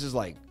 right? This is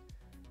nasty.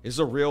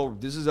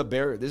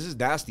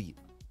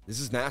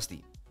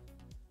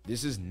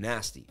 This is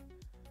nasty.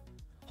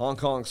 Hong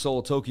Kong,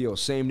 Seoul, Tokyo,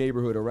 same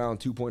neighborhood, around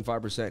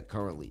 2.5%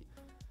 currently.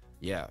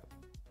 Yeah.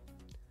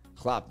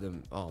 Clap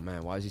them. Oh,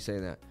 man, why is he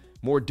saying that?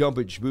 More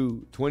dumpage,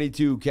 boo.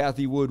 22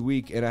 Kathy Wood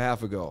week and a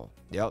half ago.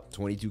 Yep,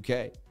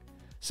 22K.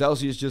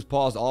 Celsius just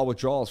paused all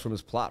withdrawals from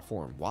his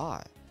platform.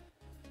 Why?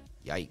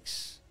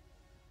 Yikes.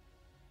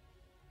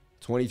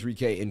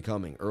 23K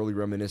incoming, early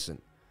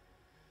reminiscent.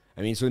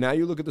 I mean, so now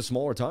you look at the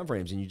smaller time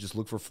frames and you just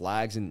look for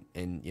flags and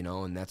you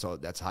know, and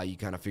that's how you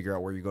kind of figure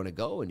out where you're going to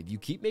go. And if you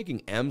keep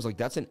making M's, like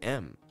that's an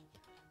M.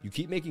 You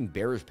keep making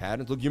bearish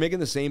patterns. Look, you're making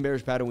the same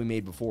bearish pattern we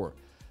made before.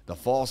 The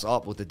false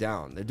up with the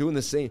down. They're doing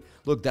the same.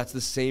 Look, that's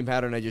the same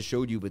pattern I just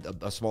showed you, but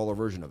a smaller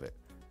version of it.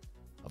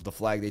 Of the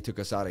flag they took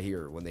us out of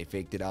here when they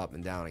faked it up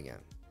and down again.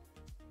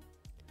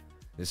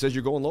 It says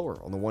you're going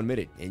lower on the 1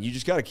 minute. And you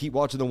just got to keep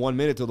watching the 1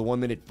 minute till the 1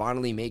 minute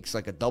finally makes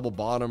like a double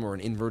bottom or an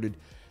inverted,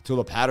 till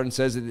the pattern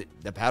says that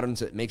the pattern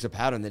makes a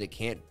pattern that it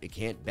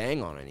can't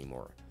bang on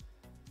anymore.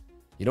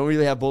 You don't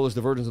really have bullish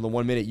divergence in the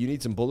 1 minute. You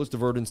need some bullish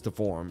divergence to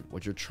form,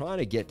 what you're trying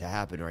to get to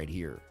happen right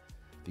here,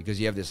 because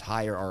you have this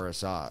higher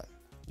RSI.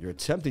 You're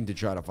attempting to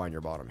try to find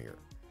your bottom here,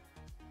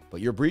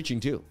 but you're breaching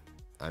too.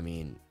 I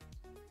mean,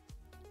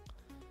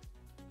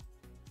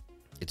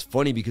 it's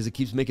funny because it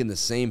keeps making the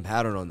same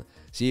pattern on,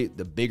 see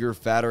the bigger,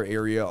 fatter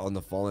area on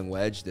the falling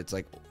wedge that's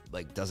like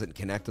doesn't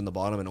connect on the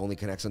bottom and only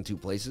connects on two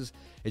places.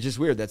 It's just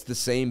weird. That's the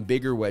same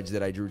bigger wedge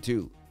that I drew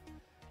too.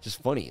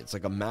 Just funny. It's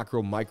like a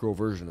macro micro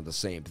version of the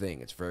same thing.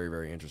 It's very,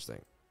 very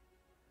interesting.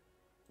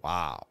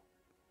 Wow.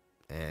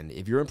 And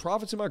if you're in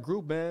profits in my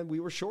group, man, we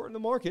were short in the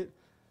market.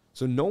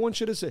 So no one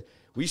should have said,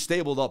 we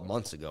stabled up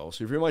months ago.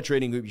 So if you're in my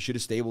trading group, you should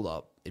have stabled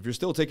up. If you're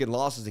still taking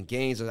losses and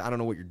gains, I don't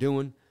know what you're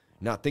doing,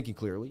 not thinking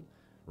clearly,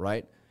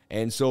 right?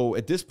 And so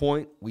at this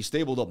point, we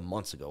stabled up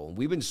months ago, and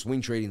we've been swing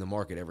trading the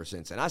market ever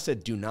since. And I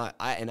said, do not,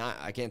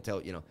 I can't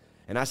tell, you know,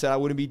 and I said I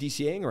wouldn't be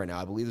DCAing right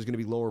now. I believe there's going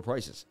to be lower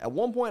prices. At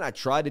one point, I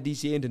tried to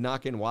DCA into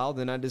knock in wild,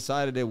 and I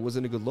decided it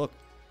wasn't a good look.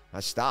 I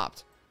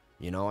stopped.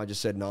 You know, I just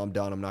said, no, I'm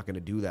done. I'm not going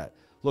to do that.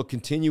 Look,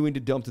 continuing to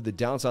dump to the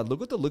downside.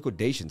 Look at the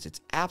liquidations.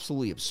 It's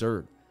absolutely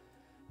absurd.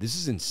 This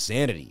is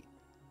insanity.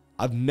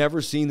 I've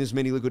never seen this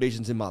many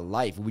liquidations in my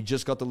life. We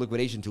just got the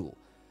liquidation tool.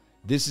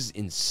 This is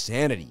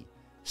insanity.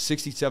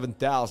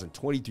 67,000,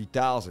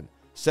 23,000,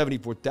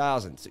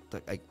 74,000.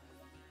 Like,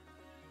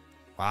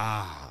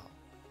 wow.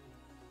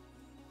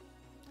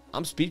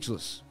 I'm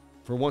speechless.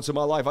 For once in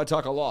my life, I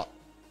talk a lot.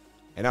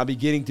 And I'm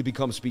beginning to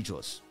become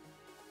speechless.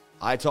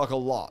 I talk a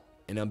lot.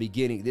 And I'm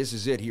beginning. This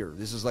is it here.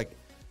 This is like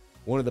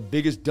one of the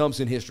biggest dumps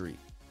in history.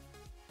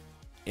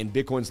 In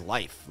Bitcoin's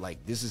life.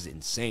 Like, this is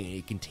insane.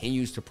 It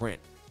continues to print.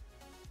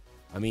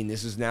 I mean,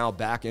 this is now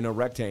back in a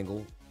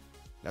rectangle.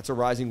 That's a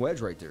rising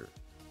wedge right there.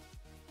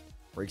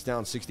 Breaks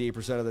down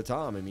 68% of the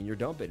time. I mean, you're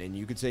dumping. And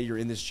you could say you're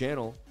in this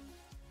channel.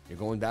 You're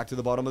going back to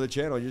the bottom of the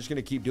channel. You're just going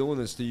to keep doing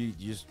this till you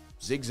just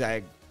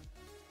zigzag.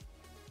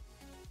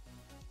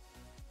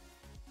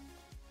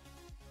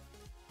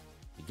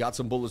 You got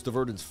some bullish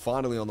divergence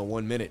finally on the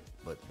 1 minute.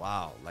 But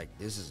wow, like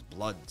this is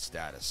blood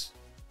status.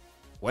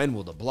 When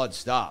will the blood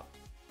stop?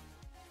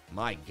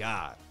 My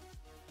God.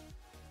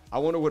 I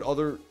wonder what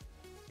other,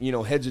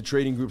 heads of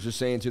trading groups are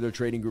saying to their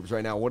trading groups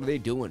right now. What are they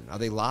doing? Are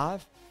they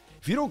live?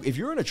 If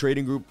you're in a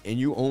trading group and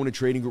you own a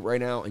trading group right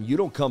now and you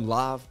don't come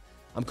live,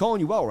 I'm calling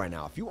you out right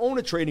now. If you own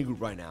a trading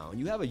group right now and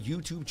you have a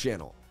YouTube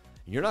channel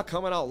and you're not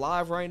coming out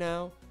live right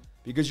now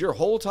because your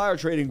whole entire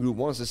trading group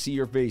wants to see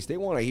your face, they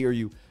want to hear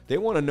you, they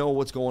want to know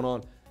what's going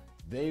on,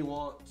 they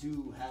want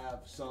to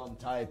have some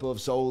type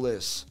of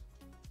solace.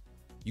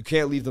 You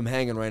can't leave them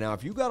hanging right now.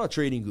 If you got a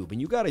trading group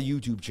and you got a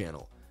YouTube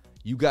channel,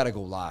 you got to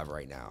go live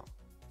right now.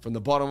 From the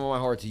bottom of my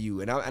heart to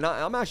you. And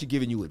I'm actually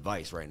giving you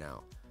advice right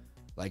now.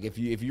 Like if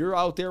you're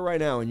out there right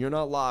now and you're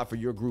not live for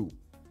your group,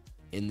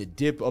 in the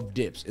dip of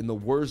dips, in the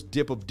worst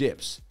dip of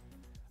dips,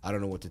 I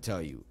don't know what to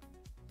tell you.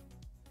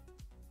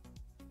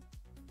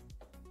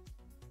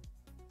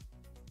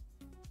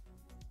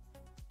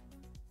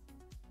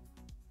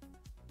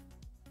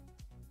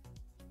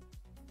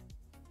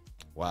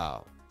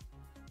 Wow.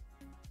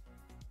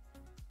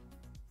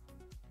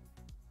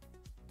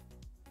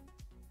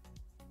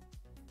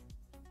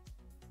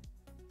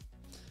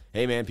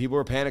 Hey, man, people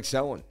are panic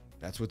selling.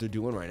 That's what they're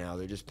doing right now.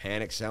 They're just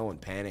panic selling,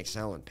 panic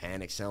selling,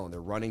 panic selling.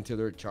 They're running to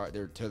their chart,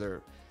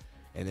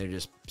 and they're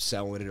just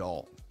selling it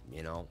all,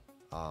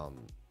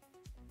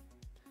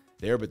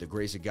 There, but the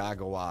grace of God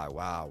go I.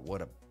 Wow,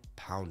 what a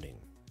pounding.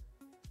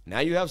 Now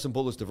you have some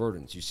bullish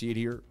divergence. You see it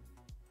here?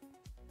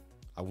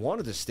 I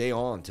wanted to stay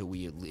on till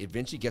we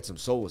eventually get some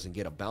solace and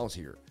get a bounce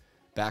here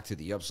back to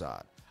the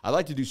upside. I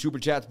like to do super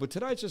chats, but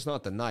tonight's just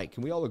not the night.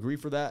 Can we all agree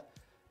for that?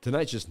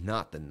 Tonight's just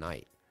not the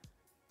night.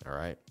 All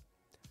right?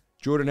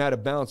 Jordan had a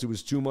bounce. It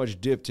was too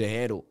much dip to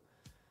handle.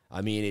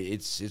 I mean,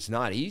 it's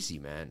not easy,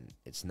 man.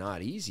 It's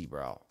not easy,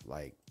 bro.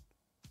 Like,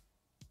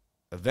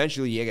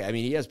 eventually,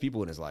 he has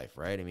people in his life,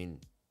 right? I mean,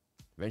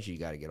 eventually you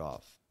got to get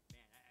off. Man,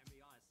 I'll be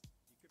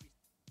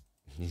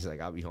honest. He's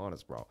like, I'll be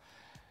honest, bro.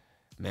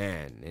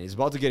 Man, and he's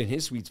about to get in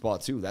his sweet spot,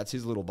 too. That's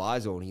his little buy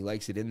zone. He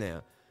likes it in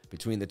there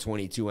between the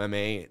 22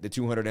 MA, the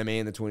 200 MA,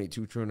 and the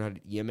 22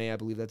 200 EMA, I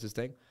believe that's his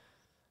thing.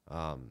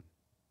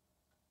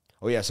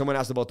 Oh, yeah, someone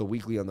asked about the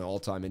weekly on the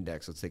all-time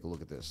index. Let's take a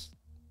look at this.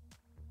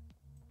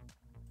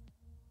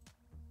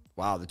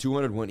 Wow, the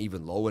 200 went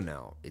even lower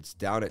now. It's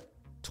down at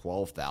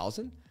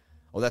 12,000.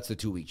 Oh, that's the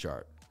 2-week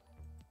chart,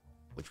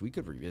 which we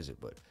could revisit.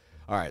 But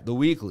all right, the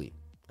weekly.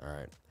 All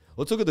right,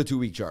 let's look at the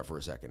 2-week chart for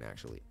a second.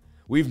 Actually,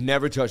 we've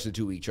never touched the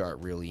 2-week chart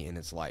really in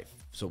its life,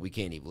 so we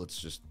can't even.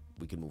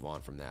 We can move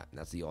on from that. And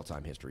that's the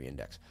all-time history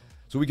index.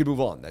 So we can move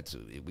on.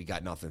 We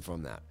got nothing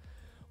from that.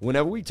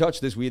 Whenever we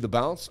touch this, we either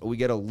bounce or we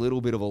get a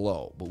little bit of a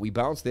low. But we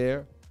bounce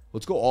there.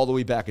 Let's go all the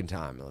way back in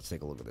time. Let's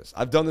take a look at this.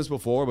 I've done this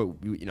before, but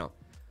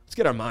let's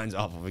get our minds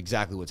off of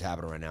exactly what's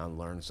happening right now and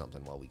learn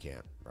something while we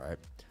can, right?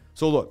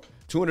 So look,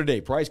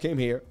 200-day price came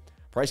here.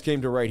 Price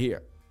came to right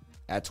here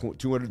at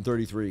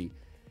 233,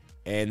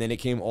 and then it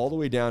came all the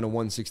way down to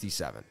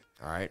 167,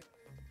 all right?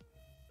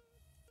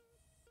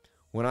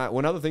 When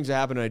other things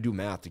happen and I do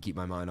math to keep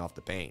my mind off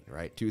the pain,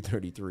 right?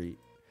 233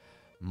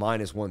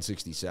 minus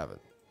 167.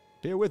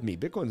 Bear with me.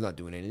 Bitcoin's not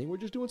doing anything. We're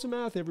just doing some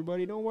math,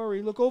 everybody. Don't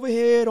worry. Look over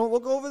here. Don't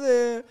look over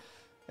there.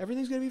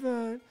 Everything's going to be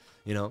fine.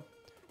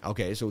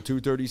 Okay, so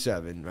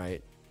 237,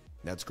 right?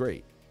 That's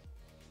great.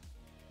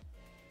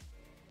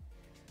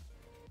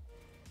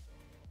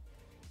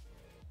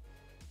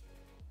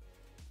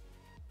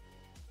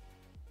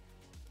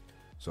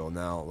 So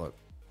now, look,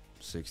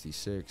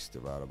 66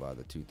 divided by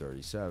the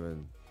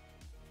 237.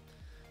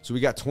 So we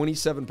got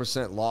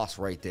 27% loss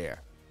right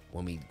there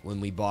when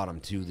we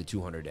bottomed to the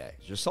 200-day.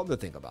 Just something to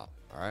think about,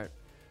 all right?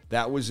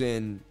 That was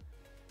in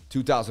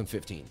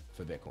 2015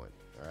 for Bitcoin,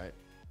 all right?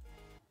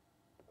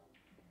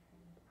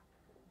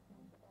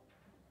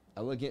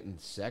 Elegant and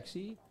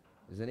Sexy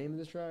is the name of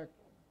this track?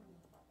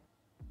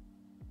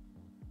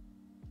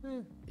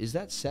 Is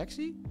that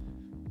sexy?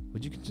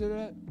 Would you consider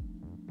that?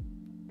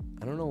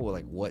 I don't know,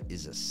 what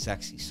is a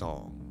sexy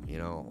song?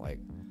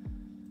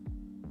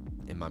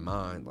 In my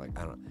mind,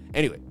 I don't know.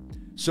 Anyway,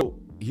 so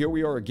here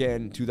we are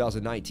again,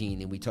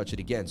 2019, and we touch it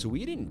again. So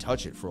we didn't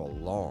touch it for a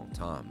long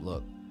time.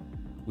 Look,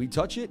 we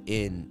touch it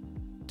in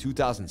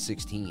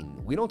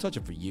 2016. We don't touch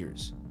it for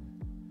years.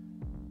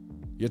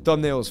 Your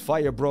thumbnail is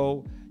fire,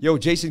 bro. Yo,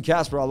 Jason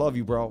Casper, I love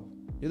you, bro.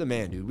 You're the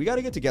man, dude. We got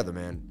to get together,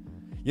 man.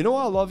 You know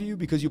I love you?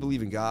 Because you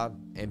believe in God,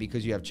 and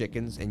because you have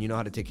chickens, and you know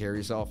how to take care of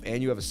yourself,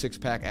 and you have a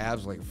six-pack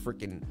abs like a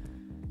freaking...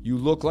 You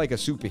look like a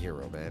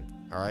superhero, man.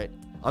 All right?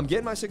 I'm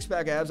getting my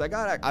six-pack abs.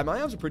 My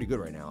abs are pretty good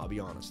right now, I'll be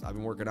honest. I've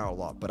been working out a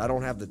lot, but I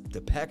don't have the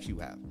pecs you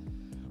have.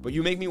 But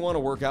you make me want to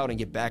work out and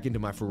get back into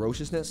my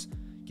ferociousness,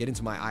 get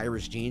into my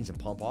Irish jeans and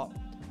pump up.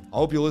 I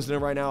hope you're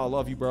listening right now. I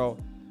love you, bro.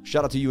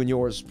 Shout out to you and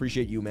yours.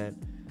 Appreciate you, man.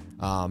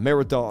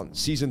 Marathon,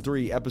 Season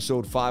 3,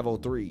 Episode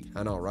 503.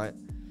 I know, right?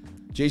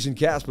 Jason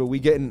Casper, we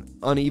getting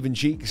uneven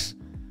cheeks.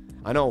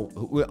 I know.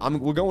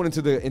 We're going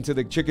into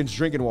the chicken's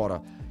drinking water.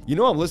 You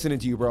know I'm listening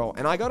to you, bro.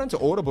 And I got into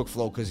order book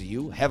flow because of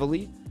you,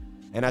 heavily.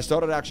 And I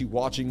started actually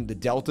watching the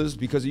deltas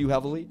because of you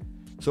heavily.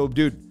 So,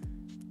 dude,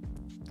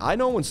 I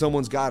know when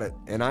someone's got it.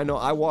 And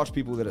I watch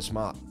people that are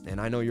smart. And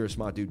I know you're a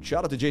smart dude.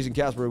 Shout out to Jason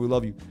Casper. We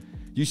love you.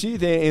 You see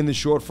there in the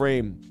short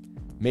frame,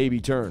 maybe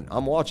turn.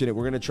 I'm watching it.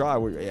 We're going to try.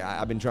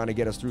 I've been trying to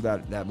get us through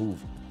that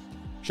move.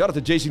 Shout out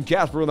to Jason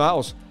Casper in the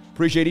house.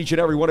 Appreciate each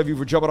and every one of you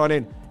for jumping on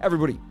in.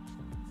 Everybody,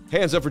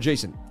 hands up for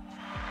Jason.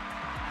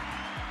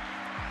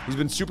 He's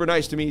been super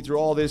nice to me through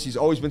all this. He's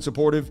always been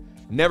supportive.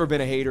 Never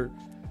been a hater.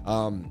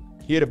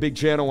 He had a big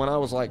channel when I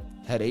was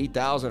had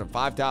 8,000 or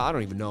 5,000. I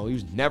don't even know. He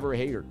was never a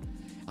hater.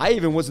 I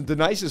even wasn't the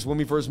nicest when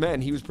we first met,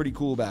 and he was pretty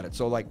cool about it.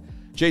 So,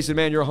 Jason,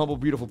 man, you're a humble,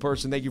 beautiful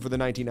person. Thank you for the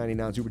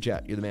 $19.99 super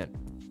chat. You're the man.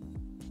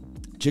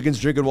 Chicken's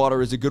drinking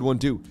water is a good one,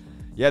 too.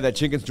 Yeah, that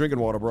chicken's drinking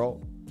water,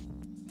 bro.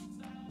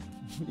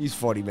 He's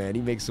funny, man.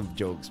 He makes some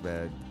jokes,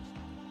 man.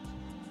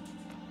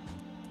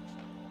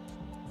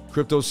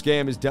 Crypto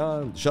scam is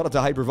done. Shout out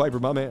to Hyper Viper,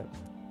 my man.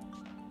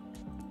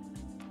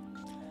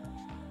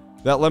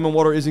 That lemon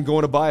water isn't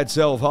going to buy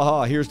itself.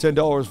 Haha, here's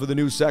 $10 for the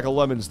new sack of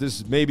lemons.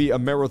 This may be a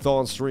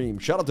marathon stream.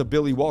 Shout out to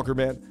Billy Walker,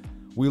 man.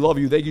 We love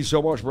you. Thank you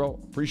so much, bro.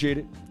 Appreciate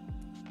it.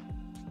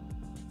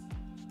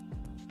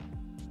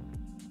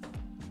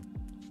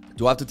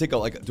 Do I have to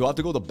do I have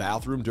to go to the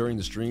bathroom during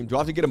the stream? Do I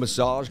have to get a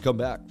massage? Come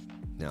back?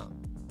 No.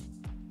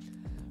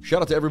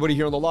 Shout out to everybody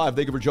here on the live.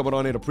 Thank you for jumping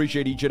on in.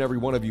 Appreciate each and every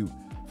one of you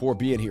for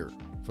being here.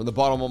 From the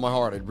bottom of my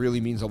heart, it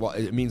really means a lot.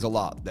 It means a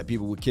lot that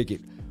people would kick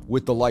it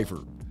with the lifer.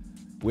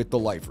 With the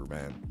lifer,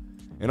 man.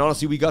 And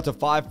honestly, we got to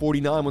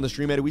 549 when the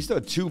stream ended. We still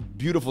had two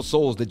beautiful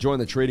souls that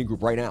joined the trading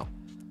group right now.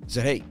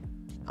 Said, hey,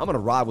 I'm going to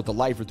ride with the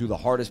lifer through the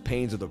hardest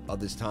pains of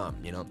this time,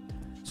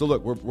 So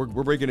look,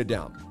 we're breaking it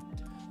down.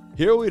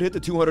 Here we'd hit the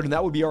 200, and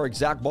that would be our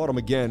exact bottom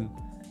again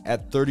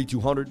at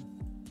 3,200.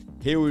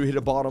 Here we would hit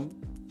a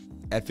bottom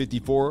at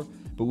 54,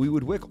 but we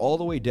would wick all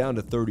the way down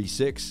to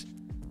 36.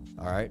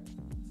 All right,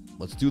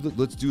 let's do the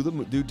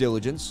due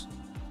diligence.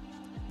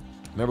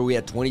 Remember, we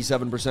had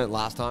 27%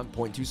 last time,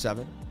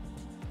 0.27.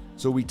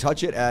 So we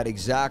touch it at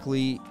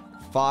exactly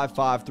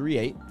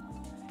 5538,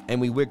 and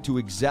we wick to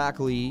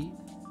exactly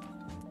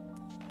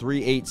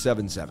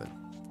 3877.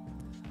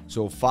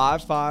 So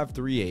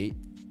 5538,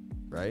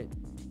 right?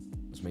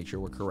 Let's make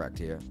sure we're correct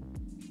here.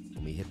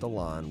 Let me hit the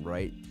line,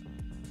 right?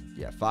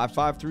 Yeah,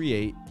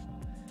 5538,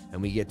 and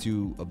we get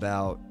to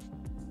about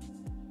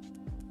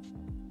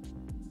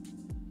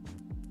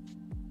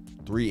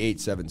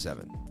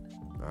 3877.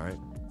 All right.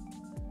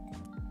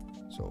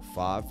 So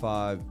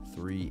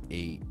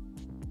 5538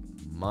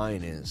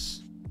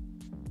 minus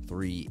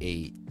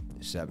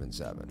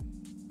 3877.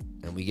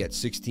 And we get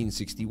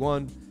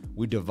 1661.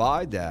 We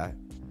divide that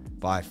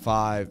by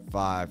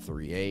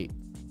 5538,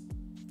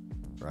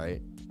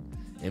 right?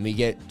 And we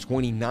get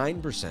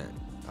 29%.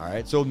 All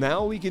right. So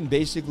now we can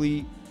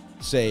basically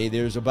say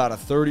there's about a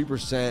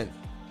 30%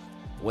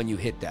 when you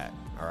hit that.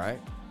 All right.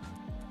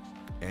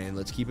 And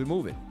let's keep it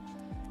moving.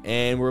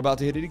 And we're about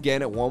to hit it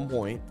again at one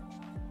point,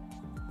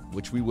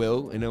 which we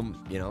will in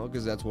them, you know,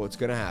 because that's what's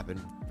going to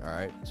happen. All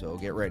right. So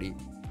get ready.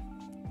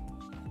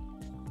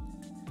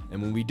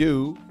 And when we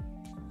do,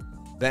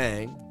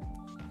 bang,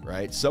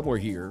 right, somewhere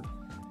here,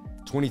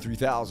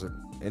 23,000.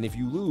 And if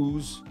you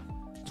lose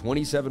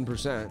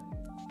 27%,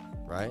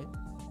 right?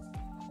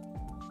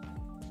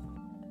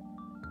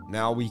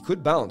 Now we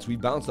could bounce. We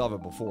bounced off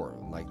it before.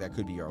 Like that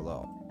could be our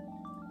low.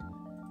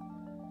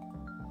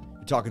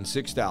 You're talking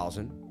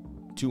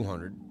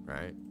 6,200,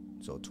 right?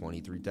 So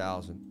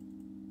 23,000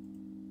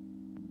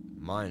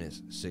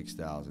 minus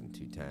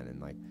 6,210,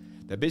 and like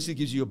that basically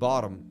gives you a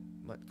bottom.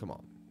 Come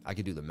on, I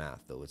could do the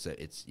math though.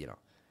 It's you know,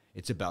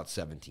 it's about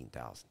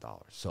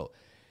 $17,000. So,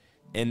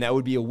 and that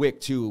would be a wick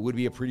too. It would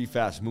be a pretty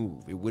fast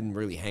move. It wouldn't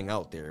really hang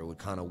out there. It would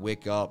kind of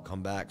wick up,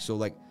 come back. So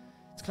like,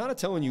 it's kind of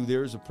telling you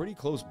there's a pretty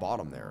close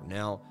bottom there.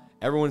 Now,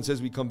 everyone says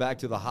we come back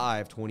to the high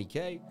of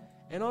 20K.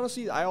 And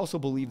honestly, I also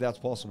believe that's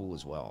possible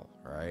as well.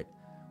 All right.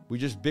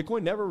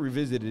 Bitcoin never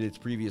revisited its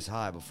previous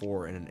high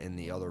before in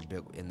the other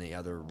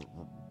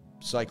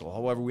cycle.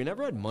 However, we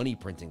never had money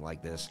printing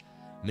like this,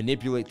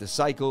 manipulate the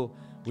cycle.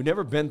 We've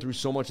never been through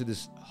so much of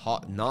this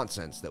hot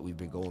nonsense that we've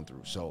been going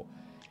through. So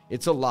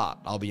it's a lot.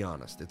 I'll be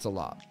honest. It's a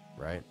lot.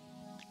 Right.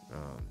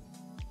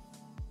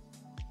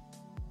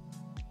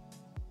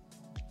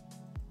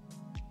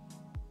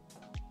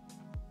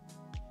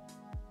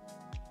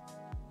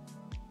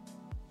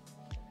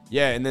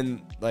 Yeah, and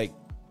then like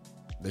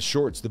the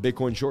shorts, the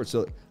Bitcoin shorts.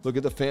 So look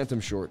at the Phantom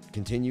short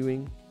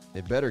continuing.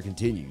 It better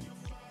continue.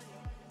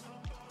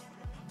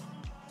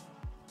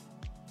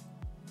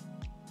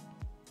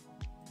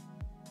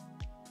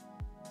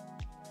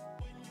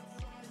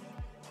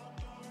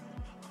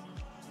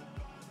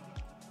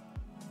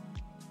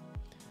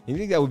 You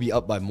think that would be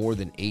up by more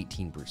than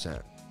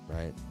 18%,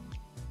 right?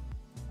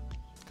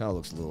 Kind of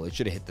looks a little. It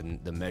should have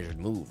hit the measured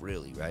move,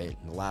 really, right?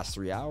 In the last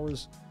 3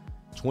 hours,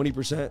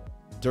 20%.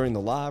 During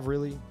the live,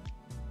 really?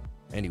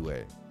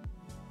 Anyway.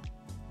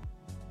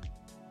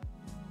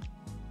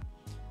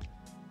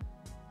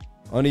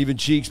 Uneven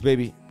cheeks,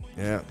 baby.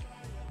 Yeah.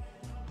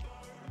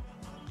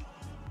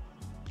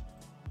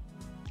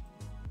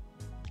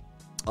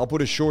 I'll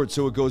put a short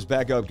so it goes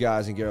back up,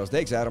 guys and girls.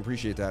 Thanks, Adam.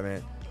 Appreciate that,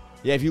 man.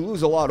 Yeah, if you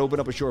lose a lot, open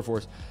up a short for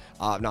us.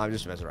 No, I'm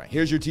just messing around.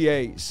 Here's your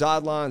TA.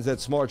 Sidelines that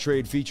smart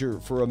trade feature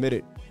for a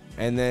minute,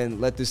 and then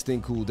let this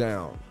thing cool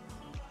down.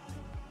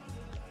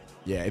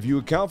 Yeah, if you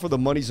account for the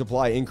money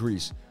supply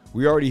increase,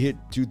 we already hit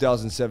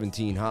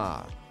 2017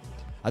 high.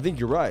 I think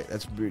you're right.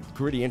 That's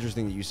pretty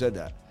interesting that you said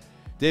that.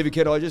 David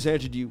Kettle, I just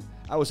answered you.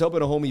 I was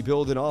helping a homie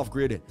build an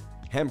off-grid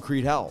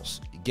hempcrete house,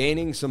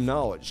 gaining some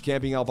knowledge,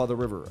 camping out by the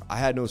river. I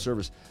had no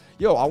service.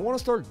 Yo, I want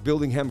to start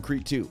building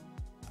hempcrete too.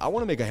 I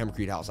want to make a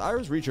hempcrete house. I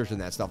was researching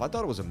that stuff. I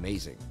thought it was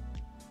amazing.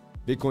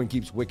 Bitcoin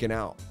keeps wicking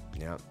out.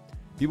 Yeah.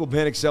 People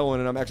panic selling,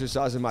 and I'm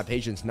exercising my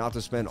patience not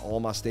to spend all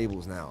my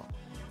stables now.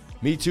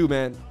 Me too,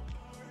 man.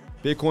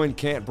 Bitcoin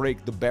can't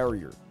break the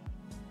barrier.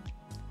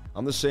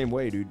 I'm the same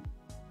way, dude.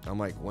 I'm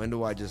like, when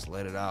do I just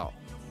let it out?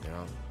 You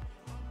know?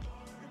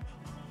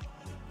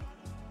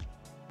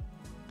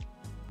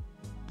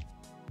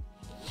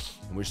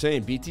 And we're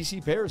saying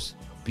BTC pairs.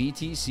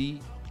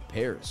 BTC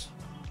pairs.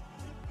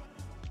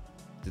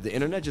 Did the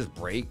internet just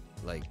break?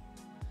 Like,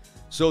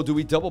 so do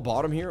we double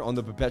bottom here on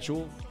the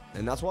perpetual?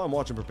 And that's why I'm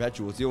watching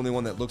perpetual. It's the only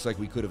one that looks like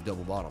we could have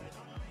double bottomed.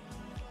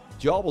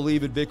 Do y'all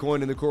believe in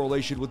Bitcoin and the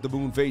correlation with the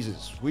moon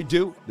phases? We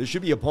do. There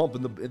should be a pump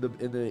in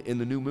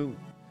the new moon.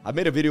 I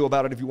made a video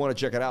about it if you want to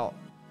check it out.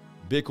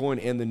 Bitcoin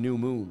and the new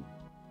moon.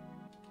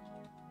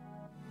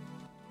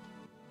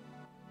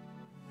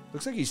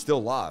 Looks like he's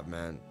still live,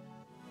 man.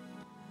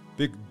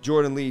 Big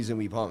Jordan Lee's and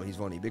we pump. He's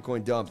funny.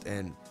 Bitcoin dumped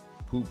and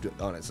pooped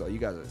on it. So you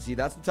guys see,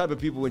 that's the type of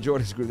people in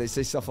Jordan's group. They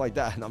say stuff like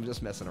that, and I'm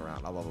just messing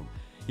around. I love him.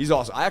 He's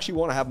awesome. I actually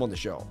want to have him on the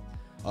show.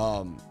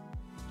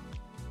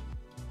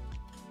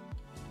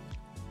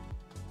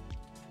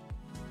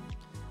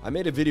 I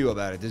made a video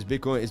about it. Is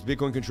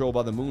Bitcoin controlled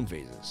by the moon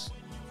phases?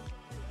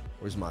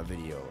 Where's my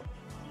video?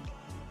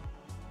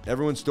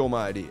 Everyone stole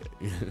my idea.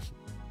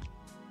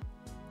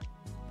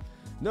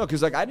 No,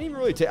 because like I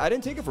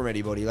didn't take it from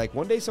anybody. Like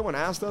one day someone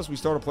asked us, we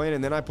started playing,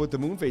 and then I put the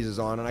moon phases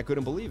on, and I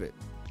couldn't believe it.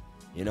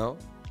 You know?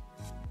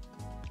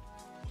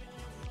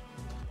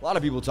 A lot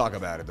of people talk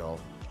about it though.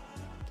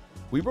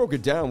 We broke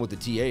it down with the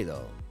TA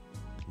though.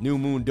 New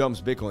moon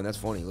dumps Bitcoin. That's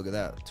funny. Look at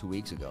that. 2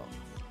 weeks ago.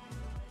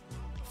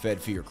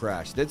 Fed fear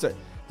crash.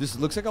 This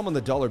looks like I'm on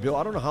the dollar bill.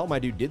 I don't know how my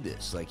dude did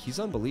this. Like,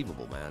 he's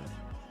unbelievable, man.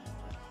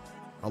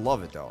 I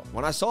love it, though.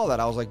 When I saw that,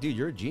 I was like, dude,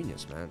 you're a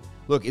genius, man.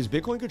 Look, is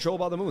Bitcoin controlled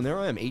by the moon? There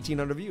I am,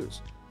 1,800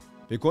 views.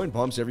 Bitcoin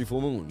pumps every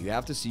full moon. You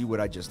have to see what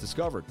I just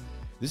discovered.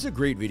 This is a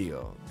great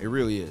video. It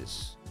really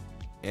is.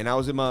 And I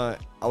was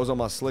on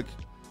my slick,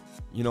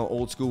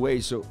 old school way.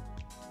 So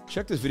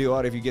check this video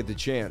out if you get the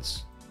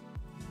chance.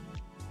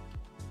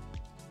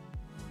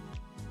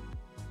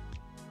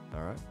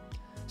 All right.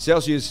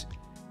 Celsius,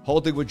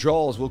 halting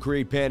withdrawals will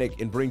create panic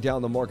and bring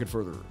down the market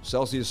further.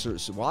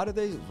 Celsius, why are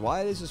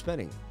they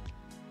suspending?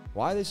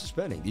 Why are they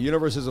suspending? The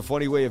universe has a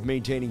funny way of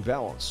maintaining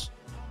balance.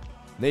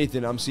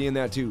 Nathan, I'm seeing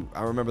that too.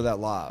 I remember that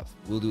live.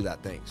 We'll do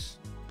that. Thanks.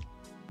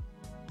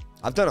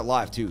 I've done it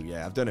live too.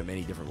 Yeah, I've done it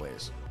many different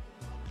ways.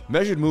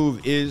 Measured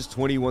move is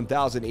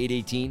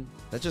 21,818.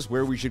 That's just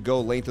where we should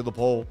go. Length of the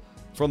pole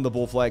from the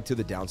bull flag to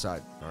the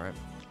downside. All right.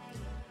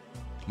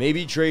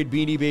 Maybe trade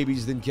Beanie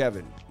Babies than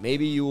Kevin.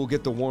 Maybe you will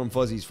get the warm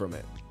fuzzies from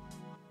it.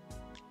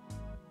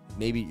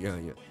 Maybe, yeah.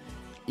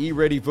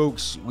 E-ready,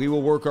 folks. We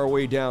will work our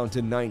way down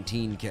to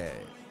 19K.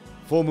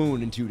 Full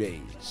moon in 2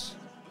 days.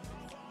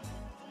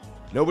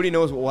 Nobody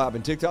knows what will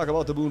happen. TikTok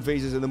about the moon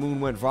phases and the moon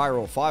went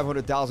viral.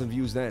 500,000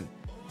 views then.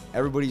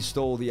 Everybody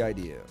stole the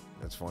idea.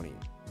 That's funny.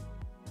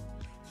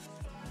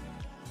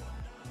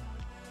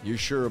 You're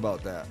sure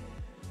about that?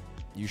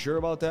 You sure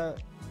about that?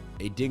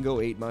 A dingo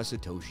ate my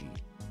Satoshi.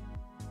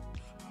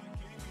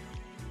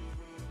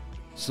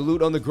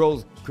 Salute on the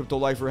growth, Crypto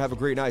Lifer. Have a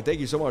great night. Thank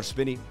you so much,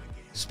 Spinny.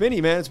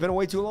 Spinny, man. It's been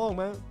way too long,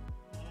 man.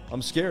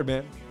 I'm scared,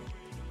 man.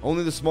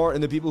 Only the smart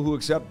and the people who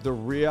accept the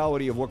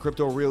reality of what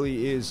crypto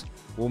really is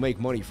will make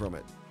money from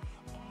it.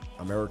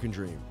 American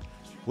dream.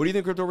 What do you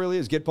think crypto really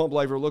is? Get Pump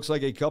Lifer. Looks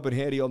like a cup and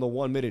handy on the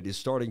 1 minute is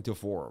starting to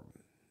form.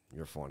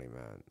 You're funny,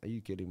 man. Are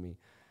you kidding me?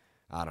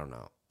 I don't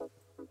know.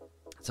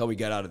 That's how we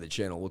got out of the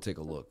channel. We'll take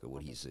a look at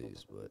what he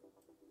says, but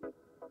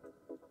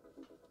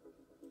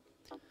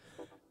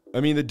I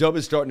mean, the dub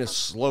is starting to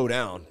slow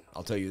down.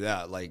 I'll tell you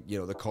that. Like,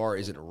 the car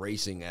isn't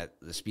racing at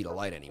the speed of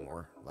light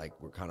anymore. Like,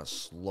 we're kind of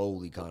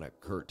slowly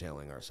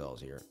curtailing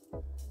ourselves here.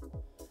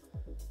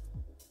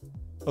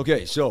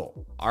 Okay,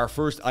 so our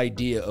first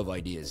idea of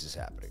ideas is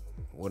happening.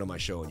 What am I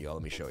showing you?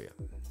 Let me show you.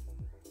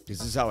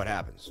 This is how it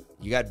happens.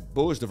 You got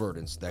bullish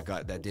divergence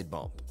that did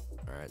bump.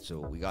 All right, so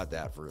we got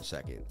that for a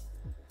second.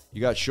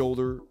 You got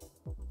shoulder,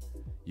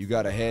 you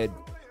got a head,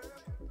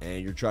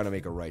 and you're trying to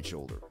make a right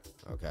shoulder.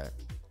 Okay.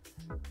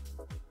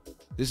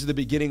 This is the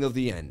beginning of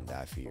the end,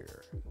 I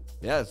fear.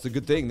 Yeah, it's a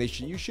good thing.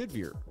 You should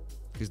fear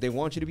because they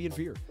want you to be in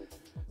fear.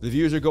 The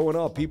views are going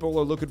up. People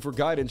are looking for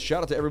guidance.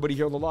 Shout out to everybody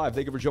here on the live.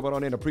 Thank you for jumping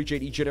on in.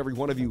 Appreciate each and every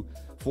one of you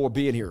for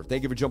being here.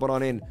 Thank you for jumping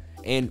on in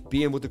and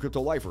being with the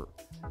Crypto Lifer.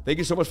 Thank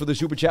you so much for the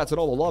super chats and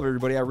all the love,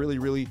 everybody. I really,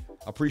 really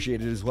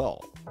appreciate it as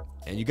well.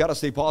 And you got to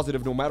stay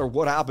positive no matter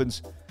what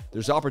happens.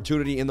 There's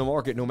opportunity in the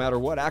market no matter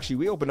what. Actually,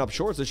 we opened up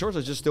shorts. The shorts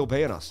are just still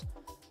paying us.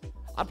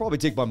 I'd probably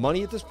take my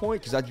money at this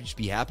point because I'd just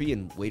be happy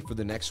and wait for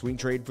the next swing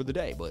trade for the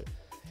day. But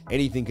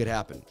anything could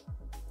happen.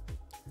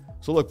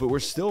 So look, but we're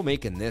still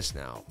making this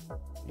now.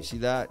 You see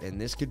that? And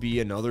this could be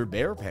another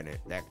bear pennant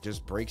that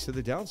just breaks to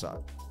the downside.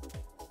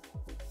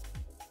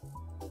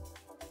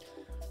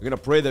 We're going to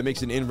pray that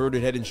makes an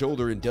inverted head and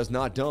shoulder and does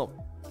not dump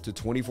to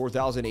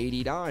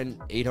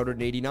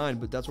 889.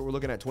 But that's what we're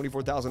looking at.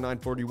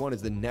 24,941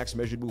 is the next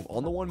measured move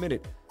on the 1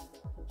 minute.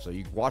 So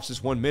you watch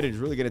this 1 minute. It's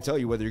really going to tell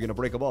you whether you're going to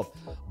break above.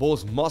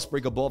 Bulls must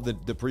break above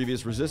the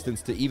previous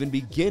resistance to even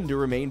begin to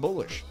remain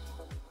bullish.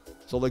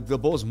 So like the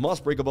bulls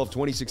must break above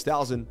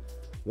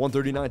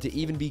 26,139 to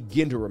even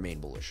begin to remain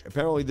bullish.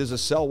 Apparently there's a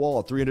sell wall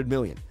at 300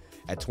 million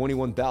at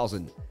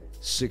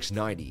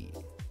 21,690.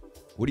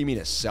 What do you mean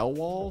a sell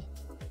wall?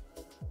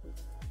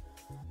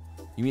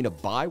 You mean a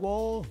buy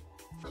wall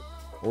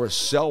or a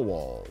sell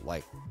wall?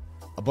 Like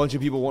a bunch of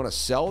people want to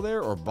sell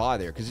there or buy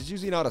there? Because it's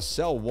usually not a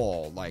sell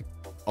wall like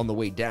on the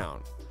way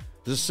down.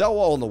 There's a sell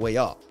wall on the way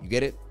up. You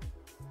get it?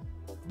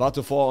 About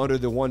to fall under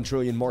the 1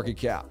 trillion market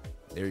cap.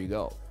 There you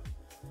go.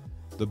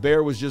 The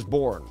bear was just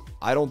born.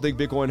 I don't think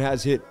Bitcoin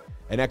has hit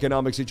an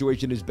economic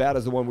situation as bad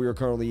as the one we are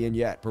currently in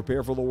yet.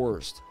 Prepare for the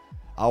worst.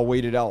 I'll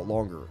wait it out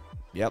longer.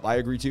 Yep, I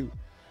agree too.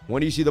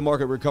 When do you see the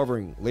market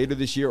recovering? Later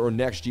this year or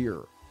next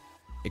year?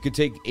 It could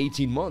take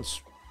 18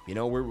 months.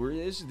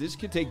 This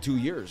could take 2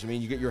 years. I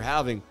mean, you get your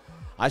halving.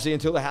 I say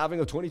until the halving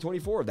of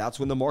 2024, that's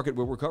when the market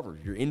will recover.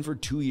 You're in for a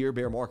 2-year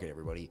bear market,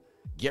 everybody.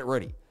 Get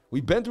ready.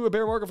 We've been through a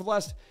bear market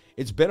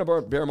it's been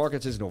a bear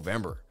market since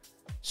November.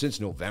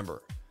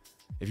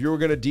 If you were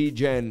going to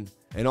degen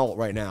an alt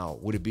right now,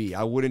 would it be?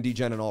 I wouldn't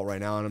degen an alt right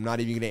now, and I'm not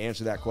even going to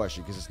answer that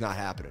question because it's not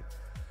happening.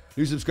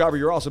 New subscriber,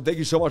 you're awesome. Thank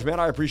you so much, man.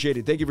 I appreciate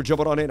it. Thank you for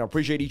jumping on in. I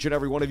appreciate each and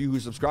every one of you who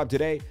subscribed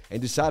today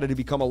and decided to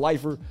become a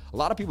lifer. A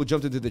lot of people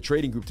jumped into the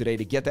trading group today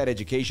to get that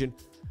education.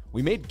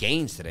 We made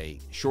gains today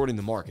shorting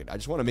the market. I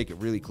just want to make it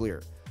really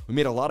clear. We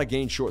made a lot of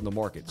gains shorting the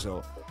market.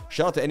 So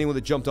shout out to anyone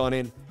that jumped on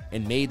in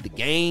and made the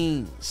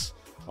gains.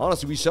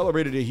 Honestly, we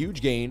celebrated a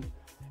huge gain,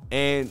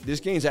 and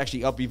this gain's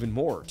actually up even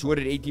more.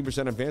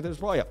 218% on Phantom. It's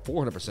probably up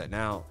 400%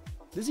 now.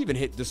 This even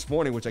hit this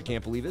morning, which I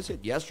can't believe. This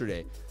hit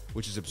yesterday,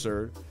 which is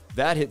absurd.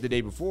 That hit the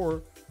day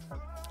before.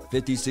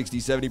 50, 60,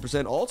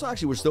 70%. Also,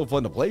 actually, were still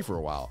fun to play for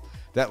a while.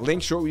 That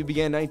link short we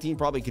began 19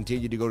 probably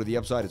continued to go to the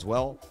upside as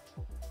well.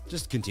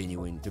 Just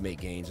continuing to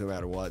make gains no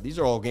matter what. These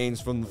are all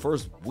gains from the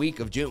first week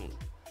of June.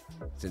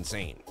 It's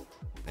insane.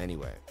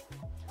 Anyway,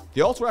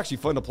 the alts were actually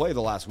fun to play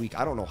the last week.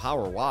 I don't know how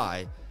or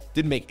why.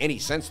 Didn't make any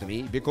sense to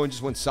me. Bitcoin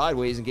just went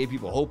sideways and gave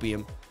people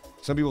hopium.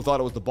 Some people thought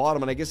it was the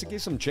bottom, and I guess it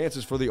gave some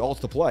chances for the alts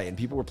to play, and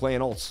people were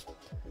playing alts.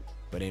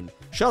 But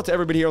shout out to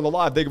everybody here on the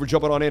live. Thank you for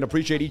jumping on in.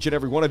 Appreciate each and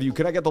every one of you.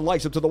 Can I get the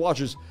likes up to the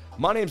watchers?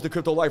 My name's the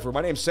Crypto Lifer.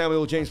 My name's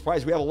Samuel James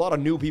Price. We have a lot of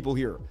new people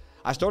here.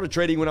 I started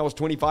trading when I was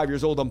 25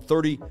 years old. I'm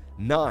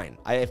 39.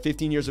 I had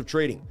 15 years of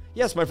trading.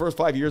 Yes, my first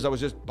 5 years I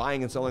was just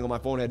buying and selling on my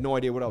phone. I had no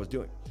idea what I was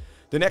doing.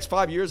 The next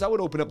 5 years, I would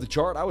open up the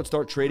chart. I would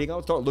start trading. I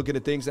would start looking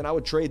at things, and I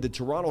would trade the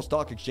Toronto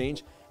Stock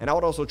Exchange, and I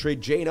would also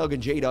trade JNUG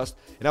and JDust,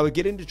 and I would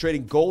get into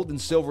trading gold and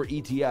silver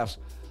ETFs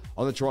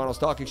on the Toronto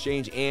Stock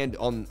Exchange and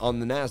on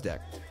the NASDAQ.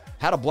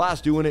 Had a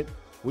blast doing it.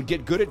 Would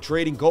get good at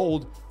trading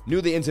gold,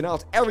 knew the ins and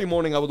outs. Every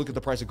morning I would look at the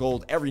price of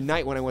gold. Every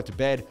night when I went to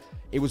bed,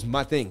 it was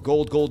my thing.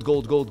 Gold, gold,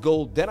 gold, gold,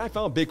 gold. Then I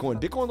found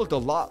Bitcoin. Bitcoin looked a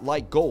lot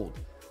like gold.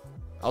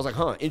 I was like,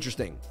 huh,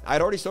 interesting. I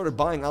had already started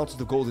buying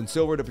ounces of gold and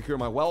silver to procure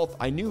my wealth.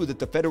 I knew that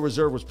the Federal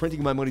Reserve was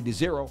printing my money to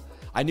zero.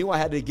 I knew I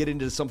had to get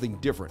into something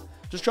different.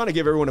 Just trying to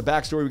give everyone a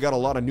backstory. We got a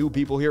lot of new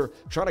people here.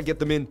 Trying to get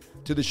them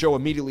into the show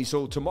immediately.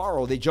 So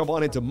tomorrow they jump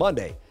on into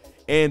Monday.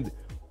 And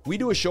we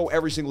do a show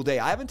every single day.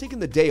 I haven't taken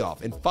the day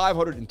off in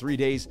 503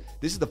 days.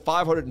 This is the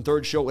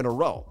 503rd show in a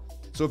row.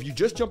 So if you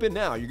just jump in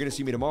now, you're going to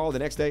see me tomorrow, the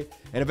next day,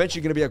 and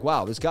eventually you're going to be like,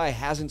 wow, this guy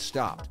hasn't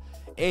stopped.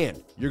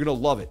 And you're going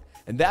to love it.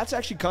 And that's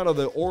actually kind of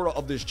the aura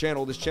of this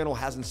channel. This channel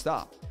hasn't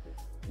stopped.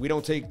 We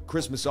don't take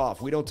Christmas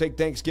off. We don't take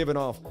Thanksgiving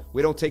off.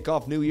 We don't take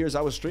off New Year's.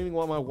 I was streaming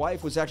while my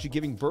wife was actually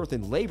giving birth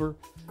in labor.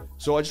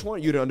 So I just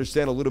want you to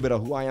understand a little bit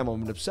of who I am.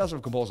 I'm an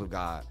obsessive compulsive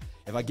guy.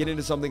 If I get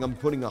into something, I'm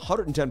putting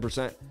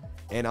 110%.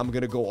 And I'm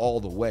going to go all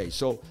the way.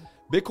 So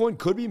Bitcoin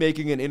could be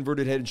making an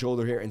inverted head and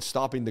shoulder here and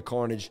stopping the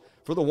carnage.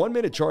 For the 1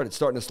 minute chart, it's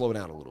starting to slow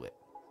down a little bit.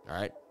 All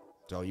right.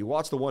 So you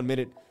watch the 1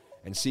 minute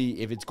and see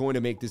if it's going to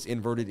make this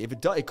inverted. If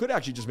it does, it could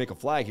actually just make a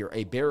flag here,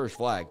 a bearish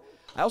flag.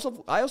 I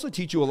also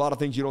teach you a lot of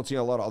things you don't see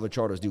a lot of other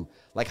charters do,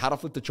 like how to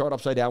flip the chart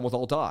upside down with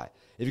Alt-I.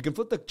 If you can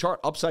flip the chart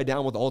upside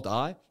down with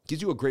Alt-I,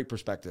 gives you a great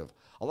perspective.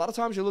 A lot of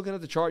times you're looking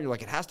at the chart and you're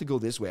like, it has to go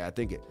this way, I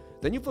think it.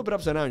 Then you flip it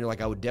upside down and you're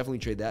like, I would definitely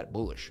trade that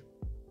bullish.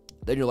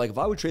 Then you're like, if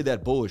I would trade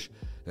that bullish,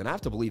 then I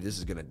have to believe this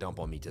is going to dump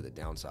on me to the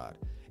downside.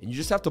 And you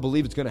just have to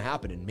believe it's going to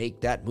happen and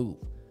make that move.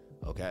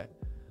 Okay?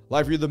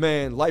 Life, you're the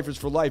man. Life is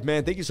for life,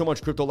 man. Thank you so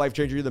much, Crypto Life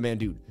Changer. You're the man,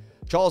 dude.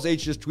 Charles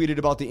H. just tweeted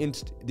about the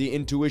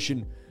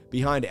intuition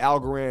behind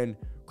Algorand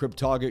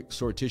cryptographic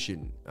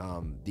sortition.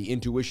 The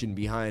intuition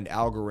behind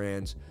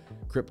Algorand's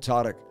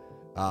cryptographic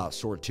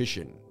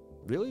sortition.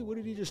 Really? What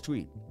did he just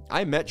tweet?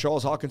 I met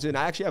Charles Hawkinson.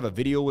 I actually have a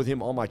video with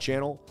him on my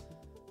channel.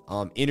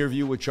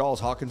 Interview with Charles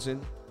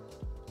Hawkinson.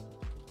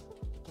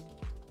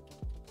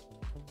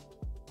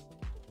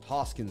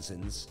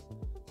 Hoskinson.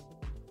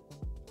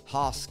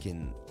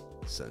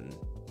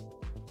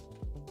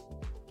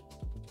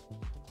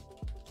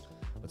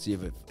 Let's see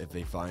if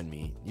they find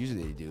me.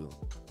 Usually they do.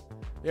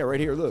 Yeah, right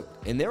here, look.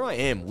 And there I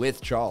am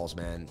with Charles,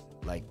 man.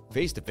 Like,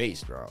 face to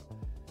face, bro.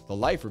 The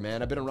lifer,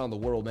 man. I've been around the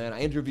world, man.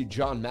 I interviewed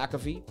John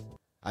McAfee.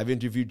 I've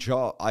interviewed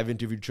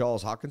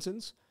Charles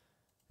Hawkinson's.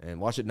 And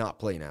watch it not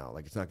play now.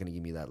 Like, it's not going to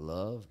give me that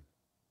love.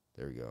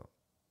 There we go.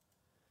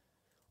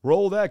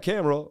 Roll that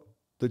camera.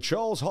 The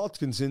Charles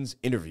Hawkinson's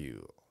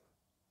interview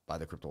by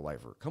the Crypto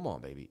Lifer. Come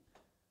on, baby.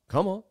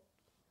 Come on.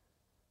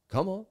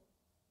 Come on.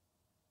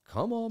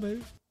 Come on,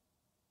 baby.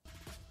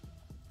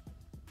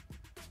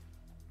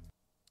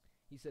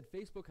 He said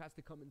Facebook has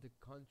to come into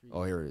countries.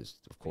 Oh, here it is,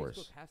 of course.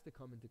 Facebook has to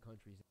come into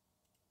countries.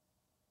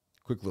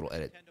 Quick little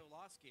edit.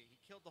 He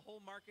killed the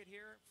whole market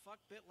here. Fuck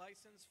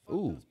BitLicense. Fuck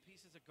Ooh. those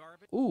pieces of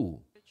garbage. Ooh.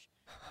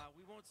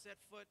 We won't set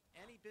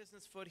any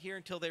business foot here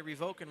until they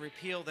revoke and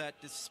repeal that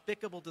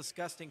despicable,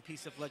 disgusting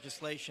piece of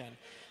legislation.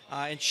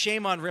 And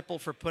shame on Ripple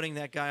for putting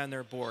that guy on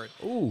their board.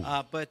 Ooh.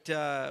 But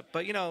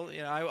you know,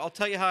 I'll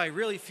tell you how I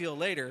really feel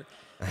later.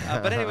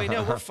 But anyway,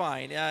 no, we're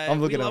fine.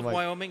 We love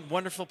Wyoming,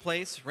 wonderful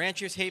place.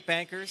 Ranchers hate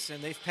bankers,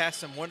 and they've passed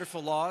some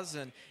wonderful laws,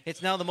 and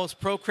it's now the most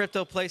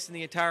pro-crypto place in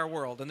the entire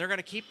world. And they're going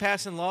to keep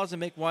passing laws and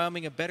make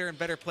Wyoming a better and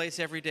better place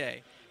every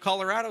day.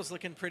 Colorado's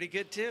looking pretty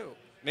good, too.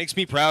 Makes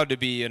me proud to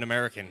be an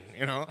American,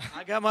 you know?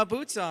 I got my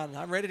boots on.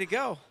 I'm ready to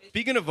go.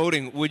 Speaking of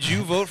voting, would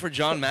you vote for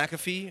John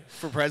McAfee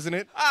for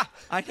president?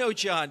 I know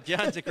John.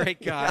 John's a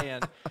great guy,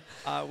 and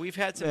we've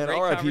had some great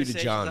RIP conversations.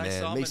 to John, I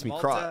man. saw him Makes in me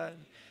Malta. cry.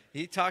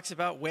 He talks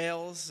about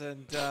whales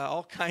and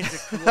all kinds of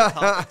cool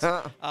topics.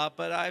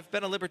 But I've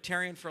been a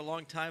libertarian for a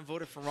long time,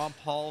 voted for Ron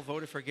Paul,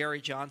 voted for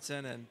Gary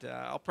Johnson, and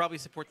I'll probably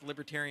support the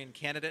libertarian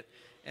candidate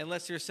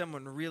unless there's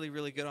someone really,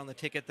 really good on the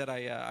ticket that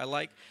I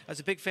like. I was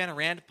a big fan of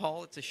Rand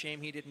Paul. It's a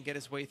shame he didn't get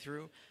his way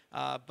through.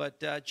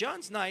 But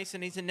John's nice,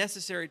 and he's a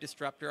necessary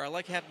disruptor. I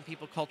like having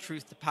people call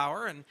truth to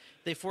power, and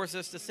they force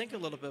us to think a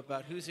little bit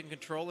about who's in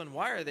control and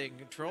why are they in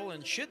control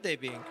and should they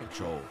be in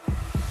control.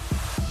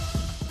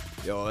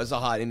 Yo, that's a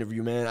hot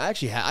interview, man. I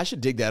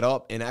should dig that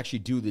up and actually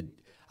do the.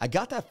 I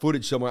got that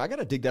footage somewhere. I got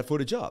to dig that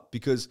footage up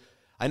because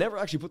I never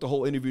actually put the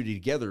whole interview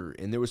together,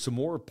 and there was some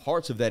more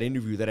parts of that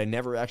interview that I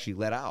never actually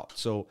let out.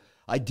 So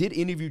I did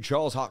interview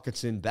Charles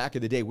Hawkinson back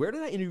in the day. Where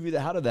did I interview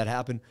that? How did that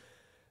happen?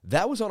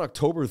 That was on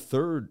October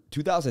 3rd,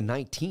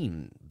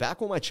 2019.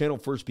 Back when my channel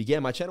first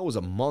began. My channel was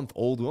a month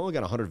old. We only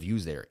got 100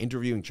 views there,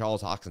 interviewing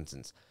Charles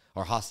Hoskinson.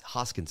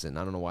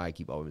 I don't know why I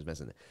keep always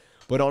messing it.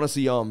 But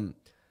honestly,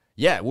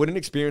 yeah, what an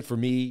experience for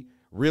me.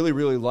 Really,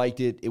 really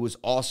liked it. It was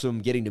awesome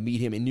getting to meet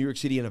him in New York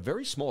City in a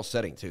very small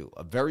setting, too.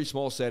 A very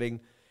small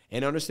setting.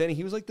 And understanding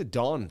he was like the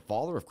Don,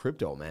 father of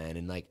crypto, man.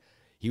 And like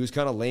he was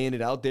kind of laying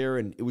it out there.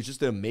 And it was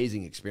just an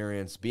amazing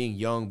experience. Being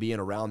young, being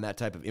around that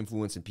type of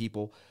influence and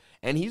people.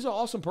 And he's an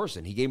awesome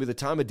person. He gave me the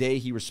time of day.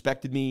 He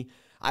respected me.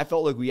 I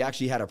felt like we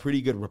actually had a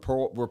pretty good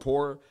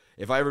rapport.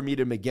 If I ever meet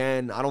him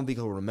again, I don't think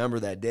he'll remember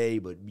that day,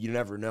 but you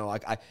never know.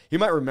 He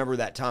might remember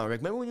that time. Like,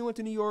 remember when you went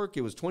to New York?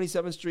 It was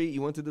 27th Street.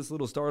 You went to this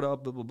little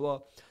startup, blah, blah, blah.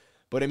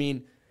 But, I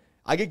mean,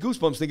 I get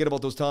goosebumps thinking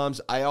about those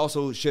times. I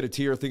also shed a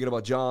tear thinking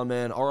about John,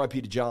 man.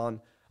 R.I.P. to John.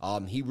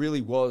 He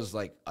really was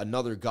like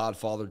another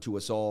godfather to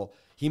us all.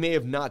 He may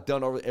have not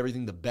done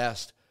everything the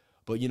best,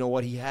 but you know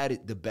what? He had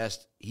it the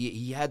best.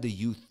 He had the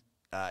youth.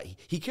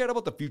 He cared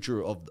about the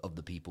future of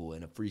the people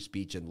and a free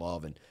speech and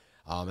love. And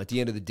at the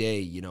end of the day,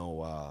 you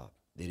know,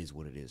 it is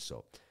what it is.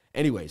 So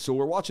anyway, so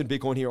we're watching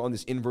Bitcoin here on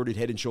this inverted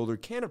head and shoulder.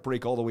 Can it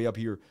break all the way up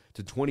here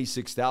to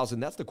 26,000?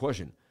 That's the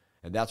question.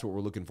 And that's what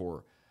we're looking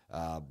for.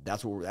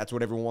 That's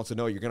what everyone wants to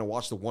know. You're going to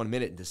watch the 1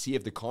 minute and to see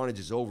if the carnage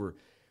is over.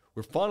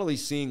 We're finally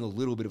seeing a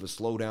little bit of a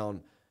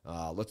slowdown.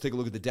 Let's take a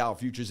look at the Dow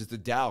futures. It's the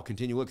Dow.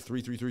 Continue. Look,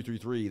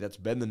 33333. That's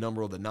been the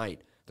number of the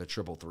night, the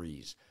triple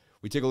threes.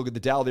 We take a look at the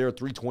Dow there at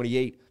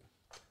 328.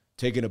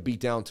 Taking a beat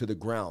down to the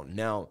ground.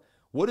 Now,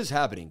 what is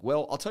happening?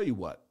 Well, I'll tell you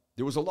what.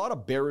 There was a lot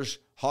of bearish,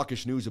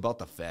 hawkish news about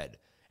the Fed.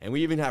 And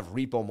we even have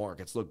repo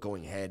markets,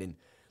 going ahead. And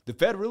the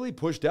Fed really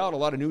pushed out a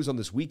lot of news on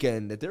this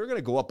weekend that they're going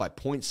to go up by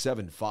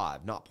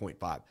 0.75, not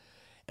 0.5.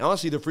 And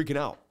honestly, they're freaking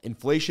out.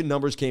 Inflation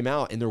numbers came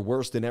out, and they're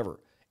worse than ever.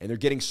 And they're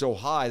getting so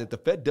high that the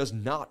Fed does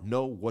not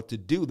know what to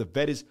do. The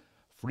Fed is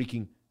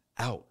freaking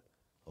out,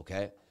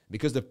 okay?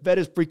 Because the Fed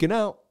is freaking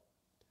out,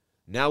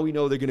 now we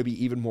know they're going to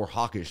be even more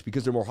hawkish.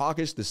 Because they're more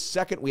hawkish, the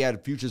second we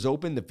had futures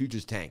open, the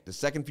futures tanked. The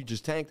second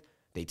futures tanked,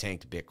 they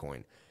tanked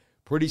Bitcoin.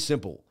 Pretty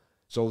simple.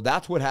 So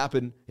that's what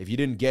happened. If you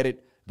didn't get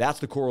it, that's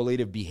the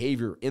correlative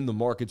behavior in the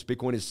markets.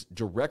 Bitcoin is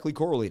directly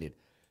correlated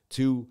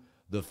to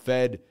the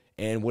Fed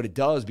and what it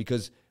does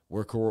because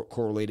we're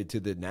correlated to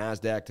the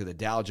NASDAQ, to the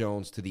Dow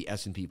Jones, to the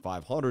S&P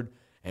 500.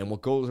 And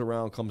what goes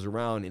around comes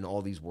around in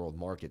all these world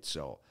markets.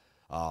 So,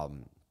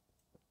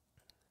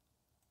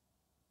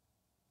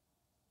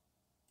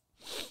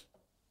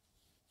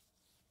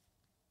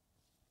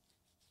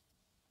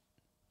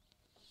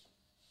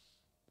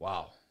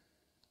 wow.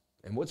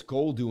 And what's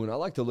gold doing? I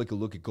like to look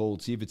at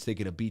gold, see if it's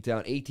taking a beat down.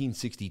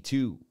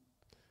 1862.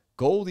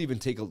 Gold even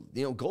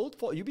gold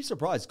fall. You'd be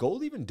surprised.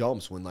 Gold even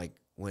dumps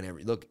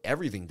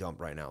everything dumped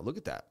right now. Look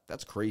at that.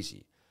 That's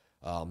crazy.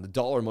 The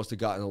dollar must have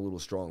gotten a little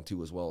strong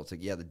too as well. It's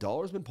like, yeah, the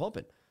dollar's been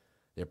pumping.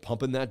 They're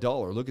pumping that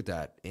dollar. Look at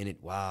that. And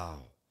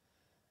wow.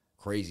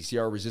 Crazy. See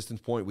our resistance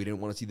point? We didn't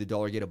want to see the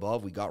dollar get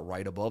above. We got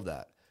right above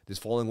that. This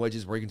falling wedge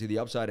is breaking to the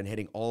upside and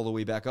heading all the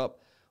way back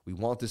up. We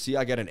want to see,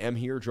 I got an M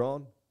here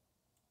drawn.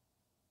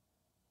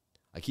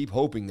 I keep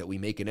hoping that we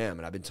make an M,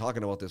 and I've been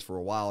talking about this for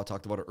a while. I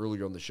talked about it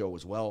earlier on the show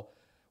as well.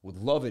 Would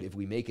love it if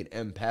we make an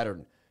M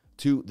pattern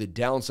to the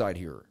downside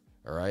here,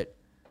 all right?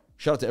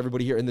 Shout out to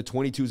everybody here in the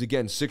 22s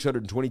again,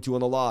 622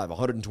 on the live,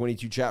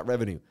 122 chat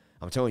revenue.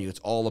 I'm telling you, it's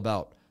all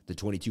about the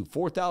 22.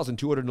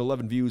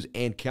 4,211 views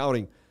and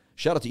counting.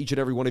 Shout out to each and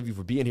every one of you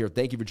for being here.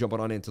 Thank you for jumping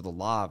on into the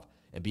live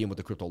and being with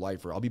the Crypto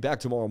Lifer. I'll be back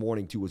tomorrow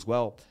morning too as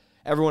well.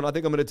 Everyone, I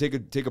think I'm going to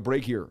take a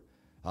break here.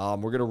 We're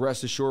going to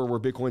rest assured where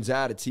Bitcoin's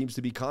at. It seems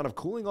to be kind of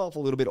cooling off a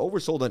little bit,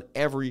 oversold on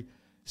every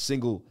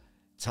single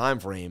time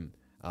frame.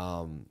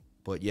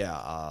 But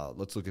yeah,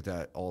 let's look at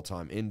that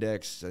all-time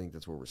index. I think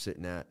that's where we're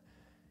sitting at.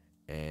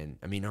 And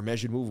I mean, our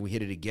measured move, we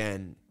hit it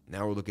again.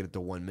 Now we're looking at the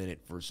 1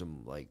 minute for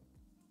some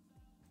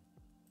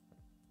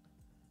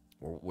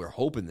we're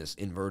hoping this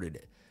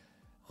inverted.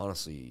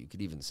 Honestly, you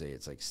could even say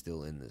it's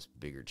still in this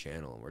bigger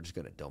channel, and we're just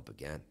going to dump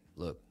again.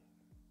 Look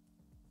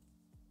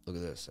at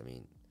this. I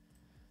mean,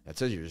 that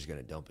says you're just going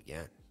to dump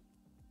again.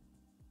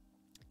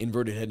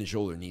 Inverted head and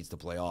shoulder needs to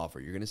play off,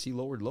 or you're going to see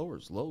lowered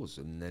lows.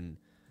 And then,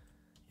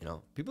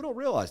 people don't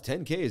realize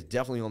 10K is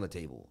definitely on the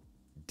table.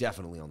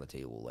 Definitely on the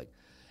table.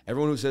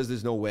 Everyone who says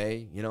there's no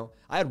way,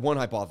 I had one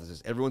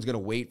hypothesis. Everyone's going to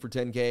wait for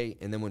 10K,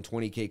 and then when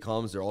 20K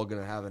comes, they're all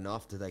going to have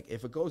enough to,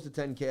 if it goes to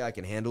 10K, I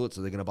can handle it.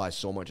 So they're going to buy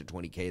so much at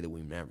 20K that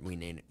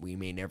we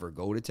may never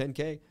go to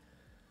 10K.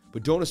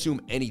 But don't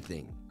assume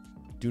anything.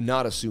 Do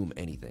not assume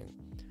anything.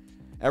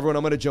 Everyone,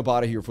 I'm going to jump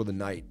out of here for the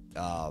night.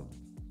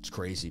 It's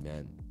crazy,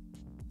 man.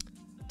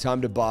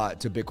 Time to buy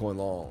to Bitcoin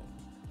long.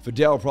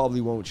 Fidel probably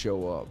won't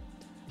show up.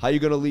 How you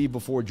going to leave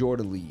before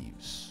Jordan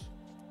leaves?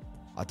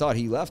 I thought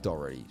he left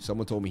already.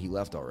 Someone told me he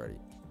left already.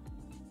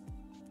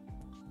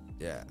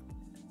 Yeah.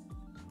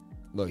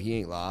 Look, he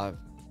ain't live.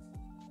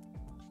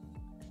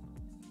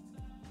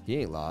 He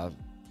ain't live.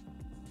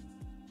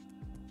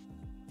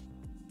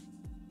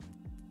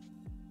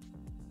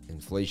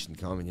 Inflation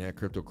coming, yeah.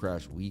 Crypto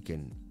crash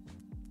weekend.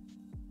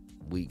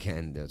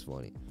 That's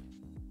funny.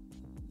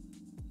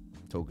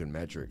 Token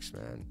metrics,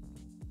 man.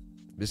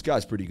 This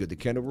guy's pretty good. The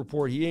Kendall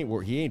report, he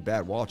ain't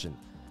bad watching.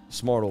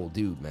 Smart old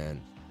dude,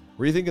 man.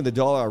 Rethinking the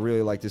dollar, I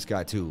really like this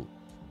guy too.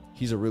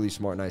 He's a really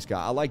smart, nice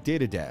guy. I like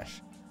Data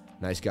Dash.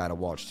 Nice guy to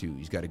watch too.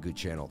 He's got a good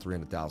channel,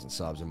 300,000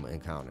 subs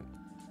and counting.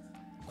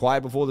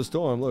 Quiet Before the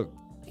Storm, look,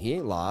 he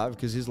ain't live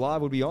because his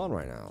live would be on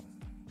right now.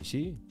 You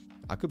see?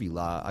 I could be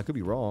live. I could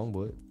be wrong,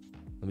 but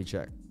let me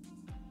check.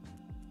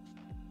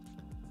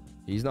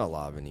 He's not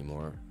live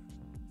anymore.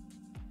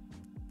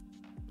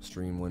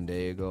 Stream 1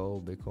 day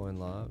ago, Bitcoin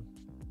live.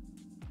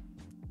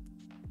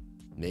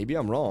 Maybe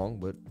I'm wrong,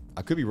 but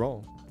I could be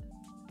wrong.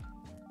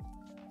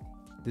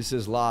 This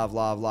says live.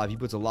 He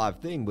puts a live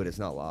thing, but it's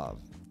not live.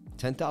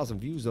 10,000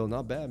 views, though.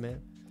 Not bad,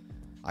 man.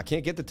 I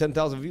can't get the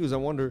 10,000 views. I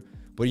wonder.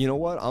 But you know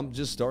what? I'm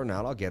just starting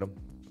out. I'll get them.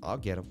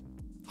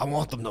 I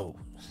want them, though.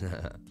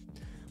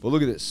 But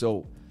look at this.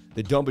 So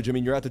the dumpage, I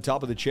mean, you're at the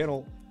top of the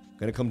channel.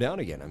 Going to come down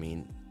again. I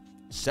mean,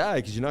 sad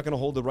because you're not going to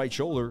hold the right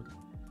shoulder.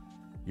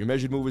 Your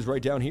measured move is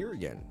right down here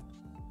again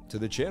to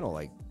the channel,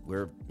 like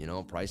where, you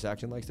know, price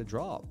action likes to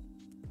drop.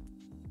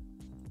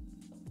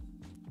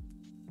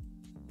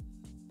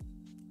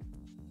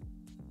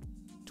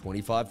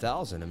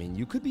 $25,000. I mean,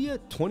 you could be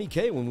at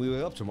 20K when we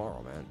wake up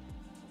tomorrow, man.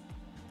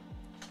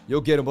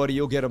 You'll get him, buddy.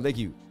 You'll get him. Thank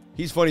you.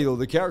 He's funny, though.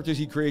 The characters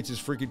he creates is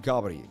freaking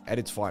comedy at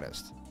its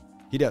finest.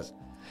 He does.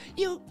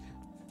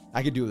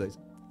 I could do this.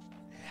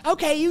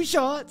 Okay, you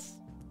shorts.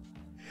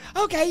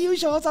 I'm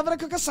going to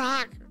cook a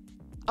sock.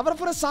 I'm going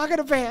to put a sock in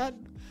a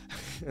pan.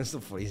 That's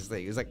the funniest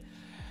thing. It's like,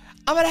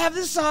 I'm going to have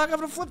this sock. I'm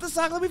going to flip the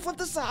sock. Let me flip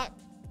the sock.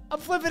 I'm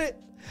flipping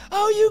it.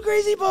 Oh, you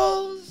crazy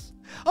bulls.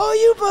 Oh,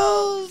 you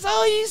bulls.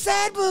 Oh, you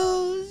sad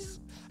bulls.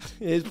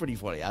 It's pretty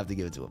funny. I have to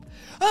give it to him.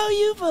 Oh,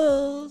 you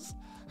bulls.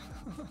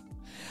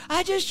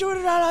 I just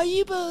shorted out all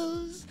you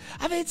bulls.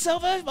 I made so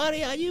much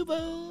money on you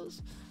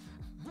bulls.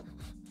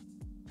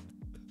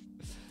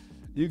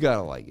 You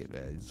gotta like it,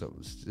 man.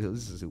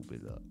 This is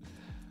stupid, though.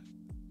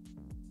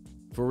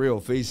 For real,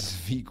 faces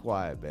be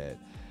quiet, man.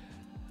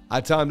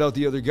 I timed out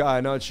the other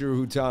guy. Not sure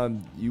who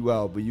timed you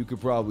out, but you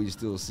could probably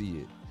still see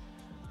it.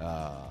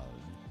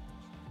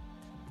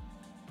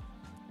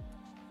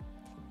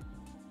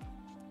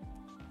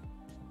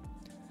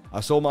 I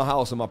sold my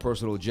house and my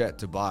personal jet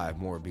to buy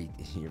more beat.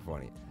 You're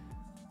funny.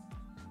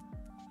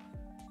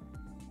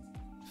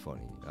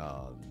 Funny.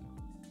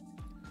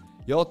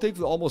 Y'all think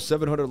for almost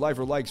 700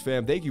 lifer likes,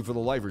 fam. Thank you for the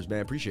lifers,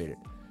 man. Appreciate it.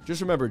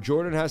 Just remember,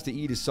 Jordan has to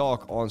eat his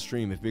sock on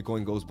stream if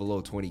Bitcoin goes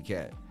below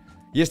 20K.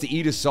 He has to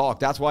eat his sock.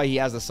 That's why he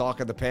has the sock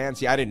in the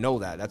pants. See, I didn't know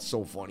that. That's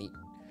so funny.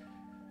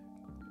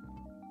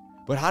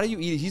 But how do you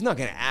eat it? He's not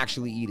going to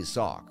actually eat his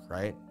sock,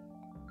 right?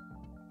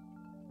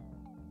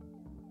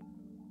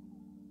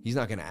 He's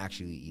not going to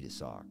actually eat his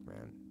sock,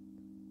 man.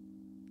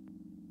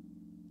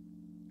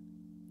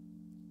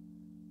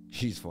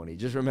 She's funny.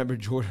 Just remember,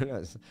 Jordan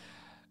has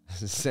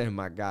saying,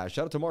 my gosh.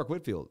 Shout out to Mark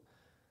Whitfield.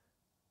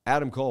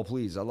 Adam Cole,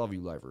 please. I love you,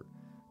 lifer.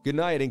 Good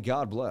night and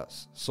God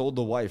bless. Sold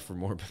the wife for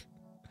more.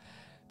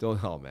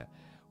 Don't, oh, man.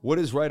 What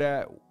is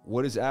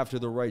after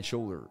the right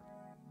shoulder?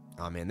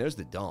 Oh, man, there's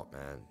the dump,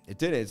 man. It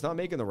didn't. It's not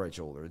making the right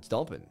shoulder. It's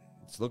dumping.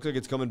 It looks like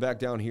it's coming back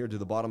down here to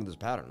the bottom of this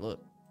pattern.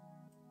 Look.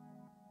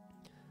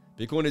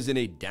 Bitcoin is in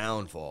a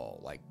downfall.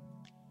 Like,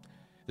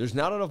 there's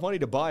not enough money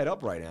to buy it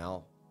up right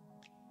now.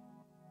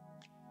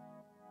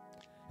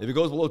 If it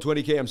goes below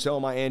 20K, I'm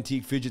selling my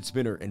antique fidget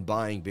spinner and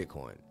buying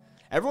Bitcoin.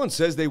 Everyone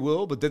says they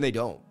will, but then they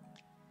don't.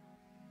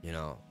 You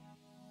know.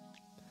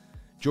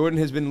 Jordan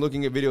has been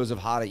looking at videos of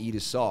how to eat a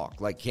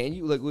sock. Like, can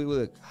you, like,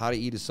 how to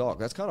eat a sock?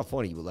 That's kind of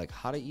funny, but, like,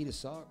 how to eat a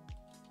sock?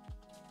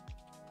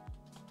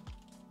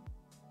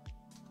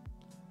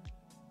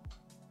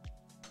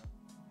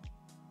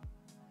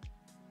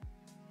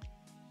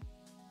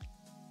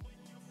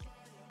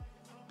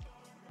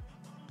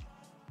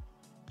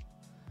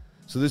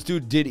 So this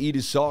dude did eat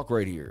his sock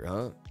right here,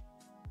 huh?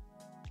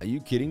 Are you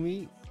kidding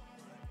me?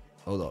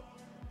 Hold up.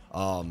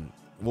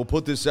 We'll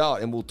put this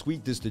out and we'll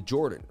tweet this to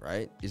Jordan,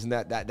 right? Isn't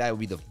that would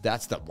be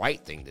that's the right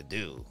thing to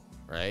do,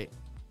 right?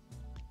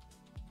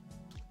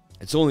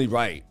 It's only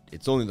right.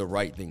 It's only the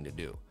right thing to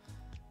do,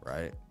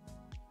 right?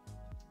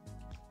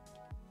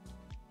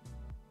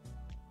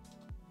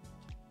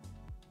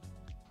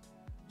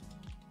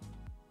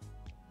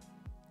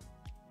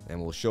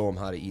 And we'll show him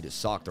how to eat a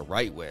sock the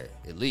right way,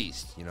 at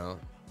least, you know?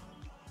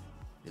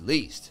 At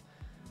least.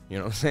 You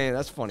know what I'm saying?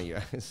 That's funny,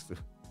 guys.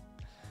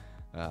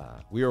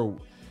 We were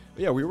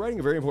writing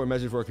a very important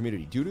message for our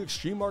community. Due to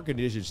extreme market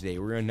conditions today,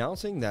 we're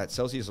announcing that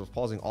Celsius is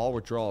pausing all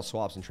withdrawal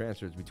swaps and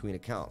transfers between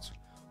accounts.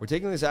 We're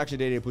taking this action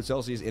today to put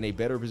Celsius in a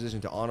better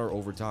position to honor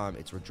over time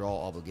its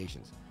withdrawal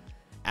obligations.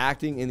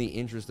 Acting in the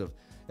interest of...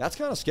 That's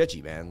kind of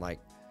sketchy, man. Like,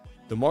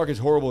 the market's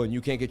horrible and you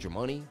can't get your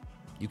money.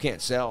 You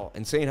can't sell.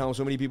 And saying how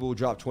so many people will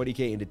drop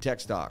 20K into tech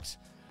stocks,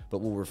 but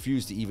will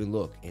refuse to even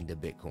look into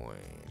Bitcoin.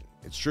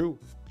 It's true.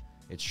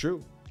 It's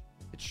true.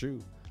 It's true.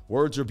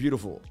 Words are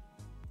beautiful.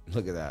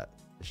 Look at that.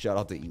 Shout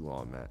out to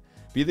Elon, man.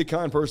 Be the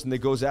kind person that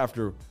goes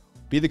after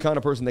Be the kind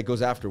of person that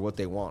goes after what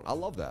they want. I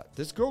love that.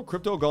 This girl,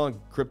 Crypto Gone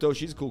Crypto,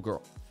 she's a cool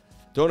girl.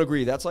 Don't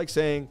agree. That's like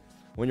saying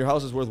when your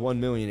house is worth $1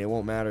 million, it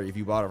won't matter if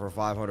you bought it for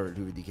 500 or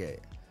 250K.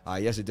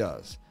 Yes, it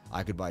does.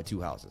 I could buy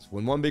 2 houses.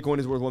 When one Bitcoin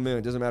is worth $1 million,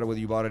 it doesn't matter whether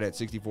you bought it at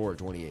 64 or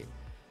 28.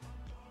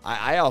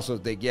 I also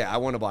think, yeah, I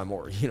want to buy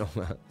more. You know,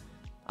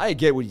 I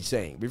get what he's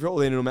saying. Before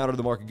then, no matter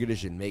the market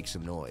condition, make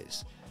some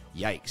noise.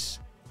 Yikes.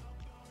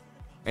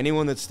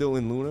 Anyone that's still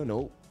in Luna?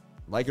 Nope.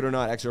 Like it or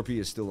not, XRP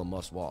is still a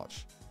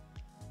must-watch.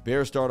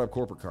 Bear Startup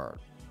Corporate Card.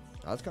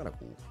 That's kind of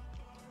cool.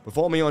 But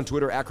follow me on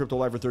Twitter, at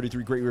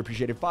CryptoLifer33. Greatly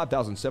appreciated.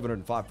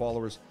 5,705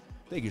 followers.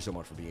 Thank you so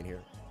much for being here.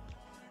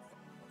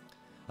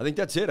 I think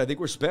that's it. I think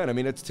we're spent. I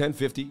mean, it's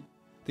 10:50. I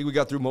think we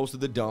got through most of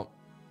the dump.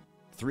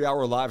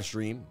 3-hour live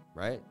stream,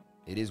 right?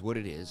 It is what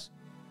it is.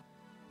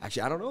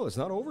 Actually, I don't know. It's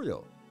not over,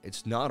 though.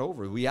 It's not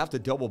over. We have to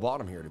double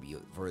bottom here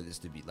for this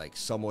to be, like,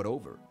 somewhat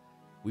over.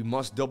 We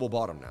must double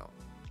bottom now.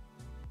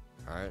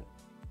 All right?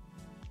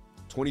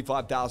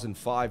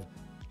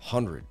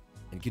 25,500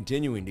 and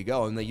continuing to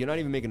go. And you're not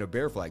even making a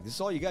bear flag. This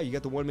is all you got. You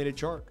got the 1-minute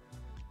chart.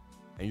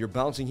 And you're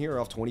bouncing here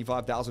off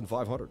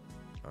 25,500.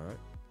 All right?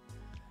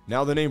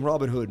 Now the name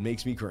Robinhood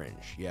makes me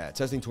cringe. Yeah,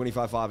 testing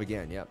 25.5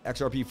 again. Yeah,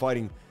 XRP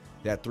fighting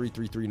that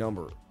 333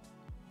 number.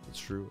 It's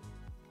true.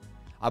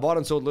 I bought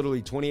and sold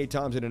literally 28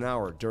 times in an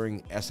hour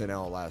during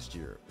SNL last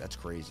year. That's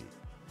crazy.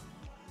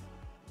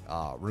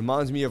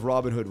 Reminds me of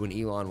Robinhood when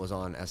Elon was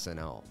on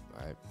SNL,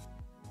 right?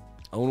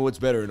 I wonder what's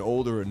better, an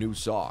old or a new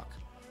sock.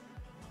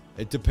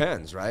 It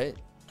depends, right?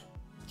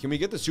 Can we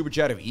get the super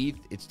chat of ETH?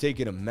 It's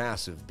taken a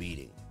massive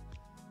beating.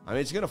 I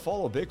mean, it's going to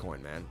follow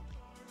Bitcoin, man.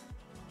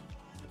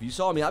 If you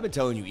saw me, I've been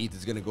telling you ETH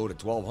is going to go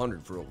to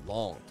 1,200 for a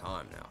long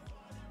time now.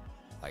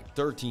 Like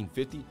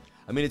 1,350.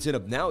 I mean,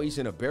 now he's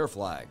in a bear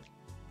flag.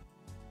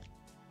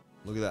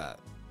 Look at that.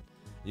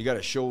 You got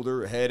a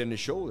shoulder, a head, and a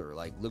shoulder.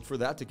 Like, look for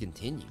that to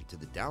continue to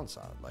the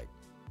downside. Like,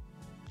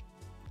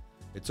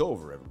 it's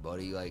over,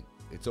 everybody. Like,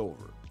 it's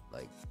over.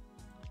 Like,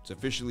 it's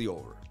officially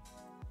over.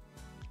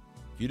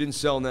 If you didn't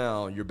sell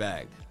now, you're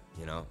bagged.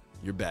 You know?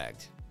 You're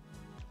bagged.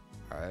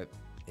 All right?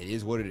 It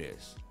is what it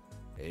is.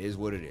 It is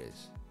what it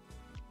is.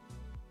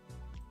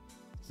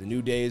 The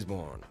new day is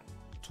born.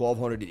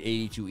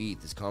 1,282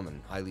 ETH is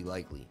coming. Highly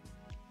likely.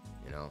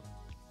 You know?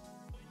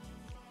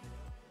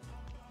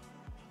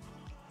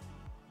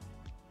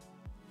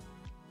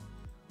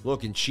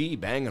 Look, and Chi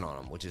banging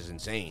on him, which is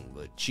insane.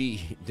 But Chi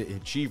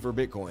for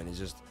Bitcoin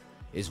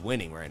is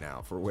winning right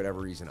now for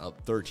whatever reason,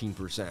 up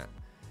 13%.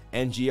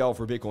 NGL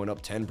for Bitcoin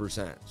up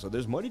 10%. So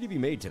there's money to be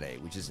made today,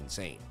 which is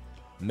insane.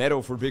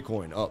 Meadow for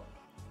Bitcoin up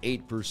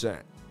 8%,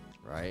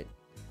 right?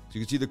 So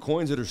you can see the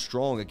coins that are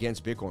strong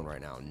against Bitcoin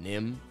right now.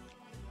 NIM,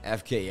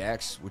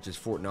 FKX, which is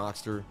Fort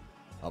Knoxter,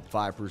 up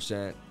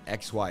 5%.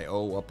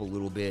 XYO up a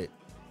little bit.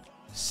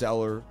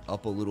 Seller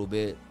up a little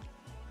bit.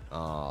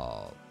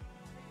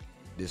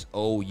 This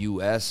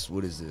OUS,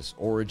 what is this?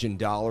 Origin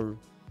Dollar,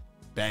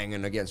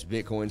 banging against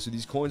Bitcoin. So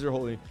these coins are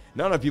holding.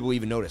 Not enough people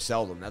even know to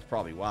sell them. That's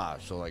probably why.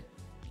 So, like,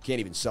 you can't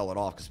even sell it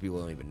off because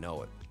people don't even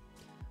know it.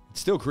 It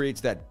still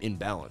creates that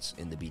imbalance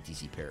in the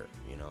BTC pair,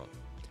 you know?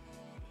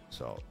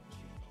 So,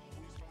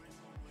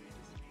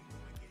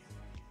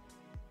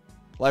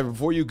 like,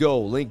 before you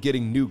go, Link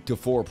getting nuked to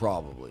 4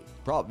 probably.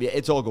 Yeah,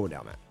 it's all going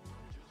down, man.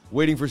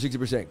 Waiting for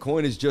 60%.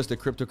 Coin is just a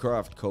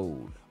cryptocraft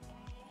code.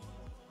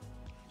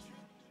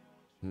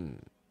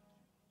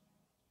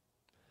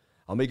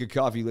 I'll make a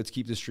coffee. Let's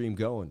keep the stream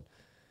going.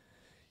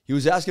 He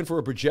was asking for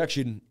a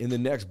projection in the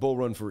next bull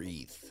run for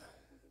ETH.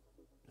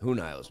 Who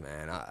knows,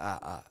 man?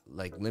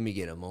 Like, let me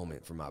get a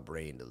moment for my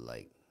brain to,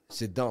 like,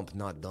 sit dump,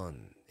 not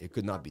done. It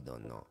could not be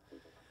done, no.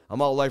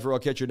 I'm out, Lifer. I'll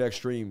catch your next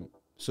stream.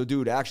 So,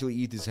 dude,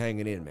 actually, ETH is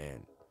hanging in,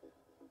 man.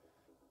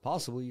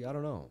 Possibly. I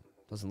don't know.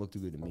 Doesn't look too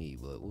good to me,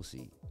 but we'll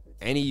see.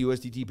 Any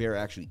USDT pair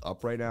actually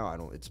up right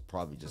now? It's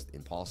probably just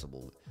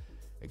impossible,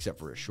 except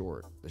for a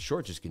short. The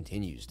short just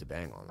continues to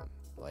bang on them.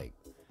 Like,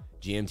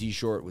 GMT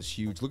short was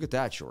huge. Look at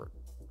that short.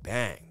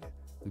 Banged.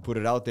 We put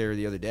it out there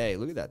the other day.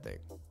 Look at that thing.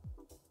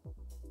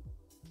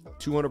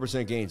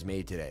 200% gains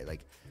made today.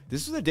 Like,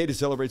 this is a day to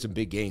celebrate some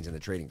big gains in the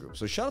trading group.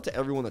 So shout out to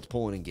everyone that's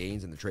pulling in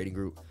gains in the trading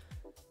group,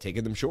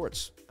 taking them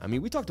shorts. I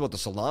mean, we talked about the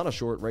Solana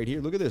short right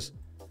here. Look at this.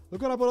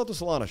 Look what I put out the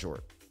Solana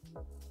short.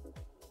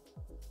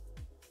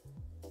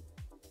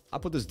 I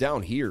put this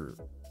down here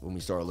when we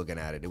started looking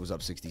at it. It was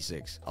up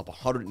 66, up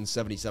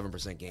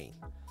 177% gain.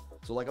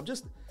 So, like,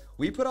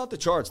 we put out the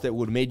charts that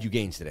would have made you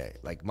gains today.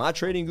 Like, my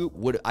trading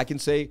group I can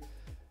say,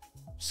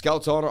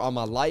 Scout's honor on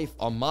my life,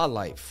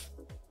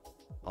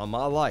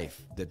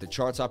 that the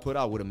charts I put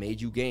out would have made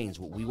you gains.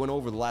 What we went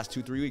over the last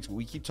 2-3 weeks, what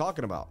we keep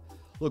talking about.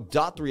 Look,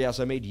 .3S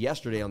I made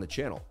yesterday on the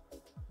channel.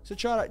 So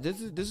chart,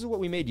 this is what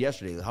we made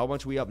yesterday. How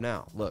much we up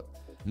now? Look,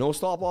 no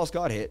stop loss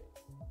got hit.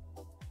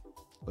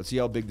 Let's see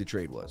how big the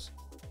trade was.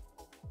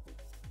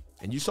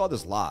 And you saw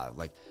this live.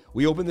 Like,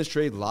 we opened this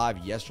trade live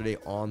yesterday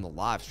on the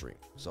live stream.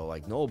 So,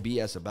 like, no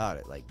BS about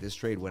it. Like, this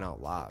trade went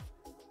out live.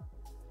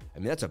 I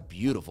mean, that's a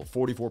beautiful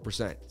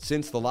 44%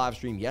 since the live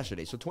stream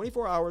yesterday. So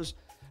 24 hours.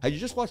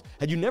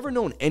 Had you never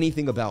known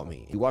anything about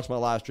me, you watched my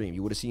live stream,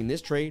 you would have seen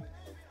this trade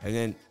And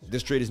then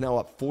this trade is now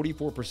up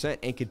 44%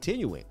 and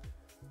continuing.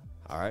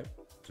 All right.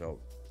 So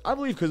I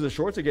believe because the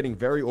shorts are getting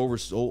very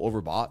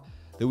overbought,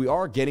 that we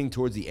are getting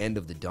towards the end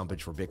of the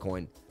dumpage for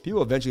Bitcoin.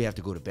 People eventually have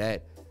to go to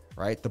bed,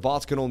 right? The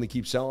bots can only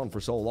keep selling for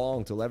so long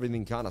until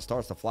everything kind of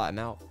starts to flatten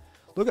out.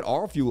 Look at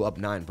our fuel up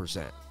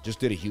 9%. Just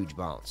did a huge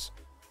bounce.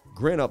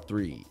 Grin up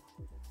 3.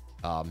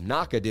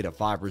 Naka did a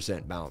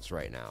 5% bounce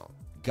right now.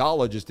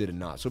 Gala just did a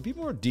knot. So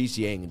people are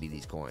DCAing into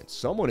these coins.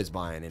 Someone is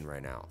buying in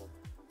right now.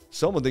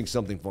 Someone thinks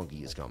something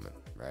funky is coming,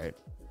 right?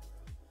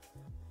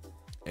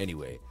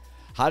 Anyway,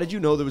 how did you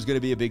know there was going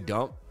to be a big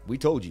dump? We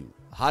told you.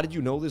 How did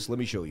you know this? Let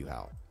me show you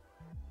how.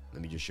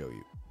 Let me just show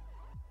you.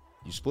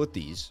 You split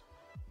these.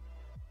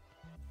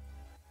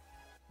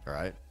 All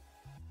right.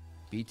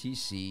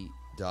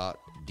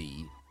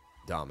 BTC.D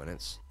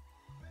dominance.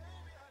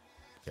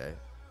 Okay.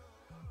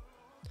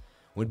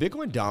 When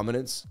Bitcoin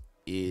dominance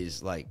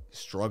is like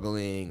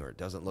struggling or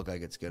doesn't look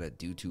like it's going to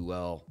do too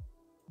well,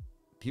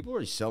 people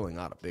are selling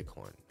out of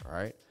Bitcoin, all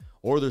right?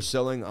 Or they're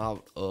selling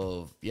out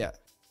of,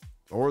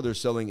 or they're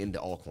selling into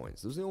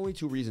altcoins. Those are the only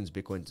two reasons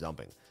Bitcoin's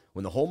dumping.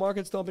 When the whole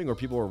market's dumping or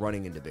people are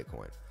running into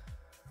Bitcoin.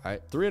 All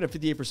right,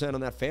 358%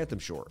 on that phantom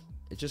short.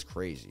 It's just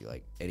crazy.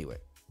 Like, anyway.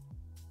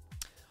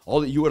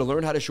 All that you would have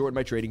learned how to short in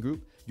my trading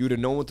group. You would have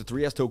known what the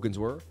 3S tokens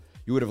were.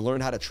 You would have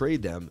learned how to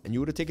trade them, and you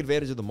would have taken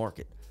advantage of the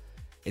market.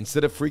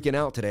 Instead of freaking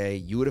out today,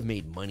 you would have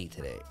made money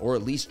today, or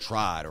at least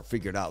tried or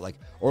figured out, like,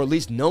 or at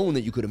least known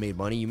that you could have made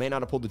money. You may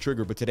not have pulled the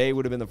trigger, but today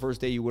would have been the first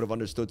day you would have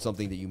understood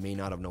something that you may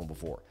not have known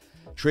before.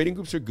 Trading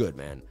groups are good,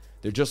 man.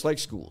 They're just like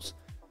schools.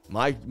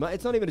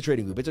 It's not even a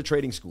trading group. It's a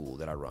trading school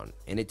that I run,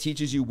 and it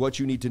teaches you what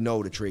you need to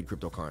know to trade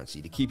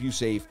cryptocurrency, to keep you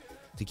safe,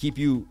 to keep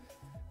you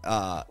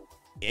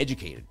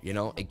educated. You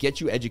know, it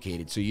gets you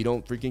educated so you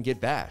don't freaking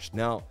get bashed.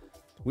 Now,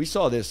 we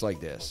saw this like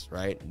this,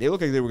 right? They look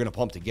like they were going to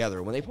pump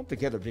together. When they pump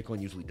together, Bitcoin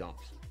usually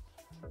dumps,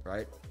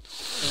 right?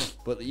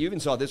 But you even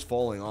saw this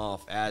falling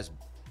off as,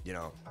 you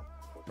know,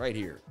 right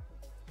here.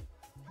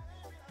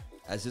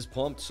 As this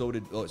pumped, so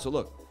did, oh, so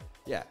look,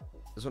 yeah,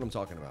 that's what I'm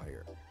talking about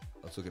here.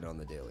 Let's look at it on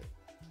the daily.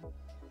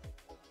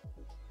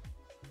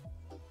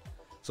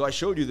 So I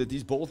showed you that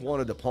these both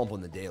wanted to pump on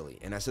the daily.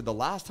 And I said the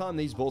last time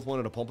these both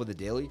wanted to pump on the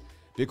daily,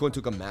 Bitcoin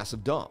took a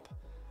massive dump.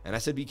 And I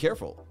said, be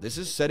careful. This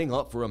is setting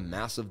up for a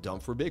massive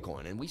dump for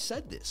Bitcoin. And we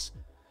said this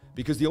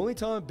because the only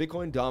time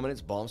Bitcoin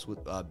dominance bumps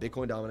with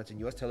Bitcoin dominance and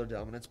US Tether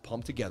dominance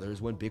pump together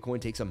is when Bitcoin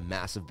takes a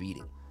massive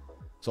beating.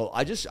 So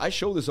I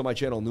showed this on my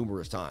channel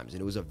numerous times,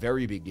 and it was a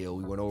very big deal.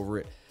 We went over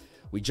it.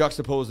 We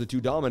juxtaposed the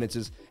two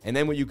dominances, and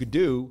then what you could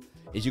do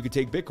is you could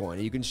take Bitcoin,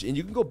 and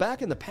you can go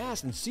back in the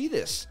past and see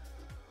this.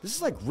 This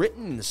is like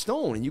written in the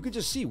stone, and you could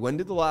just see when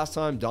did the last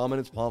time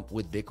dominance pump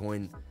with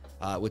Bitcoin,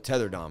 with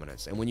Tether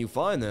dominance. And when you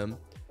find them,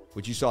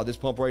 which you saw this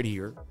pump right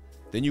here,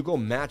 then you go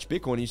match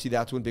Bitcoin, and you see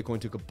that's when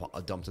Bitcoin took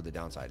a dump to the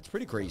downside. It's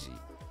pretty crazy.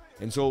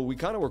 And so we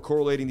kind of were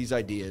correlating these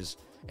ideas,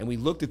 and we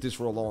looked at this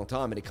for a long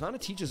time, and it kind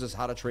of teaches us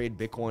how to trade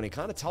Bitcoin. It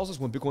kind of tells us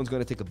when Bitcoin's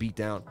going to take a beat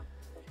down.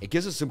 It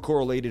gives us some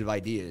correlative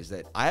ideas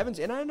that I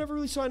never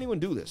really saw anyone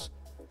do this.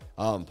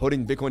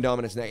 Putting Bitcoin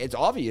dominance next. It's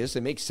obvious,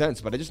 it makes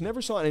sense, but I just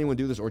never saw anyone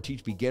do this or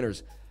teach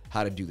beginners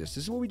how to do this.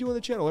 This is what we do on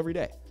the channel every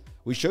day.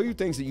 We show you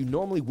things that you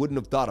normally wouldn't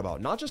have thought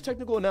about. Not just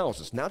technical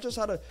analysis, not just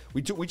how to,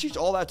 we teach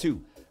all that too.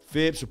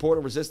 Fib, support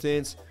and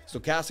resistance,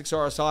 stochastics,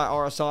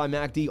 RSI,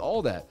 MACD,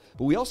 all that.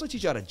 But we also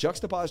teach you how to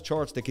juxtapose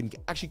charts that can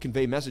actually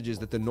convey messages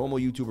that the normal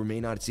YouTuber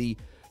may not see,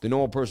 the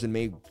normal person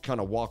may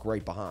kind of walk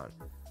right behind.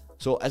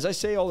 So as I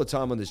say all the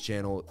time on this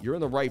channel, you're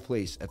in the right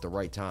place at the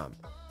right time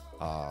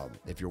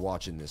if you're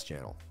watching this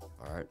channel,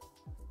 all right?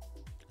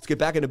 Let's get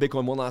back into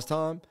Bitcoin one last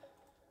time.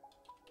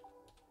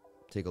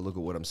 Take a look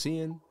at what I'm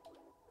seeing.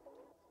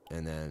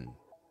 And then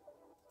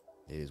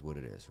it is what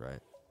it is, right?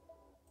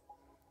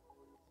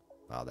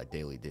 Wow, that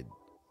daily did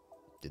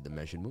the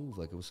measured move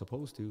like it was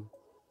supposed to.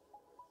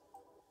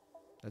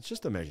 That's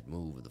just a measured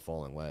move with the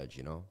falling wedge,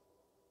 you know?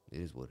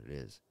 It is what it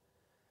is.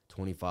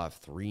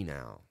 25.3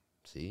 now.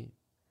 See?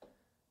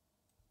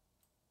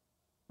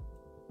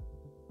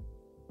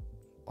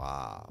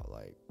 Wow,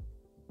 like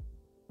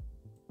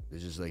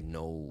there's just like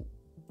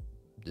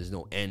there's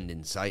no end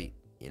in sight.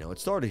 You know, it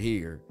started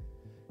here.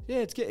 Yeah,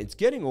 it's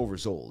getting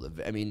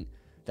oversold. I mean,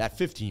 that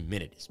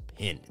 15-minute is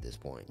pinned at this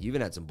point. You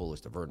even had some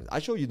bullish divergence. I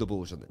showed you the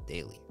bullish on the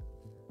daily.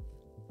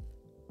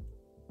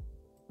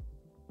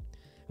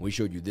 And we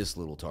showed you this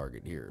little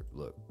target here.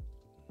 Look,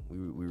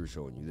 we were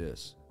showing you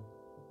this.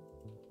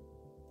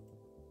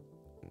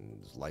 And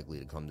it's likely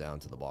to come down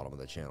to the bottom of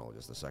the channel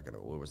just a second.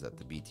 What was that?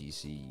 The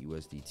BTC,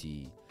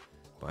 USDT,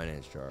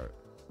 Binance chart.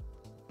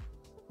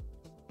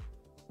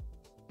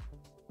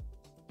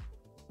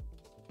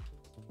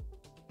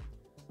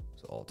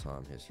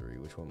 All-time history.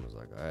 Which one was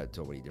like? I had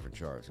so many different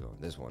charts going.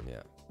 This one,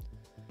 yeah.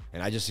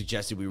 And I just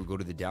suggested we would go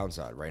to the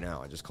downside right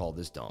now. I just called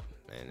this dump,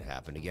 and it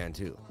happened again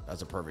too.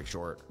 That's a perfect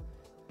short.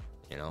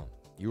 You know,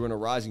 you were in a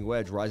rising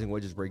wedge. Rising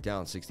wedges break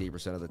down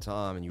 68% of the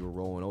time, and you were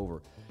rolling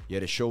over. You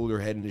had a shoulder,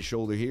 head, and a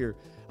shoulder here.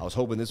 I was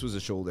hoping this was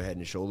a shoulder, head,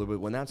 and a shoulder, but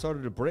when that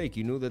started to break,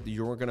 you knew that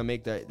you weren't going to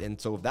make that. And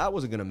so if that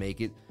wasn't going to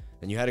make it,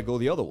 then you had to go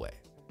the other way,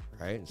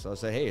 right? And so I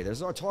say, hey,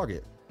 there's our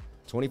target,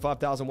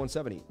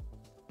 25,170.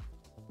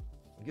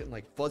 I'm getting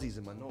like fuzzies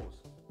in my nose.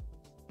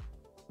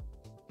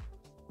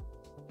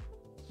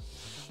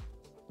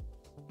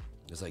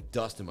 There's like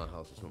dust in my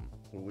house or something.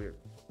 A little weird.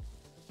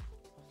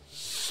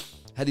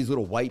 Had these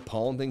little white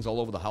pollen things all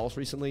over the house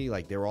recently.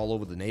 Like they were all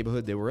over the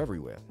neighborhood. They were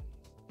everywhere.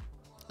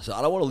 So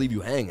I don't want to leave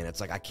you hanging.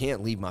 It's like I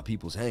can't leave my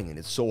peoples hanging.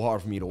 It's so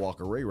hard for me to walk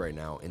away right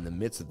now in the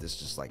midst of this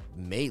just like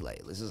melee.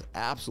 This is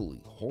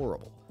absolutely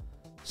horrible.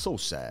 So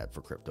sad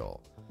for crypto.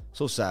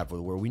 So sad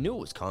for where we knew it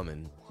was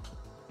coming.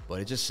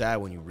 But it's just sad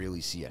when you really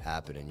see it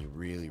happen and you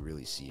really,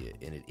 really see it.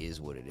 And it is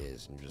what it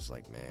is. And you're just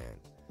like, man,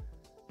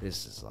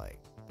 this is like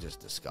just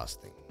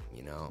disgusting.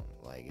 You know?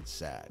 Like it's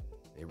sad.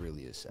 It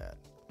really is sad.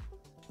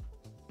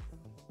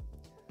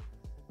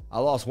 I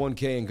lost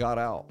 1K and got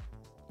out.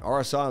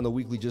 RSI on the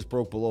weekly just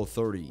broke below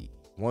 30.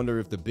 Wonder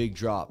if the big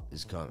drop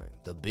is coming.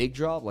 The big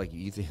drop? Like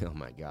you think, oh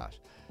my gosh.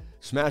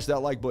 Smash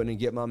that like button and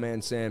get my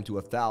man Sam to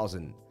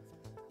 1,000.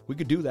 We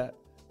could do that.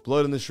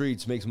 Blood in the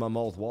streets makes my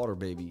mouth water,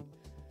 baby.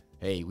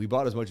 Hey, we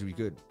bought as much as we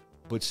could,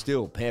 but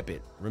still, pamp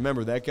it.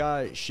 Remember that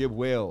guy, Shib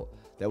Whale,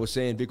 that was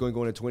saying Bitcoin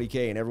going to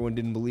 20K and everyone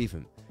didn't believe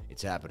him.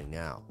 It's happening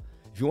now.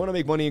 If you want to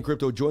make money in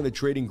crypto, join the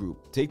trading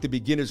group. Take the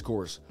beginner's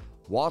course.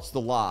 Watch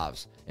the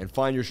lives and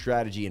find your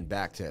strategy and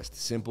backtest.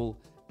 Simple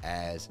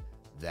as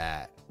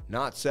that.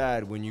 Not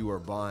sad when you are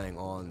buying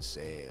on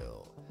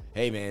sale.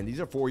 Hey man, these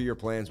are 4-year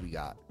plans we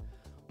got.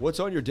 What's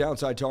on your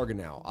downside target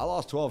now? I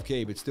lost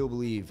 12K, but still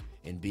believe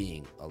in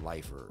being a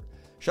lifer.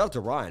 Shout out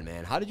to Ryan,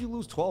 man. How did you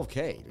lose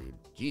 12K, dude?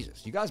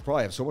 Jesus, you guys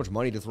probably have so much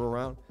money to throw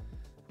around.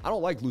 I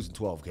don't like losing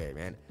 12K,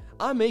 man.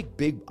 I make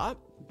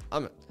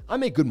I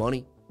make good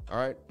money, all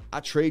right?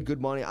 I trade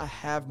good money. I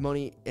have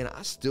money, and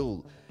I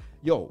still,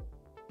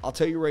 I'll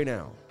tell you right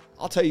now.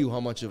 I'll tell you how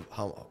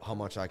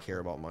much I care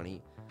about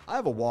money. I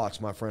have a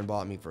watch my friend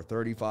bought me for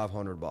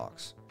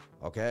 $3,500,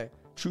 okay?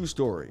 True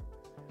story.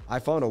 I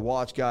found a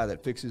watch guy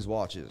that fixes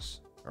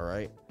watches, all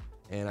right?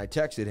 And I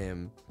texted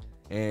him,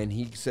 and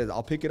he said,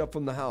 I'll pick it up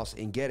from the house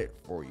and get it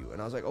for you.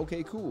 And I was like,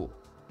 okay, cool.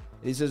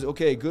 And he says,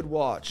 okay, good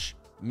watch.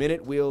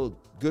 Minute wheel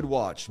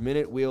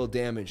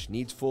damage,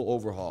 needs full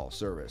overhaul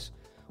service.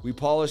 We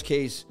polished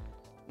case,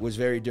 was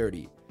very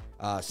dirty.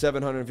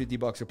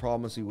 $750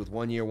 approximately with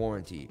 1-year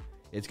warranty.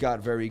 It's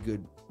got very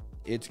good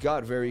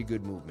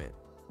movement.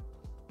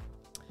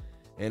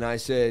 And I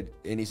said,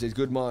 and he says,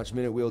 good watch,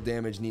 minute wheel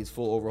damage, needs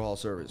full overhaul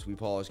service. We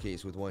polished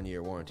case with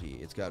 1-year warranty.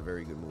 It's got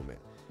very good movement.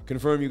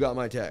 Confirm you got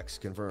my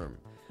text. Confirm.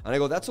 And I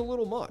go, that's a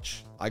little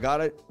much. I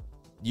got it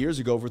years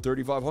ago for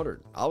 $3,500.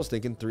 I was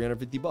thinking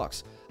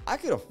 $350. I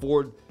could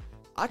afford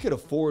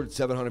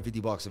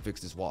 $750 to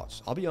fix this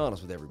watch. I'll be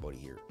honest with everybody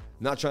here.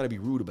 I'm not trying to be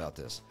rude about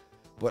this,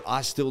 but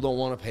I still don't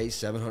want to pay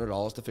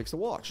 $700 to fix the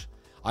watch.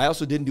 I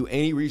also didn't do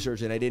any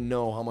research and I didn't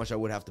know how much I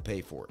would have to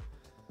pay for it.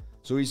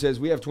 So he says,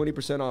 we have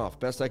 20% off.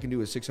 Best I can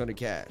do is $600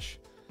 cash.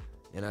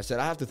 And I said,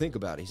 I have to think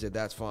about it. He said,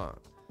 that's fine.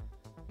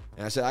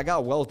 And I said, I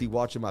got wealthy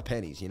watching my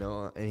pennies, you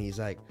know? And he's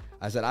like,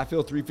 I said, I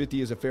feel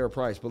 $350 is a fair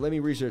price, but let me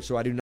research so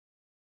I do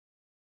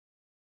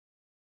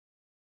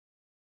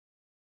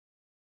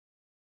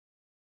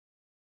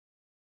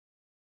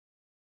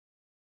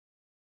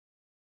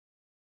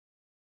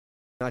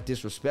not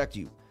disrespect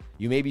you.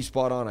 You may be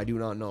spot on. I do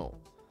not know.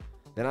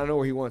 Then I know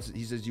where he wants.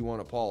 He says, you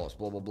want to polish,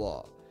 blah, blah,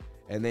 blah.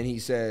 And then he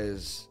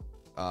says,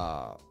 he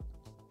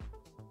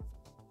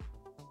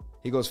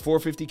goes,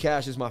 $450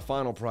 cash is my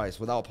final price.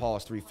 Without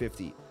polish,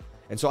 $350.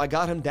 And so I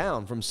got him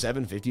down from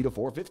 $750 to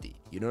 $450.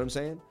 You know what I'm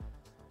saying?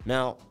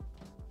 Now,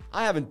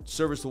 I haven't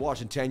serviced the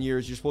watch in 10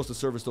 years. You're supposed to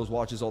service those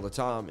watches all the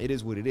time. It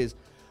is what it is.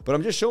 But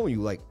I'm just showing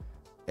you, like,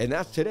 and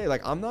that's today.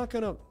 Like, I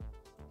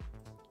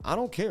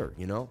don't care,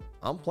 you know?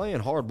 I'm playing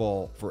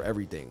hardball for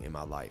everything in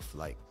my life.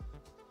 Like,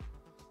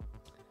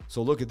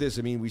 so look at this.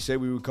 I mean, we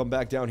said we would come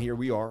back down here.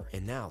 We are.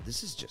 And now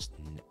this is just,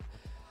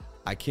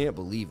 I can't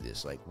believe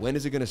this. Like, when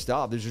is it going to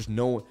stop? There's just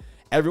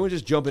everyone's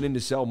just jumping in to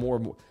sell more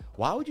and more.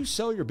 Why would you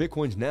sell your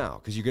Bitcoins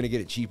now? Because you're going to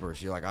get it cheaper.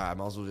 So you're like, I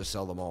might as well just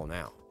sell them all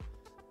now.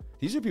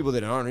 These are people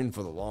that aren't in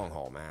for the long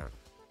haul, man.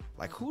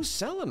 Like, who's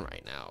selling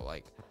right now?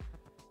 Like,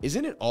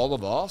 isn't it all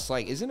of us?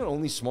 Like, isn't it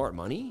only smart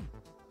money?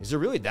 Is there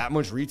really that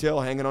much retail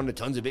hanging on to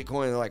tons of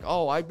Bitcoin? They're like,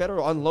 oh, I better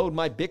unload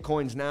my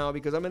Bitcoins now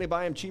because I'm going to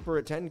buy them cheaper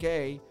at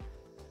 10K,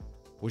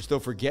 which they'll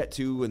forget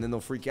to, and then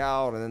they'll freak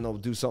out, and then they'll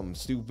do something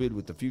stupid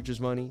with the futures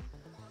money.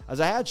 As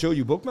I had showed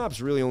you,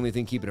 Bookmap's really only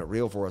thing keeping it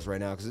real for us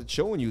right now because it's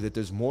showing you that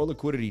there's more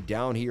liquidity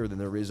down here than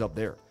there is up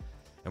there.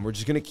 And we're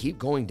just going to keep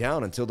going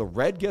down until the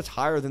red gets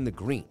higher than the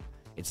green.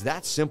 It's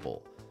that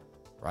simple,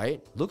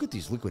 right? Look at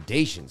these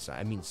liquidations.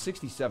 I mean,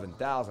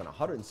 67,000,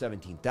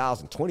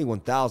 117,000,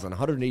 21,000,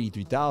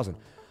 183,000.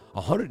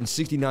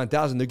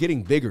 169,000. They're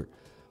getting bigger.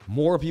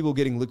 More people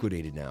getting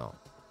liquidated now.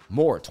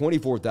 More.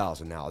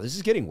 24,000 now. This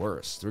is getting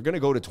worse. They're going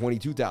to go to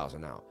 22,000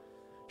 now.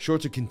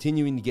 Shorts are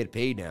continuing to get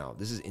paid now.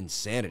 This is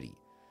insanity.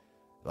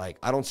 Like,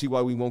 I don't see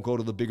why we won't go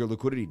to the bigger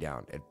liquidity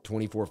down at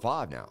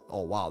 24.5 now.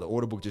 Oh, wow. The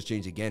order book just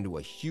changed again to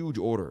a huge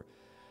order.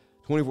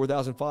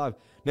 24,005.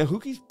 Now, who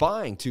keeps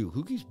buying too?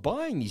 Who keeps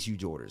buying these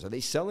huge orders? Are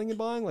they selling and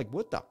buying? Like,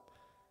 what the?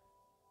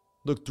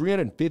 Look,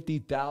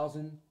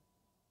 350,000.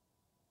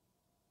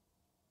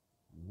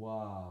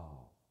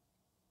 Wow.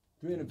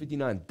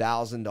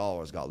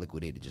 $359,000 got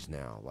liquidated just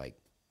now. Like,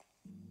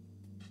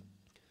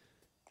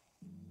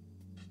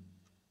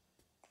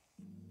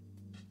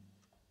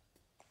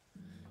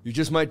 you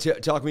just might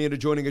talk me into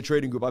joining a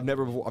trading group. I've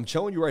never before. I'm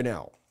telling you right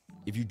now,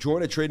 if you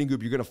join a trading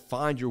group, you're going to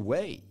find your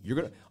way. You're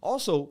going to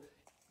also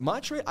I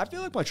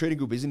feel like my trading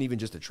group isn't even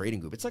just a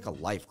trading group. It's like a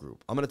life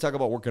group. I'm going to talk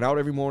about working out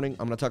every morning.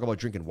 I'm going to talk about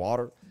drinking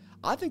water.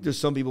 I think there's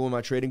some people in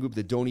my trading group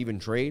that don't even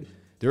trade.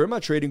 They're in my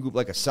trading group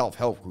like a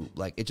self-help group.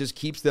 Like, it just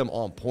keeps them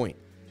on point.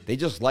 They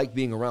just like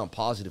being around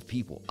positive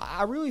people.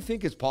 I really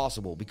think it's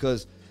possible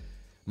because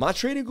my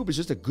trading group is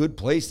just a good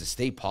place to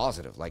stay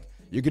positive. Like,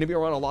 you're going to be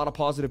around a lot of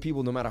positive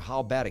people no matter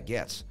how bad it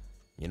gets.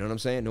 You know what I'm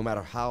saying? No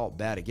matter how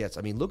bad it gets.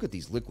 I mean, look at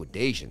these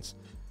liquidations.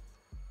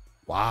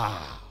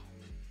 Wow.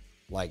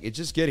 Like, it's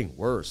just getting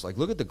worse. Like,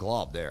 look at the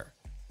glob there.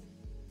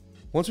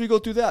 Once we go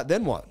through that,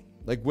 then what?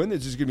 Like, when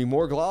there's just going to be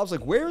more globs?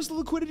 Like, where's the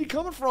liquidity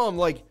coming from?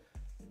 Like,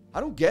 I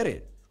don't get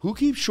it. Who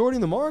keeps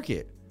shorting the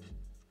market?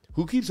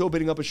 Who keeps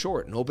opening up a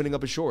short and opening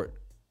up a short?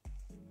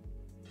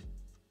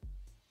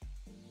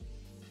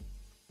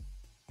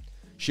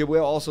 Shib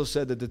Whale also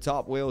said that the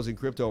top whales in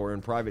crypto are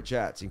in private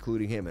chats,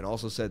 including him, and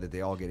also said that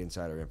they all get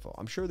insider info.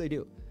 I'm sure they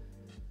do.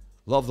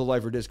 Love the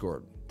Lifer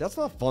Discord. That's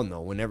not fun,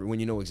 though, when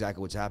you know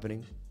exactly what's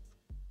happening.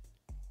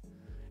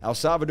 El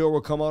Salvador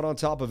will come out on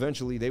top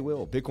eventually. They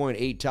will. Bitcoin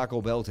ate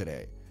Taco Bell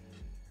today,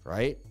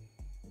 right?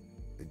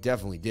 It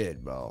definitely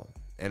did, bro.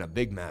 And a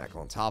Big Mac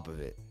on top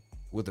of it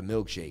with a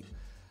milkshake.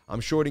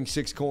 I'm shorting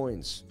 6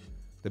 coins.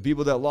 The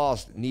people that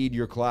lost need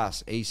your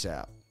class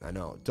ASAP. I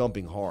know,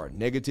 dumping hard.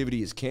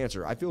 Negativity is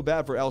cancer. I feel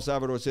bad for El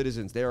Salvador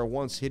citizens. They are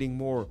once hitting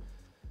more.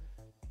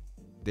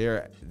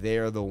 They're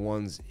the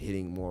ones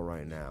hitting more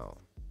right now.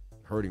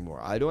 Hurting more.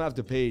 I don't have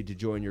to pay to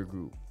join your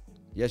group.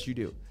 Yes, you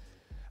do.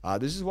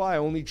 This is why I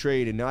only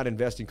trade and not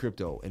invest in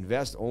crypto.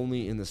 Invest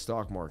only in the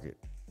stock market.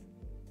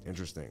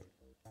 Interesting.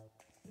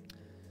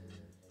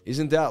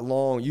 Isn't that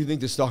long? You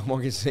think the stock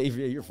market's safe?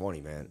 Yeah, you're funny,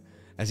 man.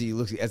 As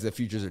the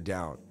futures are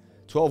down.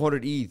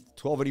 1,200 ETH,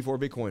 1284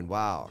 Bitcoin.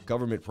 Wow.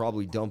 Government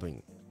probably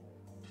dumping.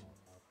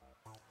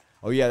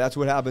 Oh, yeah, that's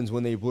what happens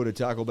when they put a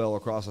Taco Bell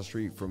across the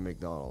street from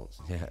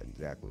McDonald's. Yeah,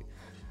 exactly.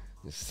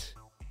 This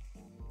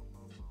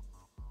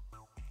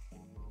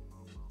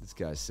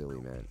guy's silly,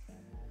 man.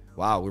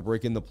 Wow, we're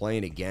breaking the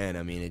plane again.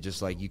 I mean, it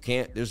just like, you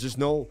can't, there's just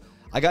no,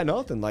 I got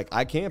nothing. Like,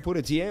 I can't put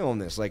a TA on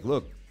this. Like,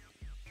 look,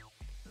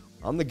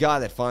 I'm the guy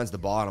that finds the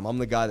bottom. I'm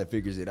the guy that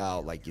figures it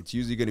out. Like, it's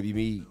usually going to be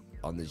me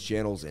on these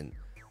channels, and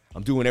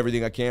I'm doing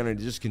everything I can and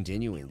just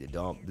continuing to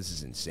dump. This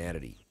is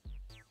insanity.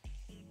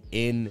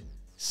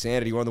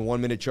 Insanity. We're on the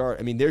 1 minute chart.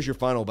 I mean, there's your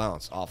final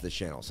bounce off this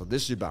channel. So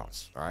this should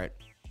bounce, all right?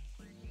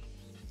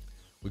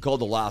 We call it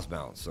the last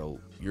bounce. So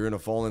you're in a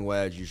falling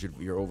wedge.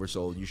 You're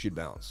oversold. You should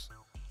bounce.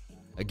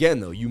 Again,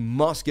 though, you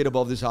must get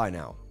above this high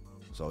now.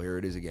 So here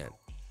it is again.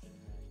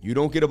 You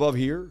don't get above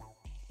here.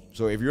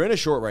 So if you're in a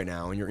short right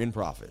now and you're in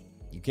profit,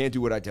 you can't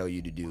do what I tell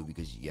you to do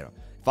because, you know,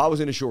 if I was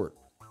in a short,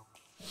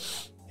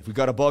 if we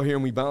got above here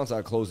and we bounce,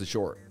 I'd close the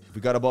short. If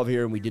we got above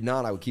here and we did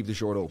not, I would keep the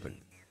short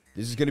open.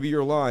 This is going to be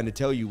your line to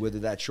tell you whether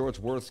that short's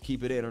worth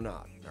keep it in or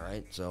not. All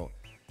right, so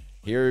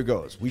here it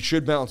goes. We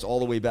should bounce all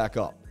the way back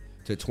up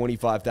to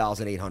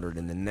 25,800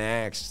 in the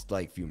next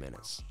like few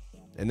minutes.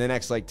 In the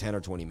next like 10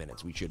 or 20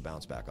 minutes, we should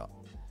bounce back up.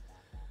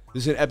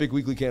 This is an epic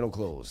weekly candle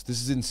close.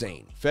 This is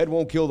insane. Fed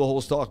won't kill the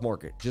whole stock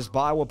market. Just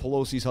buy what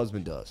Pelosi's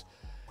husband does.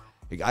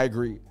 I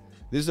agree.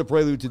 This is a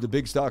prelude to the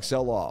big stock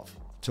sell-off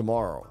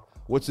tomorrow.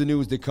 What's the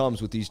news that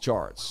comes with these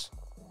charts?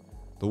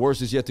 The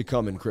worst is yet to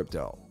come in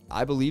crypto.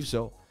 I believe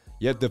so.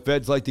 Yet the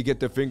feds like to get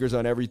their fingers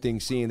on everything,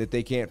 seeing that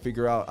they can't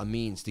figure out a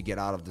means to get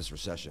out of this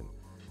recession.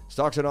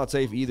 Stocks are not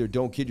safe either.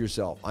 Don't kid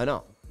yourself. I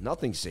know.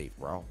 Nothing's safe,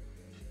 bro.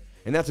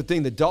 And that's the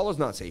thing. The dollar's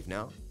not safe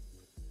now.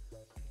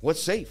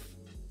 What's safe?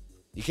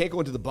 You can't go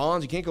into the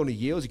bonds. You can't go into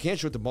yields. You can't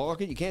short the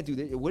market. You can't do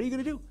that. What are you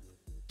going to do?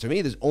 To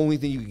me, the only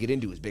thing you can get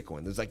into is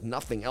Bitcoin. There's like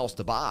nothing else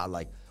to buy.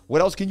 Like,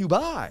 what else can you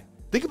buy?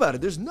 Think about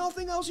it. There's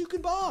nothing else you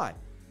can buy.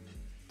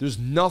 There's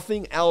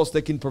nothing else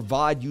that can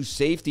provide you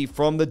safety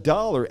from the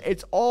dollar.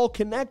 It's all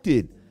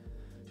connected.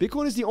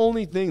 Bitcoin is the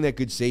only thing that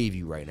could save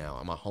you right now,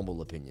 in my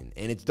humble opinion.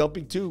 And it's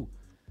dumping too.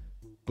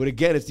 But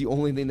again, it's the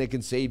only thing that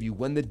can save you.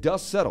 When the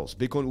dust settles,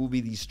 Bitcoin will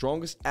be the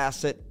strongest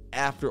asset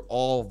after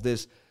all of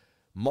this.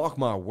 Mark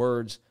my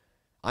words.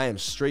 I am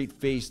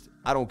straight-faced.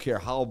 I don't care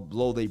how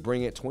low they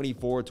bring it,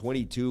 24,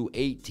 22,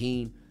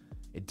 18.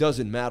 It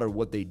doesn't matter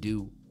what they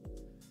do.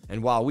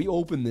 And while we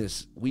opened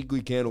this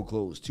weekly candle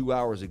close 2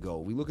 hours ago,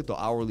 we look at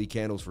the hourly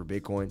candles for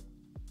Bitcoin.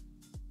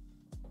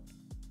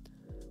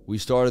 We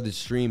started the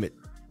stream at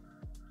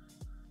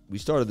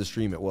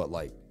what,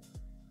 like,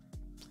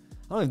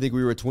 I don't even think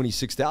we were at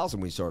 26,000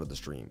 when we started the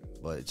stream.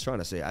 But it's trying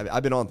to say,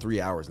 I've been on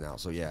 3 hours now,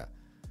 so yeah.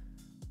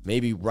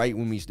 Maybe right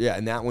when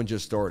and that one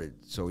just started.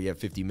 So we have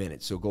 50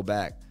 minutes. So go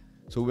back.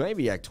 So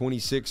maybe like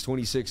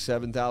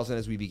 7,000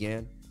 as we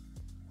began.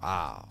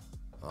 Wow.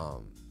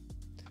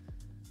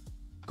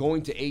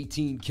 Going to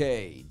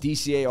 18K.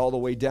 DCA all the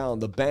way down.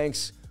 The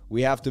banks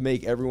We have to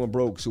make everyone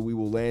broke, so we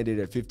will land it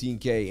at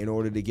 15K in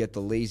order to get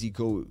the lazy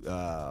code.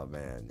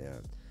 Man, yeah.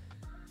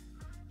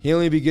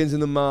 Healing begins in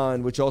the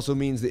mind, which also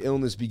means the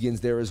illness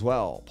begins there as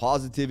well.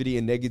 Positivity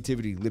and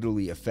negativity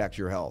literally affect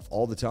your health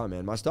all the time,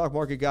 man. My stock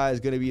market guy is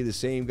going to be the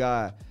same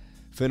guy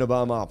finna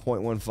buy my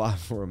 0.15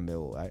 for a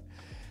mil, right?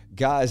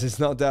 Guys, it's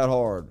not that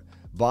hard.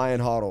 Buy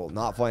and hodl,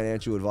 not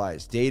financial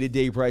advice.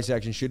 Day-to-day price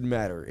action shouldn't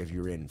matter if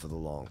you're in for the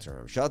long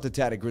term. Shout out to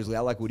Tata Grizzly.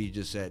 I like what he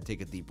just said.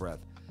 Take a deep breath.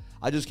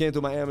 I just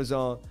canceled my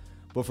Amazon,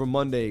 but for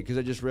Monday, because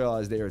I just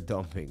realized they are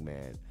dumping,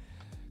 man.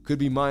 Could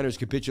be miners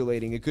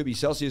capitulating. It could be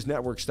Celsius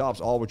Network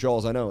stops all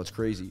withdrawals. I know, it's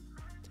crazy.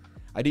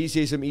 I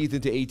DCA some ETH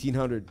into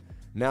 1,800.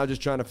 Now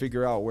just trying to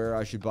figure out where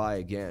I should buy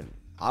again.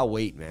 I'll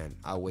wait, man.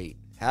 I'll wait.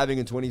 Having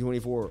in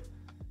 2024,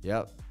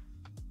 yep.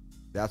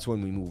 That's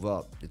when we move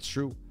up. It's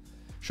true.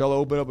 Shall I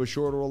open up a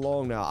short or a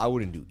long now? I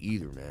wouldn't do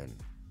either, man.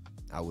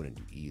 I wouldn't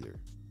do either.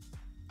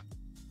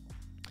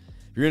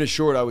 If you're in a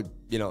short, I would,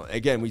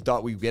 again, we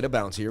thought we'd get a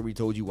bounce here. We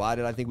told you why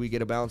did I think we'd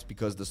get a bounce?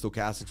 Because the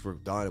stochastics were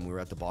done and we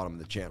were at the bottom of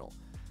the channel.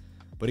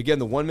 But again,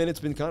 the 1 minute's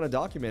been kind of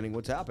documenting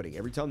what's happening.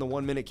 Every time the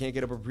 1 minute can't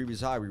get up a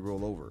previous high, we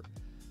roll over.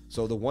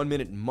 So the 1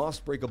 minute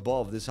must break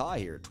above this high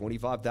here,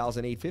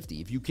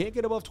 25,850. If you can't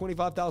get above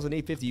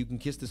 25,850, you can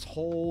kiss this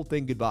whole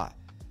thing goodbye.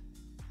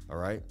 All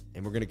right?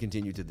 And we're going to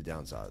continue to the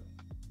downside.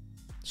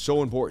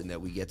 So important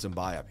that we get some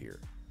buy up here.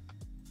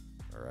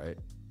 All right?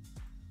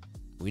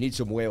 We need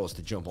some whales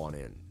to jump on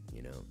in,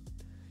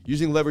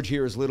 Using leverage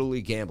here is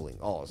literally gambling.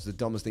 Oh, it's the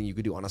dumbest thing you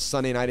could do. On a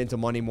Sunday night into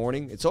Monday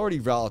morning, it's already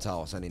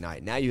volatile Sunday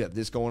night. Now you have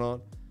this going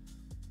on.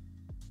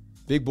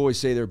 Big boys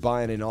say they're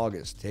buying in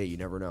August. Hey, you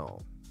never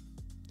know.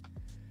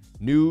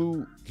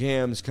 New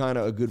cam's kind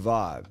of a good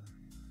vibe.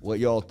 What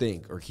y'all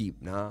think or keep?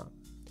 Nah.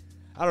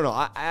 I don't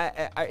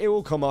know. It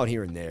will come out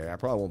here and there. I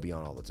probably won't be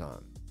on all the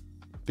time.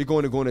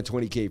 Bitcoin going to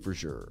 20K for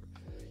sure.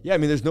 Yeah, I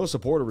mean, there's no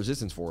support or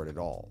resistance for it at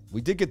all. We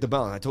did get the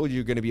bounce. I told you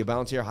you're going to be a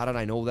bounce here. How did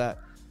I know that?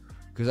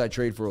 Because I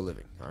trade for a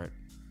living, all right?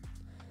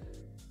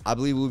 I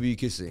believe we'll be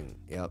kissing.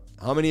 Yep.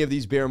 How many of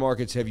these bear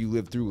markets have you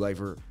lived through,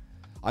 Lifer?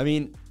 I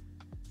mean,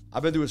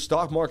 I've been through a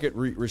stock market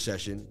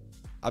recession.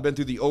 I've been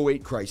through the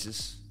 '08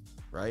 crisis,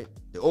 right?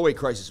 The '08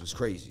 crisis was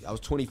crazy. I was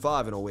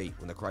 25 in '08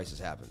 when the crisis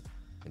happened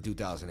in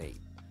 2008,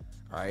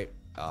 all right?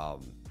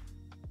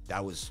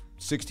 That was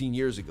 16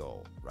 years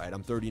ago, right?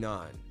 I'm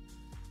 39.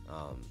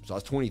 So I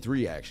was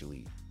 23,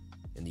 actually,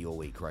 in the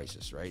 '08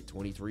 crisis, right?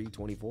 23,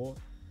 24?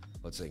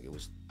 Let's think it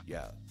was,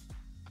 yeah.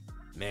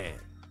 Man.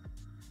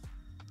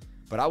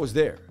 But I was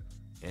there.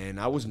 And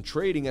I wasn't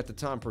trading at the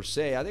time per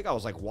se. I think I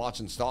was like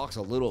watching stocks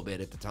a little bit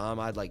at the time.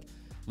 I'd like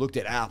looked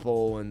at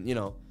Apple and,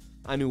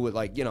 I knew what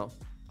I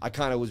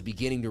kind of was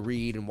beginning to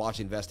read and watch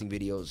investing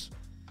videos.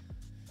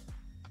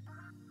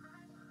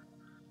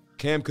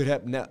 Cam could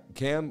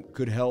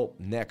help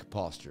neck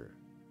posture.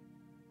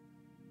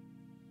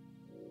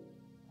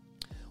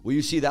 Well,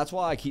 you see, that's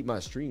why I keep my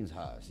streams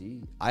high.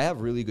 See, I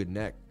have really good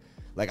neck.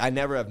 Like I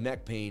never have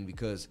neck pain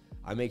because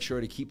I make sure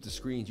to keep the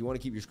screens. You want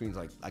to keep your screens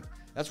like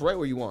that's right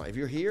where you want. If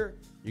you're here,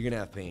 you're going to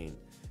have pain.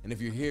 And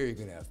if you're here, you're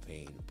going to have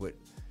pain. But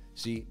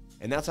see,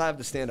 and that's how I have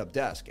the stand-up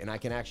desk. And I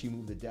can actually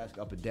move the desk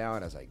up and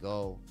down as I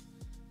go.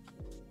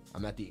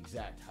 I'm at the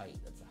exact height.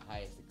 That's the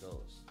highest it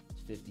goes.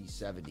 It's 50,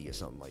 70 or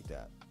something like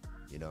that,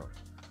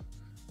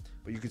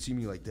 But you can see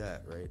me like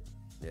that, right?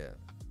 Yeah.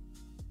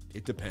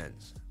 It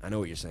depends. I know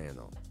what you're saying,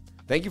 though.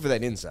 Thank you for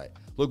that insight.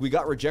 Look, we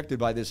got rejected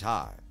by this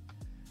high.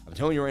 I'm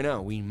telling you right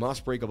now, we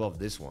must break above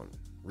this one.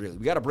 Really,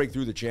 we got to break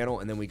through the channel,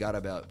 and then we got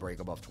to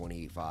break above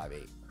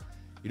 25.8.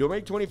 You don't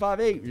make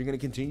 25.8, you're going to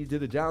continue to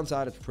the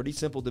downside. It's pretty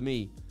simple to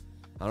me.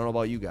 I don't know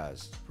about you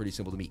guys. Pretty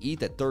simple to me.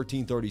 ETH at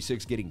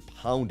 1336, getting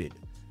pounded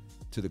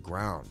to the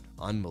ground.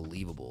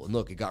 Unbelievable. And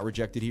look, it got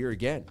rejected here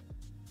again.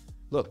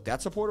 Look,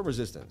 that's support or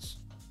resistance.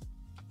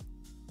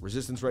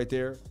 Resistance right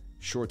there.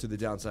 Short to the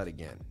downside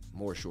again.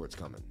 More shorts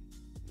coming.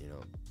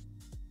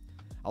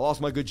 I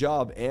lost my good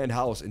job and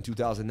house in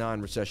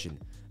 2009 recession.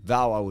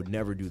 Vow I would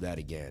never do that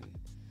again.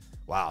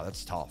 Wow,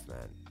 that's tough,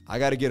 man. I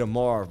got to get a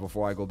Marv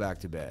before I go back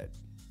to bed.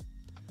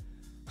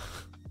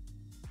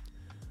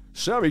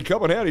 Sammy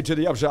coming handy to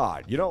the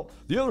upside.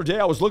 The other day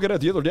I was looking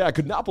at I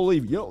could not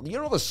believe, you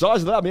know the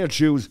size of that man's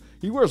shoes?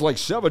 He wears like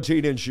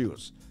 17-inch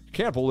shoes.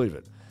 Can't believe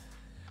it.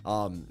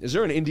 Is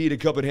there an Indeed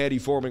cup and handy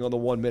forming on the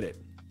 1 minute?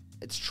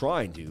 It's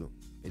trying to.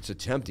 It's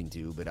attempting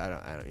to, but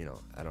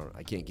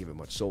I can't give it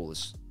much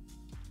solace.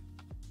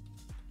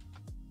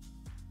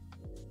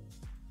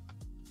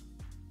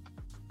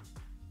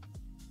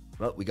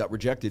 Well, we got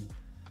rejected.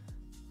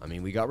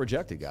 We got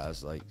rejected,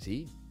 guys. Like,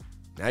 see?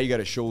 Now you got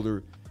a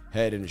shoulder,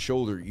 head, and a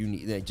shoulder. You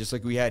need, just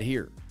like we had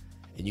here.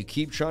 And you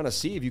keep trying to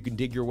see if you can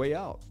dig your way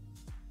out.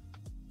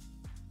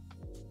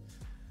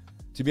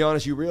 To be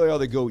honest, you really are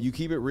the GOAT. You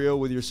keep it real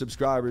with your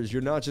subscribers.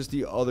 You're not just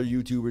the other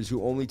YouTubers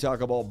who only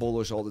talk about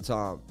bullish all the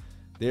time.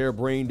 They're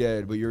brain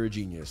dead, but you're a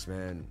genius,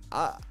 man.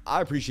 I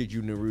appreciate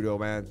you, Naruto,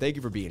 man. Thank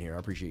you for being here. I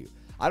appreciate you.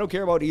 I don't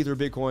care about Ether,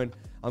 Bitcoin.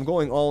 I'm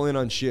going all in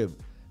on SHIB.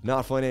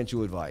 Not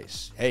financial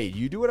advice. Hey,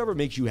 you do whatever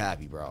makes you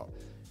happy, bro.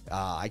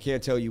 I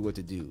can't tell you what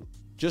to do.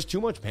 Just too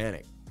much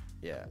panic.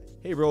 Yeah.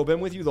 Hey, bro, been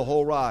with you the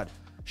whole ride.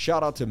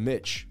 Shout out to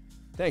Mitch.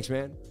 Thanks,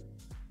 man.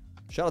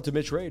 Shout out to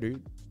Mitch Ray,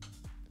 dude.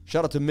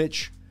 Shout out to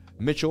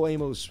Mitchell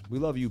Amos. We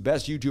love you.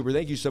 Best YouTuber.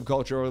 Thank you,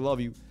 Subculture. I love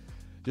you.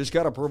 Just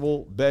got a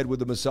purple bed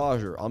with a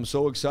massager. I'm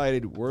so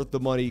excited. Worth the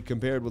money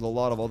compared with a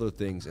lot of other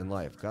things in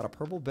life. Got a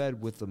purple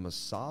bed with a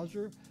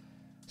massager?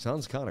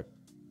 Sounds kind of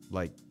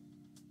like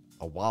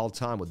a wild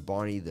time with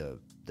Barney the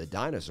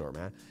dinosaur,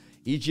 man.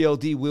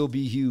 EGLD will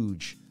be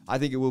huge. I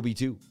think it will be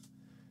too.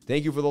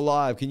 Thank you for the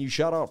live. Can you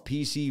shout out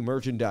PC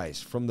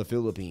Merchandise from the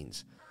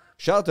Philippines?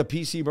 Shout out to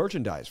PC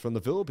Merchandise from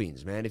the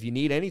Philippines, man. If you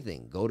need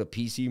anything, go to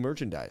PC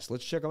Merchandise.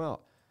 Let's check them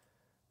out.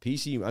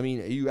 PC, I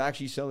mean, are you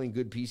actually selling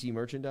good PC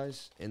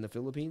merchandise in the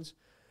Philippines?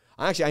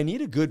 I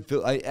need a good,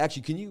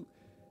 can you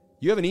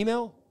have an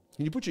email?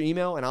 Can you put your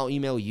email and I'll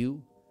email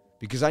you?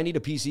 Because I need a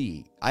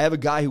PC. I have a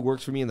guy who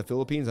works for me in the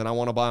Philippines and I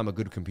want to buy him a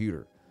good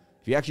computer.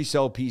 If you actually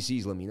sell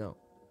PCs, let me know.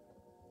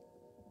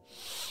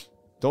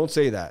 Don't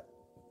say that.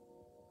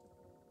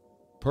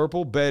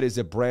 Purple Bed is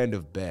a brand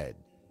of bed.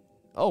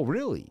 Oh,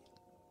 really?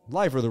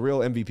 Life or the real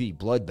MVP,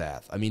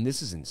 Bloodbath. I mean,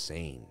 this is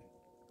insane.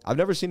 I've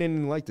never seen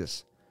anything like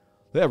this.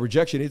 Yeah,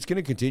 rejection, it's going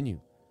to continue.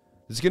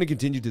 It's going to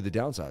continue to the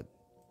downside.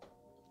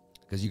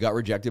 Because you got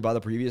rejected by the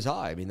previous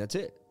high. I mean, that's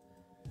it.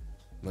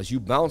 Unless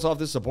you bounce off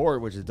this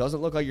support, which it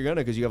doesn't look like you're going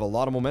to because you have a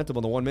lot of momentum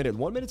on the 1 minute.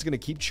 1 minute's going to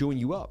keep chewing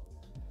you up.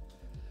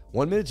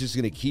 1 minute's just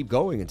going to keep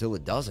going until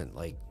it doesn't.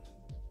 Like,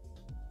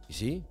 you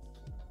see?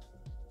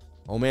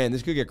 Oh, man,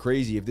 this could get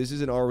crazy if this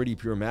isn't already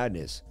pure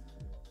madness.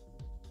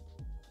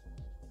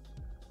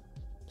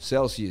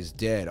 Celsius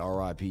dead,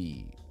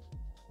 RIP.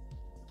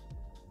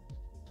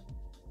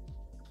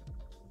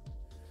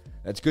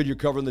 That's good you're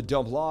covering the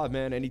dump live,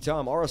 man.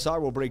 Anytime. RSI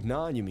will break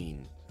 9, you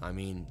mean? I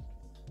mean,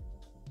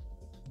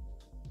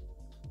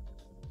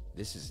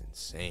 this is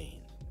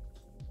insane.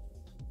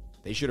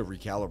 They should have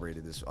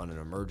recalibrated this on an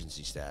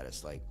emergency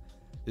status. Like,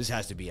 this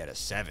has to be at a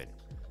 7.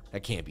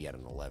 That can't be at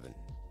an 11.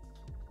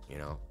 You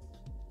know?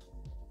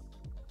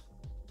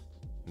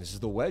 And this is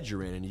the wedge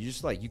you're in, and you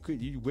just like,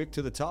 you wick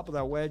to the top of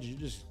that wedge, you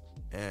just,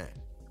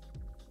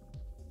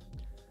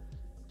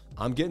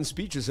 I'm getting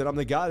speechless, and I'm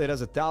the guy that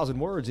has 1,000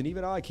 words, and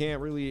even I can't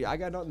really, I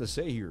got nothing to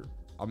say here.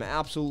 I'm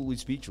absolutely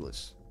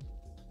speechless.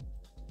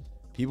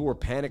 People were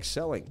panic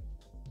selling.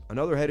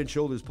 Another Head and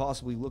Shoulders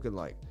possibly looking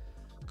like.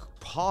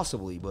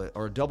 Possibly, but,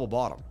 or a double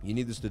bottom. You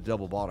need this to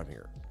double bottom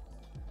here.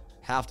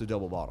 Have to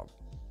double bottom.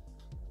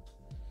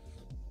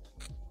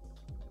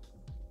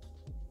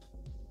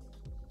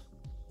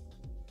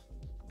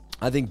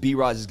 I think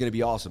B-Rise is going to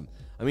be awesome.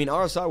 I mean,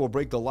 RSI will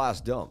break the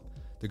last dump.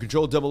 The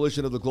controlled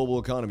demolition of the global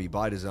economy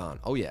by design.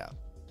 Oh, yeah.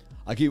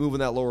 I keep moving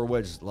that lower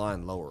wedge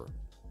line lower.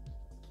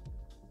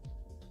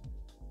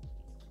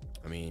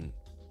 I mean,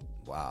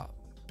 wow.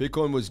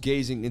 Bitcoin was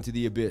gazing into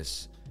the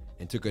abyss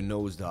and took a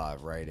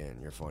nosedive right in.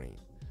 You're funny.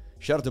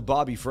 Shout out to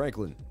Bobby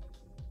Franklin.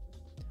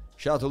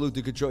 Shout out to Luke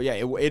the Control. Yeah,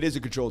 it is a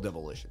controlled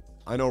demolition.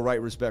 I know,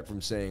 right? Respect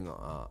from saying...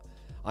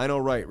 I know,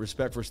 right?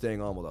 Respect for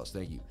staying on with us.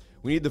 Thank you.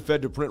 We need the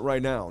Fed to print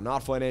right now.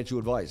 Not financial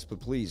advice, but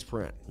please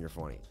print. You're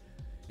funny.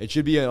 It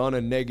should be on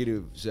a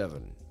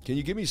 -7. Can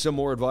you give me some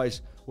more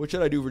advice? What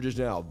should I do for just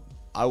now?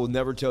 I will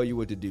never tell you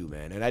what to do,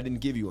 man. And I didn't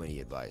give you any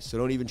advice. So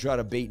don't even try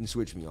to bait and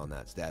switch me on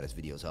that status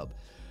videos hub.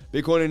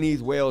 Bitcoin and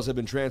ETH whales have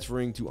been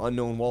transferring to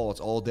unknown wallets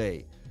all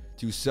day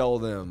to sell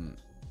them.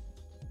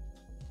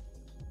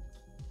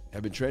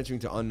 Have been transferring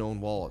to unknown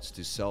wallets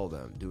to sell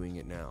them. Doing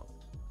it now.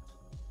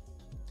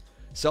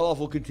 Sell-off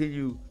will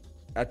continue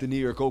at the New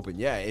York Open.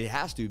 Yeah, it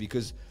has to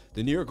because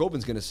the New York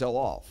Open's going to sell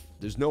off.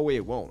 There's no way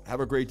it won't. Have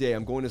a great day.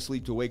 I'm going to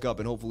sleep to wake up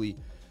and hopefully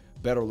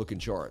better looking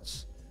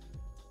charts.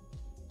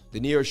 The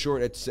Neo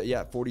short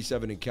at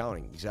 47 and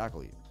counting.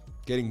 Exactly.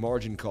 Getting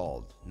margin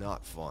called.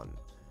 Not fun.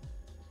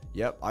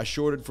 Yep, I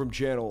shorted from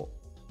channel.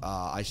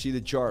 I see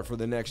the chart for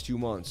the next 2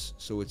 months,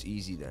 so it's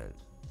easy then.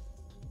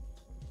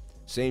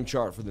 Same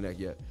chart for the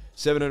next,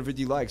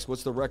 750 likes.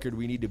 What's the record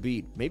we need to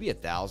beat? Maybe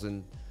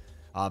 1,000.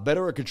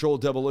 Better a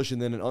controlled demolition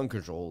than an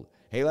uncontrolled.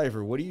 Hey,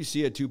 Lifer, what do you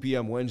see at 2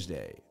 p.m.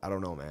 Wednesday? I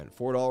don't know, man.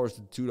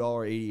 $4 to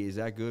 $2.80. Is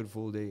that good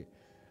full day?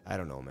 I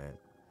don't know, man.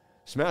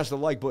 Smash the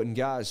like button,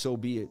 guys. So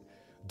be it.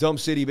 Dump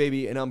City,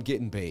 baby, and I'm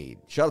getting paid.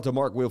 Shout out to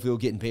Mark Wilfield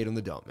getting paid on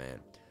the dump, man.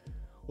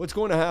 What's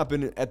going to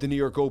happen at the New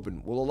York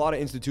Open? Will a lot of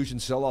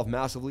institutions sell off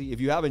massively? If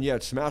you haven't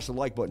yet, smash the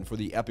like button for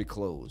the epic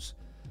close.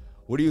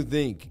 What do you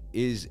think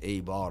is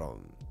a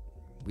bottom?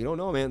 We don't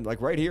know, man.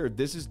 Like right here,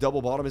 this is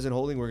double bottom isn't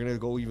holding. We're going to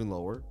go even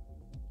lower.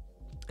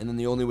 And then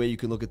the only way you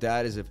can look at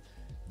that is if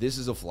this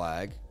is a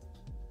flag.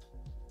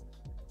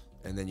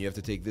 And then you have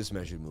to take this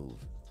measured move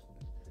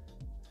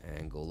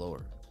and go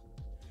lower.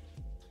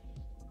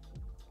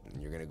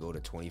 And you're going to go to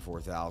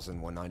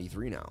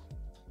 24,193 now.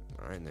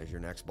 All right, and there's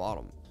your next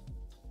bottom.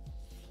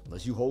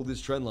 Unless you hold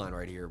this trend line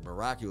right here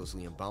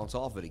miraculously and bounce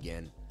off it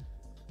again.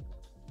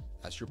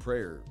 That's your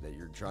prayer, that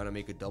you're trying to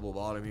make a double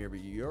bottom here, but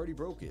you already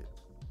broke it.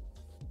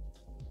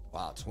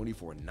 Wow,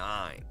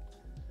 24.9.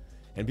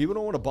 And people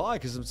don't want to buy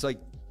because it's like,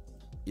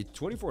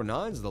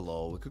 24.9 is the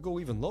low. It could go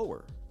even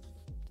lower.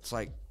 It's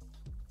like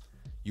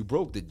you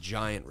broke the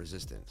giant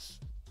resistance.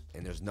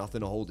 And there's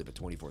nothing to hold it but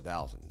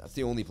 24,000. That's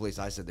the only place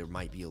I said there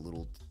might be a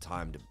little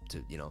time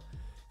to you know.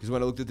 Because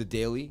when I looked at the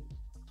daily,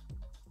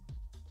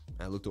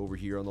 I looked over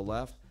here on the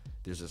left,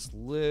 there's this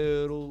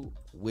little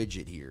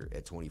widget here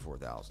at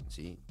 24,000.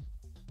 See?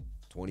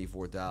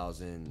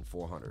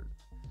 24,400.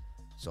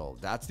 So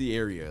that's the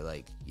area,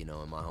 like, you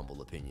know, in my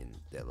humble opinion,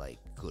 that like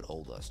could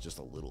hold us just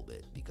a little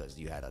bit because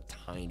you had a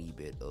tiny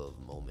bit of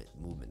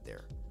movement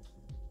there.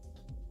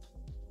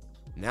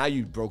 Now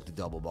you broke the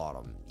double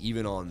bottom,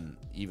 even on,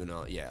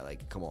 yeah,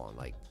 like, come on,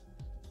 like,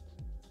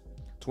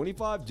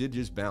 25 did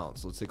just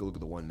bounce. Let's take a look at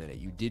the 1 minute.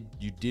 You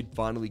did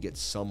finally get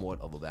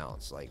somewhat of a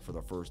bounce, like, for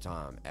the first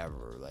time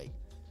ever. Like,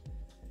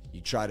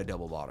 you try to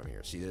double bottom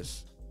here. See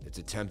this? It's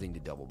attempting to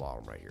double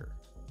bottom right here.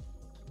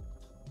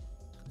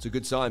 It's a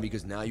good sign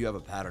because now you have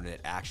a pattern that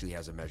actually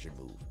has a measured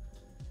move.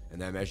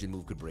 And that measured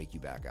move could break you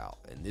back out.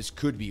 And this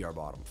could be our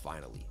bottom,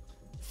 finally.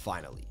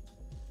 Finally.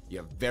 You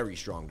have very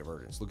strong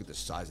divergence. Look at the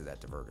size of that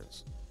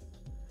divergence.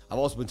 I've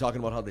also been talking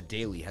about how the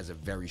daily has a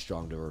very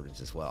strong divergence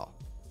as well.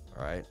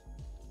 All right?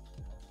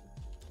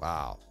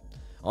 Wow.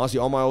 Honestly,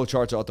 all my old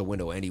charts are out the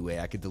window anyway.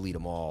 I could delete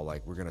them all.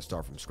 Like, we're going to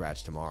start from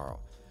scratch tomorrow.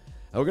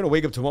 And we're going to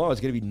wake up tomorrow.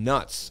 It's going to be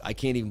nuts. I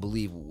can't even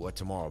believe what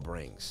tomorrow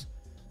brings.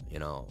 You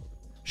know?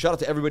 Shout out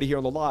to everybody here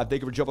on the live.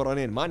 Thank you for jumping on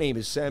in. My name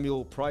is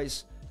Samuel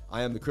Price.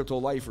 I am the Crypto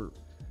Lifer.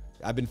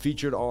 I've been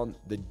featured on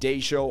the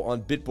Day Show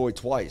on BitBoy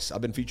twice.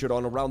 I've been featured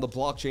on Around the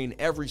Blockchain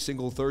every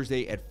single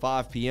Thursday at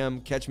 5 p.m.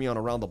 Catch me on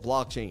Around the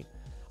Blockchain.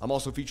 I'm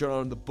also featured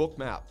on the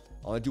Bookmap.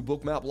 I do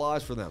Bookmap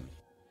lives for them.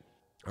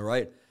 All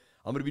right?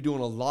 I'm going to be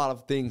doing a lot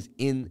of things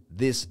in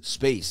this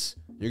space.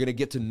 You're going to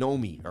get to know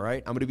me, all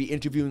right? I'm going to be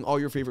interviewing all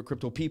your favorite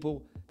crypto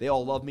people. They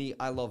all love me.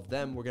 I love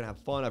them. We're going to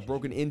have fun. I've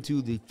broken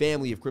into the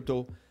family of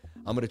crypto.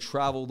 I'm going to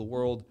travel the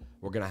world.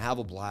 We're going to have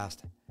a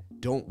blast.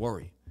 Don't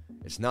worry.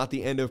 It's not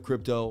the end of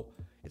crypto.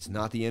 It's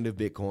not the end of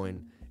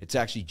Bitcoin. It's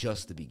actually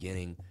just the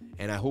beginning.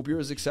 And I hope you're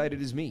as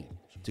excited as me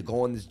to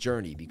go on this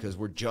journey because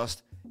we're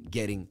just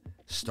getting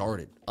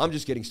started. I'm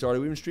just getting started.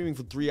 We've been streaming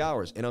for 3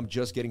 hours and I'm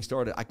just getting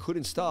started. I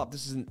couldn't stop.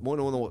 This is one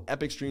of the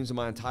epic streams of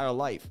my entire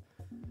life.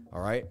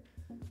 All right.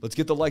 Let's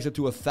get the likes up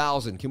to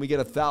 1,000. Can we get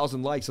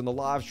 1,000 likes on the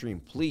live stream?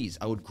 Please.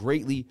 I would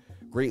greatly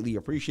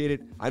appreciate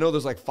it. I know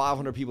there's like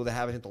 500 people that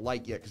haven't hit the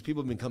like yet because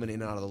people have been coming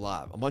in and out of the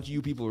live. A bunch of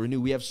you people are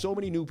new. We have so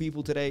many new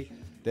people today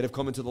that have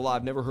come into the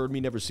live, never heard me,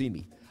 never seen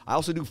me. I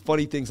also do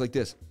funny things like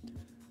this.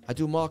 I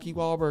do Marky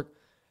Wahlberg.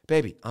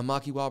 Baby, I'm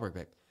Marky Wahlberg,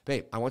 babe.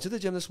 Babe, I went to the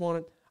gym this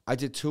morning. I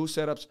did 2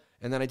 setups,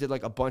 and then I did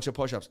like a bunch of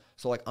push-ups.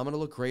 So like, I'm going to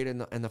look great in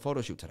the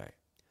photo shoot today.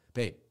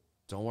 Babe,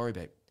 don't worry,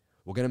 babe.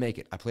 We're going to make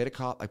it. I played a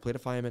cop. I played a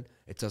fireman.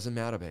 It doesn't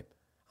matter, babe.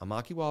 I'm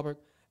Marky Wahlberg,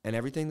 and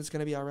everything is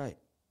going to be all right.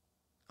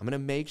 I'm going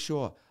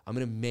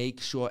to make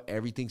sure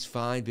everything's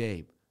fine,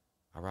 babe.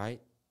 All right?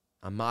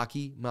 I'm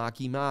Marky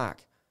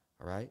Mark.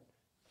 All right?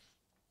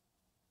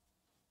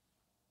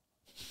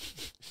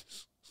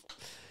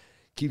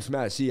 Keeps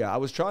mad. See, I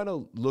was trying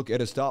to look at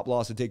a stop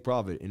loss and take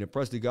profit, and it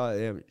pressed the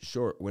goddamn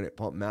short when it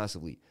pumped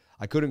massively.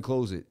 I couldn't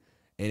close it,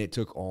 and it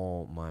took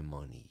all my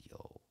money,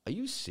 yo. Are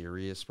you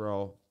serious,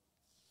 bro?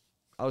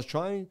 I was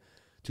trying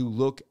to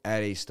look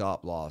at a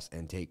stop loss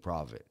and take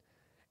profit,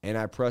 and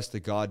I pressed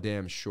the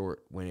goddamn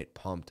short when it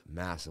pumped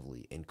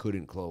massively and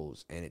couldn't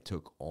close, and it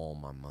took all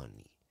my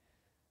money.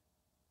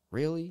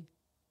 Really?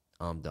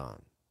 I'm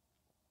done.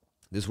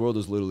 This world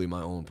is literally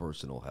my own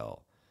personal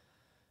hell.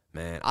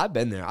 Man, I've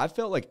been there. I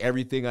felt like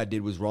everything I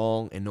did was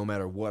wrong, and no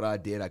matter what I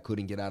did, I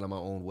couldn't get out of my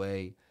own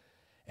way.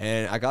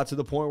 And I got to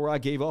the point where I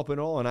gave up and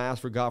all, and I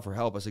asked for God for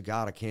help. I said,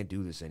 God, I can't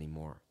do this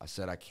anymore. I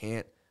said, I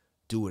can't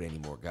do it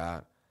anymore,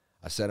 God.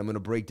 I said, I'm going to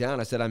break down.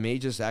 I said, I may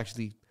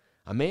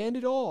end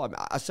it all.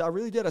 I said, I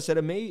really did. I said,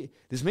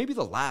 this may be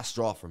the last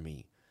straw for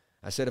me.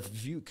 I said,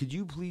 could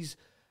you please,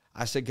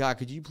 I said, God,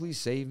 could you please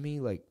save me?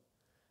 Like,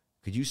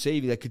 could you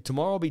save me? Like, could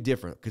tomorrow be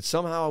different? Could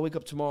somehow I wake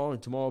up tomorrow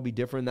and tomorrow be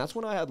different? And that's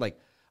when I had like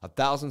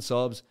 1,000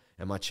 subs,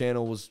 and my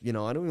channel was, I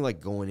don't even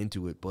like going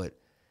into it,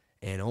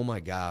 and oh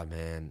my God,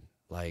 man,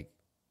 like,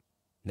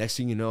 next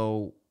thing you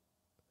know,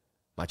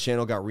 my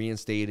channel got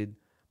reinstated,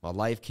 my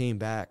life came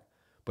back,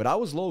 but I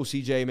was low,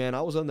 CJ, man,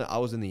 I was in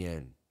the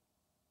end.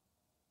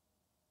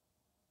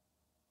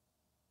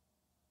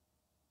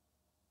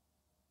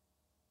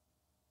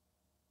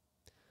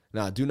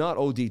 Nah, do not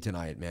OD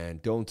tonight, man.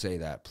 Don't say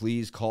that.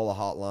 Please call a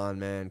hotline,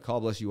 man. God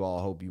bless you all.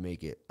 I hope you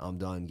make it. I'm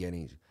done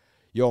getting,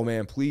 yo,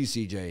 man, please,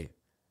 CJ,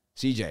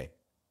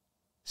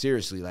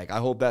 seriously, like, I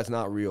hope that's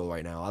not real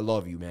right now. I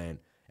love you, man.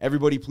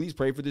 Everybody, please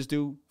pray for this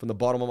dude from the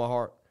bottom of my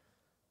heart.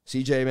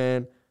 CJ,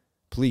 man,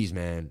 please,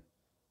 man.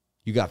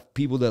 You got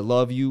people that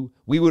love you.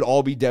 We would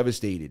all be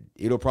devastated.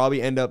 It'll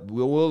probably end up,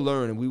 we'll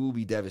learn, and we will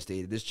be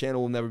devastated. This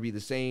channel will never be the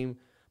same.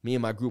 Me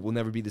and my group will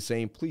never be the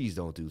same. Please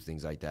don't do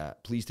things like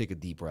that. Please take a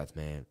deep breath,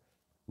 man.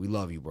 We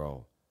love you,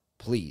 bro.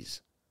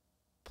 Please,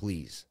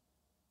 please,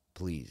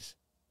 please,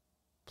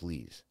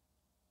 please.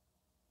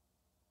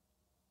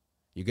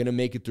 You're going to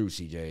make it through,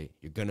 CJ.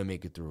 You're going to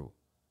make it through.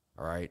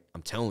 All right?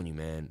 I'm telling you,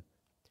 man.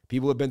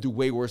 People have been through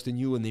way worse than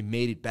you, and they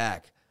made it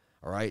back.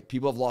 All right?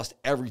 People have lost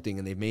everything,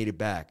 and they've made it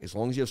back. As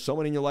long as you have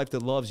someone in your life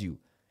that loves you,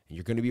 And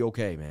you're going to be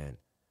okay, man.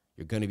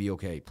 You're going to be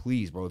okay.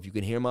 Please, bro, if you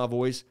can hear my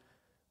voice,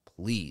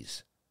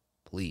 please,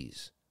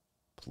 please,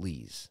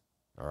 please,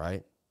 all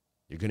right?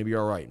 You're going to be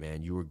all right,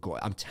 man.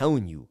 I'm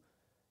telling you,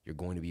 you're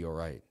going to be all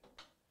right.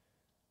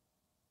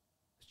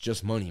 It's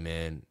just money,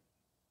 man.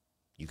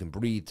 You can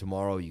breathe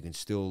tomorrow. You can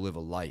still live a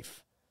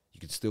life.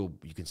 You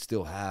can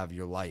still have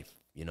your life,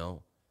 you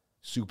know?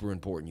 Super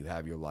important you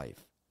have your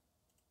life.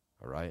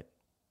 All right?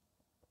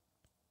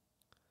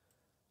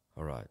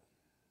 All right.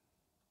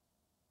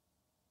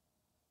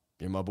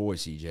 You're my boy,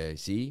 CJ.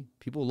 See?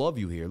 People love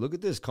you here. Look at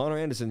this. Connor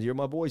Anderson, you're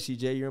my boy,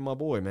 CJ. You're my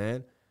boy,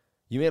 man.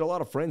 You made a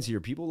lot of friends here.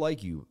 People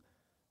like you.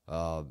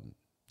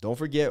 Don't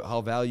forget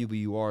how valuable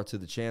you are to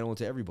the channel and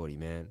to everybody,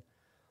 man.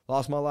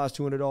 Lost my last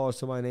 $200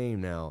 to my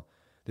name now.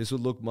 This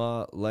would look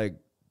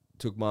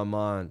took my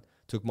mind,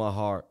 took my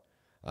heart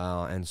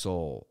and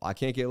soul. I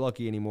can't get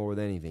lucky anymore with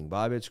anything.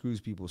 Bybit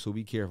screws people, so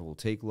be careful.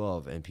 Take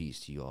love and peace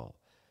to y'all.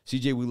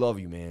 CJ, we love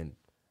you, man.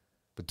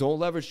 But don't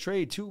leverage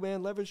trade too,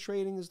 man. Leverage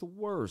trading is the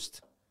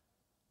worst.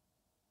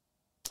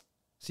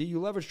 See,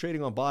 you leverage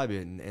trading on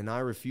Bybit, and I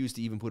refuse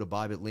to even put a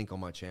Bybit link on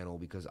my channel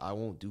because I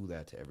won't do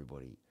that to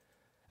everybody.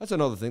 That's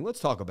another thing. Let's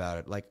talk about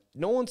it. Like,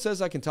 no one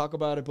says I can talk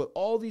about it, but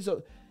all these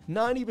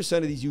 90%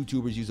 of these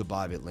YouTubers use a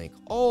Bybit link.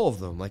 All of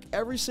them. Like,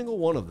 every single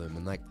one of them.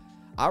 And, like,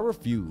 I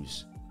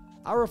refuse.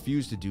 I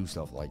refuse to do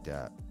stuff like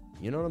that.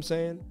 You know what I'm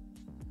saying?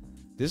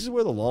 This is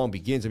where the long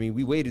begins. I mean,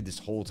 we waited this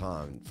whole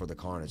time for the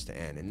carnage to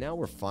end, and now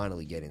we're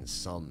finally getting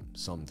some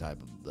type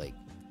of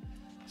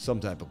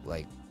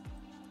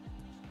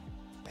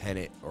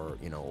pennant or,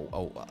 you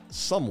know,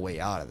 some way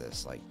out of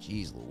this. Like,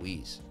 geez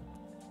Louise.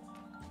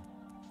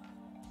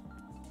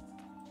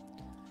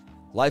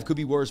 Life could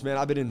be worse, man.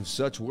 I've been in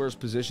such worse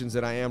positions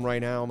than I am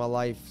right now in my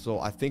life. So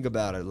I think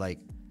about it like,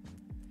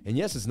 and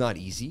yes, it's not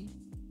easy.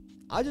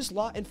 I just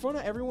lost in front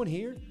of everyone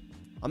here.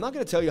 I'm not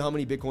going to tell you how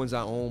many Bitcoins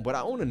I own, but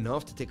I own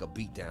enough to take a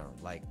beat down.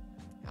 Like,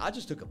 I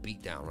just took a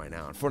beat down right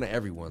now in front of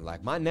everyone.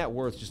 Like, my net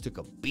worth just took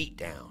a beat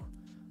down.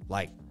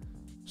 Like,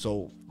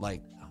 so,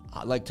 like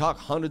talk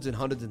hundreds and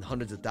hundreds and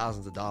hundreds of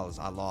thousands of dollars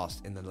I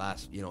lost in the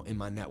last, you know, in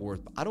my net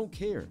worth. But I don't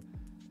care.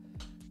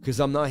 Because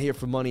I'm not here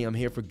for money. I'm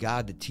here for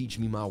God to teach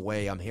me my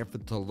way. I'm here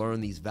to learn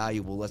these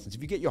valuable lessons.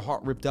 If you get your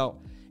heart ripped out,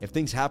 if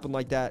things happen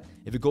like that,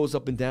 if it goes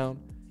up and down,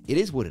 it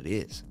is what it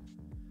is.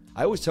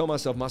 I always tell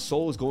myself my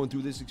soul is going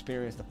through this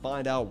experience to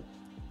find out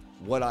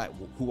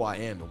who I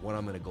am and what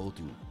I'm going to go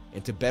through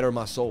and to better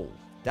my soul.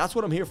 That's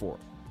what I'm here for.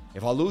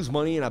 If I lose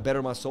money and I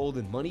better my soul,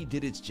 then money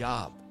did its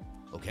job,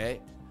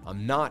 okay?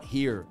 I'm not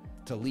here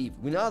to leave.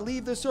 When I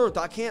leave this earth,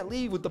 I can't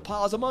leave with the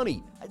piles of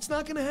money. It's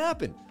not going to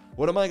happen.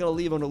 What am I going to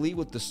leave? I'm going to leave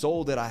with the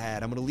soul that I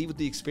had. I'm going to leave with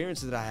the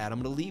experiences that I had.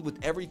 I'm going to leave with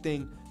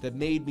everything that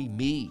made me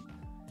me.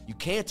 You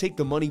can't take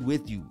the money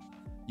with you.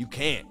 You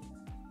can't.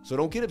 So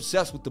don't get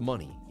obsessed with the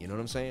money. You know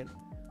what I'm saying?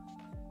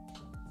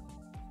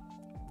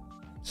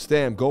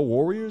 Stam, go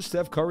Warriors.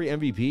 Steph Curry,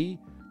 MVP.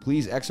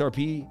 Please,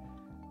 XRP.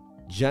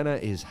 Jenna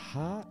is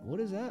hot. What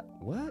is that?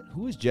 What?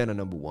 Who is Jenna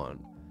number one?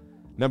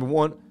 Number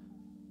one,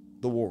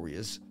 the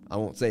Warriors. I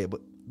won't say it,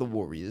 but the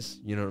Warriors.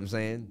 You know what I'm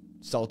saying?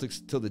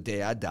 Celtics till the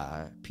day I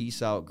die.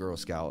 Peace out, Girl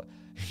Scout.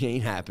 It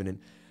ain't happening.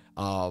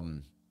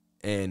 But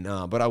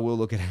I will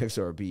look at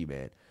XRP,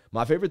 man.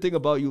 My favorite thing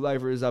about you,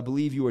 Lifer, is I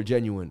believe you are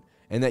genuine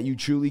and that you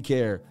truly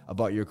care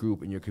about your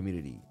group and your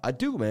community. I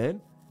do,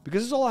 man,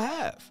 because it's all I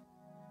have.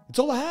 It's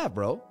all I have,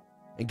 bro.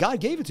 And God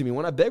gave it to me.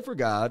 When I begged for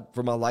God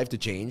for my life to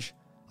change,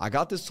 I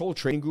got this whole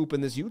training group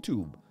and this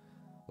YouTube.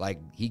 Like,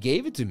 he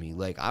gave it to me.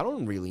 Like, I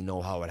don't really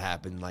know how it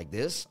happened like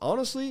this.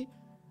 Honestly,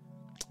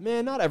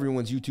 man, not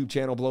everyone's YouTube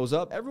channel blows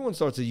up. Everyone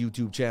starts a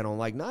YouTube channel.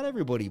 Like, not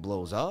everybody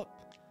blows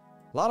up.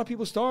 A lot of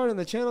people start and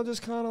the channel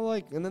just kind of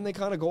like, and then they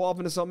kind of go off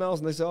into something else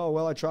and they say, oh,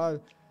 well, I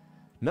tried.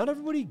 Not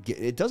everybody,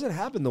 it doesn't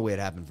happen the way it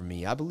happened for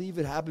me. I believe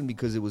it happened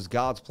because it was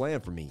God's plan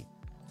for me.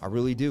 I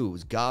really do. It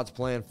was God's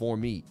plan for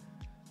me.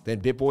 Then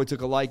BitBoy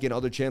took a like and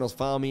other channels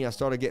found me. I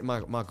started getting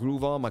my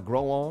groove on, my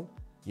grow on,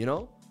 you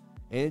know?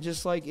 And it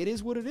just like, it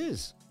is what it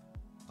is.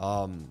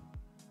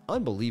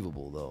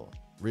 Unbelievable though,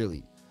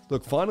 really.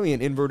 Look, finally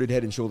an inverted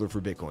head and shoulder for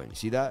Bitcoin. You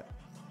see that?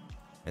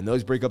 And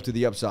those break up to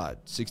the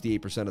upside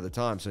 68% of the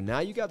time. So now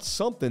you got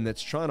something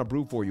that's trying to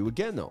brew for you.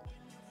 Again, though,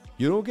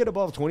 you don't get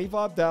above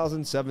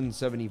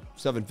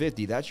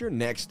 25,750. That's your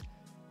next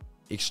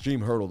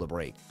extreme hurdle to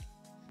break.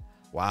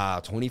 Wow,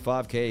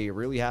 25K. It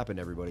really happened,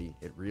 everybody.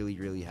 It really,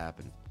 really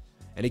happened.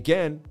 And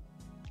again,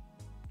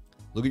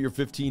 look at your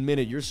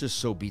 15-minute. You're just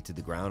so beat to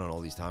the ground on all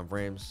these time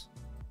frames.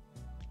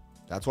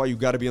 That's why you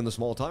got to be on the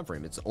small time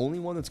frame. It's the only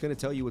one that's going to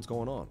tell you what's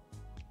going on.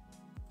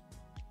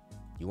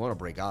 You want to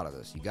break out of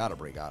this. You got to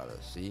break out of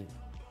this. See?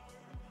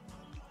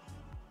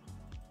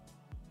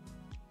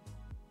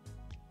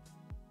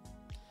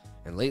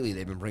 And lately,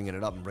 they've been bringing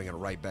it up and bringing it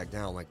right back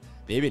down. Like,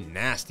 they've been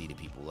nasty to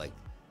people. Like,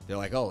 they're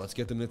like, oh, let's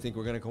get them to think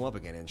we're going to come up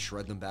again and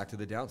shred them back to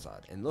the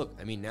downside. And look,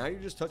 I mean, now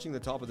you're just touching the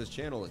top of this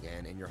channel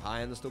again, and you're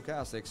high on the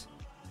stochastics.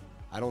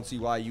 I don't see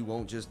why you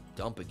won't just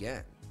dump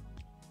again.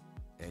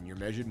 And your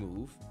measured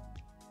move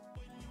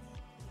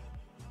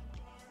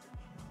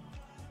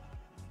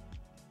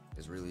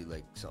is really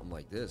like something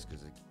like this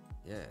because,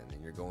 yeah, and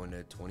then you're going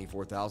to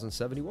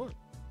 24,071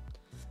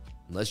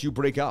 unless you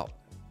break out.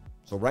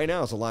 So right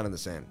now it's a line in the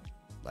sand.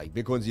 Like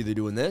Bitcoin's either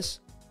doing this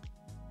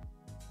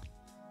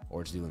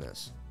or it's doing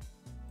this.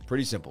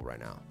 Pretty simple right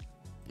now.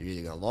 You're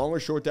either going to long or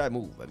short that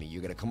move. I mean,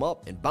 you're going to come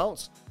up and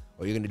bounce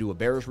or you're going to do a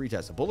bearish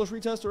retest, a bullish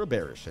retest or a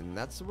bearish. And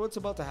that's what's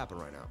about to happen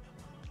right now.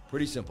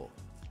 Pretty simple.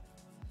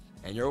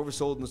 And you're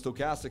oversold in the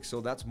stochastic,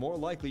 so that's more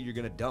likely you're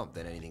going to dump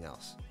than anything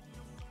else.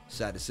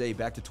 Sad to say,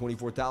 back to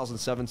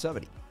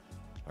 24,770.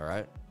 All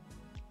right.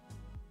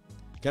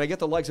 Can I get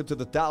the likes up to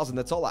the 1,000?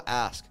 That's all I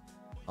ask.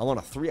 I'm on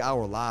a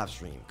 3-hour live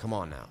stream. Come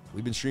on now.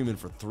 We've been streaming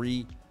for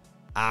 3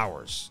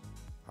 hours.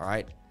 All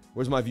right.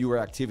 Where's my viewer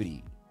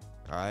activity?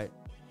 All right.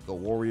 Go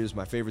Warriors.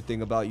 My favorite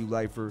thing about you,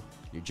 lifer.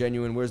 You're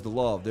genuine. Where's the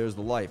love? There's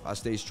the life. I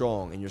stay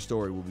strong, and your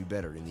story will be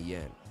better in the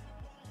end.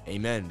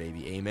 Amen,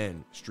 baby.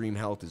 Amen. Stream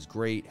health is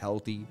great.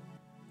 Healthy.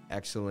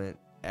 Excellent.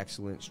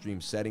 Excellent.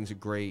 Stream settings are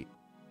great.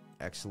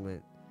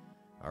 Excellent.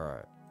 All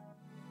right.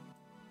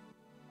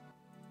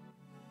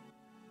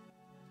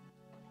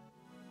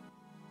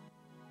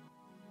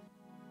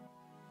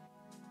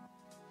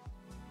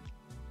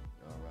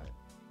 All right.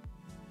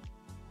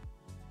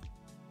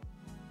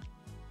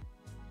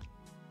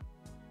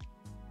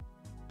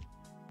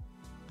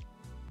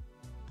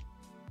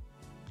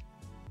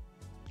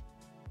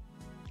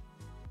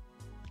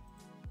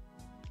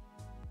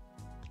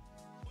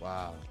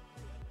 Wow.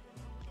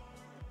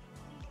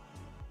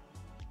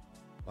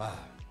 Wow.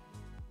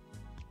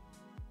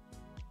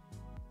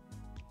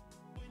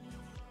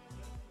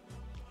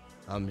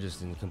 I'm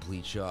just in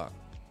complete shock.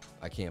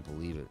 I can't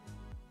believe it.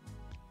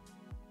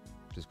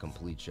 Just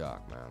complete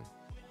shock, man.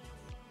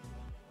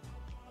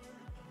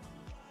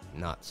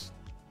 Nuts.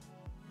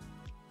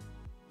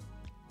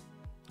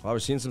 Well, we're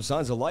seeing some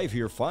signs of life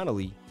here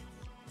finally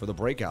for the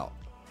breakout.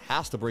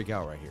 Has to break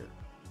out right here.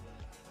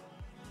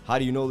 How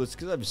do you know this?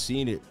 Because I've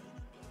seen it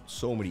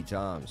so many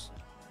times.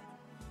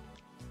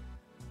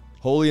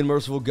 Holy and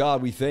merciful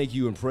God, we thank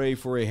you and pray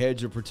for a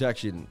hedge of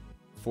protection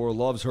for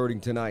love's hurting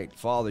tonight.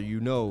 Father,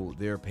 you know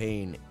their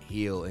pain,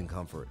 heal, and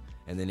comfort.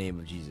 In the name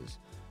of Jesus.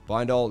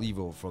 Bind all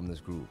evil from this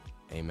group.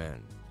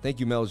 Amen. Thank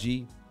you, Mel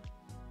G.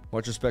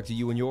 Much respect to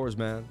you and yours,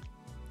 man.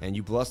 And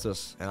you blessed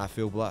us, and I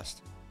feel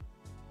blessed.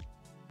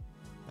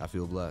 I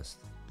feel blessed.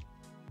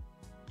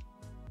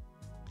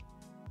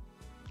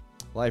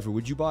 Lifer,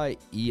 would you buy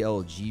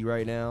ELG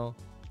right now?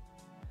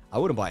 I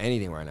wouldn't buy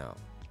anything right now.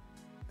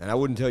 And I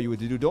wouldn't tell you what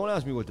to do. Don't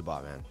ask me what to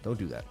buy, man. Don't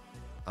do that.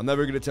 I'm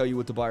never going to tell you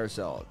what to buy or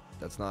sell.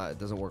 It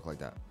doesn't work like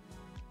that.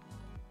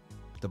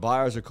 The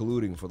buyers are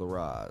colluding for the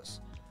rise.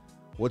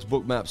 What's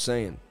Bookmap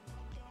saying?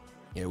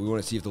 We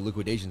want to see if the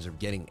liquidations are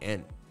getting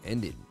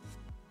ended.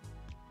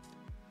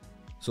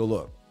 So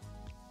look.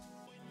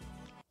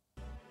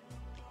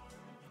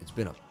 It's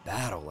been a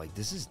battle. Like,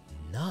 this is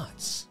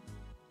nuts.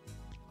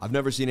 I've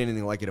never seen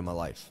anything like it in my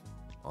life,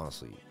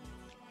 honestly.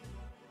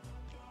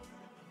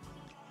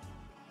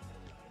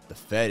 The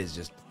Fed is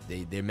just,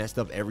 they messed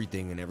up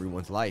everything in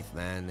everyone's life,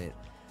 man.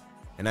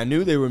 And I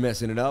knew they were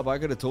messing it up. I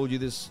could have told you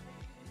this.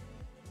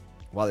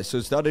 Wow, they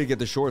started to get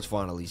the shorts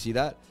finally. See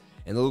that?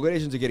 And the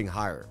liquidations are getting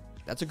higher.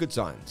 That's a good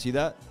sign. See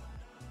that?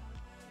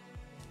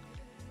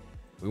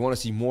 We want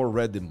to see more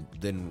red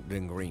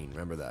than green.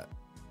 Remember that.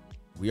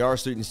 We are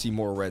starting to see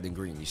more red than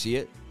green. You see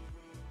it?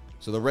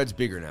 So the red's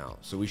bigger now.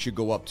 So we should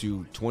go up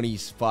to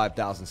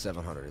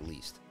 25,700 at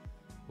least,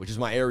 which is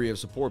my area of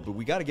support. But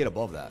we got to get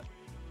above that.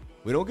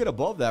 We don't get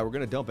above that, we're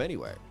going to dump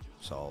anyway.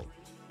 So,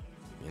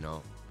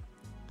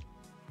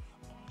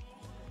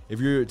 if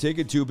you're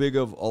taking too big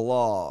of a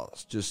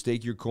loss, just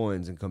stake your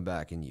coins and come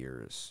back in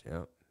years.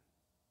 Yeah.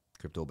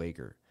 Crypto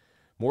Baker.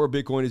 More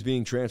Bitcoin is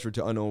being transferred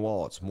to unknown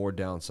wallets. More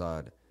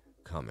downside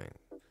coming.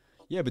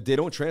 Yeah, but they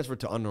don't transfer it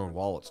to unknown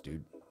wallets,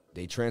 dude.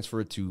 They transfer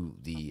it to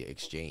the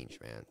exchange,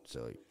 man.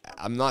 So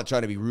I'm not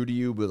trying to be rude to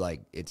you, but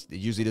it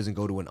usually doesn't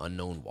go to an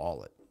unknown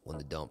wallet when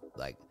the dump,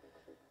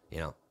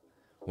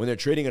 when they're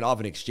trading it off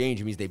an exchange,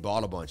 it means they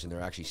bought a bunch and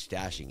they're actually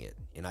stashing it.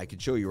 And I can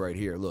show you right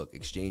here. Look,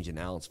 exchange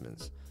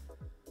announcements.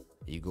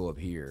 You go up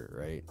here,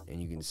 right?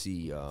 And you can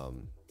see our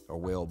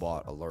whale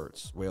bot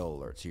alerts. Whale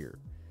alerts here.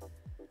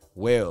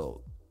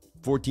 Whale,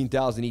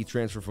 14,000 ETH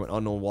transfer from an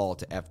unknown wallet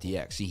to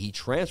FTX. See, he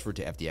transferred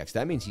to FTX.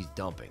 That means he's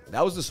dumping.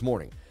 That was this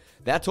morning.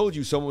 That told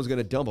you someone was going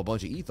to dump a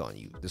bunch of ETH on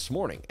you. This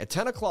morning, at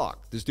 10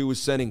 o'clock, this dude was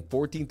sending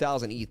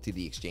 14,000 ETH to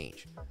the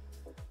exchange.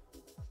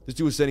 This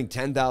dude was sending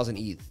 10,000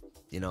 ETH.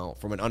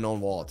 From an unknown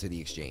wallet to the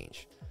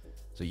exchange.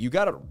 So you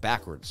got it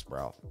backwards,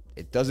 bro.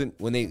 It doesn't,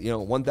 when they,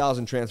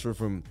 1,000 transfer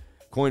from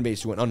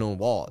Coinbase to an unknown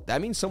wallet,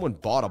 that means someone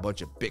bought a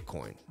bunch of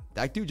Bitcoin.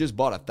 That dude just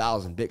bought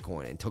 1,000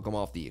 Bitcoin and took them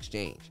off the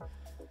exchange.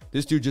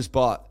 This dude just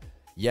bought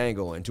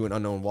Yango into an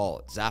unknown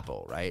wallet,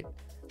 Zappo, right?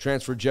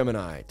 Transferred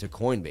Gemini to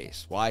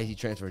Coinbase. Why he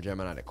transferred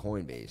Gemini to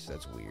Coinbase?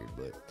 That's weird,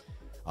 but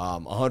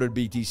 100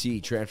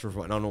 BTC transfer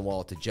from an unknown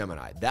wallet to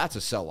Gemini. That's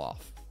a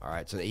sell-off. All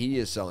right, so he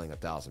is selling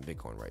 1,000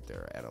 Bitcoin right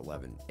there at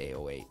 11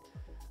 A08.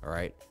 All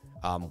right,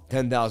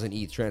 10,000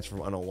 ETH transfer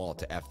from unknown wallet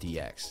to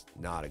FTX.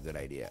 Not a good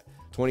idea.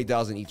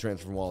 20,000 ETH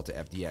transfer from wallet to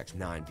FTX,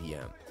 9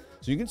 p.m.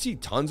 So you can see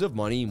tons of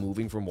money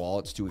moving from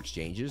wallets to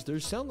exchanges. They're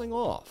selling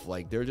off.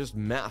 Like, they're just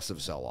massive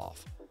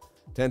sell-off.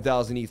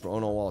 10,000 ETH for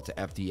Ono wallet to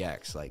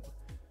FTX. Like,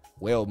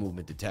 whale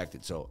movement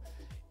detected. So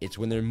it's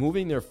when they're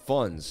moving their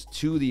funds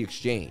to the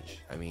exchange.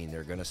 I mean,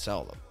 they're going to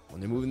sell them. When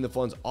they're moving the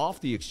funds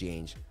off the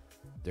exchange,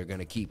 they're going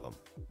to keep them.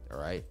 All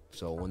right?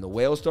 So when the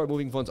whales start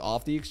moving funds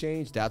off the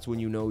exchange, that's when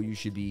you know you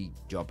should be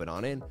jumping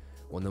on in.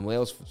 When the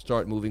whales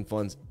start moving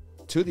funds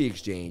to the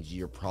exchange,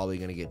 you're probably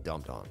going to get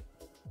dumped on.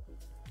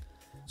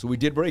 So we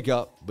did break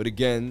up, but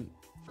again,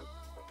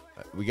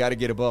 we got to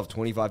get above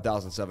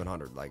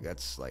 25,700. Like,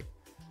 that's like,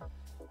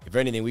 if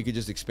anything, we could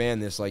just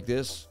expand this like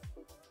this.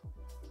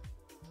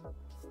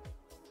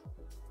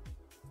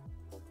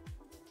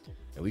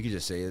 And we could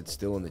just say it's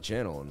still in the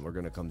channel and we're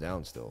going to come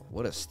down still.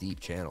 What a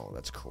steep channel.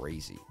 That's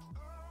crazy.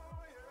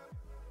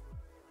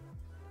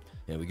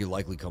 And we could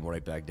likely come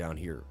right back down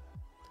here.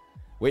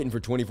 Waiting for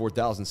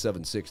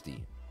 24,760,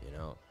 you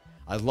know.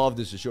 I love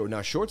this short.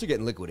 Now, shorts are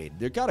getting liquidated.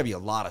 There got to be a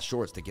lot of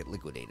shorts that get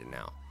liquidated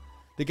now.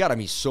 There got to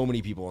be so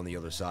many people on the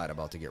other side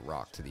about to get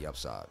rocked to the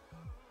upside.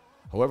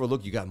 However,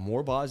 look, you got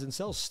more buys and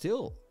sells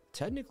still.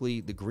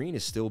 Technically, the green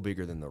is still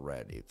bigger than the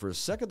red. For a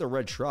second, the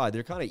red tried.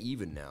 They're kind of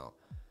even now.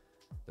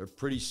 They're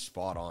pretty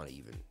spot on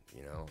even,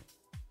 you know.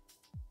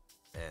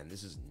 And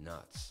this is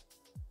nuts.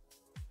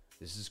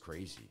 This is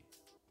crazy.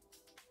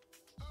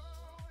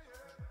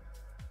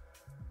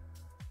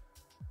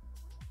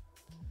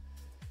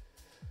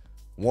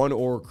 One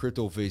or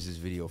Crypto Faces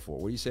video for.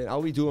 What are you saying?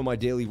 I'll be doing my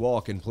daily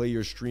walk and play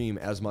your stream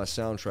as my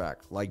soundtrack,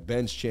 like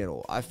Ben's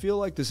channel. I feel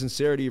like the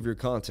sincerity of your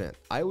content.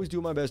 I always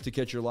do my best to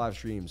catch your live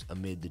streams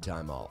amid the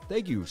time off.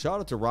 Thank you.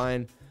 Shout out to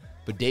Ryan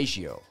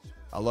Badaccio.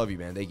 I love you,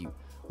 man. Thank you.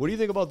 What do you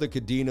think about the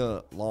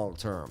Cadena long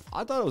term?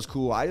 I thought it was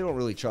cool. I don't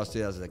really trust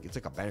it as like it's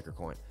like a banker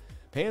coin.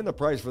 Paying the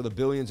price for the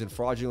billions in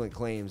fraudulent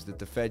claims that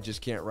the Fed just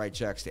can't write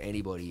checks to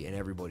anybody and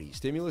everybody.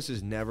 Stimulus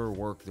has never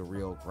worked. The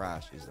real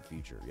crash is the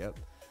future. Yep.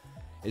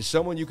 Is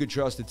someone you could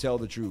trust to tell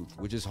the truth,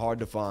 which is hard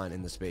to find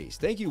in the space.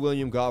 Thank you,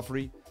 William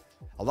Godfrey.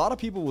 A lot of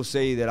people will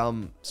say that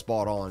I'm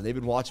spot on. They've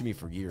been watching me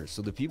for years,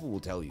 so the people will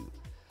tell you.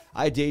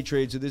 I day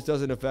trade, so this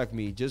doesn't affect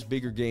me. Just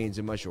bigger gains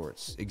in my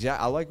shorts.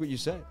 I like what you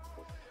said.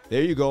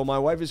 There you go. My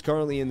wife is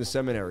currently in the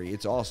seminary.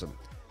 It's awesome.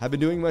 I've been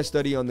doing my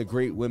study on the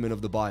great women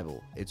of the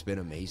Bible. It's been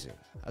amazing.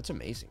 That's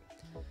amazing.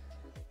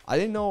 I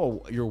didn't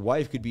know your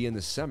wife could be in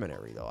the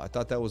seminary, though. I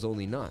thought that was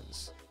only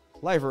nuns.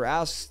 Lifer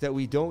asks that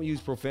we don't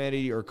use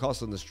profanity or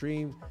cuss on the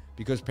stream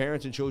because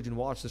parents and children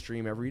watch the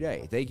stream every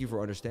day. Thank you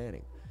for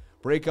understanding.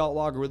 Breakout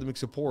logarithmic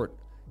support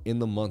in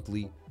the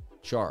monthly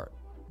chart.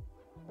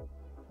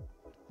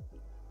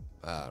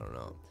 I don't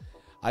know.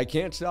 I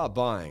can't stop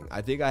buying.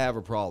 I think I have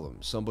a problem.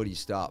 Somebody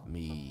stop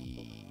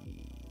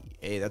me.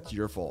 Hey, that's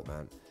your fault,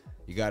 man.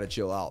 You got to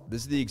chill out.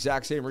 This is the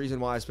exact same reason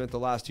why I spent the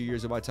last 2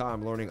 years of my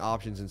time learning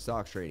options and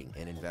stocks trading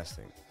and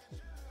investing.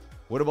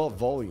 What about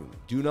volume?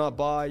 Do not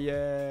buy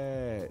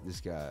yet. This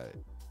guy.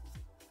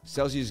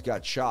 Celsius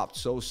got chopped.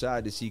 So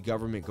sad to see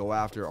government go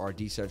after our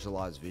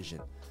decentralized vision.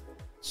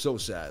 So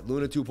sad.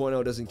 Luna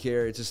 2.0 doesn't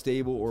care. It's a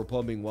stable or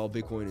pumping while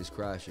Bitcoin is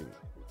crashing.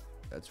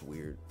 That's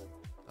weird.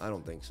 I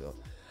don't think so.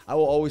 I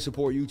will always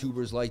support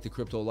YouTubers like the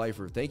Crypto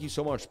Lifer. Thank you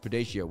so much,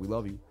 Padacia. We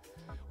love you.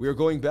 We are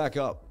going back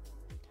up.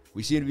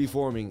 We seem to be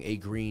forming a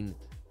green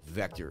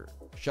vector.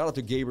 Shout out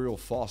to Gabriel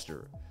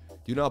Foster.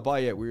 Do not buy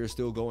yet. We are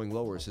still going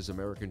lower, says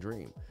American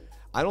Dream.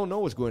 I don't know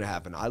what's going to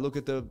happen. I look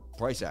at the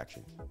price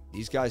action.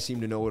 These guys seem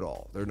to know it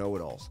all. They're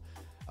know-it-alls.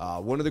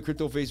 One of the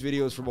Crypto Face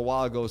videos from a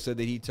while ago said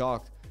that he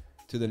talked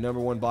to the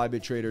 #1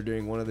 Bybit trader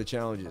during one of the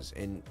challenges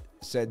and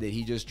said that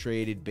he just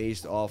traded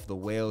based off the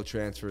whale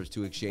transfers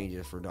to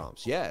exchanges for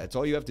dumps. Yeah, that's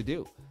all you have to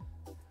do.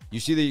 You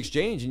see the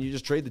exchange and you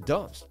just trade the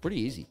dumps. Pretty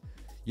easy.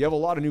 You have a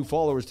lot of new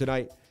followers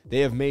tonight. They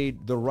have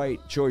made the right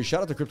choice.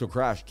 Shout out to Crypto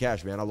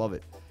Cash, man. I love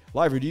it.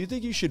 Liver, do you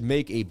think you should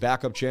make a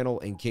backup channel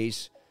in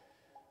case...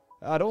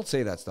 don't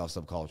say that stuff,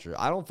 Subculture.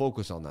 I don't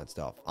focus on that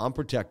stuff. I'm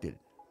protected.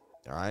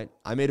 All right?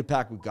 I made a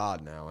pact with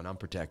God now, and I'm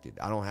protected.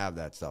 I don't have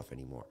that stuff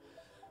anymore.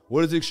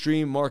 What is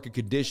extreme market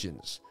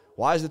conditions?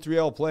 Why is the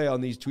 3L play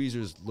on these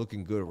tweezers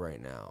looking good right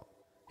now?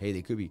 Hey,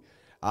 they could be.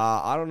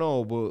 I don't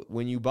know, but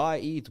when you buy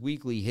ETH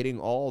weekly, hitting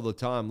all the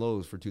time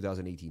lows for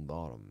 2018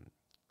 bottom.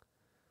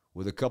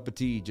 With a cup of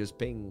tea, just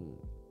ping.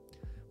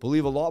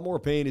 Believe a lot more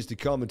pain is to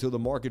come until the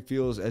market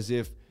feels as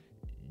if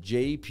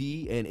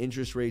JP and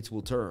interest rates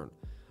will turn.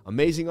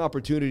 Amazing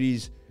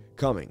opportunities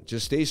coming.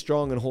 Just stay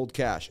strong and hold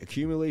cash.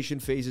 Accumulation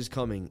phases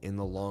coming in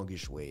the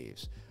longish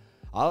waves.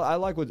 I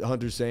like what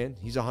Hunter's saying.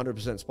 He's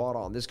 100% spot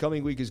on. This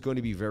coming week is going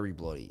to be very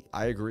bloody.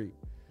 I agree.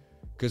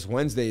 Because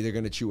Wednesday, they're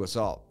going to chew us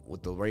up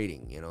with the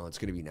rating. You know, it's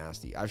going to be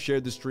nasty. I've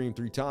shared the stream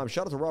 3 times.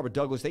 Shout out to Robert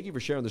Douglas. Thank you for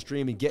sharing the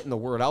stream and getting the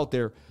word out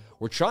there.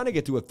 We're trying to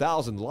get to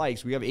 1,000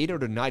 likes. We have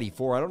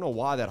 894. I don't know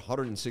why that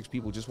 106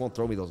 people just won't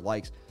throw me those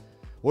likes.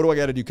 What do I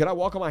got to do? Can I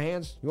walk on my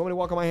hands? You want me to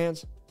walk on my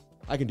hands?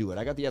 I can do it.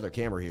 I got the other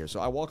camera here, so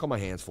I walk on my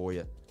hands for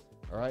you.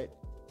 All right?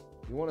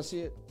 You want to see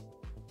it?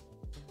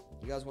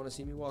 You guys want to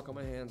see me walk on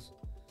my hands?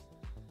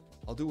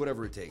 I'll do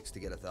whatever it takes to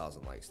get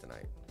 1,000 likes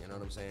tonight. You know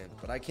what I'm saying?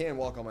 But I can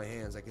walk on my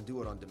hands. I can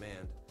do it on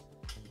demand.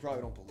 You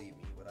probably don't believe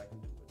me, but I can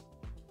do it.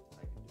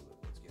 I can do it.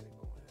 Let's get it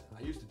going.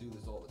 I used to do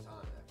this all the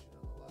time, actually,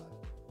 on the live.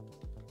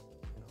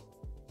 You know,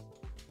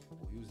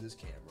 we'll use this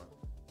camera.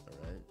 All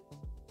right.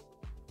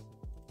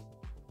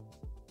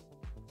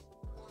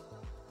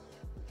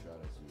 We'll try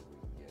to see if we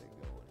can get it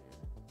going here.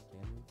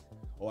 Can we?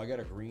 Oh, I got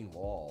a green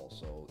wall,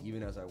 so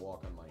even as I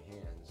walk on my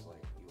hands,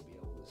 like, you'll be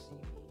able to see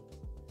me.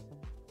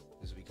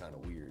 This will be kind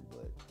of weird,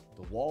 but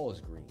the wall is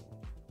green.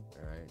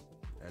 All right.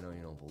 I know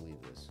you don't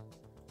believe this.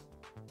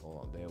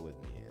 Hold on, bear with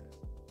me here.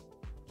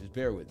 Just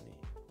bear with me.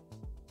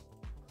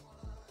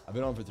 I've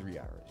been on for 3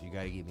 hours. You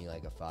gotta give me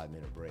like a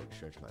 5-minute break,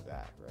 stretch my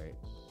back, right?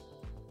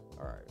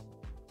 Alright.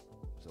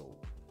 So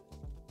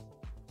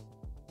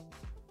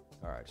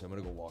I'm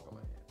gonna go walk on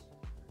my hands.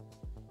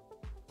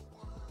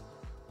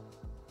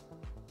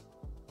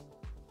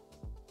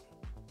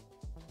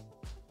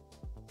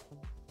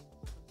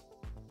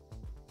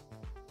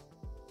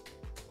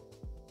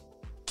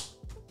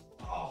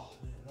 Oh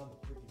man, I'm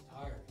freaking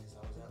tired because I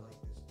was at like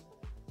this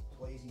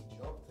lazy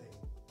jump thing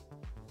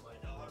with my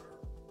daughter.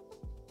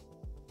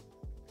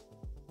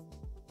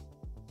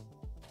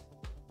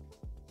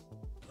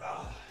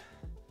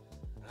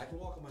 And I can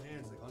walk on my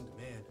hands like on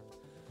demand.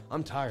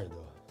 I'm tired though.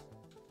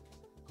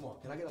 Come on,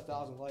 can I get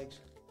 1,000 likes?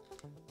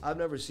 I've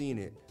never seen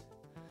it.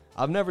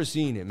 I've never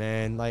seen it,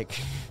 man. Like,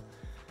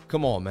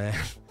 come on, man.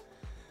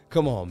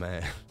 Come on,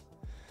 man.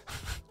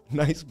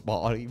 Nice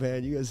body,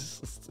 man. You guys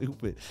are so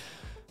stupid.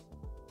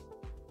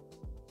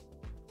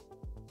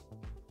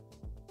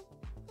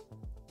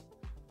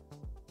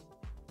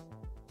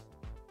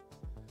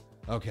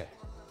 Okay.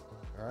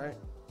 All right.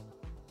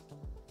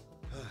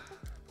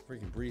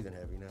 Freaking breathing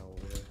heavy now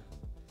over there.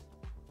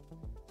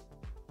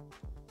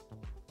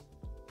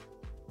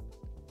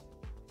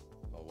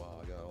 Oh wow,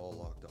 I got it all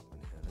locked up in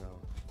here now.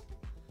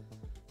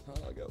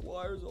 Oh, I got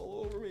wires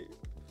all over me.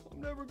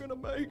 I'm never gonna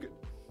make it.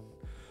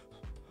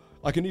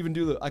 I can even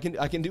do the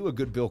I can do a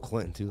good Bill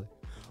Clinton too.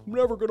 I'm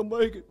never gonna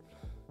make it.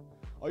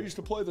 I used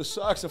to play the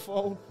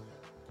saxophone.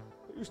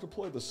 I used to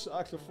play the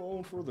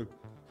saxophone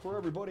for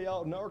everybody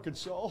out in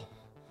Arkansas.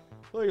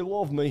 They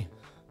loved me.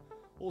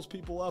 Those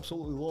people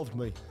absolutely loved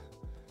me.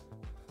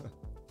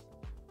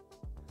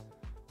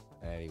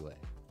 Anyway.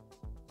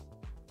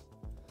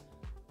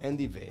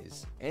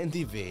 Anyways.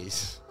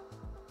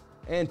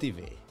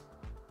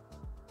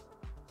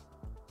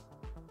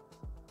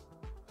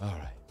 All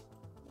right.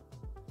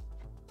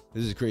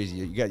 This is crazy.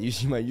 You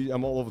see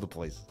I'm all over the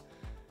place.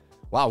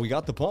 Wow, we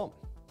got the pump.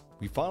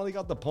 We finally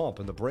got the pump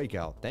and the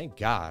breakout. Thank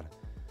God.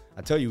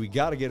 I tell you,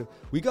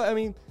 I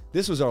mean,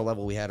 this was our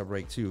level we had to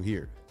break too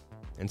here.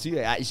 And see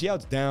how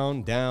it's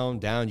down, down,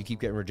 down. You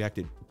keep getting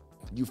rejected.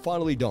 You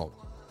finally don't.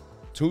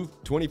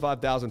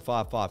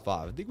 25,555.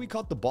 I think we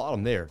caught the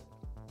bottom there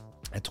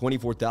at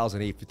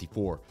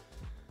 24,854.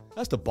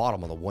 That's the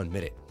bottom on the 1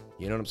 minute.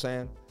 You know what I'm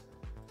saying?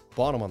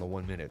 Bottom on the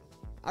 1 minute.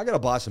 I got to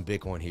buy some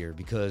Bitcoin here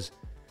because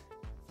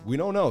we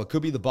don't know. It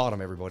could be the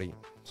bottom, everybody.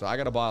 So I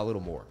got to buy a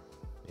little more.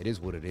 It is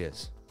what it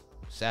is.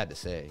 Sad to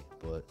say,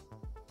 but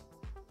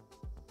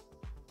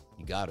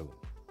you got to.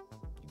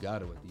 You got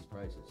to at these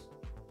prices.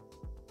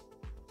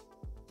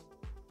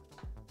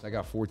 So I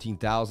got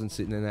 14,000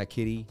 sitting in that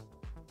kitty.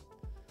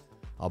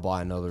 I'll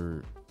buy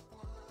another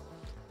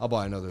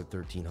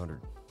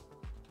 1,300.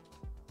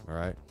 All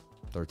right,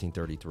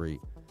 1,333,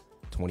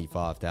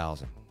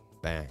 25,000.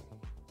 Bang.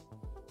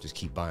 Just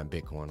keep buying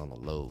Bitcoin on the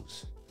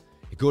lows.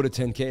 It go to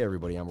 10K,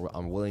 everybody.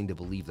 I'm willing to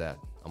believe that.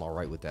 I'm all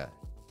right with that.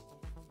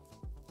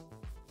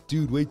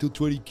 Dude, wait till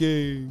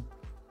 20K.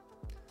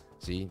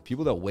 See,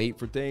 people that wait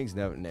for things,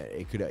 and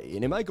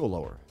it might go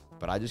lower,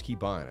 but I just keep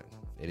buying it.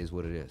 It is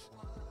what it is.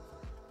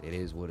 It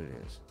is what it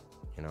is,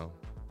 you know?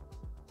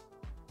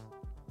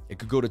 It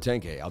could go to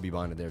 10K. I'll be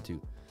buying it there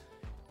too.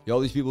 All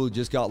these people who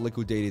just got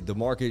liquidated, the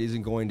market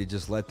isn't going to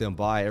just let them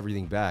buy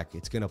everything back.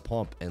 It's going to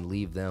pump and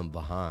leave them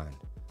behind.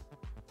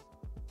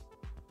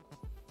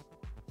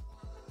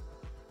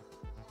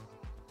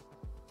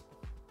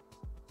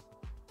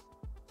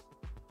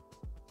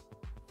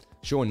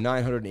 Showing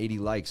 980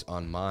 likes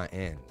on my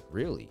end.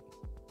 Really?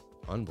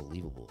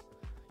 Unbelievable.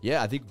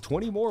 Yeah, I think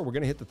 20 more, we're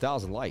going to hit the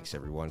 1,000 likes,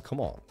 everyone.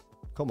 Come on.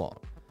 Come on.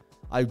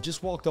 I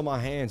just walked on my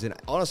hands, and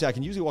honestly, I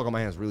can usually walk on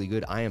my hands really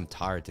good. I am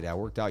tired today. I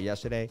worked out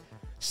yesterday.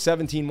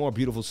 17 more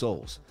beautiful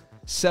souls.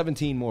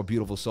 17 more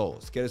beautiful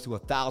souls. Get us to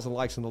 1,000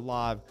 likes on the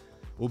live.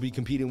 We'll be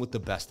competing with the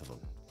best of them.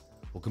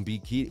 We'll be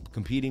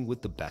competing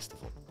with the best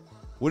of them.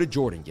 What did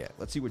Jordan get?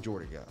 Let's see what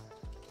Jordan got.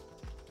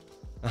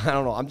 I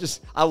don't know.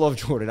 I love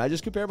Jordan. I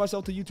just compare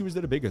myself to YouTubers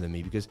that are bigger than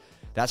me because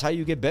that's how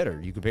you get better.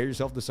 You compare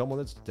yourself to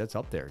someone that's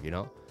up there, you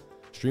know?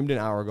 Streamed an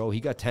hour ago. He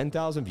got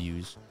 10,000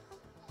 views.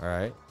 All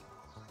right.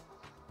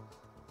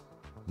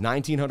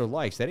 1,900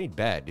 likes. That ain't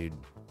bad, dude.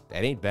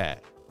 That ain't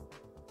bad.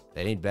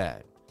 That ain't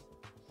bad.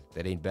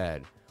 That ain't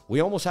bad.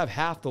 We almost have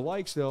half the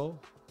likes, though,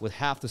 with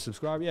half the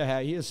subscribers. Yeah,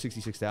 he has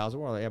 66,000.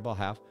 We're like about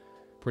half.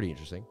 Pretty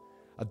interesting.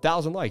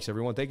 1,000 likes,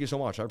 everyone. Thank you so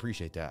much. I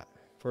appreciate that.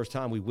 First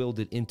time we willed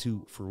it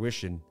into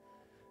fruition.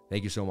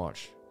 Thank you so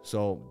much.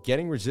 So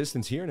getting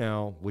resistance here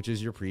now, which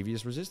is your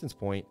previous resistance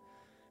point,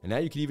 And now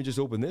you can even just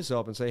open this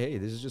up and say, hey,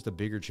 this is just a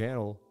bigger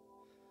channel.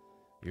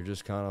 You're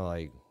just kind of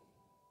like,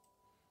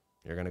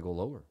 you're going to go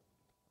lower.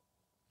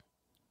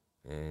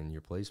 And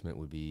your placement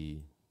would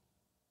be,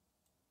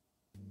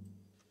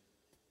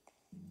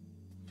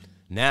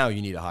 now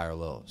you need a higher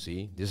low.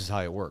 See, this is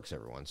how it works,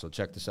 everyone. So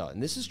check this out.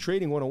 And this is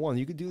Trading 101.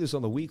 You could do this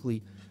on the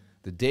weekly,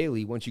 the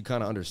daily, once you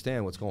kind of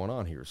understand what's going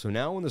on here. So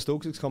now when the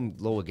Stokes come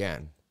low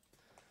again,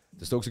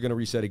 the Stokes are going to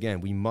reset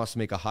again. We must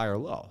make a higher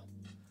low.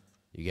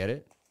 You get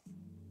it?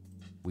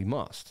 We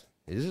must.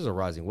 This is a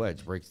rising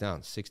wedge. Breaks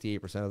down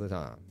 68% of the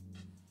time.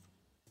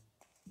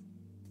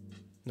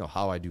 You know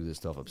how I do this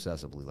stuff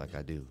obsessively like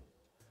I do.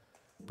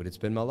 But it's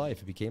been my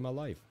life. It became my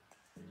life.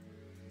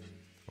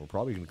 We're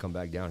probably going to come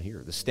back down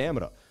here. The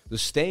stamina, the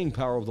staying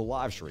power of the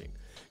live stream.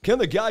 Can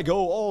the guy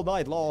go all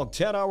night long,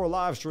 10-hour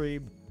live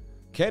stream?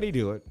 Can he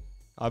do it?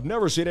 I've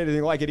never seen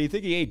anything like it. He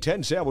think he ate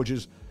 10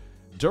 sandwiches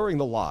during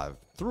the live.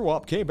 Threw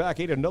up, came back,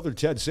 ate another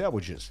 10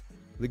 sandwiches.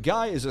 The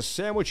guy is a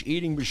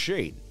sandwich-eating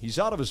machine. He's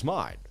out of his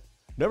mind.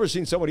 Never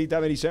seen someone eat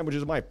that many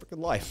sandwiches in my freaking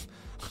life.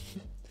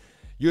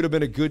 You'd have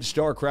been a good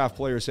StarCraft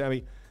player,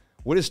 Sammy.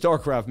 What is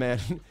StarCraft, man?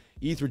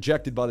 ETH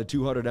rejected by the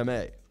 200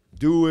 MA.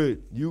 Do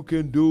it. You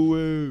can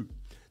do it.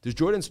 Does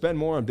Jordan spend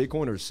more on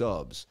Bitcoin or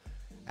subs?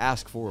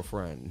 Ask for a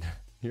friend.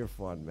 You're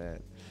fun,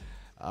 man.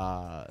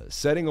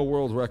 Setting a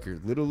world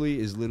record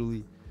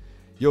literally.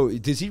 Yo,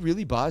 does he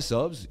really buy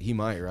subs? He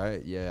might,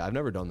 right? Yeah, I've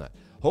never done that.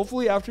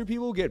 Hopefully, after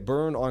people get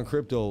burned on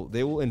crypto,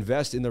 they will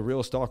invest in the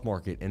real stock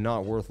market and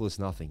not worthless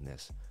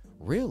nothingness.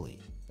 Really?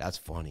 That's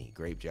funny.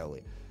 Grape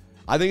jelly.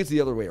 I think it's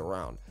the other way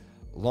around.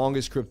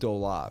 Longest crypto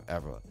live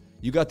ever.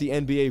 You got the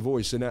NBA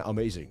voice and that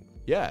amazing.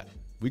 Yeah,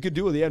 we could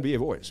do the NBA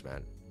voice,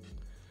 man.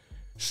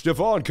 Steph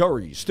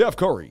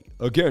Curry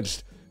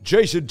against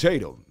Jason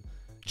Tatum,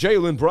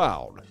 Jaylen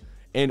Brown,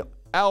 and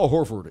Al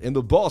Horford and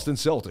the Boston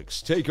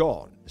Celtics take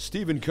on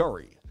Stephen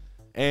Curry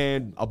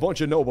and a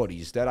bunch of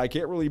nobodies that I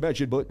can't really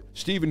mention, but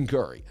Stephen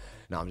Curry.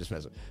 No, I'm just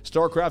messing.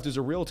 StarCraft is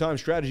a real-time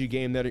strategy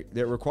game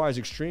that requires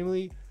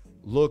extremely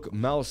long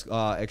mouse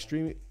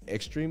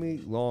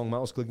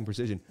clicking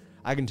precision.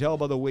 I can tell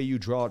by the way you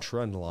draw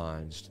trend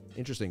lines.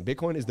 Interesting.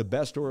 Bitcoin is the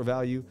best store of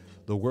value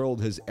the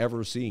world has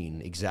ever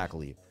seen.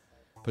 Exactly.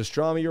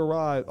 Pastrami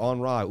on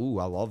rye. Ooh,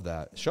 I love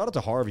that. Shout out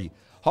to Harvey.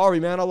 Harvey,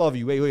 man, I love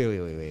you.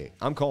 Wait.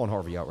 I'm calling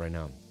Harvey out right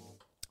now.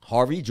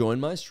 Harvey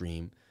joined my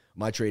stream,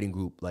 my trading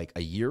group, like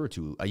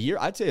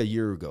I'd say a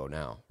year ago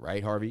now,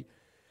 right, Harvey?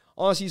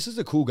 Honestly, this is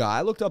a cool guy.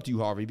 I looked up to you,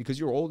 Harvey, because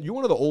you're old. You're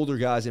one of the older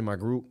guys in my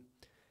group,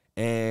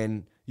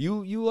 and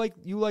you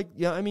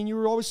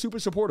were always super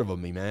supportive of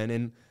me, man,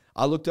 and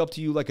I looked up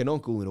to you like an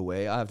uncle in a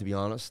way. I have to be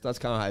honest. That's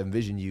kind of how I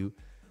envision you.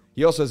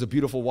 He also has a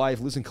beautiful wife,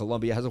 lives in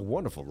Colombia, has a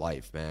wonderful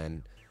life,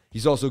 man.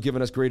 He's also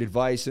given us great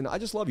advice, and I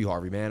just love you,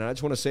 Harvey, man. And I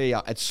just want to say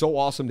it's so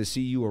awesome to see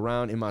you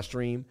around in my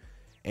stream,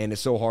 and it's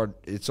so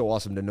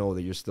awesome to know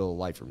that you're still a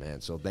lifer,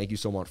 man. So thank you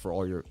so much for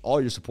all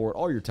your support,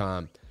 all your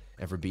time,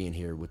 and for being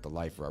here with the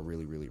lifer. I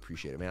really, really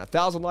appreciate it, man.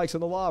 1,000 likes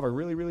on the live. I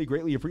really, really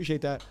greatly appreciate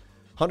that.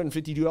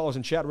 $152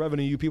 in chat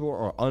revenue. You people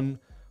are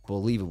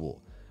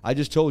unbelievable. I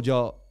just told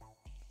y'all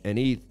an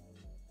ETH.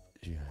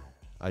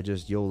 I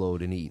just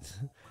YOLO'd an ETH.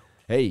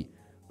 Hey,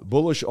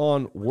 bullish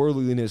on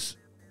worldliness,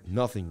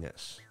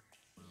 nothingness.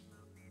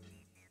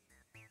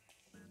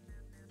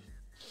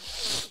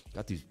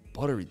 Got these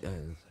buttery.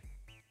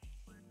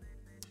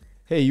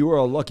 Hey, you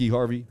are lucky,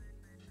 Harvey.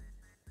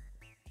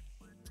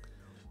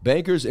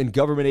 Bankers and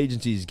government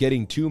agencies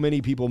getting too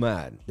many people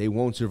mad. They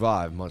won't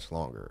survive much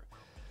longer.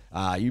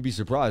 You'd be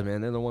surprised,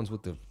 man. They're the ones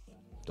with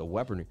the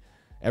weaponry.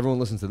 Everyone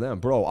listens to them.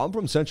 Bro, I'm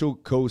from Central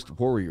Coast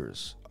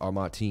Warriors are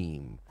my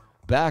team.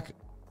 Back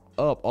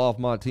up off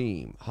my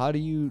team. How do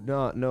you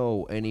not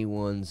know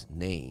anyone's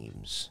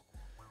names?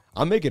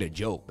 I'm making a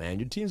joke, man.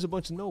 Your team's a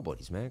bunch of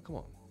nobodies, man. Come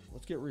on.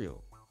 Let's get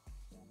real.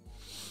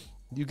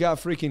 You got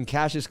freaking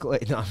Cassius Clay.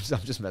 No, I'm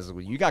just messing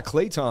with you. You got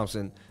Klay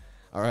Thompson.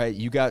 All right.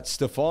 You got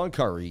Stephon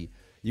Curry.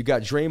 You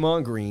got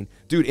Draymond Green.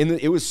 Dude,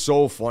 it was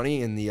so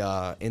funny in the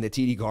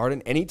TD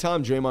Garden.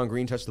 Anytime Draymond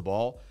Green touched the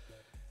ball,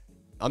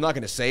 I'm not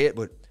going to say it,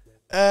 but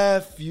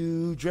F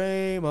you,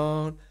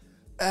 Draymond.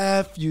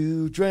 F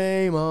you,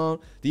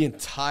 Draymond. The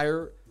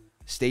entire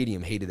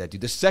stadium hated that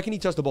dude. The second he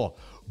touched the ball,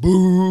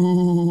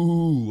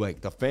 boo.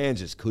 Like, the fans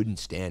just couldn't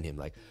stand him.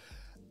 Like,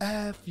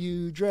 F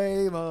you,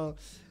 Draymond.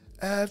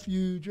 F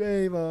you,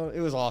 Draymond.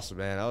 It was awesome,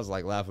 man. I was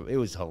like laughing. It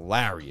was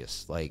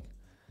hilarious. Like,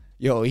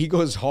 yo, he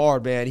goes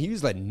hard, man.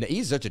 He's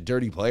such a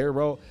dirty player,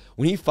 bro.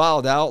 When he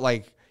fouled out,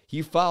 the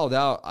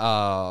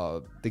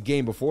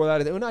game before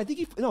that. And I think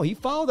he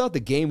fouled out the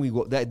game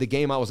the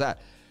game I was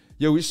at.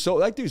 Yo,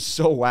 that dude's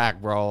so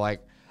whack, bro.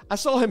 Like, I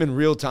saw him in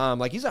real time.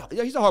 Like, he's a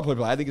hard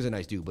player. I think he's a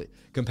nice dude, but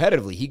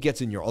competitively, he gets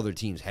in your other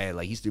team's head.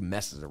 Like, he still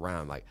messes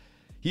around. Like,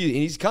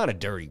 he's kind of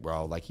dirty,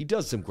 bro. Like, he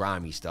does some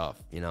grimy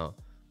stuff, you know.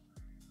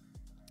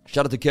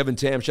 Shout out to Kevin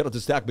Tam. Shout out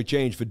to Stack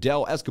McChange,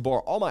 Fidel,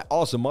 Escobar, all my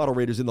awesome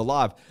moderators in the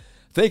live.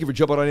 Thank you for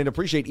jumping on in.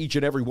 Appreciate each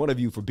and every one of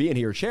you for being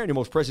here, sharing your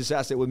most precious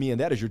asset with me, and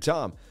that is your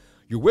time.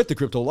 You're with the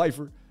Crypto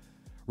Lifer.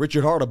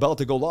 Richard Hart about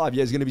to go live.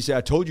 Yeah, he's going to be saying,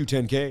 I told you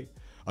 10K.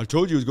 I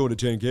told you it was going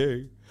to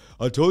 10K.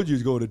 I told you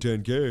it's going to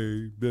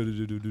 10K.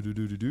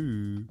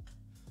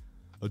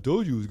 I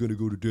told you it was going to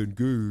go to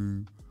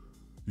 10K.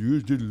 You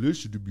just didn't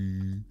listen to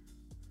me.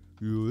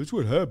 That's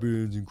what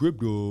happens in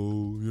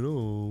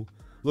crypto,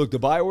 Look, the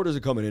buy orders are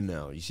coming in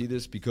now. You see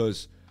this?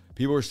 Because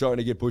people are starting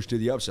to get pushed to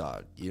the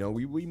upside.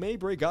 We may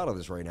break out of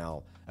this right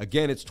now.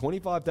 Again, it's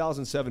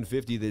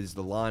 25,750 that is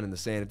the line in the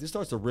sand. If this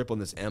starts to rip on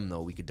this M,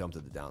 though, we could dump to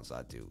the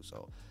downside too.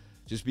 So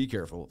just be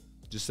careful.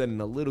 Just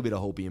sending a little bit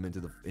of hopium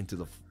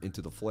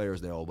into the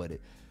flares there, but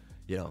it,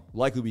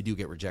 likely we do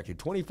get rejected.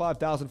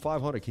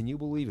 25,500. Can you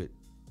believe it?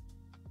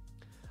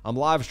 I'm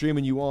live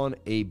streaming you on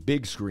a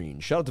big screen.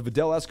 Shout out to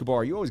Fidel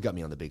Escobar. You always got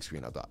me on the big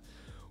screen, I thought.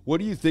 What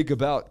do you think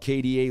about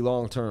KDA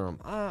long term?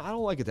 I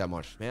don't like it that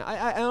much, man.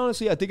 I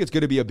honestly, I think it's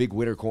going to be a big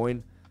winner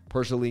coin,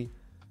 personally.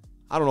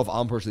 I don't know if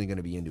I'm personally going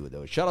to be into it,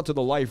 though. Shout out to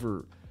the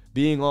Lifer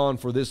being on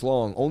for this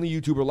long. Only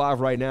YouTuber live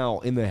right now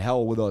in the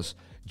hell with us.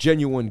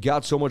 Genuine.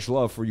 Got so much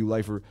love for you,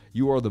 Lifer.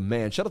 You are the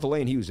man. Shout out to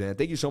Lane Hughes, man.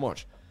 Thank you so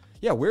much.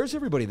 Yeah, where's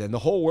everybody then? The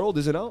whole world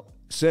isn't out?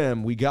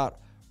 Sam, we got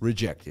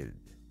rejected.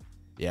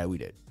 Yeah, we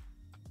did.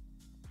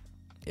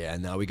 Yeah,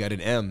 and now we got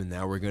an M, and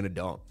now we're going to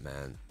dump,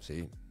 man.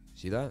 See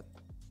that?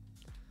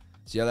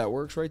 See how that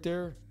works right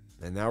there?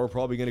 And now we're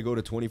probably going to go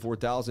to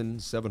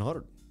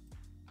 24,700.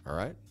 All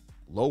right?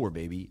 Lower,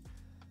 baby.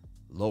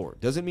 Lower.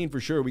 Doesn't mean for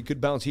sure. We could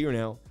bounce here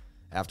now.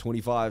 Have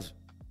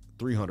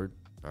 25,300.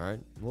 All right?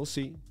 We'll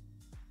see.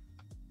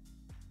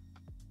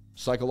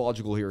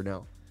 Psychological here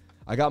now.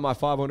 I got my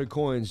 500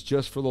 coins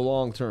just for the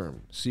long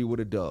term. See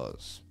what it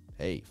does.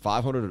 Hey,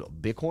 500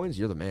 Bitcoins?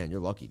 You're the man. You're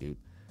lucky, dude.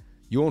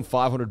 You own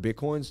 500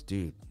 Bitcoins?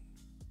 Dude,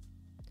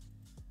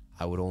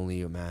 I would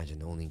only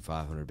imagine owning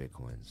 500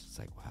 Bitcoins. It's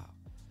like, wow.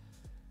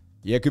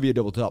 Yeah, it could be a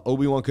double top.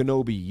 Obi-Wan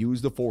Kenobi,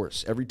 use the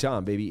Force every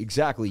time, baby.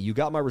 Exactly. You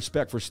got my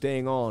respect for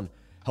staying on,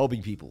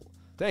 helping people.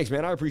 Thanks,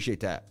 man. I appreciate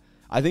that.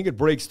 I think it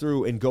breaks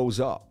through and goes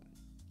up.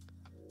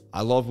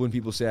 I love when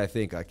people say, I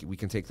think we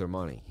can take their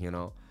money,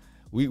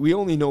 We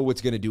only know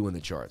what's going to do in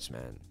the charts,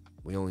 man.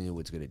 We only know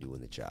what's going to do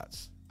in the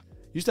charts.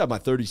 Used to have my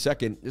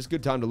 30-second. It's a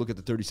good time to look at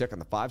the 30-second,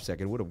 the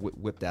 5-second. Would have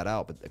whipped that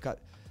out, but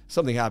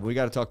something happened. We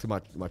got to talk to my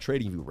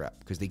TradingView rep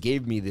because they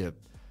gave me the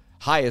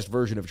highest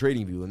version of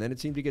TradingView, and then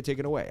it seemed to get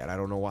taken away, and I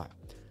don't know why.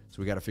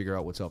 So we got to figure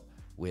out what's up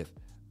with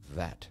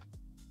that.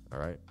 All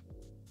right.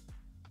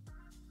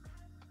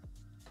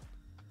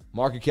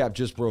 Market cap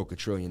just broke $1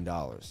 trillion.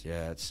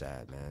 Yeah, it's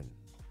sad, man.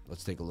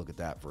 Let's take a look at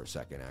that for a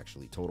second,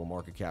 actually. Total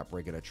market cap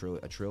breaking a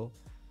trill.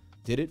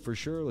 Did it for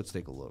sure? Let's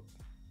take a look.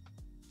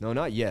 No,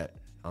 not yet.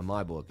 On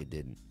my book, it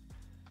didn't.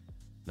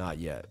 Not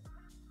yet.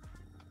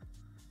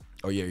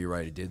 Oh, yeah, you're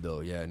right. It did, though.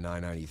 Yeah,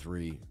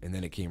 993. And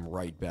then it came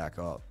right back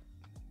up.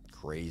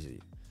 Crazy.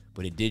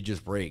 But it did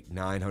just break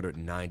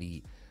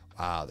 990.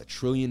 Wow, the $1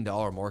 trillion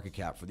market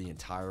cap for the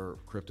entire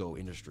crypto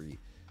industry.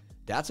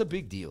 That's a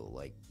big deal.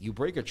 Like, you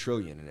break $1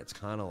 trillion, and it's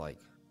kind of like,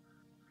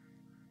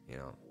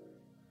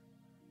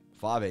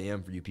 5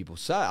 a.m. for you people.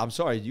 I'm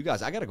sorry, you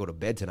guys. I got to go to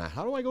bed tonight.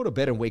 How do I go to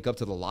bed and wake up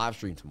to the live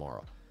stream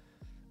tomorrow?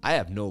 I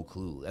have no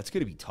clue. That's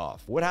going to be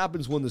tough. What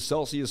happens when the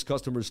Celsius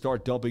customers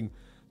start dumping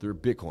their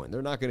Bitcoin?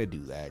 They're not going to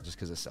do that just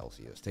because of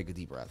Celsius. Take a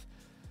deep breath.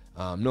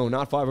 No,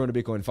 not 500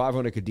 Bitcoin.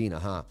 500 Kadena,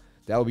 huh?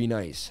 That would be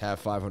nice. Have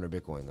 500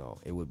 Bitcoin, though.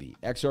 It would be.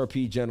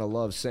 XRP Jenna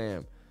loves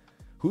Sam.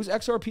 Who's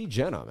XRP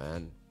Jenna,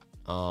 man?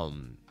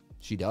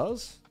 She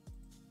does?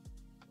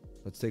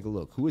 Let's take a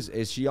look. Who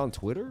is she on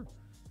Twitter?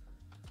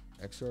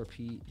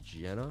 XRP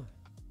Jenna?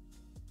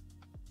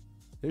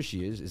 There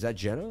she is. Is that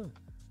Jenna?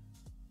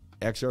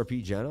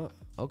 XRP Jenna?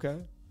 Okay.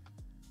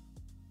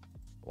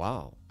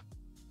 Wow.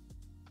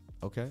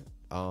 Okay.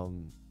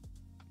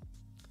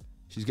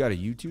 She's got a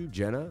YouTube,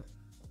 Jenna.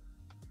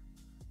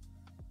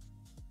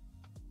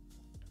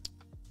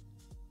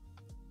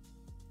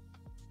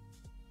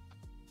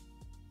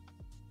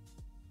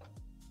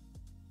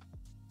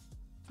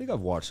 I think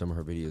I've watched some of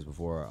her videos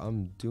before.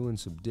 I'm doing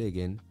some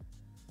digging.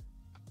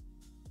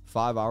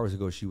 5 hours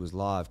ago, she was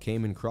live.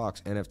 Cayman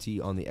Crocs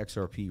NFT on the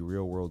XRP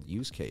real world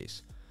use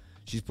case.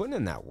 She's putting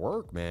in that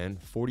work, man.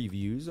 40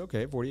 views.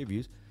 Okay, 48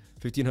 views.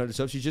 1,500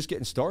 subs. She's just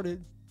getting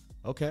started.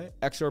 Okay.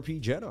 XRP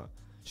Jenna.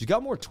 She's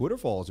got more Twitter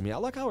followers than me. I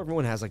like how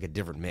everyone has like a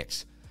different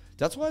mix.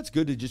 That's why it's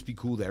good to just be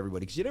cool to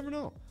everybody because you never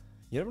know.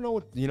 You never know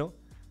what,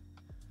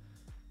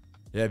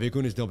 Yeah,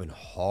 Bitcoin is dumping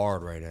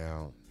hard right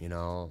now.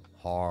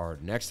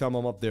 Hard. Next time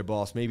I'm up there,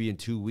 boss, maybe in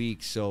 2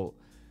 weeks. So,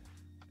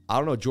 I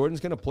don't know. Jordan's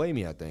going to play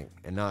me, I think,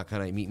 and not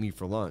kind of meet me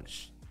for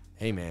lunch.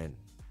 Hey, man.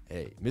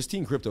 Hey, Miss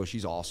Teen Crypto,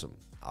 she's awesome.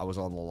 I was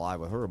on the live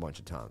with her a bunch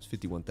of times.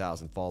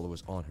 51,000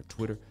 followers on her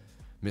Twitter.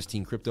 Miss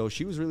Teen Crypto,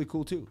 she was really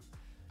cool too.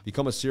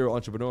 Become a serial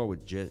entrepreneur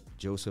with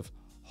Joseph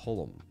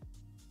Hullum.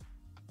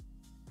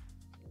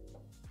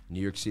 New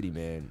York City,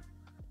 man.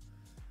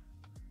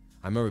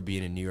 I remember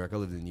being in New York. I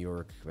lived in New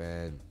York,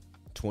 man.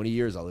 20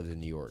 years I lived in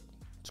New York.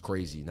 It's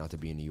crazy not to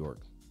be in New York.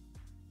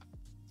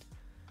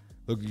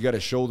 Look, you got a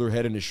shoulder,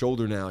 head, and a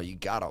shoulder now. You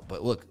got to.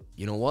 But look,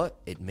 you know what?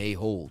 It may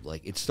hold.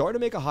 Like, it's starting to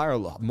make a higher,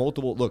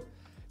 multiple. Look,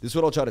 this is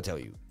what I'll try to tell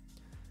you.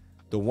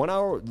 The 1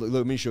 hour,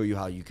 let me show you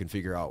how you can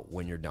figure out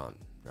when you're done,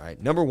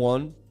 right? Number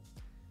one,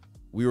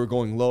 we were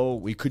going low.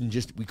 We couldn't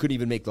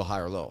even make the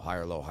higher low,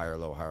 higher low, higher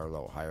low, higher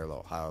low, higher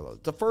low, higher low.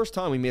 The first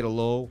time we made a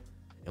low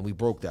and we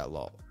broke that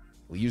low.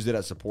 We used it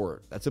as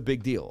support. That's a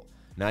big deal.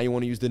 Now you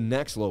want to use the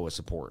next low as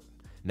support.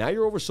 Now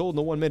you're oversold in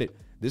the 1 minute.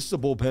 This is a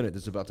bull pennant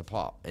that's about to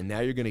pop. And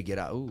now you're going to get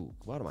out. Ooh,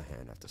 why did my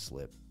hand have to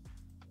slip?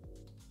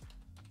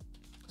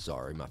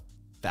 Sorry, my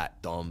fat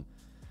thumb.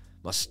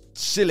 My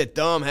silly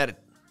thumb had it.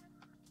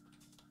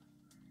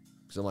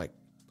 Because I'm like,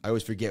 I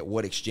always forget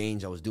what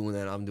exchange I was doing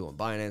that. I'm doing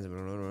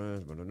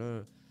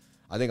Binance.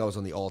 I think I was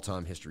on the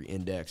all-time history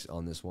index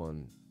on this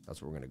one.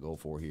 That's what we're going to go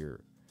for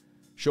here.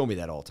 Show me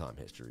that all-time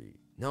history.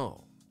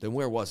 No. Then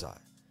where was I?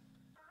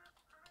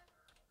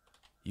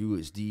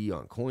 USD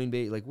on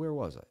Coinbase. Like, where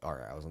was I? All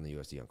right, I was on the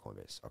USD on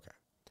Coinbase. Okay.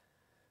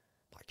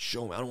 Like,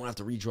 show me. I don't want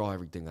to have to redraw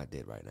everything I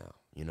did right now.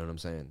 You know what I'm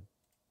saying?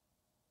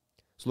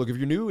 So, look, if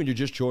you're new and you're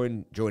just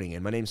joining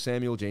in, my name's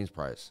Samuel James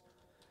Price.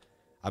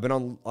 I've been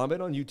on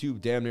YouTube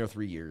damn near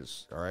 3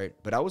 years, all right?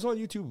 But I was on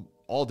YouTube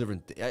all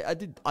different.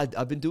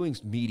 I've been doing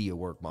media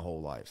work my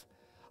whole life.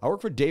 I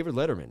work for David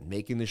Letterman,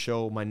 making the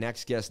show My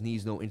Next Guest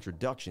Needs No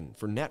Introduction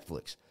for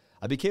Netflix.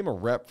 I became a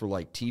rep for,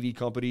 like, TV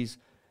companies,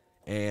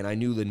 and I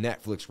knew the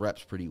Netflix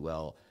reps pretty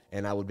well.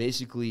 And I would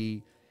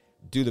basically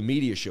do the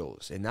media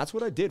shows. And that's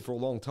what I did for a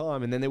long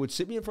time. And then they would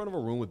sit me in front of a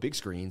room with big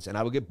screens, and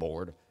I would get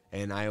bored.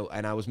 And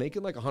I was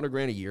making like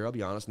 $100,000 a year, I'll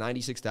be honest,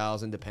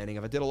 96,000 depending.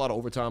 If I did a lot of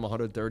overtime,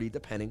 130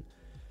 depending.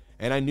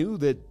 And I knew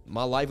that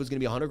my life was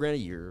going to be $100,000 a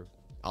year.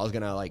 I was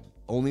going to like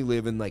only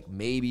live in like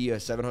maybe a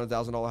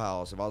 $700,000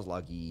 house if I was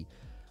lucky.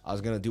 I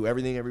was going to do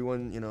everything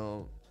everyone, you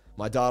know.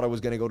 My daughter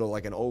was going to go to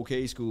like an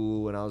okay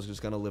school, and I was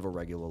just going to live a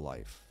regular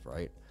life,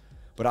 right?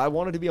 But I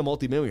wanted to be a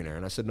multimillionaire,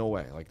 and I said, no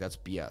way. Like, that's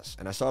BS.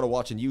 And I started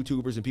watching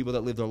YouTubers and people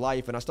that live their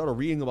life, and I started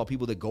reading about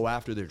people that go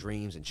after their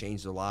dreams and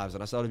change their lives,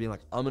 and I started being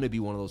like, I'm going to be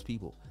one of those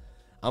people.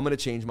 I'm going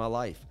to change my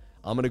life.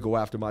 I'm going to go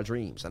after my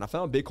dreams. And I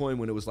found Bitcoin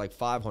when it was like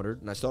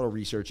 500, and I started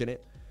researching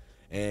it.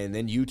 And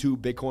then YouTube,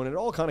 Bitcoin, and it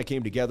all kind of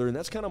came together, and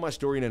that's kind of my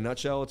story in a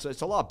nutshell.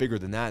 It's a lot bigger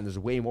than that, and there's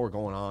way more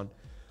going on.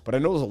 But I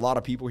know there's a lot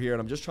of people here, and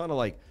I'm just trying to,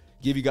 like,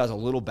 give you guys a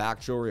little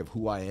backstory of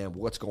who I am,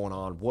 what's going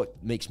on,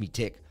 what makes me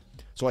tick.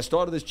 So I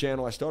started this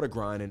channel, I started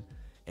grinding,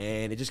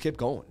 and it just kept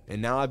going.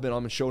 And now I'm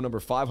on show number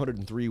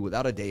 503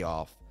 without a day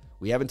off.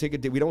 We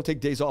don't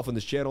take days off on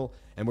this channel,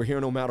 and we're here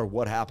no matter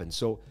what happens.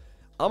 So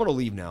I'm going to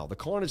leave now. The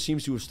carnage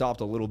seems to have stopped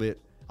a little bit.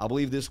 I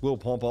believe this will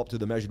pump up to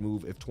the measured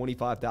move of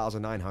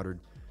 25,900.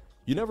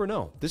 You never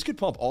know. This could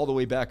pump all the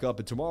way back up,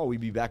 and tomorrow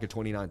we'd be back at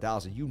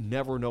 29,000. You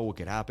never know what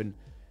could happen.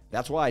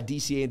 That's why I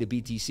DCA into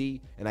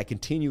BTC, and I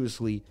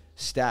continuously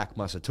stack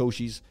my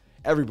Satoshis.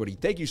 Everybody,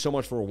 thank you so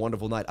much for a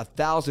wonderful night.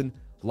 1,000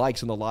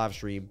 likes on the live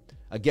stream.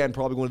 Again,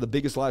 probably one of the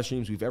biggest live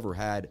streams we've ever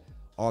had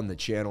on the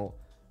channel.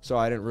 So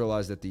I didn't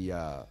realize that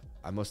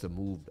I must have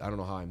moved. I don't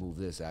know how I moved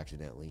this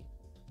accidentally.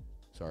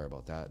 Sorry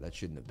about that. That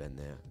shouldn't have been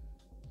there.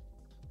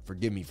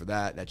 Forgive me for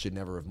that. That should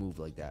never have moved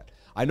like that.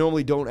 I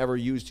normally don't ever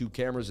use two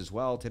cameras as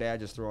well. Today I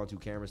just throw on two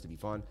cameras to be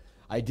fun.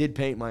 I did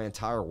paint my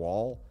entire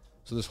wall.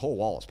 So this whole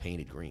wall is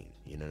painted green.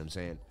 You know what I'm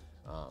saying?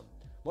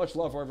 Much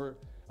love, however.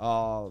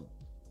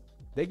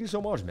 Thank you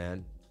so much,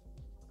 man.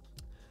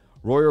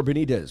 Royer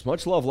Benitez,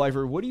 much love,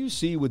 Lifer. What do you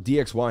see with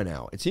DXY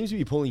now? It seems to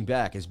be pulling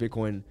back as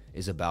Bitcoin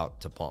is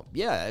about to pump.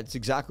 Yeah, it's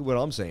exactly what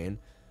I'm saying.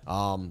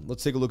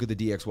 Let's take a look at the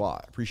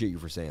DXY. Appreciate you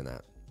for saying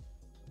that.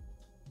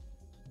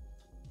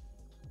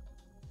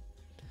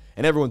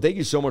 And everyone, thank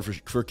you so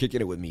much for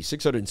kicking it with me.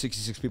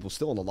 666 people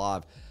still on the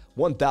live.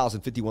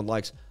 1,051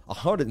 likes.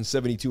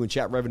 172 in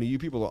chat revenue. You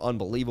people are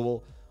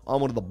unbelievable. On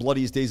one of the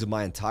bloodiest days of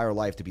my entire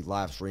life to be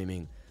live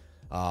streaming.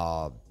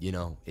 You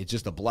know, it's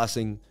just a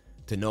blessing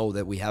to know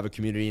that we have a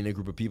community and a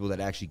group of people that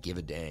actually give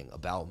a dang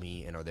about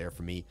me and are there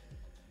for me.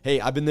 Hey,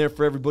 I've been there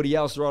for everybody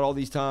else throughout all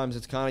these times.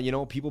 It's kind of, you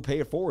know, people pay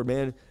it forward,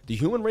 man. The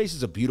human race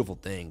is a beautiful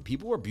thing.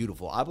 People are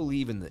beautiful. I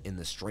believe in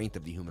the strength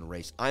of the human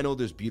race. I know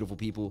there's beautiful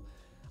people.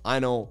 I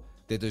know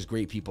that there's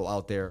great people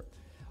out there.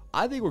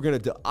 I think we're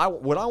going to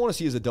what I want to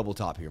see is a double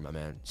top here, my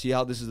man. See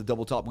how this is a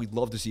double top? We'd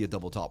love to see a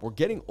double top. We're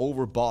getting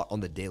overbought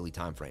on the daily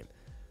time frame.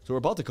 So we're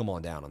about to come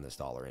on down on this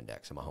dollar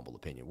index, in my humble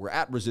opinion. We're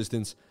at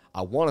resistance.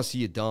 I want to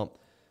see a dump.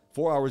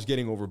 4 hours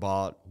getting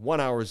overbought.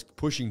 1 hour is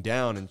pushing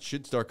down and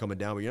should start coming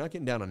down, but you're not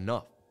getting down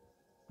enough.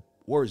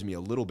 Worries me a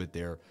little bit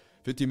there.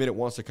 15-minute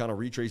wants to kind of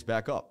retrace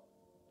back up.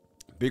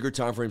 Bigger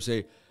time frame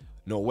say,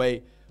 no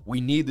way. We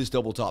need this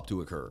double top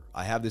to occur.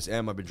 I have this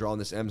M. I've been drawing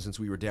this M since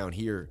we were down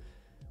here.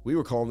 We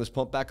were calling this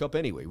pump back up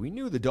anyway. We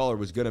knew the dollar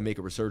was going to make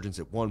a resurgence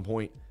at one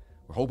point.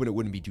 We're hoping it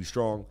wouldn't be too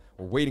strong.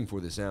 We're waiting for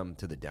this M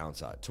to the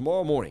downside.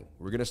 Tomorrow morning,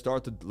 we're going to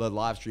start the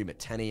live stream at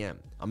 10 a.m.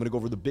 I'm going to go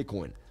over the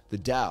Bitcoin, the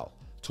Dow,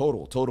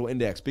 total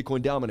index,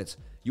 Bitcoin dominance,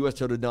 U.S.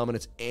 total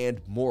dominance, and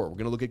more. We're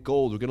going to look at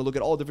gold. We're going to look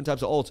at all different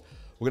types of alts.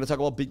 We're going to talk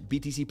about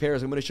BTC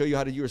pairs. I'm going to show you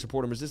how to do your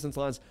support and resistance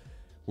lines.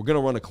 We're going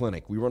to run a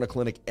clinic. We run a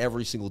clinic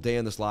every single day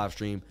in this live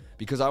stream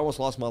because I almost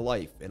lost my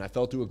life, and I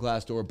fell through a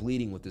glass door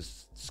bleeding with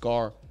this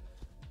scar.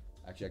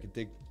 Actually, I could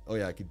think, oh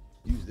yeah, I could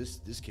use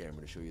this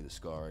camera to show you the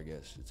scar, I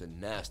guess. It's a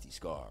nasty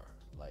scar,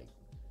 like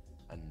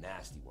a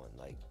nasty one.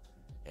 Like,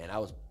 and I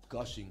was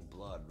gushing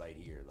blood right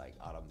here, like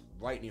out of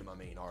right near my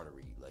main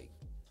artery. Like,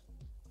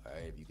 all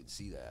right, if you can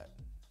see that,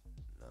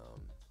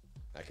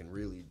 I can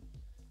really.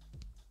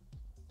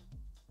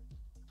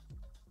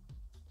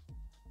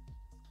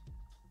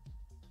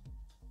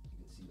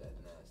 You can see that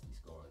nasty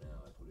scar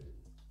now. I put it.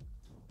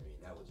 I mean,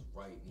 that was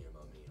right near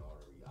my main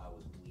artery. I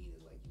was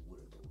bleeding like you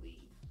wouldn't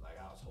believe. Like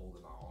I was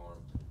holding my arm.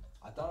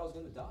 I thought I was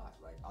gonna die.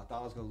 Like I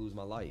thought I was gonna lose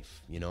my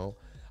life. You know,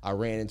 I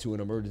ran into an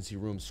emergency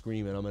room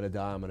screaming, "I'm gonna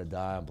die! I'm gonna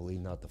die!" I'm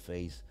bleeding out the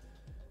face.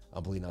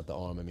 I'm bleeding out the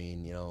arm. I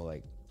mean, you know,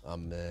 like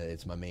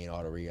it's my main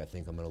artery. I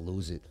think I'm gonna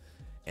lose it,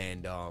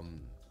 and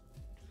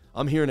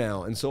I'm here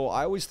now. And so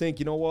I always think,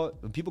 you know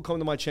what? When people come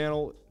to my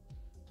channel,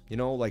 you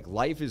know, like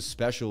life is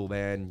special,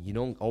 man. You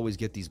don't always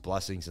get these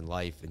blessings in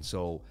life, and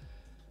so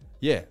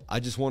yeah, I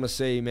just want to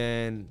say,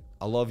 man,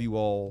 I love you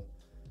all.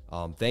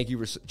 Thank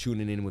you for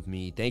tuning in with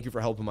me. Thank you for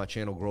helping my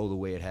channel grow the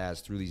way it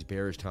has through these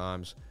bearish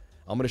times.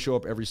 I'm going to show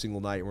up every single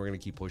night, and we're going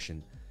to keep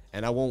pushing.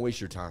 And I won't waste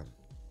your time.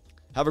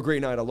 Have a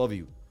great night. I love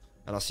you.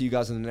 And I'll see you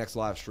guys in the next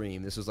live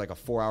stream. This is like a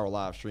 4-hour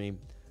live stream.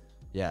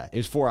 Yeah, it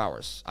was 4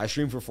 hours. I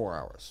streamed for 4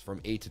 hours,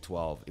 from 8 to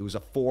 12. It was a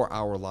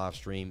 4-hour live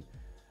stream.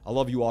 I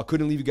love you all.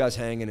 Couldn't leave you guys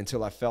hanging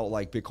until I felt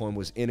like Bitcoin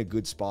was in a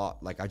good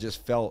spot. Like I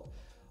just felt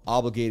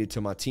obligated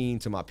to my team,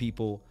 to my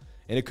people.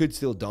 And it could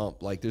still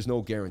dump. Like, there's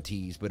no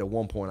guarantees. But at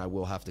one point, I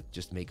will have to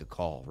just make a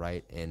call,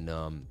 right? And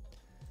let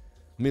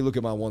me look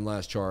at my one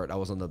last chart. I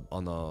was on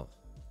the...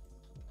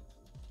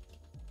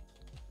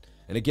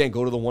 And again,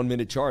 go to the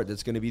 1-minute chart.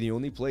 That's going to be the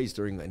only place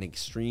during an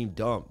extreme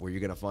dump where you're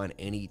going to find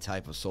any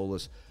type of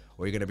solace,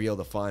 or you're going to be able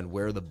to find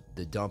where the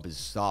dump is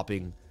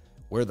stopping,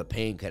 where the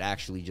pain could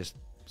actually just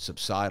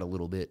subside a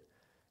little bit.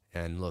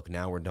 And look,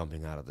 now we're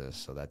dumping out of this,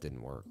 so that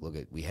didn't work. Look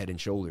at, we head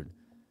and shouldered.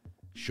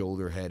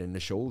 Shoulder, head into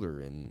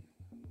shoulder, and...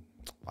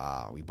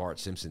 wow, we Bart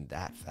Simpson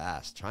that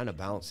fast. Trying to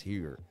bounce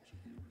here.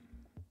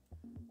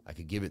 I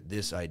could give it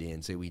this idea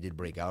and say we did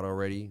break out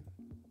already.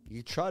 You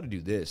could try to do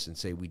this and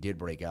say we did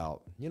break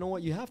out. You know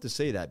what? You have to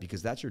say that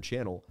because that's your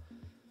channel.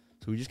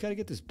 So we just got to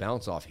get this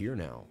bounce off here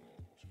now.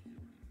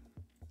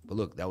 But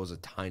look, that was a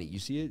tiny... you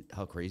see it?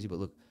 How crazy? But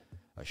look,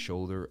 a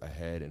shoulder, a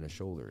head, and a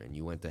shoulder. And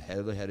you went the head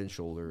of the head and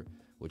shoulder,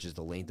 which is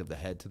the length of the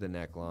head to the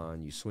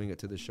neckline. You swing it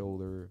to the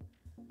shoulder.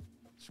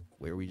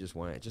 Where we just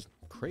went. Just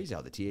crazy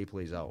how the TA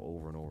plays out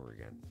over and over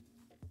again.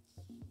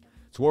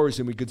 It's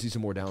worrisome. We could see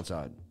some more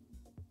downside.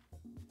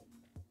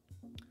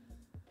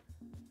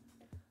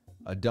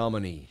 A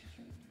Domini.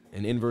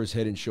 An inverse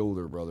head and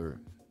shoulder, brother.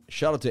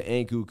 Shout out to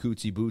Anku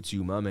Kutsi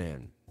Butsu, my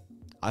man.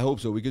 I hope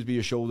so. We could be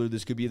a shoulder.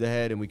 This could be the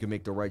head, and we can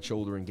make the right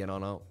shoulder and get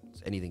on out.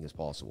 Anything is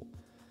possible.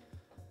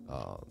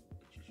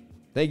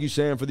 Thank you,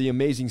 Sam, for the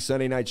amazing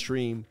Sunday night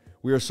stream.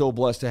 We are so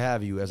blessed to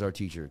have you as our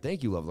teacher.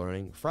 Thank you, Love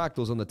Learning.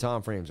 Fractals on the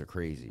time frames are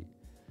crazy.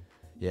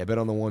 Yeah, I bet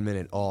on the 1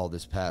 minute all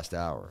this past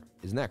hour.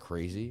 Isn't that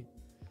crazy?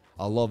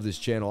 I love this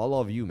channel. I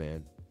love you,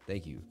 man.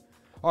 Thank you.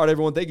 All right,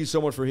 everyone. Thank you so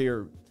much for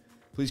here.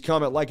 Please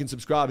comment, like, and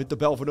subscribe. Hit the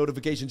bell for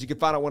notifications. You can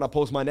find out when I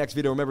post my next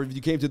video. Remember, if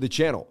you came to the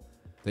channel,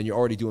 then you're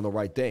already doing the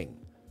right thing.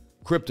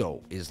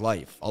 Crypto is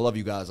life. I love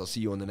you guys. I'll see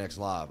you on the next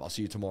live. I'll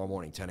see you tomorrow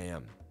morning, 10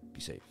 a.m. Be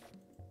safe.